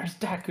like, "Where's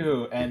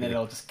Deku?" And then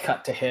it'll just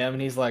cut to him,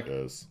 and he's like,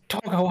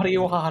 "Toga, what do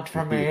you want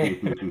from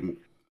me?"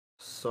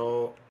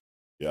 So,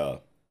 I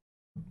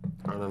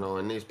don't know.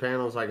 In these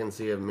panels, I can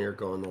see of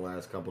Mirko in the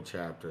last couple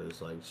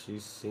chapters. Like, she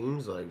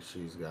seems like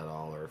she's got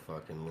all her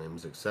fucking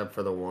limbs, except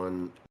for the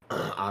one,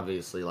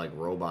 obviously, like,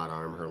 robot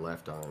arm, her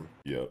left arm.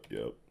 Yep.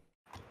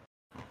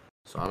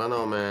 So, I don't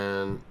know,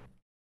 man.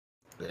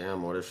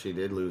 Damn, what if she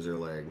did lose her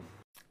leg?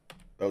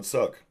 That would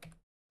suck.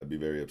 I'd be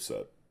very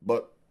upset.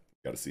 But,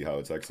 gotta see how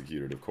it's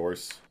executed, of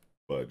course.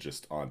 But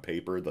just on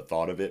paper, the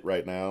thought of it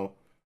right now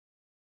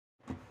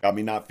got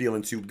me not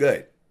feeling too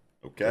good.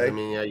 Okay. I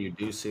mean, yeah, you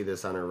do see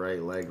this on her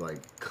right leg, like,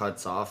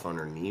 cuts off on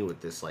her knee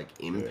with this, like,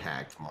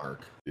 impact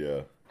mark.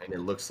 Yeah. And it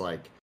looks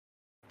like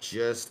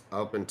just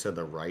up and to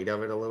the right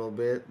of it a little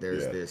bit,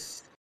 there's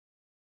this...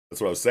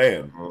 That's what I was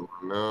saying. Oh,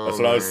 no, That's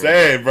what I was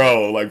saying,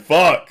 bro. Like,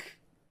 fuck.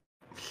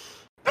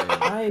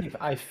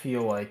 I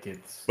feel like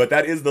it's... But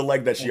that is the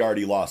leg that she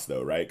already lost,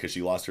 though, right? Because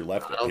she lost her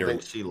left... I don't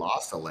think she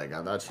lost a leg.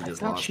 I thought she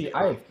just lost it.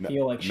 I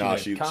feel like she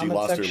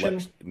lost her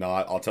left... No,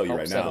 I'll tell you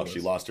right now.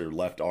 She lost her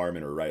left arm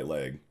and her right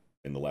leg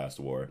in the last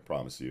war. I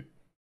promise you.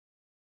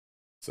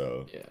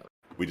 So,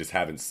 We just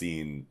haven't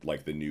seen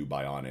like the new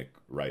bionic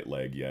right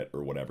leg yet,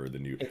 or whatever the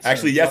new. It's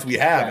Actually, yes, we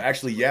have. yeah.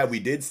 Actually, yeah, we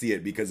did see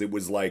it because it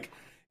was like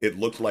it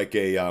looked like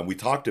a. We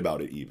talked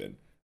about it even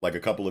like a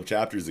couple of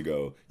chapters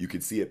ago. You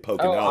could see it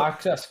poking Oh, out.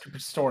 Octus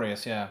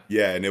Pistorius, yeah.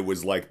 Yeah, and it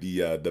was like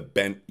the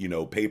bent,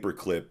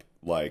 paperclip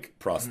like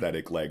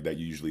prosthetic leg that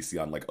you usually see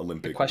on like The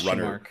Olympic question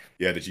runner. mark.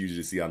 Yeah, that you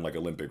usually see on like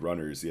Olympic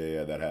runners.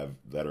 Yeah, that are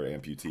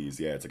amputees.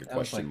 Yeah, it's like a That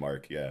was, question like,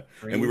 mark. Yeah,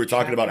 3 and we were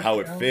talking about how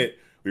it chapters ago? fit.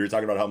 We were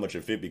talking about how much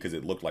it fit because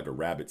it looked like a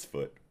rabbit's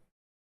foot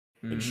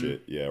and Mhm.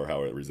 shit. Yeah, or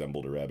how it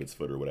resembled a rabbit's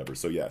foot or whatever.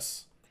 So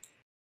yes,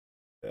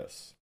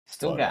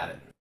 Still But, got it.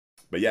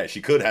 but yeah, she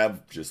could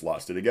have just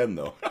lost it again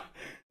though.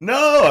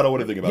 No, I don't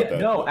want to think about Yeah, that.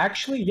 no,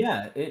 actually,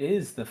 yeah, it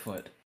is the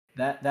foot.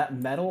 That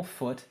metal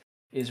foot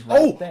is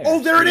right there. Oh,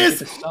 there So it you is!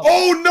 get to stump.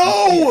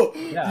 Oh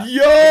no! Yeah.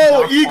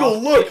 Yo, It's Eagle,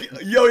 off-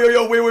 look!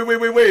 Yo,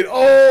 wait!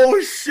 Oh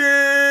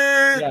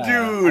shit, Yeah,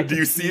 dude! Do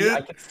you see I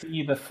it? can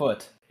see the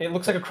foot. It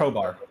looks like a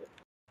crowbar.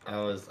 I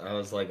was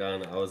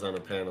on a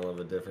panel of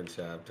a different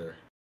chapter.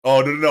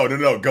 Oh no!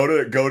 Go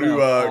to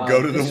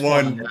This the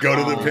one. one, Go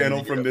to the um,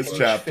 panel from this page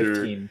chapter,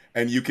 15.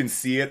 and you can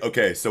see it.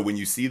 Okay, so when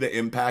you see the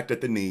impact at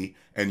the knee,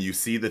 and you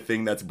see the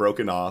thing that's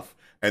broken off,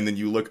 and then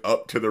you look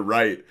up to the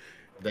right,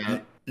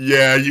 That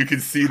yeah, you can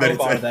see that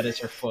Crowbar, it's that is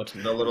her foot.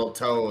 the little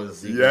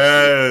toes. you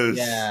can yes,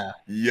 Yeah.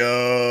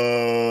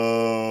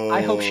 Yo,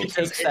 I hope she It takes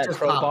just that popped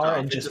crowbar off.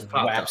 and It just just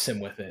popped whaps off.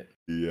 him with it.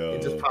 Yo.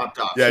 It just popped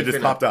off. Yeah, She it just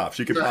finna popped off.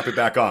 She could pop it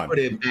back on. Put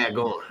it back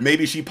on.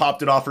 Maybe she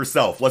popped it off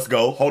herself. Let's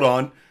go. Hold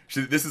on.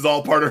 This is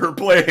all part of her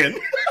plan.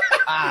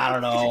 I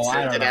don't know.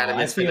 I don't know.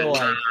 I feel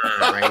like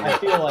I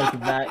feel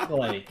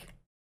like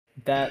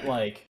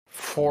that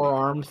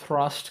forearm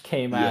thrust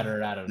came at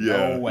her out of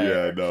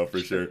nowhere. Yeah, no, for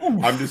sure.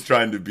 I'm just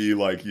trying to be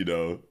like,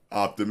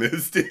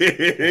 optimistic.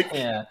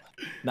 Yeah.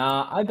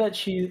 Nah, I bet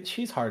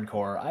she's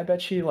hardcore. I bet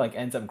she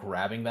ends up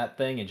grabbing that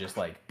thing and just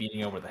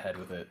beating over the head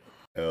with it.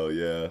 Hell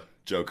yeah.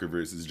 Joker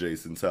versus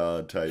Jason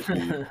Todd type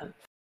beat.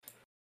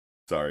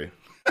 Sorry.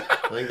 I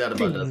think that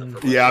about does it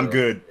for Yeah, I'm Hero.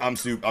 good. I'm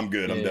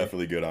good. I'm Yeah.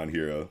 definitely good on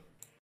Hero.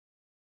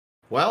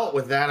 Well,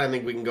 with that, I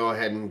think we can go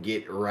ahead and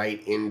get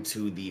right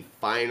into the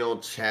final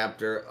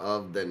chapter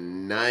of the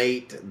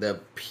night, the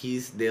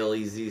Piece de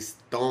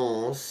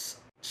Resistance,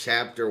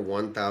 chapter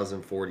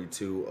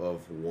 1042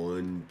 of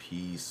One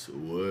Piece.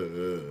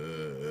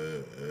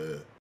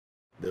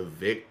 The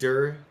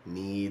victor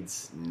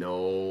needs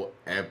no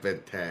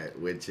epithet,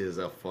 which is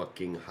a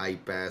fucking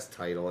hype-ass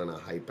title and a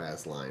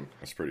hype-ass line.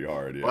 That's pretty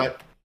hard, yeah.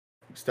 But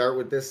start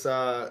with this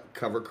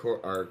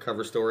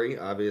cover story,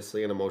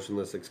 obviously, an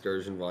Emotionless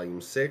Excursion, Volume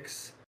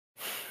 6.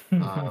 Take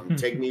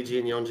Niji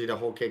and Yonji to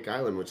Whole Cake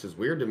Island, which is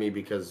weird to me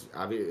because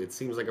it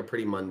seems like a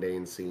pretty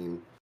mundane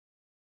scene.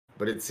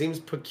 But it seems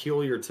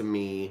peculiar to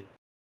me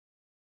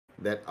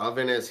that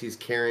Oven, as he's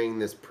carrying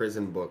this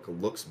prison book,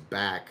 looks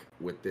back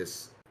with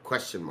this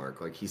question mark.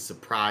 Like he's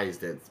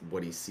surprised at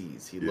what he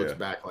sees. He looks Yeah.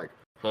 back like,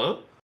 huh?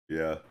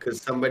 Yeah. Could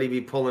somebody be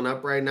pulling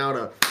up right now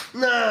to,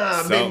 nah,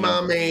 Something. Big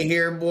Mom ain't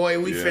here, boy.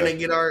 We Yeah. finna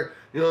get our,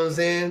 you know what I'm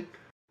saying?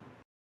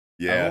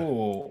 Yeah.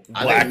 Oh,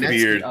 I what think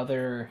is Blackbeard. the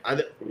other.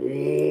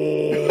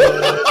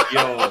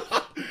 Yo,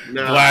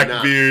 nah,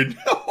 Blackbeard.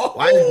 Nah.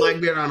 Why is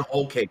Blackbeard on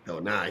Whole Cake though?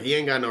 Nah, he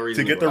ain't got no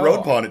reason To get go. the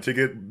road pawn, to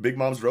get Big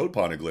Mom's road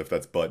poneglyph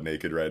that's butt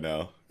naked right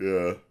now.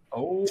 Yeah.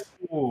 Oh,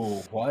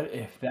 what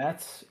if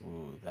that's?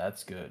 Ooh,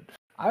 that's good.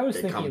 I was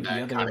They thinking come of the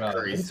back, other. Kata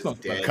Curry's is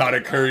Innsmoke dead. brother.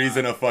 Kata Curry's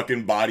in a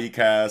fucking body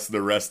cast.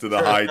 The rest of the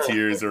high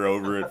tiers are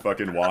over at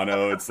fucking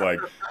Wano. It's like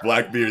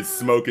Blackbeard's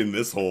smoking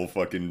this whole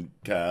fucking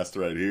cast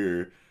right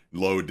here.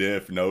 Low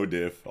diff, no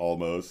diff,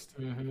 almost.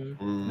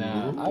 Mm-hmm.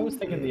 Nah, I was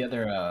thinking the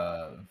other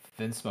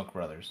Vinsmoke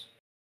brothers.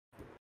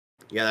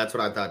 Yeah, that's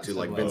what I thought too. So,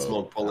 Like Vince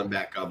Smoke pulling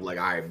back up, like,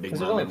 all right, Big Because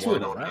there's Mom only and two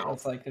of Wano them, right? now.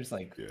 It's like there's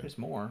Yeah. there's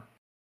more.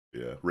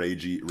 Yeah.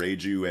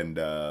 Reiju and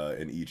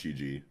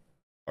Ichiji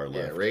are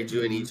Yeah, left.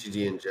 Reiju and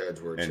Ichiji and Judge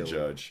were And chilling.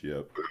 Judge,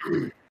 yep.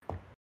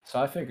 So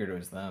I figured it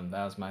was them.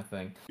 That was my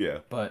thing. Yeah.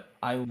 But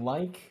I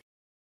like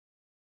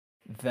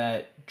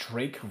that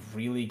Drake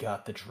really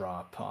got the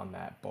drop on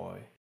that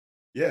boy.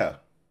 Yeah.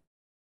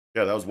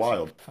 Yeah, that was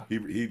wild. Fuck. He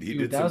Dude,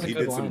 did that some was a he good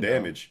did some line, though.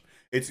 damage.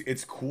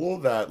 It's cool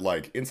that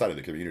like inside of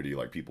the community,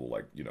 like people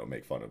like,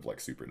 make fun of like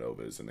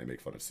supernovas and they make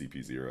fun of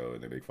CP0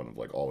 and they make fun of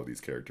like all of these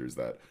characters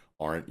that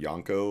aren't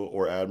Yonko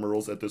or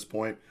admirals at this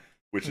point,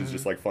 which is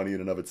just like funny in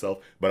and of itself.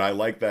 But I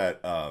like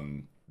that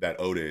that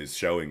Oda is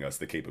showing us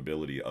the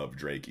capability of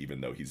Drake,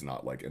 even though he's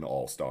not like an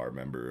all-star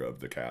member of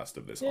the cast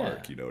of this Yeah.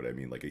 arc, you know what I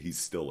mean? Like he's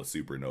still a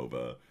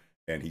supernova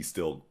and he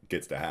still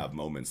gets to have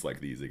moments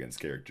like these against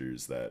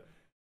characters that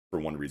for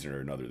one reason or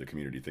another the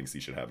community thinks he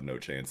should have no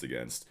chance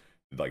against.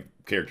 Like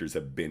characters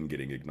have been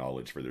getting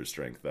acknowledged for their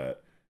strength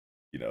that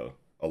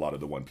a lot of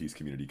the One Piece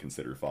community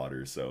consider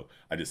fodder. So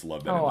I just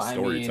love that in the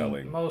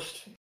storytelling.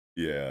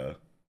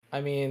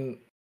 I mean,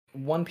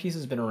 One Piece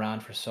has been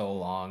around for so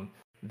long.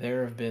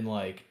 There have been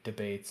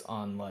debates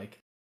on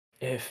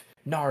if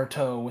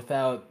Naruto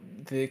without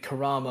the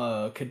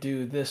Kurama could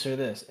do this or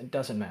this. It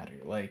doesn't matter.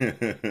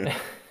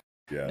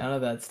 Yeah. None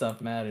of that stuff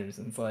matters.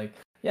 And it's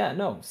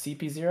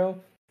CP0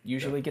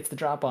 usually gets the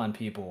drop on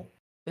people.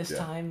 This Yeah.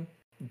 time,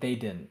 they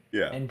didn't.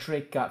 Yeah. And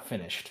Drake got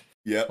finished.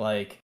 Yep.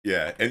 Like,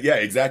 yeah, and yeah,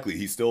 exactly.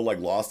 He's still like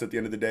lost at the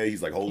end of the day.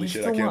 He's like, holy He's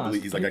shit, I still can't lost,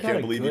 believe. He's but like, he I got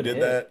can't a believe you good did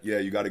hit. that. Yeah,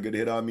 you got a good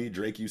hit on me,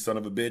 Drake. You son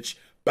of a bitch.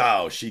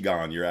 Bow, she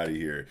gone. You're out of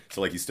here.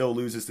 So like, he still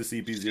loses to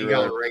CP0. He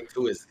got right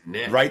through his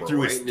neck, right bro,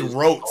 through his in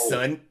throat, oh.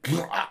 son.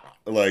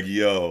 Like,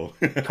 yo.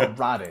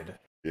 Carotid.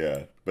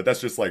 Yeah, but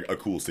that's just like a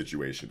cool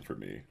situation for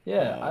me.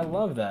 Yeah, I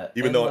love that.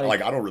 Even And, though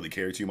like I don't really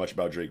care too much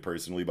about Drake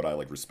personally, but I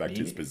like respect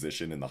his Me-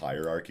 position in the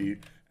hierarchy,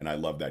 and I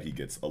love that he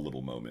gets a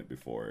little moment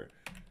before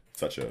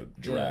such a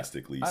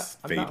drastically I'm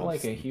fatal. not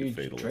like a huge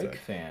fatal Drake attack.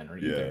 fan or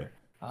Yeah. either.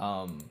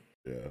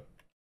 Yeah.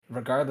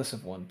 Regardless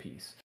of One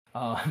Piece.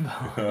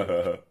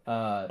 Oh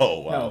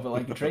wow. No, but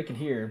like Drake in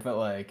here, but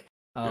like,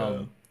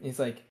 Yeah. he's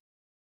like,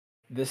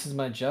 this is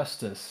my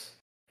justice.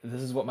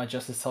 This is what my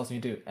justice tells me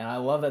to do. And I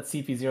love that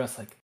CP0 is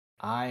like,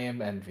 I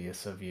am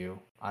envious of you.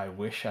 I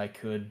wish I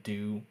could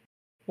do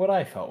what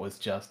I felt was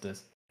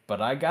justice,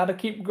 but I gotta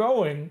keep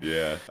going.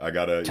 Yeah, I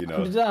gotta, you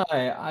Time to know,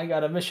 die. I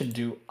got a mission to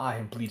do. I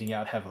am bleeding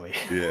out heavily.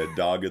 yeah,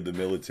 dog of the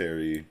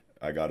military.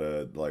 I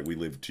gotta like we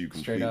live two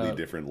Straight completely up.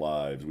 different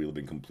lives. We live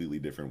in completely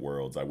different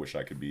worlds. I wish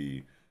I could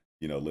be,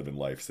 you know, living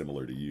life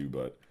similar to you,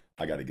 but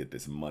I gotta get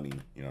this money.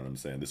 You know what I'm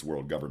saying? This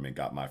world government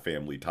got my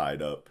family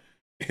tied up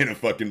in a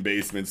fucking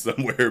basement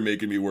somewhere,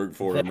 making me work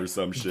for them or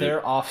some shit.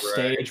 They're off Right.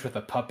 stage with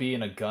a puppy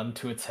and a gun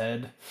to its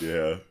head.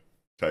 Yeah,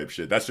 type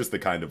shit. That's just the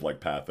kind of like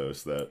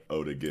pathos that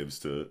Oda gives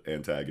to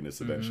antagonists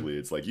eventually.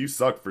 It's like, you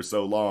sucked for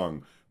so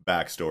long.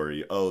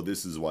 Backstory. Oh,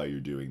 this is why you're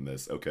doing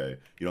this. Okay.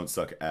 You don't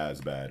suck as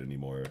bad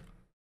anymore.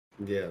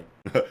 Yeah.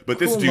 But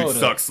this Cool dude motive.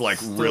 sucks like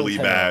Still really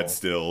terrible. bad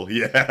still.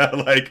 Yeah,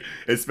 like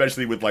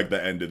especially with like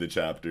the end of the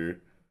chapter.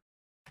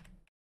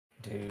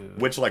 Dude.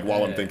 Which like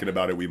while I'm Yeah. thinking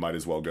about it, we might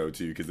as well go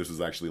to, because this is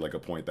actually like a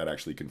point that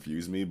actually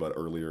confused me. But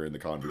earlier in the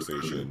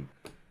conversation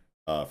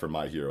for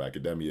My Hero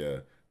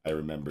Academia, I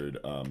remembered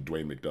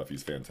Dwayne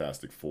McDuffie's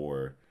Fantastic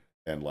Four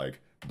and like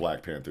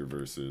Black Panther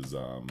versus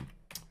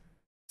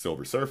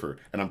Silver Surfer,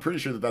 and I'm pretty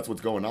sure that that's what's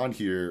going on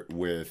here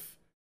with,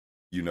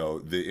 you know,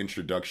 the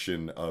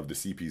introduction of the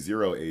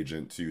CP0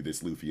 agent to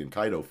this Luffy and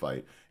Kaido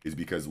fight is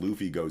because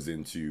Luffy goes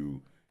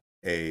into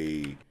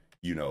a,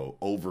 you know,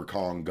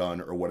 overcon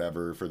gun or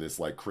whatever for this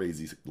like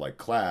crazy like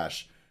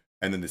clash,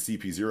 and then the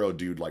CP0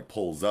 dude like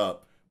pulls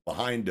up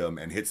behind him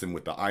and hits him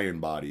with the iron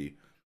body.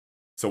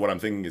 So what I'm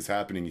thinking is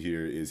happening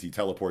here is he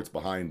teleports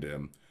behind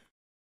him,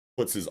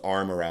 puts his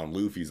arm around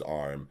Luffy's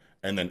arm,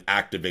 and then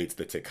activates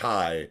the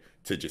Tekai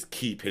to just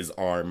keep his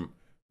arm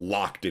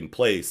locked in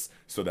place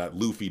so that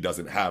Luffy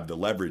doesn't have the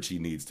leverage he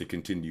needs to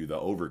continue the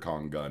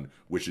overcon gun,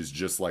 which is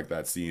just like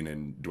that scene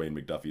in Dwayne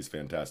McDuffie's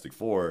Fantastic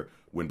Four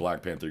when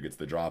Black Panther gets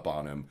the drop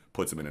on him,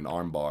 puts him in an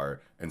armbar,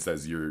 and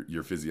says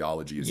your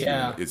physiology is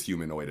is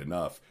humanoid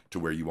enough to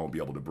where you won't be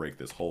able to break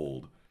this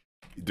hold,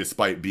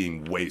 despite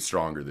being way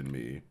stronger than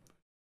me.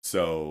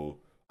 So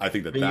I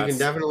think that You that's can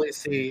definitely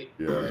see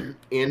Yeah.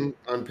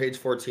 on page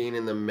 14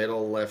 in the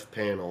middle left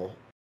panel,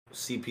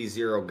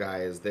 CP0 guy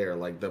is there.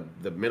 Like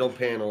the middle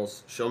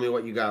panels, show me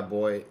what you got,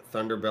 boy.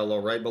 Thunder Bellow,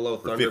 right below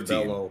for Thunder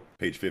 15, Bellow.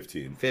 page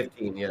 15.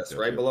 15, yes. Yep,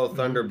 Right yep. below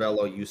Thunder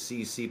Bellow, you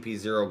see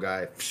CP0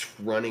 guy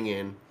running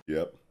in.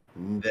 Yep.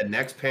 The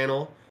next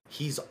panel,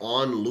 he's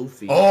on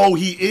Luffy. Oh,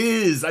 he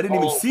is. I didn't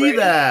even see Already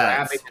that.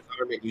 grabbing his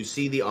arm, and you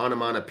see the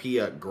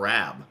onomatopoeia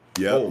grab.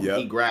 Yep, Boom, yep.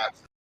 He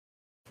grabs.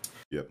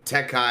 Yep.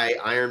 Tekai,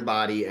 Iron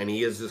Body, and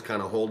he is just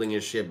kind of holding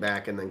his shit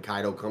back, and then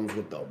Kaido comes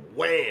with the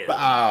wham.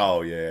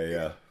 Wow.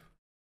 Yeah.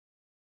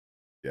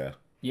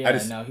 Yeah, I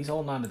just- no, he's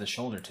holding on to the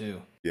shoulder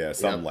too. Yeah,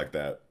 something Yep. like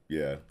that.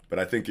 Yeah, but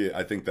I think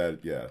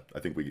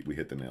we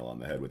hit the nail on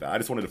the head with that. I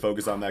just wanted to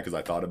focus on that because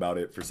I thought about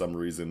it for some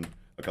reason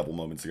a couple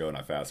moments ago, and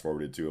I fast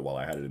forwarded to it while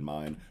I had it in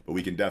mind. But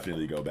we can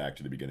definitely go back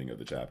to the beginning of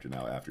the chapter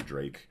now after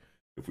Drake,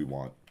 if we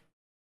want.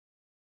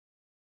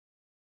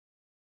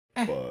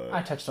 But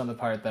I touched on the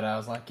part that I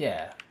was like,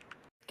 yeah,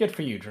 good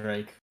for you,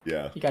 Drake.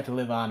 yeah, You got to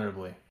live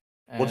honorably.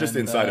 well, just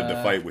And, inside of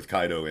the fight with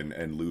Kaido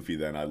and Luffy,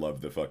 then I love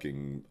the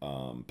fucking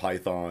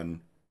Python.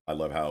 I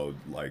love how,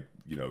 like,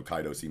 you know,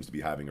 Kaido seems to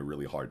be having a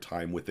really hard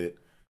time with it,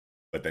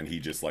 but then he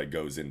just like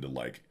goes into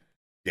like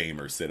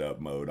gamer sit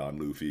up mode on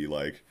Luffy,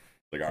 like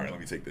all right, let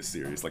me take this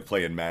serious, like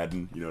playing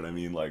Madden, you know what I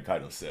mean? Like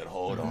Kaido said,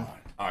 hold on,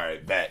 all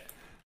right, bet.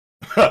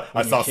 I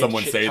when saw your kid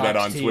someone shit say that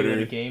talks on to you in a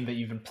Twitter. game that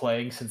you've been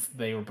playing since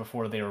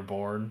before they were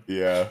born.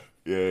 Yeah.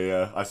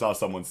 I saw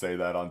someone say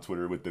that on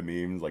Twitter with the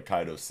memes, like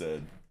Kaido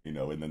said, you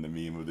know, and then the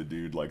meme of the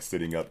dude like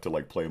sitting up to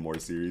like play more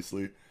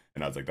seriously.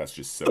 And I was like, that's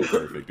just so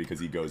perfect because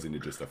he goes into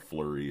just a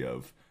flurry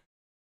of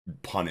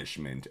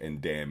punishment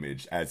and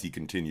damage as he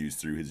continues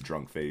through his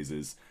drunk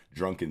phases.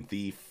 Drunken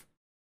thief,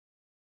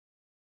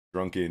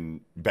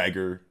 drunken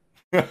beggar.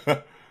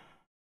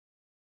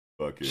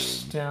 Fucking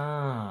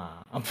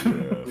Stop. yeah.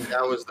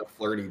 That was the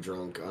flirty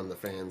drunk on the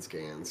fan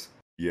scans.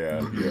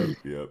 Yeah.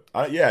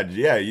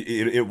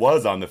 It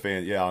was on the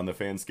fan. Yeah, on the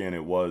fan scan,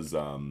 it was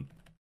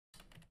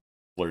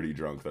flirty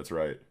drunk. That's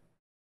right.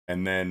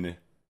 And then,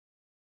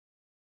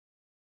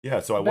 yeah.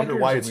 So I wonder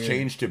why Beggar's it's weird.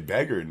 changed to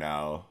beggar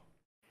now.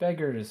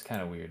 Beggar is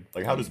kind of weird.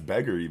 Like, how does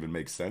beggar even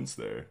make sense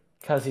there?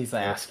 Because he's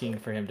asking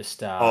for him to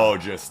stop. Oh,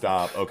 just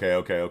stop. Okay.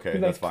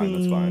 He's That's like, fine.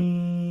 That's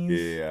fine.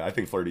 "Please." Yeah, I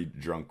think flirty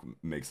drunk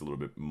makes a little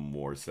bit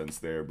more sense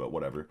there, but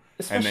whatever.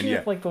 Especially and then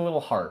with like the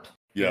little heart.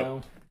 You Yep.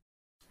 know?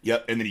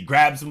 Yep. And then he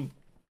grabs him,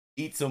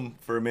 eats him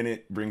for a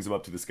minute, brings him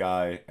up to the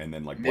sky, and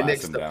then like blasts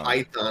Mimics him the down.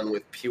 python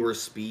with pure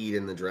speed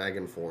in the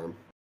dragon form.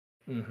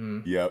 Mm-hmm.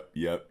 Yep.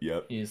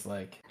 He's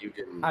like, You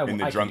can. In the I can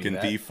do drunken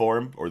that. thief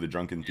form or the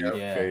drunken thief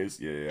Yeah. phase.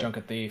 Yeah.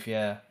 Drunken thief,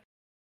 yeah.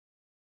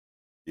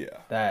 Yeah.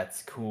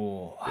 That's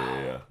cool.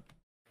 Yeah.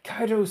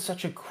 Kaido's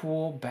such a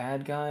cool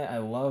bad guy. I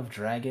love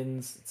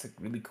dragons. It's a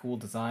really cool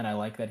design. I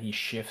like that he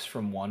shifts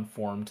from one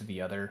form to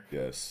the other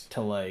Yes.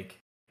 to like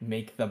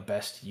make the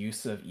best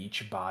use of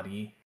each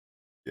body.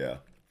 Yeah,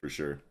 for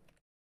sure.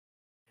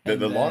 And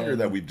The longer that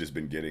then- we've just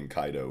been getting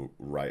Kaido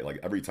right, like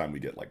every time we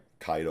get like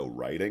Kaido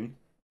writing,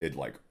 it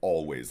like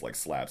always like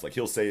slaps. Like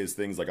he'll say his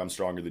things like I'm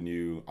stronger than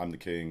you, I'm the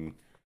king,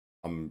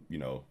 I'm,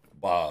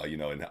 blah,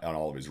 and on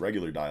all of his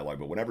regular dialogue,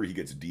 but whenever he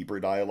gets deeper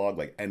dialogue,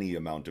 like any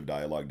amount of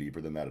dialogue deeper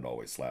than that, it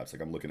always slaps.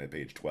 Like I'm looking at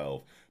page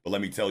 12. But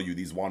let me tell you,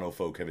 these Wano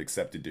folk have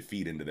accepted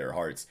defeat into their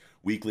hearts.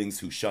 Weaklings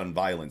who shun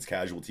violence,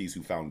 casualties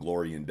who found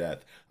glory in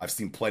death. I've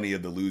seen plenty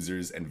of the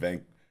losers and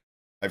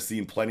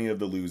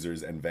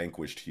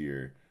vanquished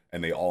here,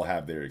 and they all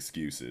have their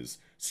excuses.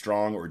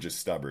 Strong or just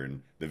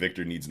stubborn, the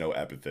victor needs no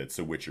epithet,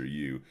 so which are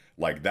you?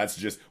 Like, that's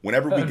just,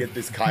 whenever we get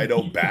this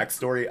Kaido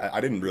backstory,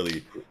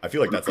 I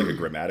feel like that's like a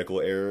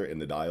grammatical error in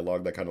the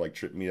dialogue that kind of like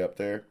tripped me up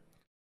there.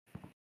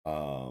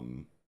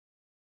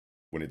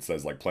 When it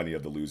says like plenty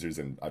of the losers,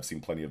 and I've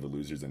seen plenty of the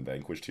losers and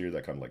vanquished here,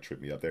 that kind of like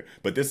tripped me up there.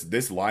 But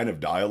this line of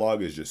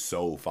dialogue is just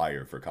so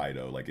fire for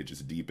Kaido. Like, it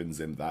just deepens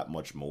him that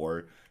much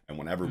more. And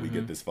whenever we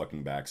get this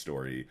fucking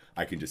backstory,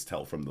 I can just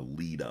tell from the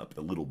lead up,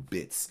 the little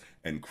bits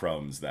and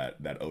crumbs that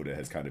Oda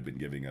has kind of been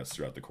giving us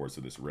throughout the course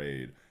of this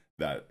raid,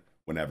 that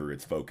whenever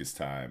it's focus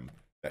time,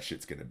 that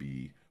shit's gonna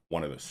be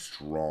one of the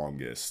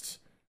strongest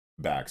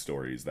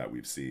backstories that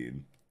we've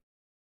seen.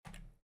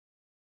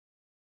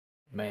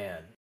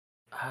 Man.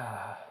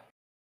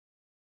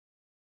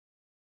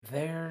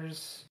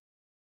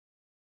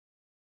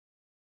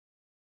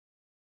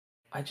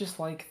 I just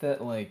like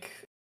that, like,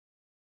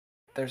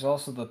 there's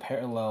also the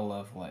parallel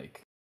of,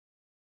 like,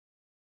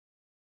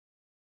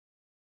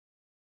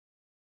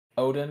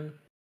 Odin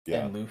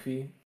Yeah. and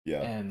Luffy,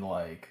 Yeah. and,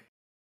 like,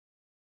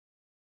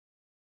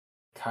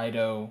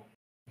 Kaido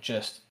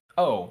just,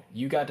 oh,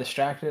 you got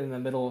distracted in the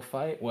middle of a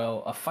fight?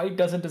 Well, a fight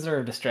doesn't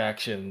deserve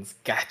distractions.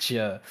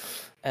 Gotcha.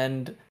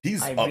 And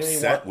He's I really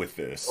upset want- with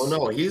this. Oh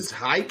no, he's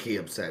high key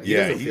upset. He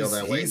Yeah, doesn't feel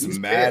that way. he's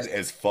mad pissed.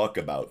 as fuck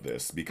about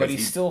this because but he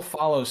still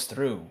follows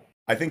through.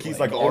 I think he's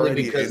like, like only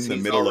already because in the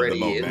he's middle of the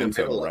already in the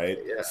momentum, middle of right?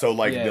 it, yeah. So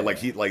like, Yeah.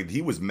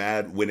 he was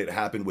mad when it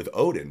happened with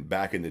Odin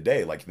back in the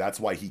day. Like that's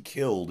why he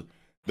killed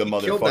the He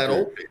motherfucker. killed that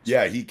old bitch.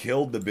 Yeah, he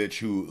killed the bitch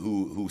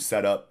who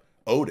set up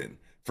Odin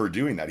for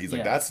doing that. He's like,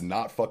 Yeah. that's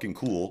not fucking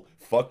cool.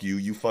 Fuck you.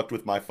 You fucked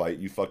with my fight.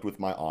 You fucked with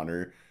my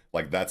honor.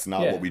 Like that's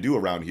not Yeah. what we do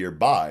around here.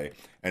 Bye.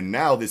 And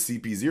now this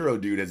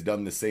CP0 dude has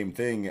done the same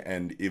thing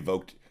and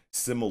evoked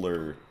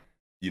similar,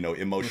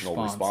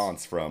 emotional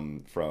response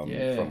from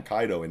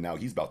Kaido, and now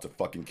he's about to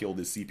fucking kill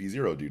this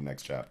CP0 dude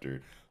next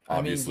chapter.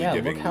 Obviously, I mean,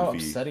 yeah, giving look how Luffy.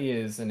 upset he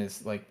is in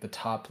his, like, the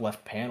top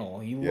left panel.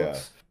 He Yeah.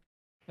 looks,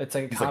 it's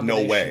like a He's like, "No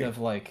combination way." of,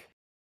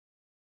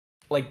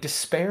 like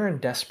despair and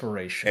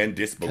desperation. And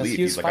disbelief.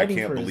 he was He's like, I fighting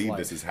can't for his believe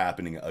this life. is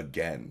happening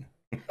again.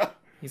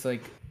 He's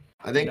like,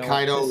 I think You know,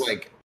 Kaido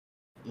this-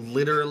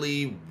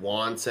 literally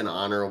wants an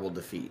honorable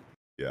defeat.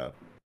 Yeah.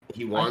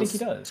 He wants he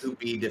does. to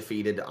be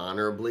defeated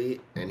honorably,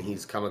 and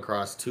he's come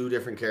across two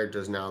different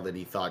characters now that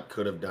he thought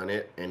could have done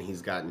it, and he's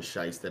gotten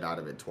shysted out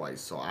of it twice.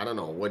 So I don't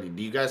know. What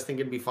do you guys think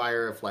it'd be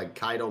fire if like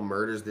Kaido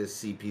murders this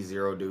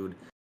CP0 dude,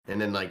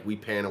 and then like we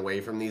pan away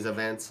from these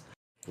events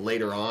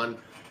later on?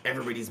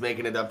 Everybody's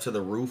making it up to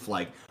the roof,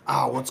 like,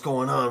 what's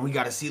going on? We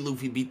got to see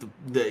Luffy beat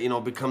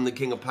become the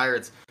king of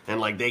pirates, and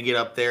like they get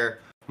up there,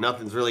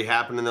 nothing's really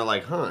happening. They're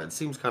like, it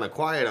seems kind of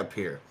quiet up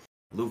here.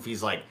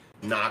 Luffy's like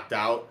knocked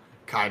out.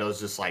 Kaido's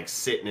just like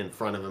sitting in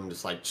front of him,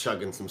 just like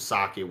chugging some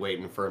sake,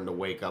 waiting for him to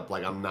wake up.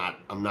 Like, I'm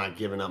not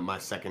giving up my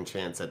second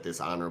chance at this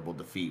honorable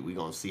defeat. We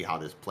gonna see how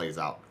this plays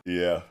out.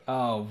 Yeah.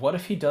 oh, what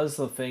if he does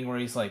the thing where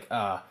he's like,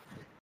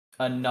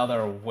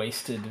 another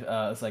wasted,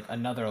 it's like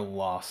another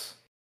loss.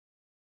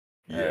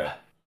 Yeah.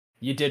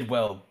 You did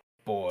well,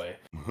 boy.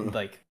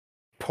 Like,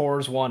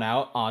 pours one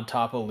out on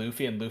top of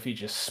Luffy, and Luffy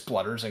just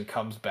splutters and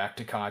comes back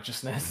to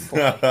consciousness.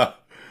 Like,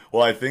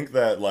 Well, I think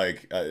that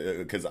like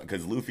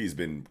because Luffy's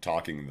been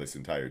talking this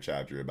entire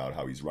chapter about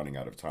how he's running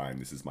out of time.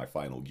 This is my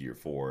final Gear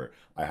 4.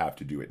 I have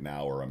to do it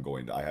now, or I'm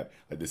going to.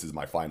 This is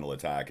my final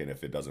attack, and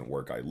if it doesn't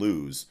work, I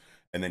lose.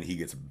 And then he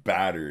gets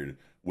battered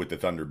with the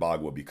Thunder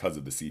Bagua because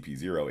of the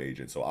CP0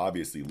 agent. So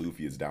obviously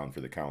Luffy is down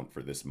for the count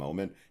for this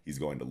moment. He's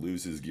going to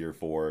lose his Gear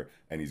 4,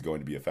 and he's going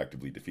to be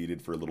effectively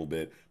defeated for a little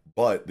bit.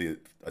 But the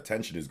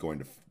attention is going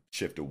to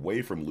shift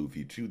away from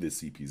Luffy to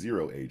this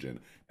CP0 agent,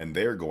 and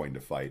they're going to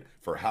fight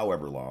for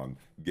however long,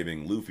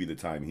 giving Luffy the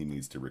time he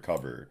needs to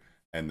recover.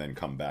 and then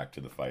come back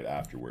to the fight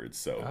afterwards.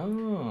 So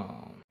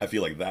Oh. I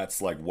feel like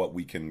that's like what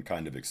we can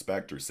kind of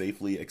expect or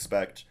safely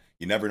expect.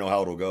 You never know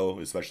how it'll go,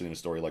 especially in a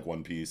story like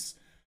One Piece.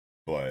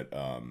 But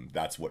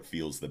that's what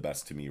feels the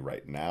best to me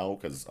right now,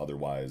 because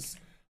otherwise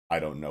I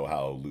don't know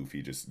how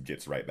Luffy just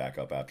gets right back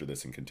up after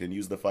this and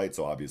continues the fight.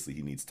 So obviously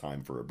he needs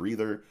time for a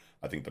breather.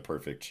 I think the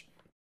perfect,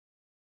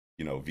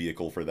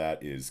 vehicle for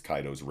that is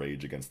Kaido's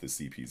rage against the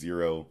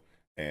CP0.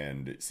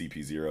 And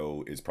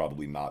CP0 is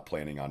probably not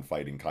planning on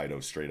fighting Kaido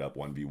straight up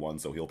 1v1,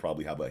 so he'll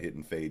probably have a hit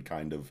and fade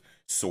kind of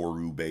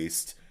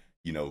Soru-based,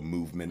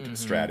 movement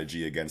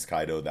strategy against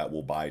Kaido that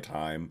will buy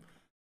time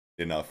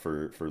enough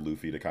for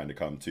Luffy to kind of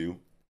come to.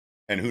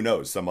 And who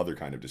knows, some other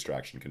kind of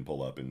distraction can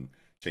pull up and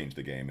change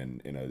the game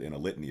in a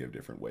litany of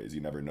different ways. You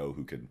never know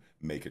who could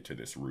make it to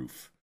this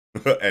roof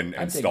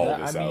and stall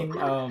this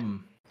out.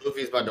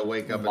 Luffy's about to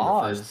wake up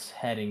Law in the is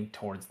heading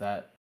towards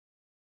that.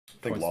 I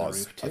think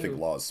towards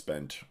Law's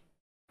spent.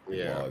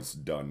 Yeah. Law's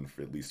done,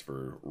 at least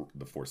for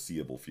the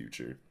foreseeable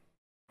future.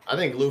 I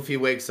think Luffy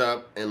wakes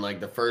up and like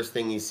the first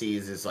thing he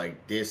sees is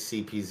like this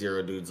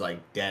CP0 dude's like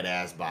dead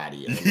ass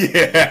body.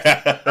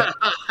 Yeah.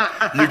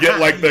 you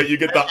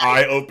get the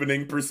eye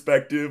opening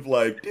perspective,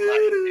 like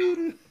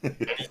and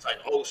he's like,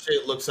 oh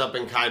shit, looks up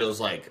and Kaido's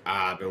like,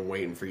 I've been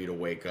waiting for you to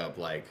wake up,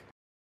 like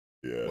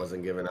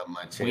wasn't giving up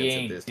my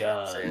chance at this.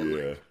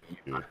 Yeah.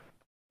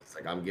 It's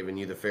like, I'm giving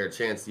you the fair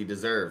chance you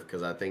deserve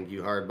because I think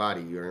you hard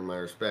body, you earn my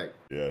respect.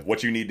 Yeah.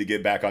 What you need to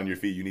get back on your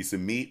feet, you need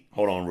some meat.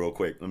 Hold on real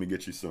quick. Let me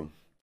get you some.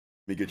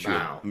 Let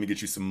me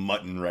get you some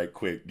mutton right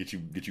quick. Get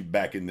you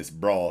back in this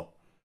brawl.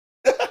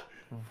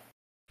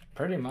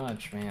 Pretty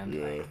much, man.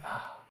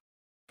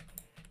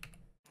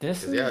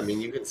 Yeah. I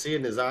mean, you can see it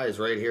in his eyes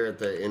right here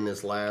in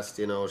this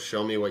last,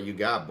 show me what you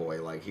got,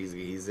 boy. Like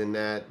he's in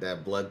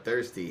that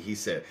bloodthirsty. He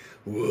said,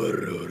 yeah.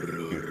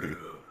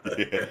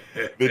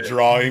 The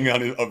drawing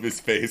of his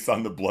face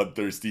on the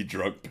bloodthirsty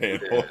drunk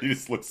panel, he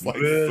just looks like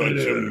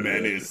such a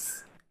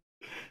menace.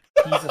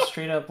 He's a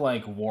straight up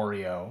like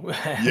Wario.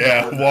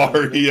 Yeah,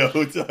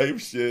 Wario type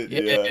shit.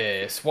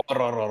 Yes.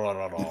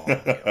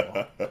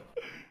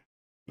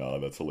 No,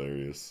 that's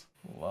hilarious.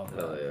 Love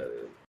that. Oh, yeah,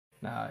 dude.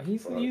 Nah,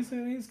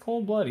 he's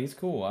cold blood. He's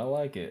cool. I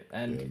like it,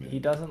 and he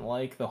doesn't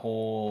like the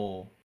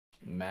whole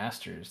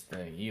Masters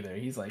thing either.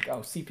 He's like,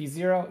 oh,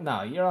 CP0.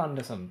 Nah, you're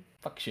onto some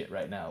fuck shit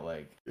right now.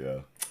 Like,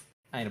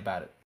 I ain't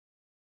about it.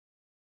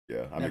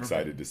 Yeah, I'm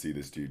excited to see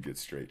this dude get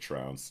straight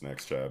trounced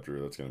next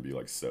chapter. That's gonna be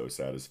like so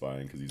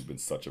satisfying because he's been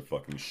such a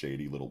fucking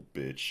shady little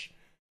bitch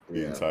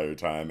the entire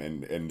time.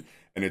 And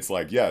it's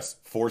like, yes,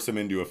 force him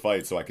into a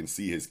fight so I can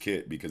see his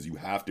kit, because you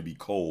have to be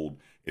cold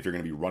if you're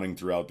gonna be running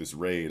throughout this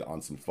raid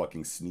on some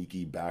fucking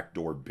sneaky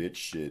backdoor bitch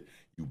shit.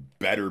 You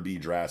better be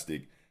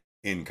drastic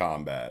in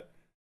combat,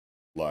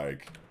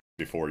 like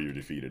before you're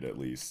defeated at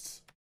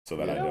least, so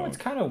that I don't. What's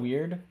kind of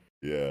weird?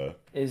 Yeah.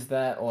 Is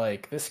that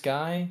like this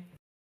guy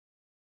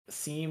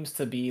seems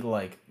to be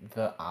like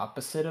the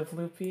opposite of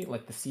Luffy,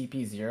 like the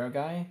CP0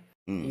 guy.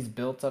 He's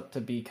built up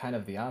to be kind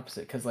of the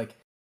opposite, because like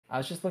I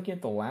was just looking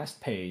at the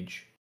last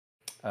page,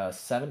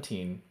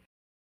 17,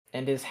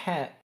 and his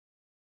hat,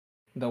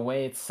 the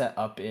way it's set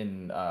up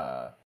in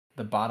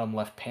the bottom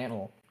left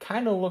panel,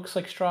 kind of looks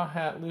like Straw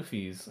Hat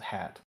Luffy's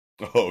hat.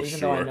 Oh, even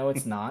though I know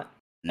it's not.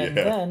 And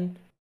then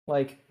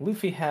like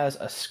Luffy has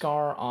a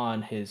scar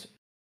on his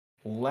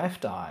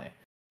left eye.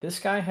 This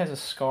guy has a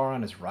scar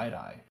on his right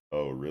eye.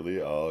 Oh, really?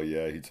 Oh,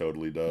 yeah, he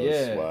totally does.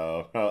 Yeah.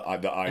 Wow.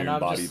 The iron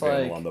body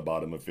panel on the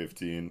bottom of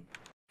 15.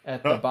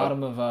 At the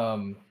bottom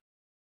of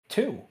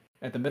 2,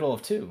 at the middle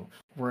of 2,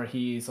 where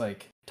he's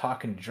like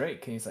talking to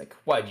Drake, and he's like,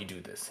 "Why'd you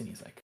do this?" And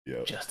he's like,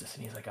 "Justice."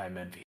 And he's like, "I'm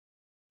envy."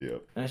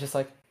 Yep. And it's just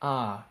like,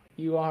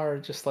 you are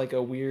just like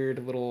a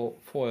weird little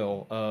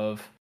foil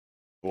of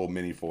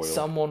mini foil.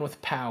 Someone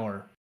with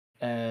power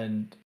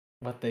and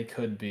what they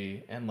could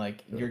be, and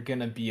like you're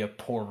gonna be a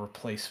poor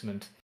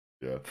replacement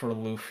for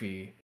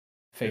Luffy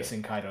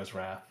facing Kaido's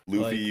wrath.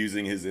 Luffy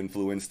using his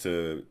influence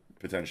to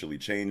potentially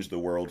change the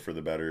world for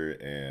the better,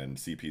 and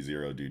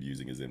CP0 dude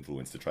using his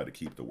influence to try to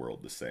keep the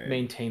world the same.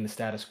 Maintain the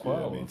status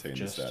quo. Yeah, maintain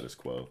the status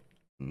quo.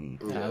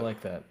 Yeah, I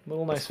like that.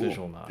 Little nice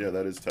visual nod. Yeah,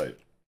 that is tight.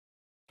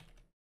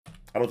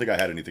 I don't think I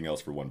had anything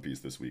else for One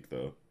Piece this week,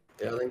 though.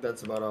 Yeah, I think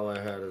that's about all I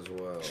had as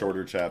well.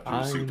 Shorter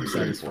chapters, super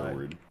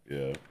straightforward.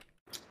 Yeah.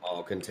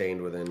 All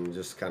contained within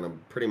just kind of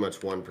pretty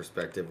much one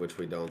perspective, which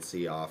we don't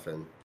see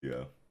often.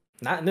 Yeah.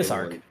 Not in this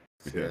arc.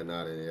 Yeah,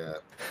 not in yet.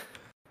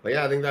 But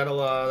yeah, I think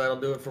that'll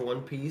do it for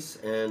One Piece,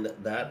 and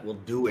that will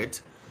do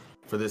it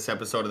for this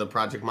episode of the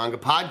Project Manga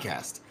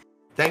Podcast.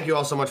 Thank you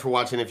all so much for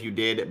watching. If you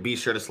did, be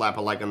sure to slap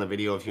a like on the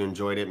video if you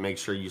enjoyed it. Make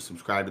sure you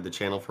subscribe to the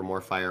channel for more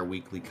Fire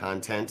Weekly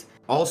content.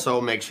 Also,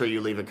 make sure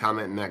you leave a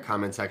comment in that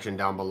comment section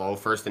down below.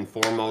 First and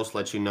foremost,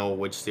 let you know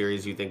which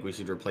series you think we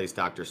should replace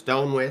Dr.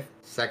 Stone with.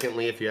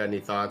 Secondly, if you had any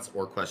thoughts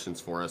or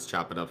questions for us,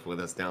 chop it up with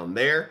us down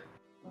there.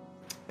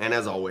 And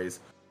as always,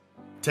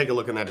 take a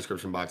look in that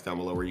description box down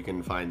below where you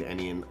can find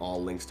any and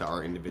all links to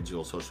our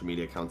individual social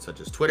media accounts such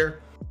as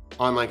Twitter,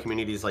 online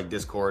communities like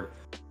Discord,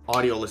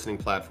 audio listening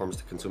platforms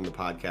to consume the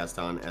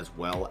podcast on, as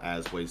well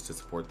as ways to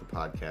support the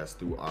podcast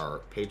through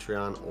our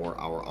Patreon or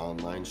our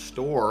online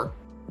store.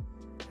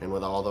 And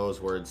with all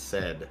those words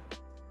said,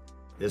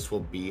 this will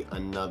be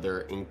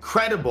another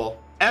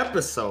incredible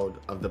episode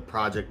of the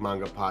Project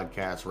Manga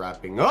Podcast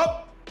wrapping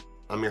up.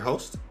 I'm your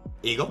host,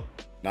 Eagle.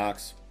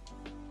 Knox.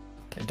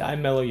 And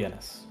I'm Mellow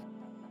Yenis.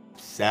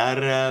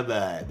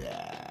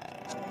 Sarabada.